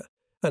Stefka,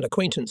 an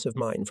acquaintance of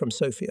mine from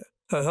Sofia.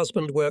 Her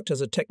husband worked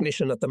as a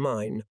technician at the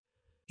mine.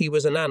 He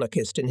was an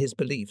anarchist in his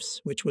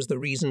beliefs, which was the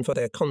reason for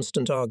their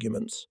constant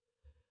arguments.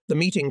 The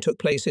meeting took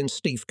place in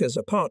Stefka's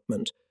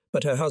apartment,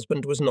 but her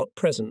husband was not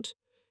present.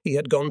 He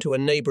had gone to a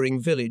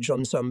neighbouring village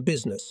on some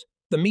business.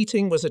 The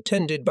meeting was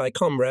attended by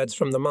comrades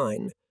from the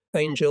mine,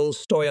 Angel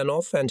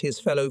Stoyanov and his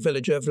fellow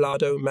villager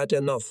Vlado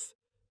Madenov.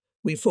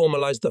 We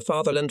formalized the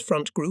Fatherland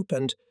Front group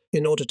and,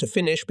 in order to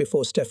finish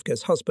before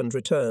Stefka's husband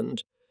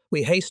returned,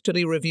 we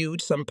hastily reviewed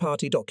some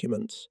party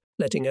documents.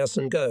 Letting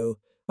Ersen go,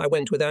 I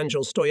went with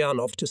Angel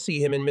Stoyanov to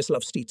see him in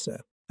Mislavstitsa.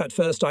 At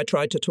first I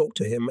tried to talk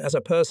to him as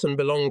a person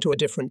belonging to a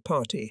different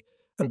party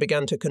and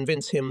began to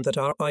convince him that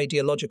our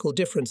ideological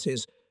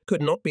differences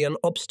could not be an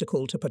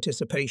obstacle to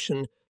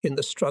participation in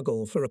the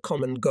struggle for a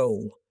common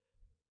goal.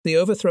 The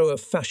overthrow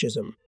of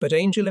fascism, but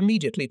Angel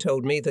immediately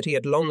told me that he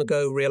had long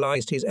ago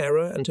realized his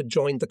error and had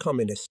joined the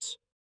communists.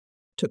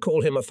 To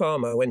call him a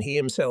farmer when he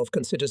himself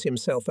considers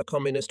himself a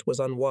communist was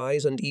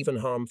unwise and even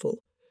harmful,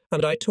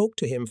 and I talked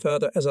to him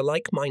further as a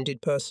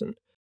like-minded person.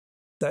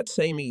 That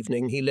same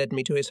evening he led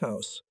me to his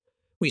house.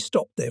 We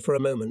stopped there for a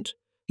moment.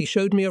 He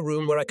showed me a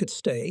room where I could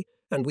stay,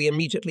 and we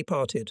immediately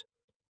parted.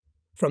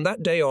 From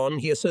that day on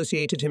he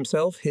associated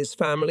himself, his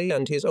family,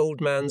 and his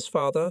old man's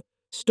father,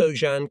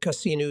 Stojan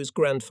Kasinu's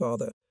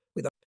grandfather,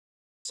 with us.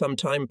 Some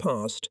time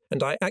passed,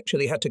 and I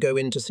actually had to go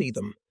in to see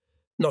them.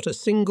 Not a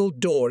single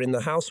door in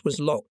the house was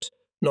locked,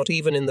 not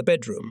even in the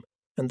bedroom,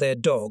 and their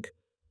dog,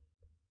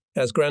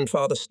 as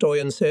Grandfather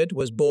Stoyan said,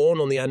 was born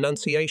on the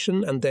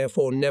Annunciation and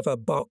therefore never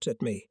barked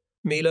at me.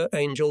 Mila,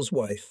 Angel's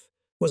wife,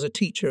 was a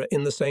teacher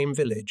in the same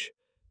village.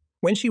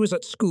 When she was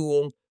at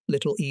school,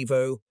 little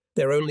Ivo,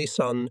 their only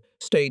son,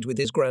 stayed with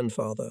his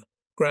grandfather.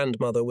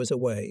 Grandmother was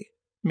away.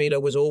 Mila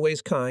was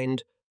always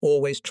kind,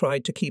 always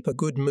tried to keep a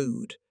good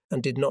mood,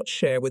 and did not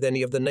share with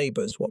any of the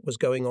neighbours what was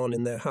going on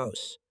in their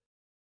house.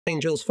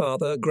 Angel's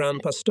father,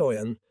 Grandpa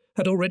Stoyan,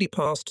 had already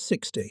passed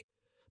 60,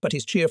 but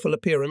his cheerful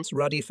appearance,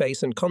 ruddy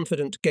face, and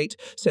confident gait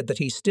said that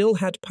he still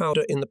had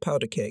powder in the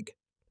powder keg.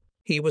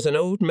 He was an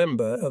old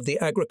member of the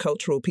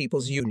Agricultural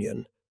People's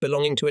Union,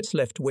 belonging to its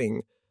left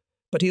wing,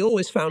 but he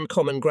always found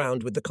common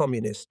ground with the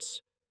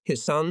communists.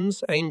 His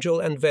sons, Angel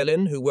and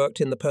Velin, who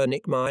worked in the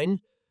Pernik mine,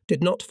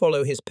 did not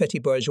follow his petty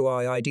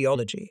bourgeois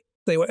ideology.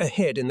 They were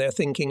ahead in their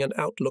thinking and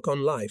outlook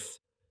on life.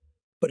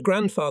 But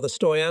Grandfather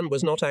Stoyan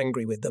was not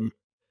angry with them.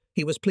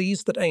 He was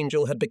pleased that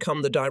Angel had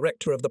become the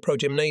director of the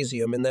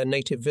progymnasium in their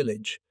native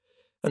village,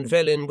 and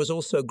Velin was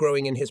also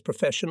growing in his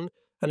profession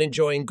and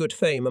enjoying good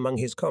fame among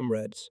his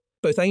comrades.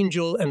 Both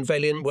Angel and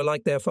Velin were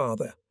like their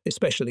father,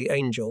 especially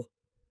Angel.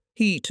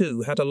 He,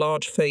 too, had a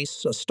large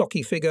face, a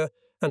stocky figure,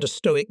 and a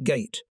stoic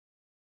gait.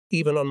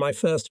 Even on my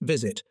first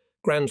visit,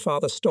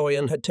 Grandfather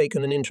Stoyan had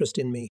taken an interest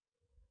in me.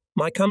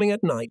 My coming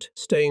at night,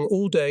 staying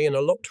all day in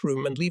a locked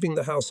room and leaving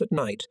the house at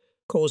night,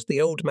 caused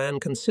the old man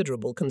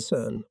considerable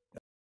concern.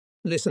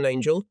 "Listen,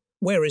 Angel,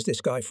 where is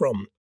this guy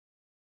from?"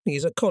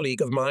 "He's a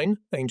colleague of mine,"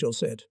 Angel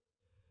said.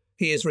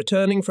 "He is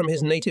returning from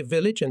his native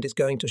village and is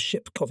going to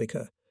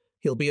Shipkovika.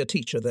 He'll be a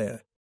teacher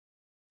there."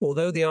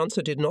 Although the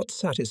answer did not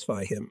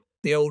satisfy him,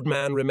 the old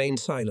man remained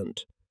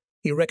silent.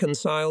 He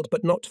reconciled,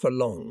 but not for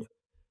long.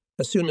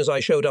 As soon as I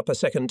showed up a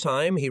second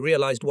time, he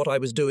realized what I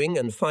was doing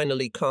and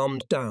finally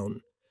calmed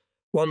down.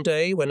 One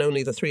day, when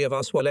only the three of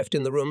us were left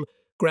in the room,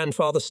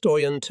 Grandfather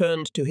Stoyan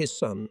turned to his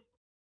son.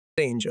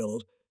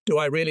 "Angel, do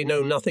I really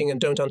know nothing and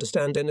don't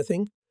understand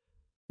anything?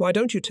 Why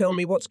don't you tell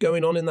me what's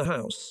going on in the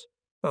house?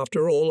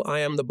 After all, I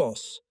am the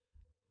boss.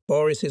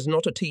 Boris is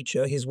not a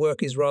teacher, his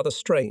work is rather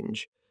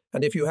strange,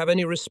 and if you have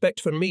any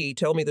respect for me,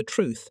 tell me the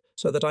truth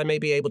so that I may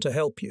be able to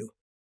help you."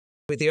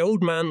 With the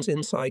old man's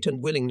insight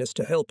and willingness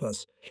to help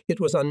us, it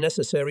was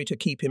unnecessary to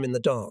keep him in the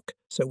dark,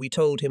 so we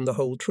told him the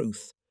whole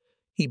truth.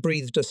 He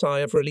breathed a sigh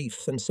of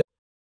relief and said,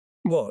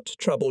 "What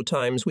troubled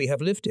times we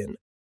have lived in."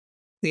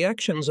 The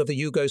actions of the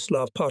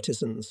Yugoslav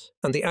partisans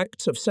and the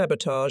acts of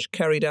sabotage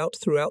carried out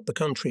throughout the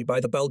country by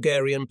the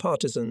Bulgarian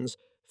partisans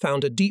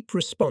found a deep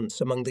response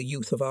among the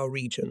youth of our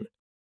region.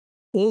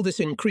 All this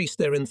increased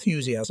their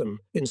enthusiasm,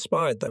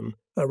 inspired them,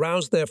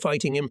 aroused their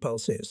fighting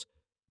impulses,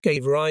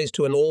 gave rise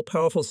to an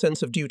all-powerful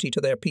sense of duty to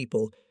their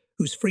people,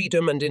 whose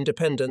freedom and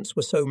independence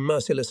were so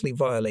mercilessly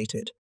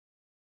violated.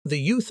 The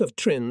youth of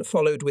Trin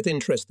followed with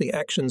interest the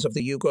actions of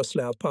the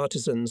Yugoslav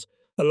partisans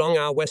along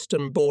our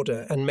western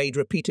border and made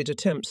repeated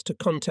attempts to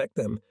contact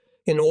them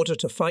in order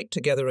to fight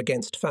together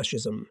against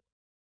fascism.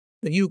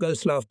 The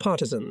Yugoslav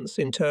partisans,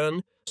 in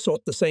turn,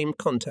 sought the same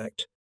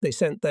contact, They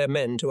sent their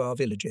men to our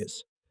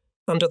villages.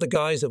 Under the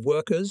guise of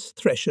workers,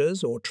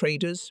 threshers, or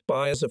traders,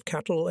 buyers of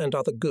cattle and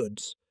other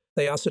goods,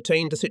 they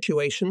ascertained the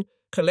situation,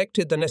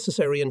 collected the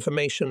necessary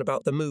information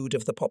about the mood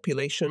of the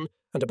population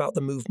and about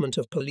the movement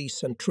of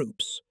police and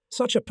troops.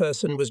 Such a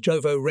person was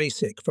Jovo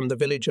Rasik from the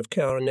village of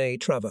Karane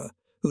Trava,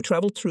 who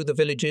travelled through the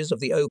villages of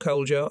the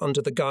Okolja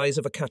under the guise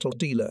of a cattle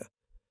dealer.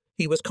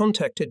 He was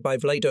contacted by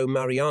Vlado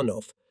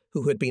Marianov,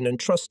 who had been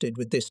entrusted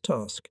with this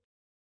task.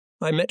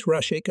 I met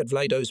Rasik at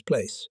Vlado's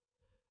place.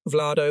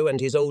 Vlado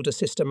and his older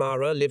sister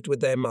Mara lived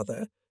with their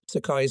mother,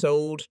 Sakai's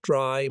old,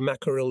 dry,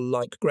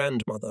 mackerel-like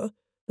grandmother,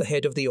 the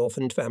head of the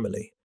orphaned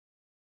family.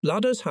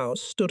 Vlado's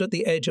house stood at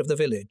the edge of the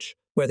village,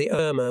 where the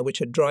Irma, which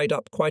had dried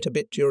up quite a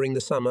bit during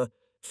the summer,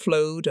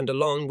 flowed and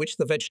along which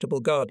the vegetable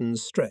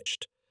gardens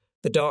stretched.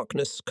 The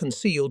darkness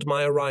concealed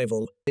my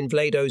arrival. In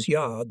Vlado's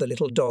yard the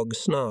little dog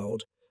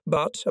snarled,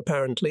 but,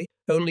 apparently,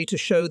 only to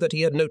show that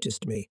he had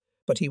noticed me,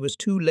 but he was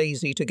too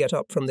lazy to get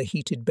up from the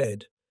heated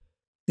bed.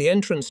 The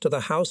entrance to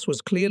the house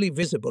was clearly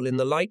visible in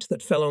the light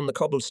that fell on the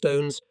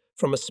cobblestones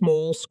from a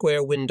small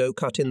square window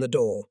cut in the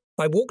door.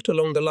 I walked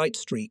along the light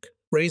streak,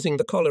 raising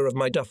the collar of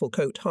my duffel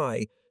coat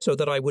high so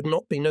that I would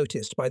not be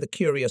noticed by the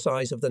curious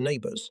eyes of the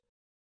neighbours.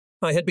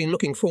 I had been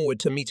looking forward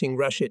to meeting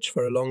Rasich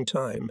for a long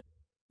time.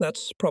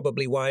 That's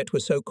probably why it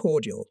was so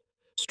cordial.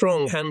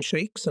 Strong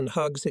handshakes and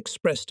hugs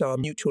expressed our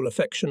mutual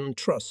affection and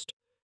trust.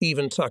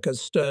 Even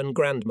Tucker's stern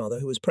grandmother,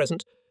 who was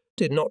present,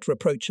 did not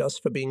reproach us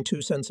for being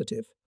too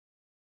sensitive.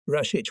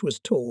 Rasich was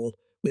tall,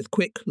 with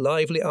quick,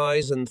 lively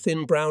eyes and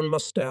thin brown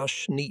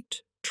moustache,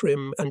 neat,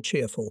 trim and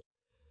cheerful.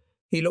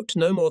 He looked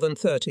no more than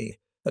 30,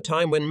 a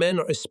time when men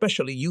are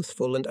especially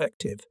youthful and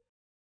active.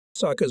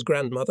 Saka's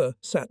grandmother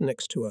sat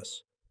next to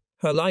us.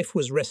 Her life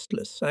was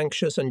restless,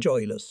 anxious and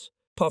joyless.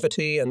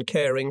 Poverty and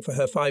caring for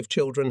her 5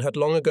 children had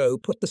long ago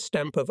put the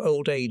stamp of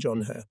old age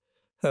on her.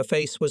 Her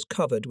face was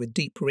covered with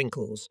deep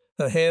wrinkles.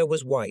 Her hair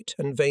was white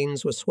and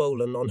veins were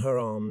swollen on her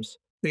arms.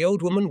 The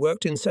old woman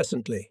worked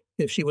incessantly.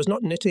 If she was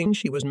not knitting,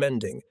 she was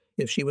mending.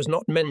 If she was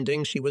not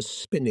mending, she was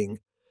spinning.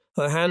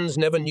 Her hands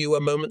never knew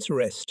a moment's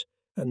rest.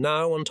 And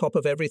now, on top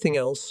of everything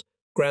else,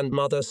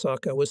 Grandmother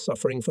Saka was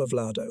suffering for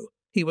Vlado.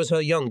 He was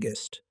her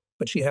youngest,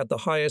 but she had the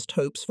highest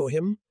hopes for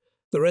him.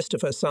 The rest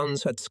of her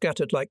sons had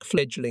scattered like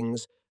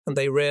fledglings, and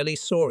they rarely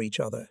saw each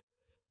other.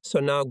 So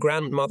now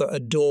Grandmother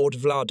adored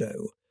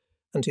Vlado,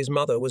 and his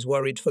mother was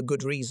worried for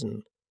good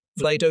reason.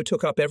 Vlado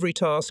took up every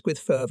task with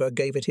fervour,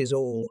 gave it his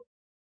all.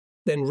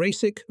 Then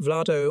Rasik,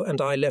 Vlado, and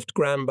I left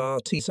Grandma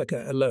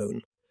Tisaka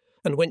alone,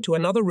 and went to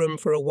another room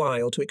for a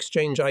while to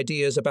exchange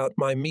ideas about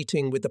my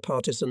meeting with the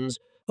partisans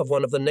of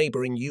one of the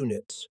neighbouring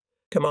units,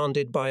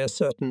 commanded by a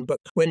certain But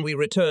when we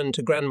returned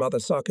to Grandmother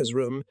Saka's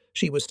room,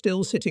 she was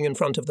still sitting in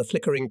front of the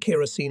flickering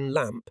kerosene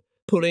lamp,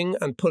 pulling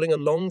a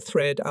long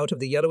thread out of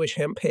the yellowish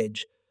hemp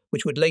hedge,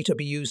 which would later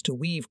be used to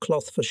weave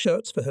cloth for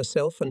shirts for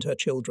herself and her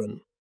children.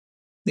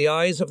 The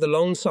eyes of the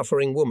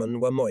long-suffering woman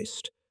were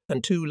moist,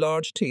 and 2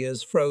 large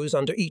tears froze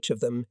under each of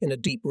them in a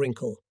deep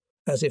wrinkle,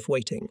 as if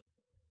waiting.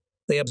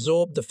 They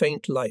absorbed the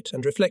faint light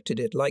and reflected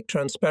it like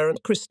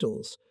transparent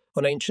crystals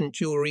on ancient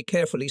jewellery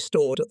carefully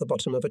stored at the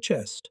bottom of a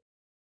chest.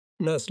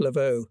 "Nurse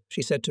Laveau,"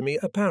 she said to me,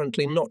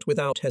 apparently not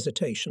without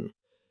hesitation,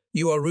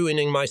 "you are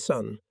ruining my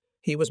son.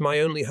 He was my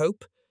only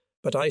hope,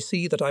 but I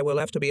see that I will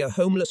have to be a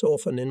homeless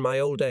orphan in my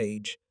old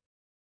age."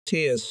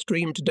 Tears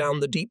streamed down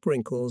the deep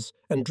wrinkles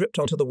and dripped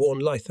onto the worn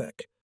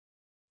lithac.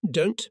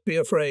 "Don't be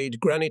afraid,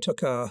 Granny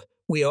Tucker.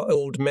 We are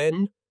old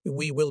men.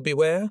 We will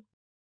beware."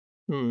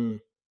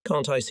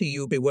 Can't I see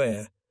you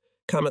beware?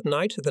 Come at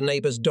night, the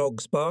neighbours'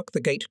 dogs bark, the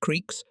gate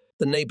creaks,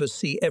 the neighbours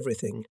see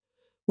everything.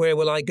 Where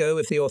will I go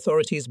if the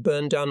authorities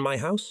burn down my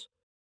house?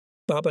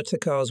 Baba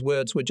Takar's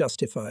words were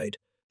justified.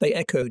 They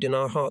echoed in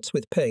our hearts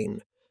with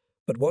pain.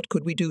 But what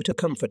could we do to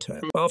comfort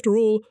her? After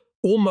all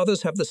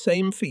mothers have the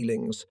same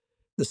feelings,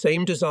 the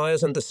same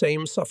desires and the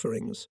same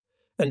sufferings.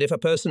 And if a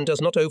person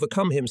does not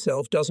overcome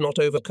himself, does not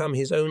overcome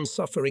his own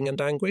suffering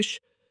and anguish,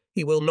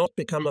 he will not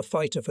become a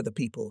fighter for the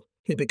people.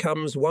 He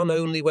becomes one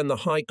only when the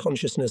high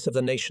consciousness of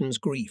the nation's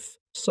grief,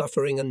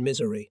 suffering and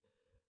misery,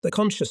 the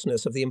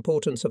consciousness of the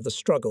importance of the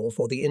struggle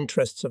for the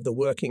interests of the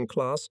working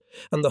class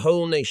and the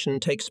whole nation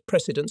takes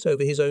precedence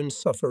over his own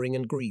suffering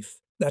and grief.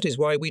 That is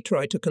why we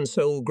try to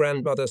console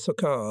Grandmother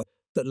Sakar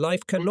that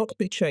life cannot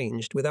be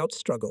changed without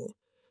struggle,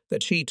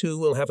 that she too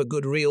will have a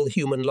good real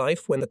human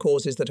life when the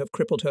causes that have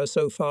crippled her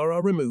so far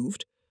are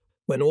removed,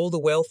 when all the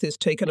wealth is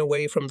taken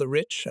away from the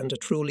rich and a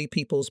truly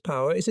people's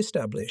power is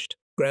established.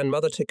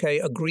 Grandmother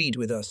Takei agreed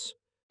with us,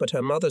 but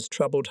her mother's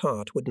troubled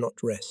heart would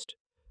not rest.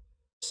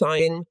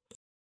 Sighing,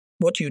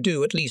 "What you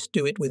do, at least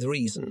do it with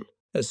reason."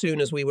 As soon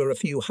as we were a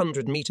few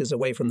 100 meters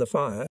away from the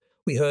fire,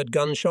 we heard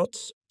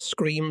gunshots,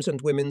 screams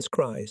and women's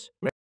cries.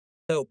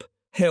 "Help!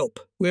 Help!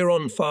 We're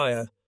on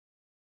fire!"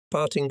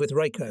 Parting with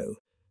Reiko,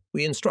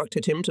 we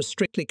instructed him to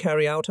strictly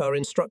carry out our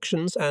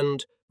instructions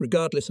and,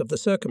 regardless of the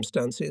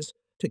circumstances,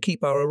 to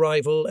keep our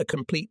arrival a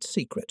complete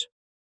secret.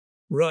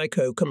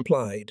 Reiko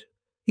complied.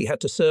 He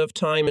had to serve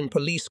time in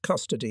police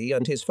custody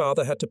and his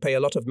father had to pay a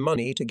lot of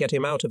money to get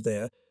him out of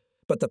there,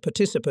 but the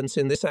participants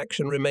in this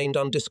action remained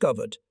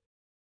undiscovered.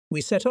 We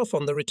set off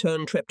on the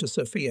return trip to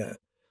Sofia.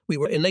 We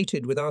were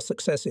elated with our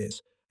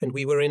successes, and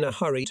we were in a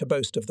hurry to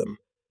boast of them.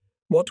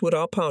 What would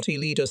our party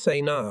leader say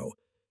now?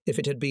 If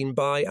it had been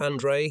by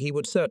Andrei, he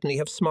would certainly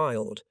have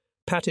smiled,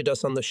 patted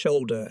us on the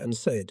shoulder, and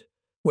said,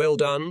 "Well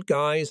done,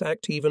 guys,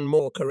 act even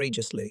more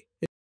courageously."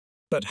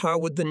 But how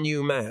would the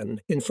new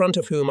man, in front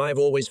of whom I've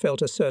always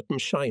felt a certain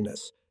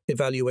shyness,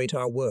 evaluate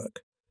our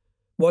work?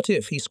 What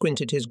if he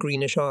squinted his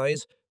greenish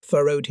eyes,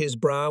 furrowed his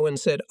brow, and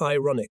said,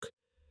 ironic,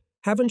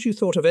 "Haven't you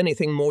thought of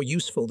anything more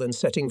useful than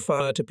setting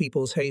fire to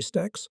people's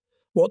haystacks?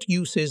 What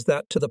use is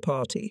that to the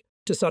party?"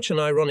 To such an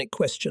ironic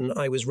question,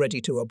 I was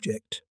ready to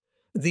object.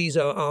 These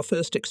are our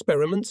first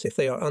experiments. If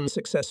they are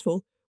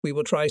unsuccessful, we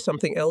will try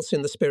something else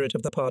in the spirit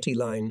of the party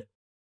line.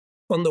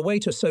 On the way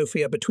to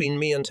Sofia between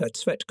me and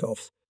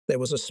Tsvetkov, there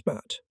was a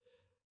spat.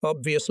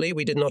 Obviously,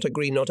 we did not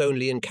agree not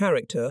only in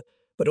character,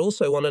 but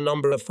also on a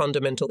number of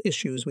fundamental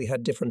issues we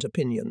had different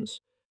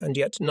opinions, and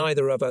yet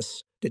neither of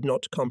us did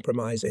not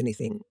compromise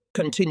anything.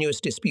 Continuous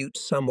disputes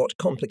somewhat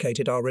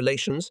complicated our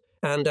relations,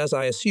 and as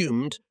I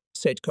assumed,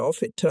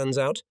 Tsvetkov, it turns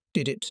out,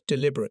 did it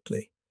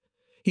deliberately.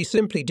 He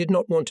simply did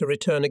not want to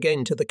return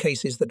again to the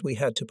cases that we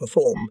had to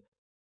perform.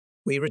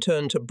 We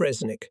returned to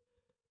Breznik.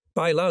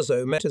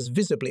 Bailazo met us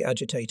visibly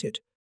agitated.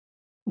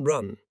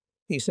 "Run,"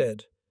 he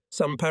said.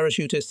 "Some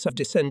parachutists have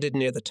descended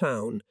near the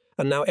town,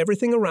 and now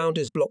everything around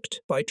is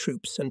blocked by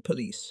troops and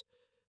police.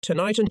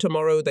 Tonight and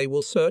tomorrow they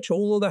will search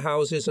all the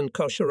houses and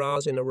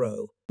kosheras in a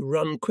row.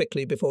 Run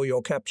quickly before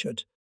you're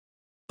captured."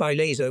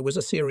 Bailazo was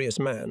a serious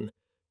man.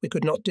 We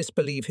could not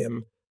disbelieve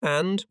him,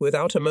 and,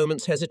 without a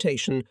moment's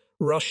hesitation,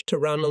 rushed to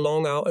run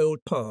along our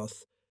old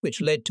path,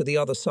 which led to the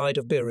other side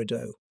of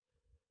Birido.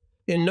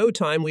 In no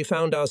time we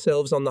found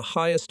ourselves on the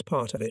highest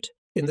part of it.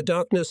 In the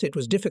darkness it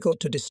was difficult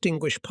to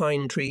distinguish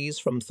pine trees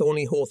from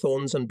thorny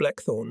hawthorns and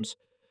blackthorns,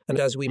 and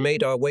as we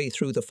made our way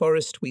through the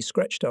forest we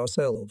scratched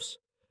ourselves.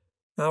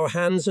 Our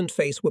hands and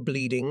face were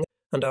bleeding,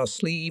 and our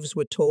sleeves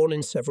were torn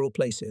in several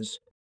places.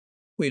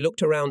 We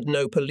looked around,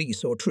 no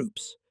police or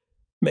troops.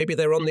 Maybe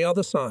they're on the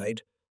other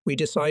side, we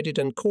decided,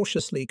 and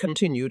cautiously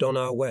continued on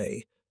our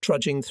way,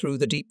 trudging through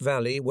the deep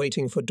valley,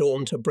 waiting for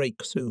dawn to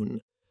break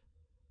soon.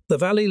 The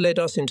valley led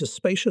us into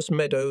spacious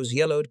meadows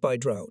yellowed by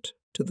drought.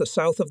 To the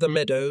south of the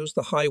meadows,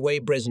 the highway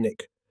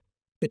Breznik.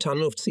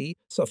 Bitanovci,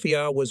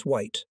 Sofia was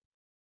white.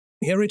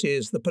 "Here it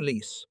is, the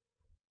police,"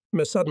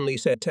 suddenly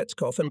said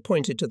Tetskov, and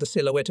pointed to the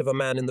silhouette of a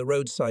man in the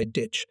roadside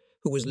ditch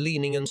who was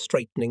leaning and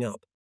straightening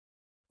up.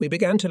 We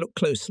began to look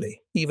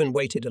closely, even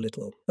waited a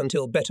little,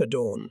 until better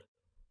dawn.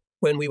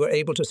 When we were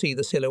able to see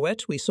the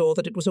silhouette, we saw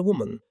that it was a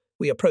woman.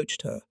 We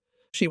approached her.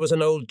 She was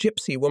an old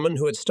gypsy woman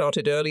who had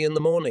started early in the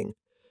morning.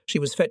 She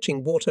was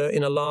fetching water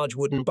in a large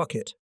wooden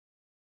bucket.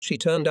 She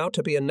turned out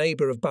to be a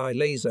neighbour of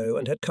Bailazo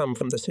and had come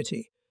from the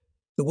city.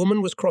 The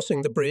woman was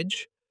crossing the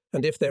bridge,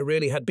 and if there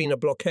really had been a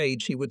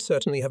blockade, she would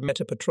certainly have met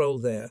a patrol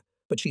there,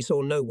 but she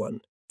saw no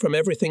one. From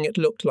everything it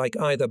looked like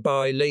either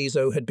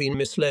Bailazo had been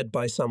misled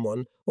by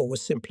someone or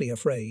was simply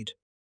afraid.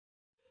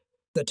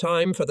 The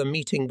time for the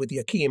meeting with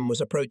Yakim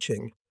was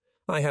approaching.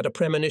 I had a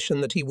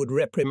premonition that he would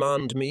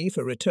reprimand me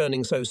for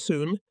returning so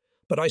soon,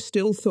 but I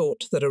still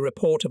thought that a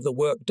report of the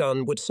work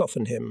done would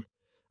soften him,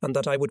 and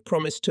that I would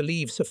promise to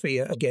leave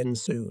Sofia again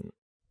soon.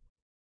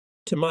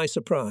 To my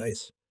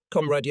surprise,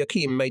 Comrade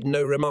Yakim made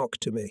no remark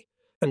to me,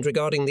 and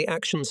regarding the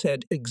action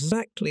said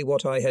exactly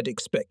what I had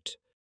expected.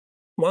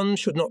 One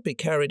should not be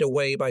carried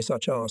away by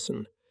such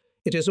arson.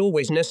 It is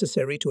always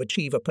necessary to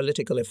achieve a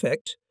political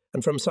effect,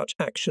 and from such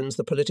actions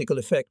the political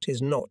effect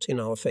is not in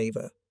our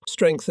favour.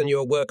 Strengthen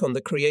your work on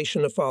the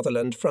creation of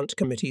fatherland front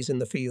committees in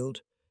the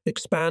field.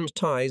 Expand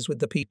ties with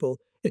the people,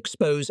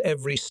 expose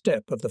every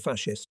step of the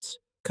fascists,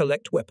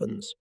 collect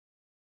weapons.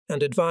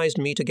 And advised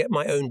me to get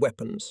my own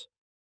weapons.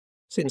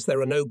 Since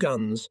there are no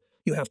guns,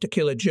 you have to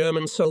kill a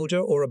German soldier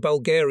or a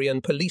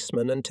Bulgarian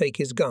policeman and take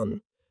his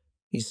gun,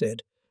 he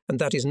said, and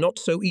that is not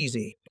so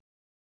easy.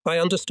 I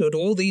understood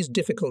all these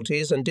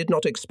difficulties and did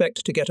not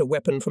expect to get a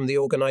weapon from the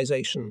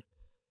organization.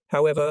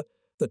 However,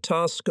 the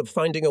task of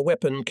finding a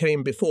weapon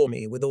came before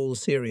me with all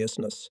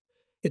seriousness.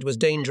 It was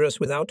dangerous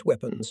without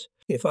weapons.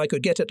 If I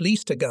could get at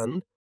least a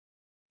gun,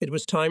 it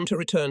was time to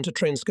return to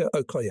Trenska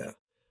Okoya.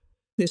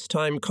 This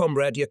time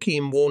Comrade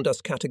Yakim warned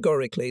us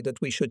categorically that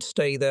we should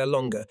stay there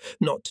longer,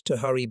 not to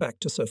hurry back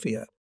to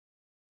Sofia.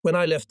 When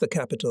I left the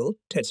capital,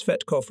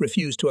 Tsvetkov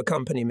refused to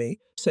accompany me,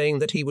 saying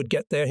that he would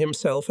get there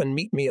himself and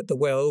meet me at the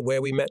well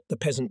where we met the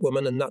peasant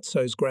woman and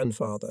Natso's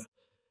grandfather.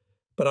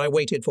 But I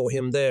waited for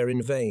him there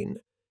in vain.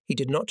 He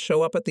did not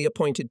show up at the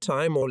appointed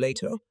time or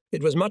later.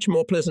 It was much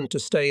more pleasant to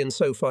stay in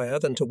Sofia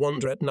than to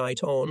wander at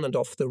night on and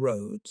off the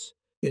roads,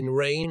 in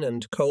rain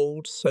and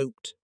cold,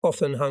 soaked,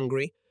 often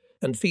hungry,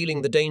 and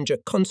feeling the danger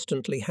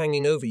constantly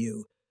hanging over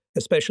you,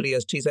 especially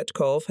as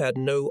Tsvetkov had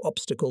no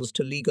obstacles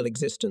to legal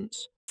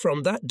existence.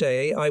 From that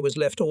day I was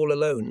left all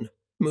alone,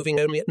 moving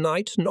only at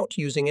night, not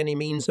using any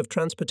means of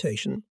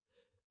transportation,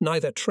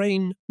 neither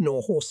train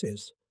nor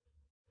horses.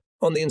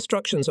 On the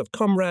instructions of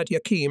Comrade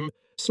Yakim,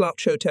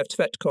 Slavchotev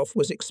Tvetkov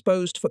was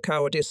exposed for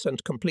cowardice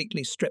and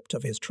completely stripped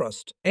of his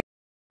trust.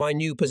 My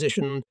new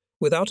position,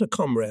 without a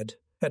comrade,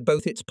 had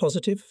both its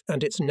positive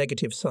and its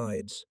negative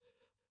sides.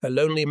 A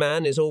lonely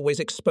man is always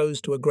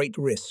exposed to a great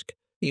risk.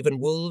 Even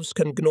wolves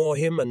can gnaw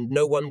him and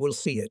no one will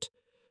see it.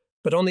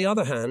 But on the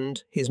other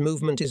hand, his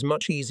movement is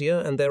much easier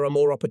and there are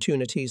more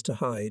opportunities to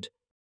hide.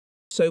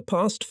 So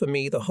passed for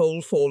me the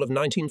whole fall of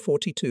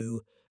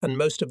 1942 and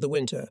most of the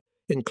winter,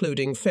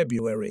 including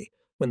February,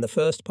 when the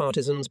first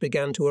partisans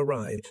began to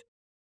arrive.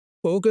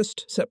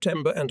 August,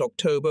 September and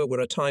October were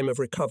a time of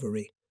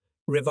recovery,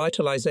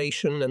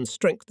 revitalization and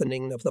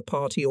strengthening of the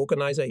party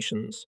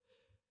organizations.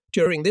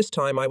 During this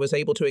time I was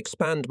able to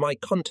expand my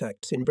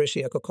contacts in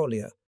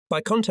Brishia-Kokolia by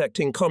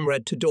contacting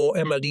Comrade Tudor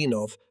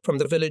Emalinov from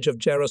the village of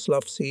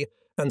Jaroslavsky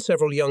and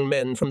several young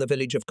men from the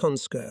village of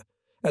Konska,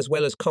 as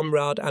well as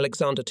Comrade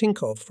Alexander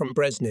Tinkov from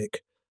Breznik.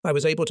 I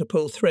was able to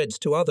pull threads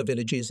to other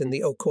villages in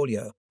the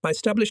Okolia. I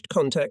established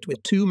contact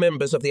with 2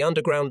 members of the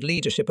underground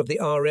leadership of the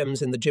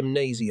RMs in the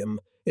gymnasium,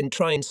 in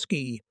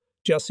Trainsky,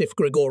 Josif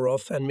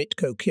Grigorov and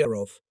Mitko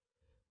Kirov.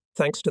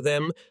 Thanks to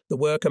them, the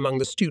work among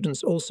the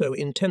students also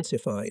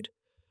intensified.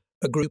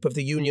 A group of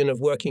the Union of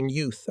Working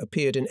Youth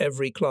appeared in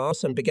every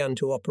class and began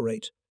to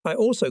operate. I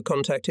also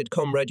contacted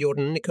Comrade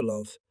Yordan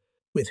Nikolov,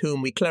 with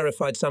whom we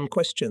clarified some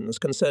questions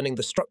concerning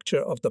the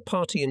structure of the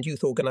party and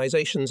youth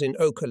organizations in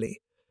Okoli,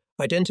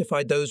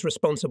 identified those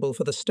responsible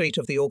for the state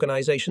of the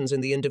organizations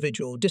in the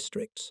individual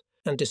districts,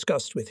 and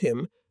discussed with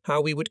him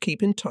how we would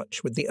keep in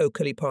touch with the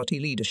Okoli party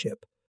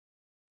leadership.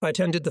 I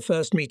attended the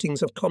first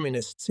meetings of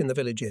communists in the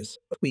villages.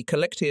 We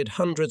collected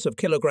hundreds of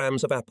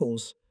kilograms of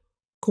apples,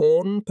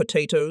 corn,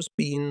 potatoes,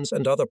 beans,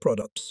 and other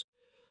products,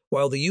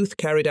 while the youth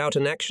carried out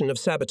an action of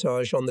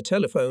sabotage on the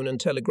telephone and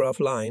telegraph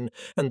line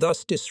and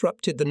thus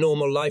disrupted the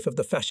normal life of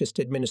the fascist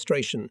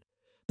administration.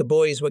 The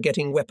boys were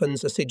getting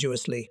weapons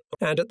assiduously,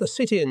 and at the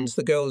sit-ins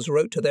the girls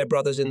wrote to their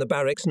brothers in the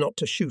barracks not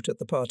to shoot at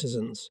the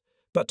partisans,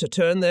 but to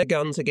turn their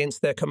guns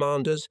against their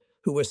commanders,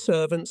 who were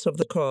servants of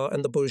the car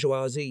and the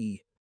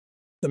bourgeoisie.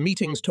 The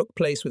meetings took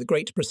place with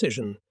great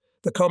precision.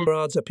 The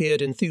comrades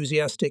appeared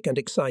enthusiastic and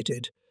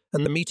excited,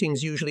 and the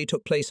meetings usually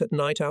took place at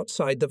night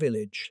outside the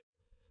village.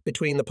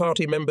 Between the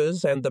party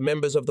members and the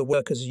members of the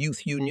Workers'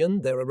 Youth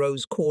Union there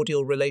arose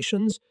cordial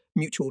relations,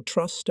 mutual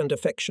trust and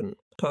affection.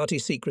 Party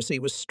secrecy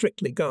was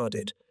strictly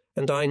guarded,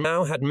 and I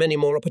now had many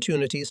more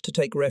opportunities to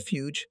take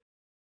refuge.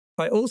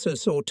 I also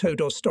saw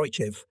Todor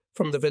Stoichev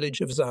from the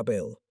village of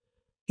Zabel.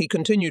 He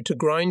continued to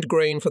grind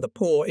grain for the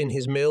poor in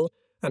his mill,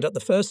 and at the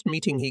first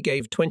meeting he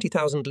gave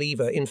 20,000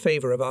 livres in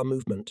favour of our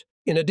movement.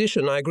 In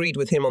addition, I agreed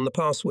with him on the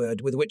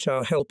password with which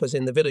our helpers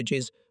in the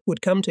villages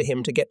would come to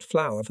him to get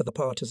flour for the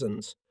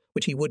partisans,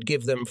 which he would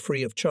give them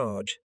free of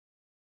charge.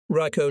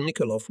 Raiko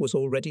Nikolov was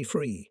already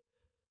free.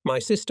 My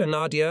sister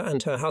Nadia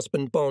and her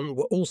husband Bon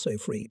were also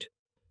freed.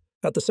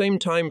 At the same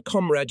time,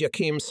 Comrade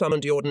Yakim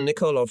summoned Yordan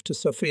Nikolov to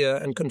Sofia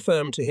and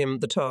confirmed to him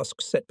the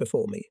tasks set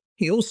before me.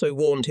 He also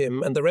warned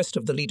him and the rest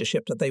of the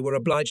leadership that they were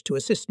obliged to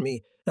assist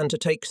me and to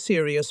take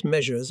serious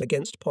measures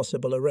against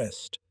possible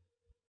arrest.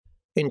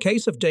 In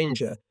case of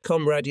danger,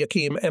 Comrade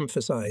Yakim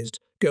emphasized,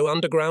 go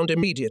underground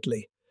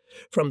immediately.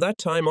 From that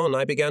time on,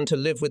 I began to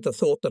live with the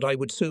thought that I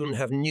would soon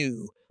have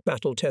new,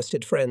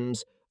 battle-tested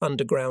friends,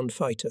 underground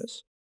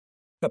fighters.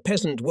 A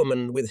peasant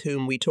woman with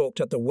whom we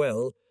talked at the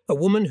well, a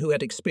woman who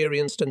had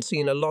experienced and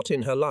seen a lot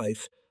in her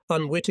life,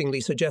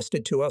 unwittingly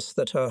suggested to us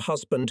that her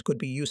husband could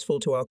be useful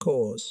to our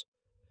cause.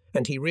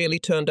 And he really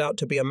turned out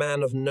to be a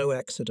man of no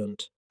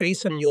accident.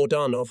 Isan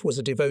Yordanov was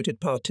a devoted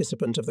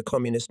participant of the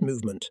communist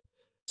movement.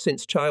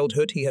 Since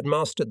childhood he had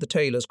mastered the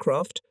tailor's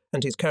craft,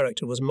 and his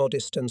character was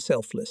modest and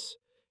selfless.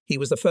 He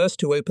was the first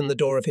to open the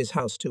door of his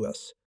house to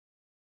us.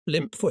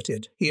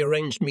 Limp-footed, he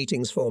arranged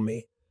meetings for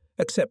me,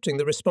 accepting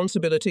the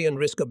responsibility and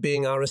risk of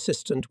being our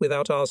assistant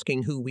without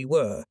asking who we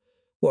were,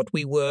 what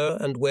we were,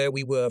 and where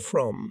we were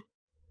from.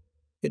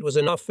 It was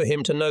enough for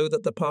him to know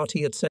that the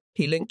party had sent.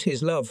 He linked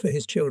his love for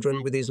his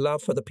children with his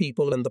love for the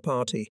people and the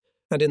party,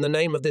 and in the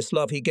name of this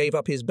love he gave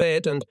up his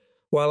bed and,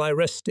 while I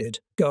rested,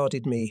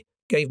 guarded me,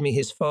 gave me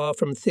his far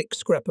from thick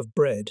scrap of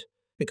bread,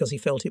 because he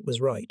felt it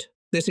was right.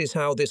 This is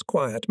how this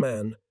quiet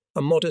man,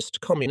 a modest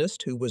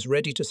communist who was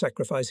ready to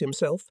sacrifice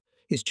himself,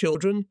 his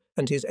children,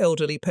 and his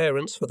elderly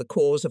parents for the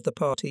cause of the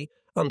party,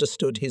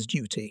 understood his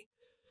duty.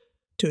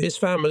 To his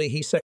family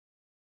he said,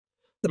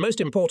 the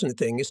most important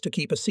thing is to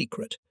keep a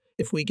secret.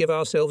 If we give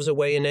ourselves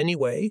away in any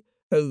way,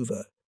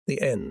 over,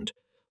 the end.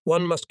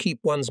 One must keep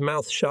one's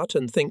mouth shut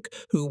and think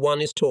who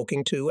one is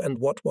talking to and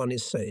what one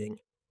is saying.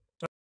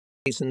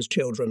 Jason's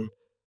children,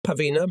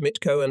 Pavina,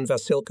 Mitko, and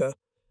Vasilka,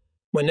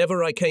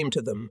 whenever I came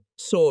to them,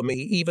 saw me,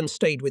 even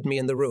stayed with me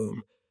in the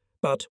room,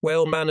 but,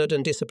 well-mannered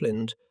and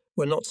disciplined,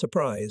 were not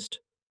surprised,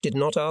 did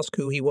not ask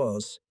who he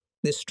was,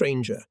 this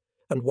stranger,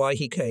 and why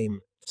he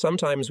came.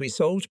 Sometimes we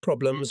solved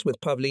problems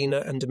with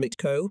Pavlina and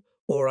Mitko,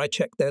 or I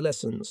checked their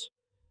lessons.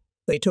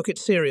 They took it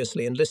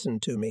seriously and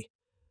listened to me.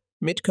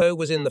 Mitko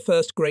was in the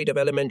first grade of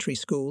elementary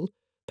school,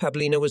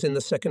 Pavlina was in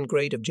the second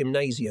grade of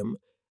gymnasium,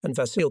 and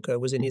Vasilka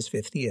was in his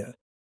 5th year.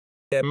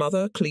 Their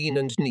mother, clean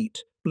and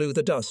neat, blew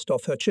the dust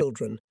off her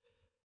children.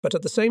 But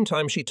at the same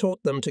time she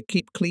taught them to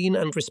keep clean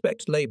and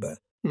respect labour.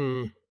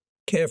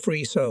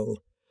 Carefree soul.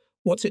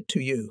 What's it to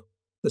you?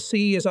 The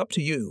sea is up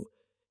to you.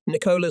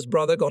 Nicola's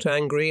brother got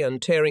angry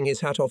and, tearing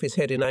his hat off his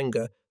head in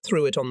anger,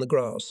 threw it on the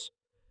grass.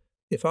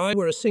 If I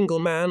were a single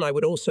man, I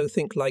would also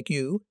think like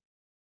you.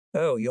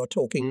 Oh, you're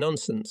talking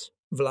nonsense,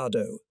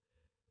 Vlado,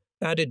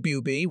 added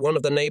Bubi, one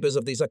of the neighbours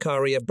of the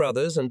Zakhariev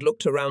brothers, and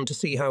looked around to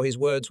see how his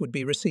words would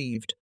be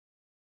received.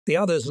 The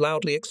others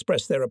loudly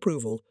expressed their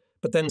approval,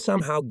 but then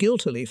somehow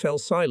guiltily fell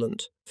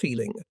silent,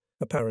 feeling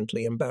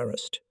apparently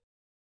embarrassed.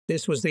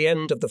 This was the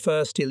end of the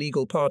first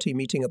illegal party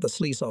meeting of the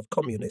Slisov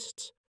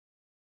communists.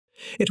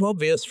 It was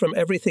obvious from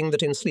everything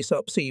that in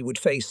Slisovci would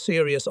face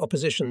serious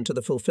opposition to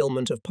the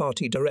fulfillment of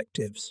party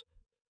directives.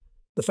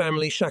 The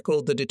family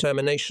shackled the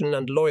determination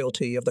and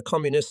loyalty of the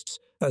communists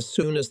as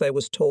soon as there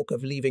was talk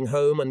of leaving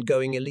home and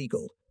going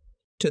illegal.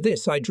 To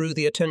this I drew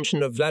the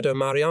attention of Vlado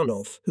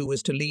Maryanov, who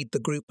was to lead the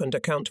group and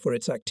account for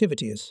its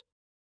activities.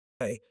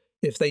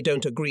 If they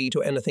don't agree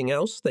to anything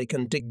else, they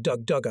can dig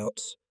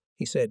dugouts,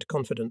 he said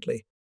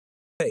confidently.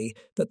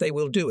 That they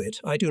will do it,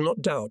 I do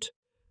not doubt.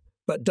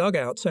 But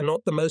dugouts are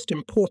not the most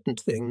important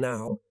thing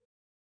now.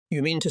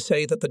 You mean to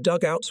say that the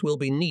dugouts will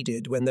be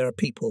needed when there are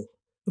people,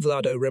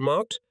 Vlado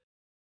remarked.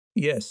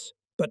 Yes,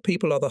 but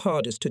people are the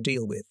hardest to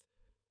deal with.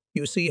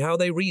 You see how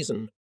they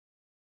reason.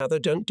 Rather,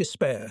 don't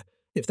despair.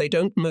 If they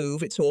don't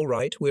move, it's all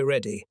right, we're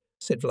ready,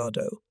 said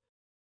Vlado.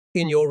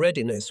 In your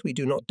readiness we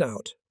do not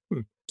doubt,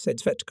 said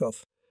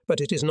Svetkov,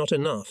 but it is not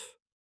enough.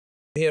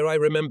 Here I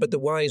remembered the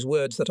wise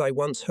words that I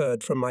once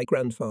heard from my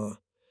grandfather.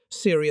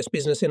 Serious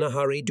business in a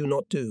hurry do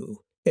not do.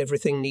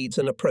 Everything needs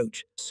an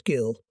approach,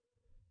 skill.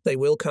 They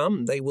will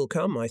come,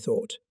 I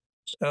thought.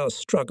 Our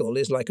struggle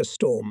is like a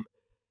storm.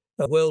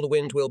 A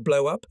whirlwind will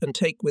blow up and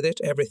take with it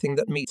everything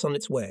that meets on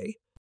its way.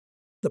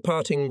 The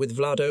parting with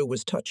Vlado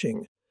was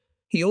touching.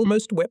 He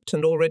almost wept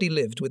and already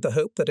lived with the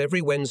hope that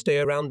every Wednesday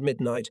around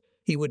midnight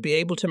he would be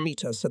able to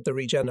meet us at the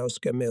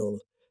Rizhanovska mill.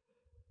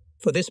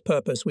 For this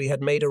purpose we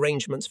had made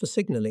arrangements for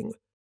signalling.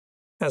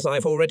 As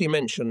I've already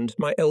mentioned,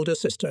 my elder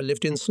sister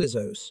lived in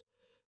Slizos.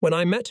 When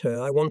I met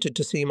her, I wanted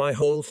to see my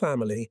whole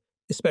family,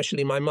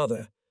 especially my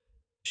mother.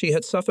 She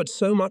had suffered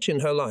so much in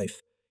her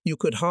life. You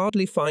could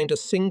hardly find a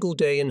single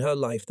day in her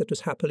life that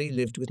was happily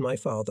lived with my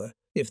father.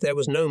 If there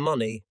was no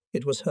money,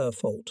 it was her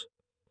fault.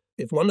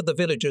 If one of the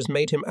villagers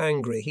made him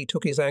angry, he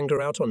took his anger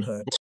out on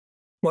her.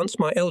 Once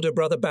my elder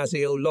brother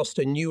Basil lost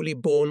a newly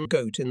born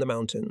goat in the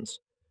mountains.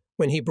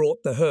 When he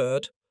brought the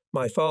herd,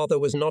 my father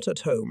was not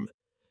at home.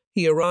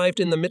 He arrived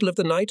in the middle of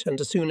the night,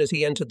 and as soon as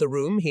he entered the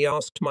room, he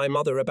asked my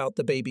mother about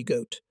the baby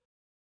goat.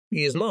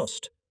 He is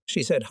lost,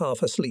 she said,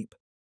 half asleep.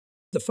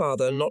 The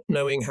father, not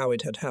knowing how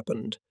it had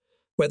happened,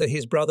 whether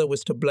his brother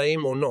was to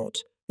blame or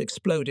not,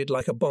 exploded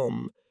like a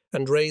bomb,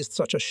 and raised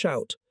such a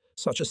shout,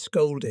 such a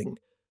scolding,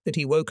 that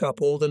he woke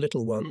up all the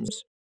little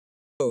ones.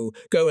 Oh,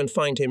 go and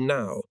find him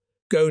now.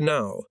 Go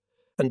now.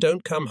 And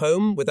don't come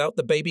home without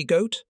the baby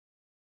goat?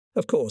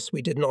 Of course,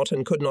 we did not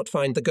and could not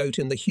find the goat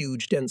in the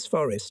huge, dense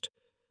forest.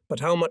 But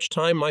how much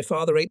time my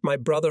father ate my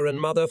brother and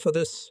mother for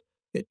this,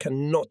 it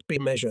cannot be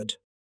measured.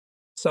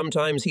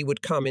 Sometimes he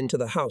would come into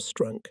the house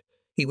drunk.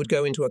 He would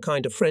go into a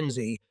kind of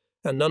frenzy,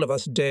 and none of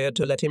us dared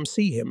to let him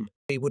see him.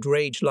 He would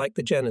rage like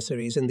the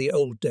Janissaries in the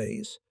old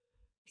days.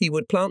 He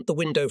would plant the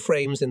window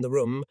frames in the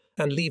room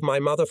and leave my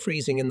mother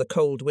freezing in the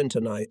cold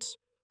winter nights,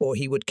 or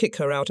he would kick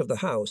her out of the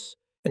house,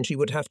 and she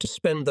would have to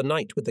spend the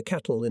night with the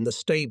cattle in the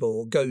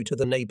stable or go to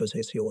the neighbour's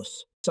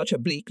horse. Such a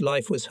bleak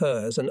life was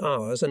hers and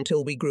ours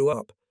until we grew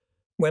up.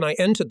 When I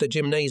entered the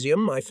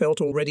gymnasium, I felt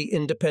already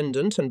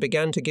independent and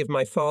began to give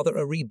my father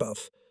a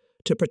rebuff,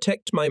 to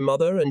protect my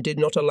mother, and did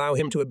not allow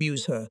him to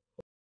abuse her.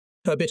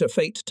 Her bitter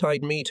fate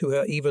tied me to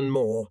her even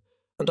more,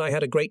 and I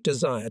had a great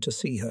desire to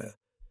see her.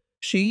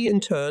 She,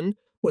 in turn,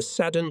 was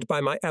saddened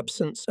by my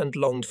absence and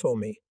longed for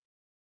me.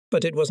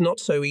 But it was not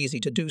so easy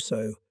to do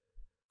so.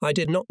 I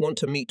did not want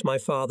to meet my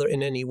father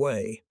in any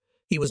way.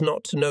 He was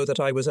not to know that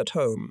I was at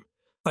home.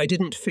 I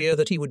didn't fear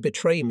that he would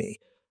betray me.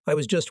 I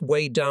was just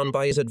weighed down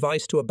by his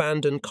advice to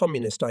abandon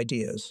communist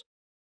ideas.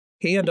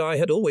 He and I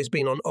had always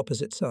been on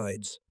opposite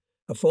sides.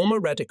 A former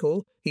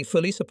radical, he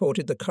fully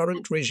supported the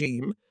current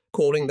regime,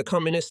 calling the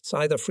communists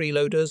either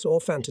freeloaders or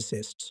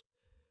fantasists.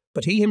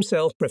 But he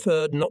himself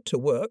preferred not to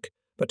work,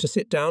 but to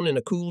sit down in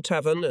a cool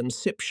tavern and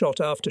sip shot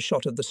after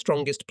shot of the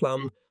strongest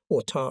plum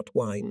or tart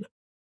wine.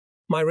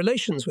 My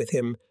relations with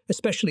him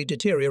especially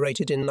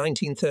deteriorated in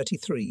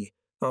 1933,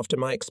 after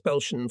my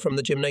expulsion from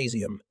the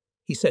gymnasium.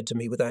 He said to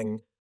me with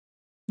anger,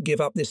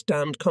 "Give up this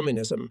damned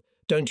communism.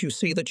 Don't you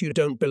see that you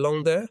don't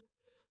belong there?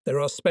 There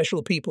are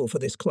special people for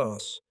this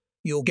class.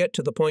 You'll get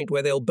to the point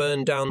where they'll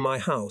burn down my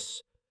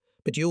house.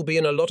 But you'll be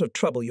in a lot of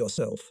trouble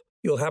yourself.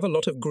 You'll have a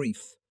lot of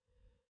grief.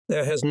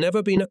 There has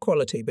never been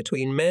equality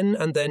between men,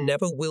 and there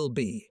never will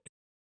be."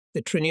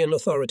 The Trinian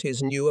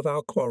authorities knew of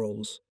our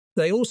quarrels.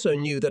 They also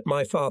knew that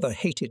my father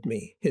hated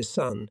me, his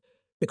son,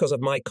 because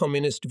of my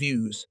communist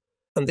views,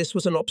 and this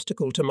was an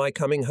obstacle to my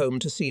coming home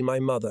to see my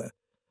mother.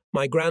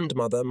 My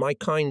grandmother, my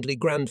kindly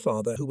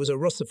grandfather, who was a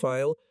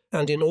Russophile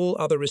and in all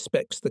other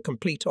respects the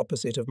complete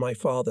opposite of my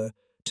father,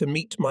 to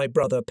meet my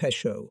brother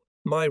Pesho,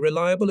 my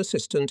reliable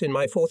assistant in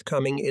my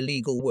forthcoming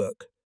illegal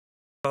work.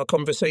 Our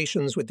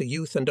conversations with the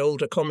youth and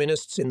older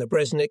communists in the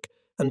Breznik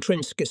and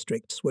Trinsk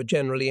districts were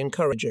generally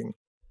encouraging.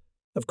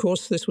 Of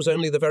course, this was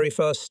only the very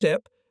first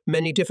step.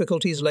 Many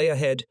difficulties lay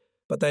ahead,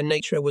 but their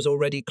nature was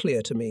already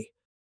clear to me.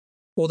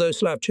 Although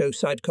Slavcho,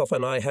 Saidkov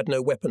and I had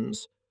no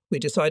weapons, we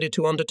decided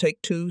to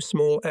undertake two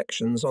small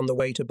actions on the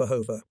way to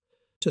Behova,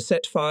 to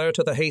set fire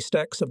to the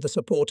haystacks of the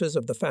supporters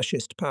of the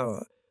fascist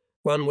power.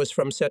 One was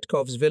from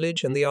Setkov's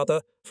village and the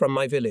other from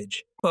my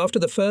village. After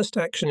the first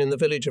action in the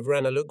village of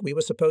Ranelug, we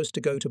were supposed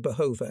to go to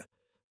Behova,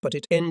 but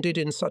it ended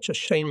in such a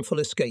shameful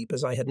escape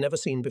as I had never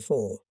seen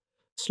before.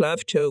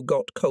 Slavcho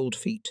got cold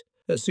feet.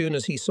 As soon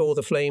as he saw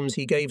the flames,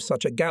 he gave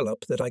such a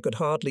gallop that I could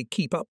hardly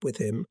keep up with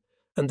him,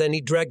 and then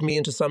he dragged me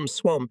into some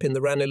swamp in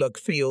the Ranelug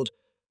field,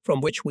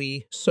 from which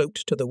we,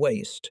 soaked to the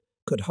waist,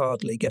 could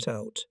hardly get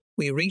out.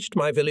 We reached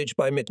my village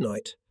by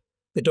midnight.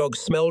 The dogs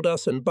smelled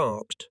us and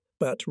barked,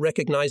 but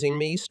recognizing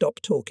me,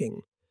 stopped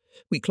talking.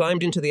 We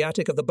climbed into the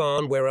attic of the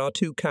barn where our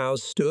two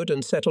cows stood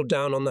and settled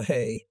down on the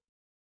hay.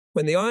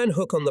 When the iron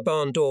hook on the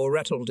barn door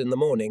rattled in the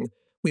morning,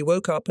 we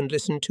woke up and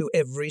listened to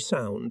every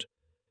sound.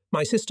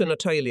 My sister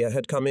Natalia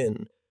had come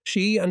in.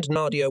 She and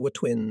Nadia were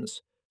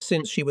twins.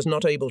 Since she was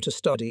not able to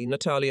study,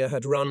 Natalia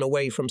had run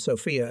away from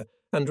Sofia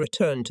and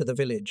returned to the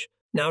village.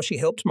 Now she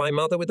helped my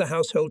mother with the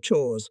household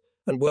chores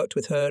and worked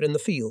with her in the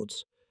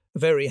fields,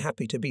 very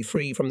happy to be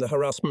free from the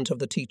harassment of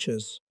the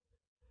teachers.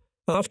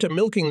 After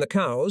milking the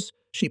cows,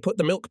 she put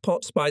the milk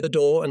pots by the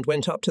door and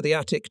went up to the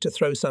attic to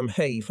throw some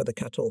hay for the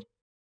cattle.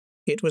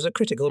 It was a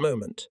critical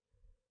moment.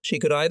 She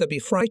could either be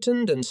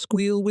frightened and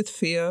squeal with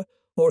fear,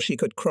 or she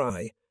could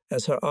cry,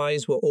 as her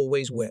eyes were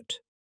always wet.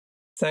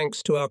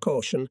 Thanks to our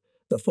caution,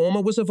 the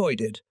former was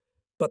avoided,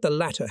 but the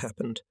latter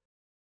happened.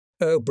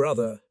 "Oh,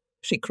 brother,"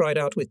 she cried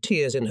out with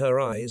tears in her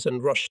eyes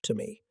and rushed to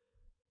me.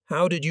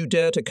 "How did you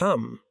dare to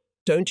come?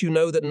 Don't you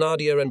know that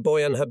Nadia and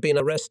Boyan have been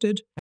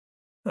arrested?"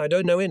 "I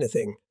don't know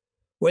anything.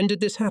 When did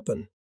this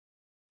happen?"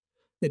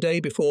 "The day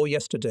before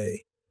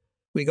yesterday.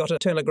 We got a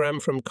telegram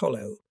from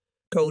Kolo.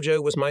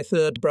 Koljo was my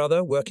third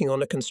brother working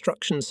on a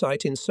construction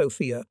site in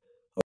Sofia.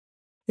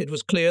 It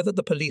was clear that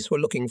the police were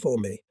looking for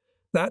me.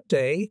 That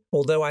day,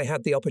 although I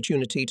had the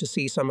opportunity to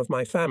see some of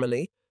my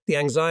family, the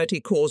anxiety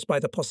caused by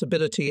the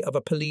possibility of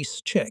a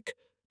police check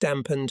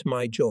dampened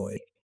my joy.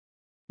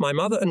 My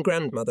mother and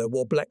grandmother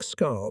wore black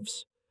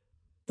scarves.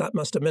 That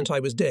must have meant I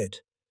was dead.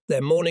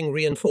 Their mourning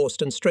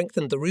reinforced and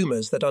strengthened the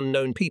rumours that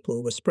unknown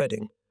people were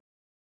spreading.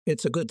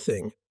 "It's a good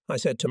thing," I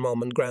said to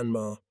Mom and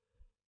Grandma.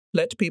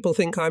 "Let people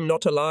think I'm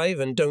not alive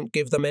and don't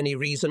give them any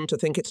reason to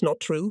think it's not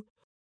true."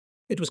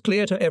 It was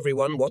clear to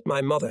everyone what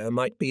my mother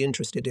might be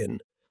interested in.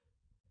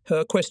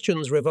 Her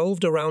questions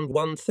revolved around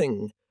one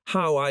thing: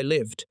 how I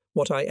lived,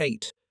 what I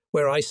ate,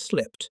 where I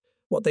slept,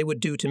 what they would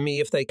do to me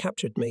if they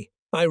captured me.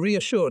 I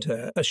assured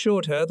her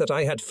that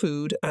I had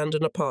food and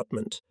an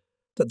apartment,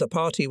 that the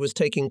party was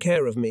taking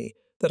care of me,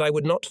 that I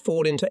would not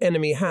fall into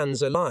enemy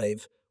hands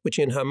alive, which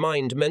in her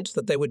mind meant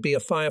that there would be a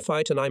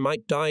firefight and I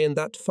might die in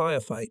that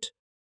firefight.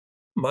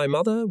 My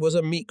mother was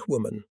a meek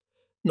woman.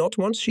 Not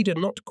once she did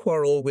not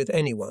quarrel with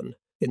anyone.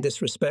 In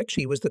this respect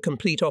she was the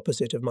complete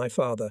opposite of my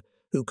father,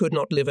 who could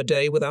not live a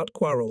day without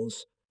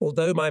quarrels.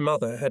 Although my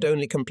mother had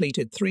only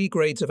completed 3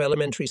 grades of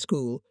elementary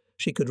school,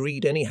 she could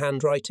read any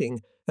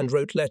handwriting and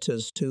wrote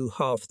letters to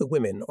half the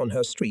women on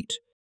her street.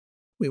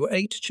 We were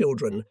 8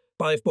 children,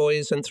 5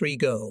 boys and 3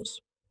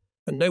 girls,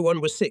 and no one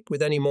was sick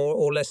with any more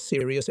or less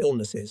serious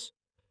illnesses.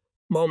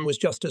 Mom was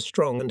just as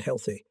strong and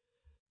healthy.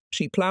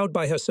 She ploughed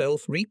by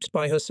herself, reaped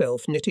by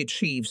herself, knitted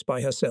sheaves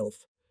by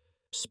herself,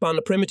 spun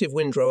a primitive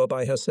windrower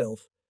by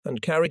herself,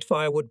 and carried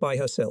firewood by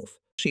herself.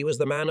 She was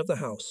the man of the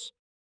house.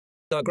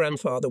 Our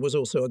grandfather was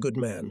also a good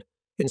man.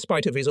 In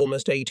spite of his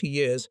almost 80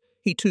 years,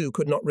 he too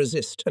could not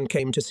resist and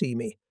came to see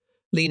me.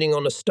 Leaning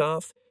on a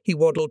staff, he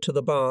waddled to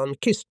the barn,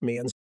 kissed me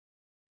and said,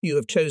 "You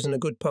have chosen a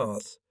good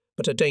path,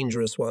 but a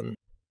dangerous one.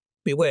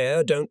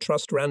 Beware, don't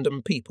trust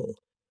random people.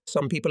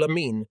 Some people are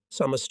mean,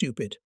 some are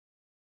stupid.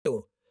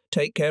 Still,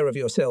 take care of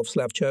yourself,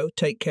 Slavcho,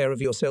 take care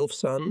of yourself,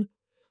 son."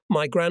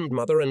 My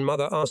grandmother and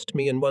mother asked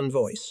me in one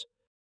voice.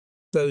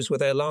 Those were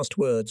their last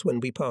words when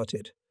we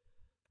parted.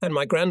 And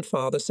my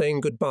grandfather,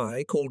 saying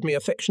goodbye, called me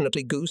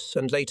affectionately Goose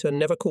and later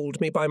never called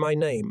me by my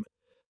name.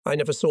 I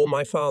never saw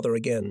my father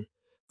again.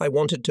 I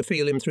wanted to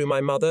feel him through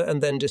my mother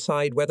and then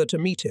decide whether to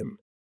meet him.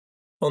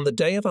 On the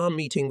day of our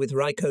meeting with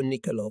Raiko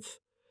Nikolov,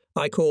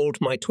 I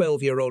called my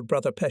 12-year-old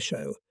brother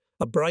Pesho,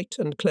 a bright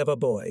and clever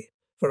boy,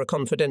 for a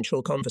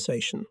confidential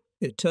conversation.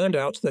 It turned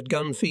out that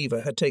gun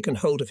fever had taken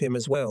hold of him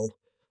as well.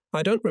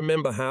 I don't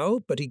remember how,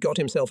 but he got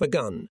himself a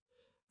gun.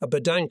 A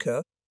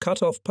Bedanka,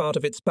 cut off part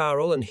of its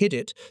barrel and hid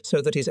it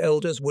so that his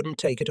elders wouldn't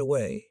take it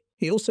away.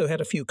 He also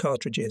had a few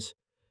cartridges.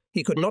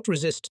 He could not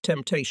resist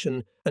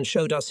temptation and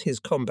showed us his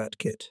combat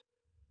kit.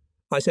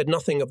 I said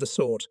nothing of the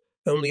sort,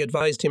 only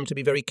advised him to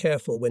be very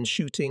careful when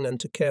shooting and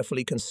to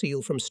carefully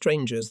conceal from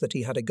strangers that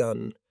he had a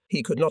gun.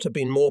 He could not have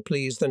been more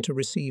pleased than to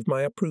receive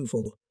my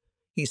approval.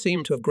 He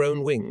seemed to have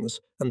grown wings,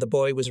 and the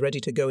boy was ready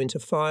to go into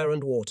fire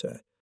and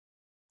water.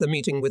 The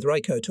meeting with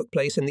Raiko took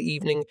place in the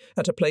evening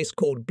at a place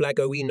called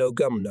Blagoino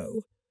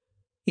Gumno.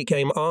 He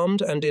came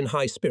armed and in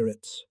high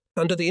spirits,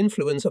 under the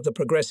influence of the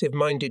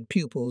progressive-minded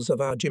pupils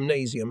of our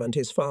gymnasium and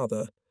his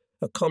father.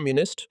 A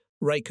communist,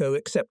 Raiko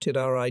accepted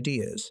our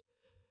ideas.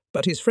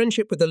 But his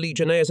friendship with the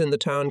legionnaires in the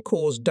town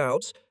caused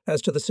doubts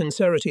as to the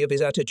sincerity of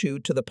his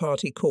attitude to the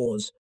party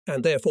cause,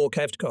 and therefore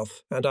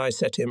Kevtkov and I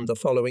set him the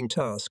following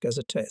task as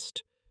a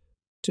test: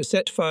 to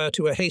set fire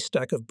to a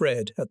haystack of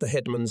bread at the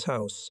headman's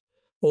house.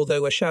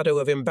 Although a shadow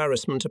of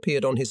embarrassment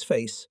appeared on his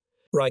face,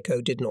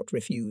 Raiko did not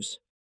refuse.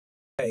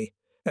 "Hey,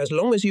 as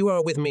long as you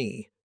are with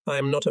me, I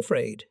am not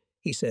afraid,"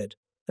 he said,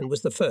 and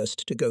was the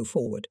first to go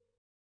forward.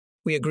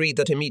 We agreed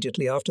that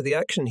immediately after the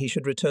action he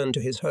should return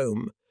to his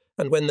home,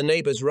 and when the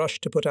neighbours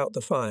rushed to put out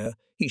the fire,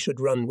 he should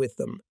run with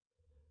them.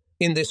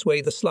 In this way,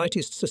 the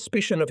slightest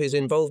suspicion of his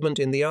involvement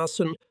in the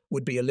arson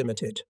would be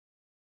eliminated.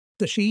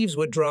 The sheaves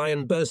would dry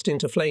and burst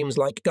into flames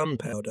like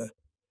gunpowder.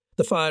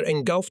 The fire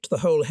engulfed the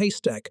whole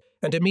haystack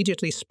and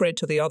immediately spread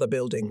to the other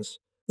buildings,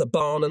 the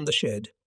barn and the shed.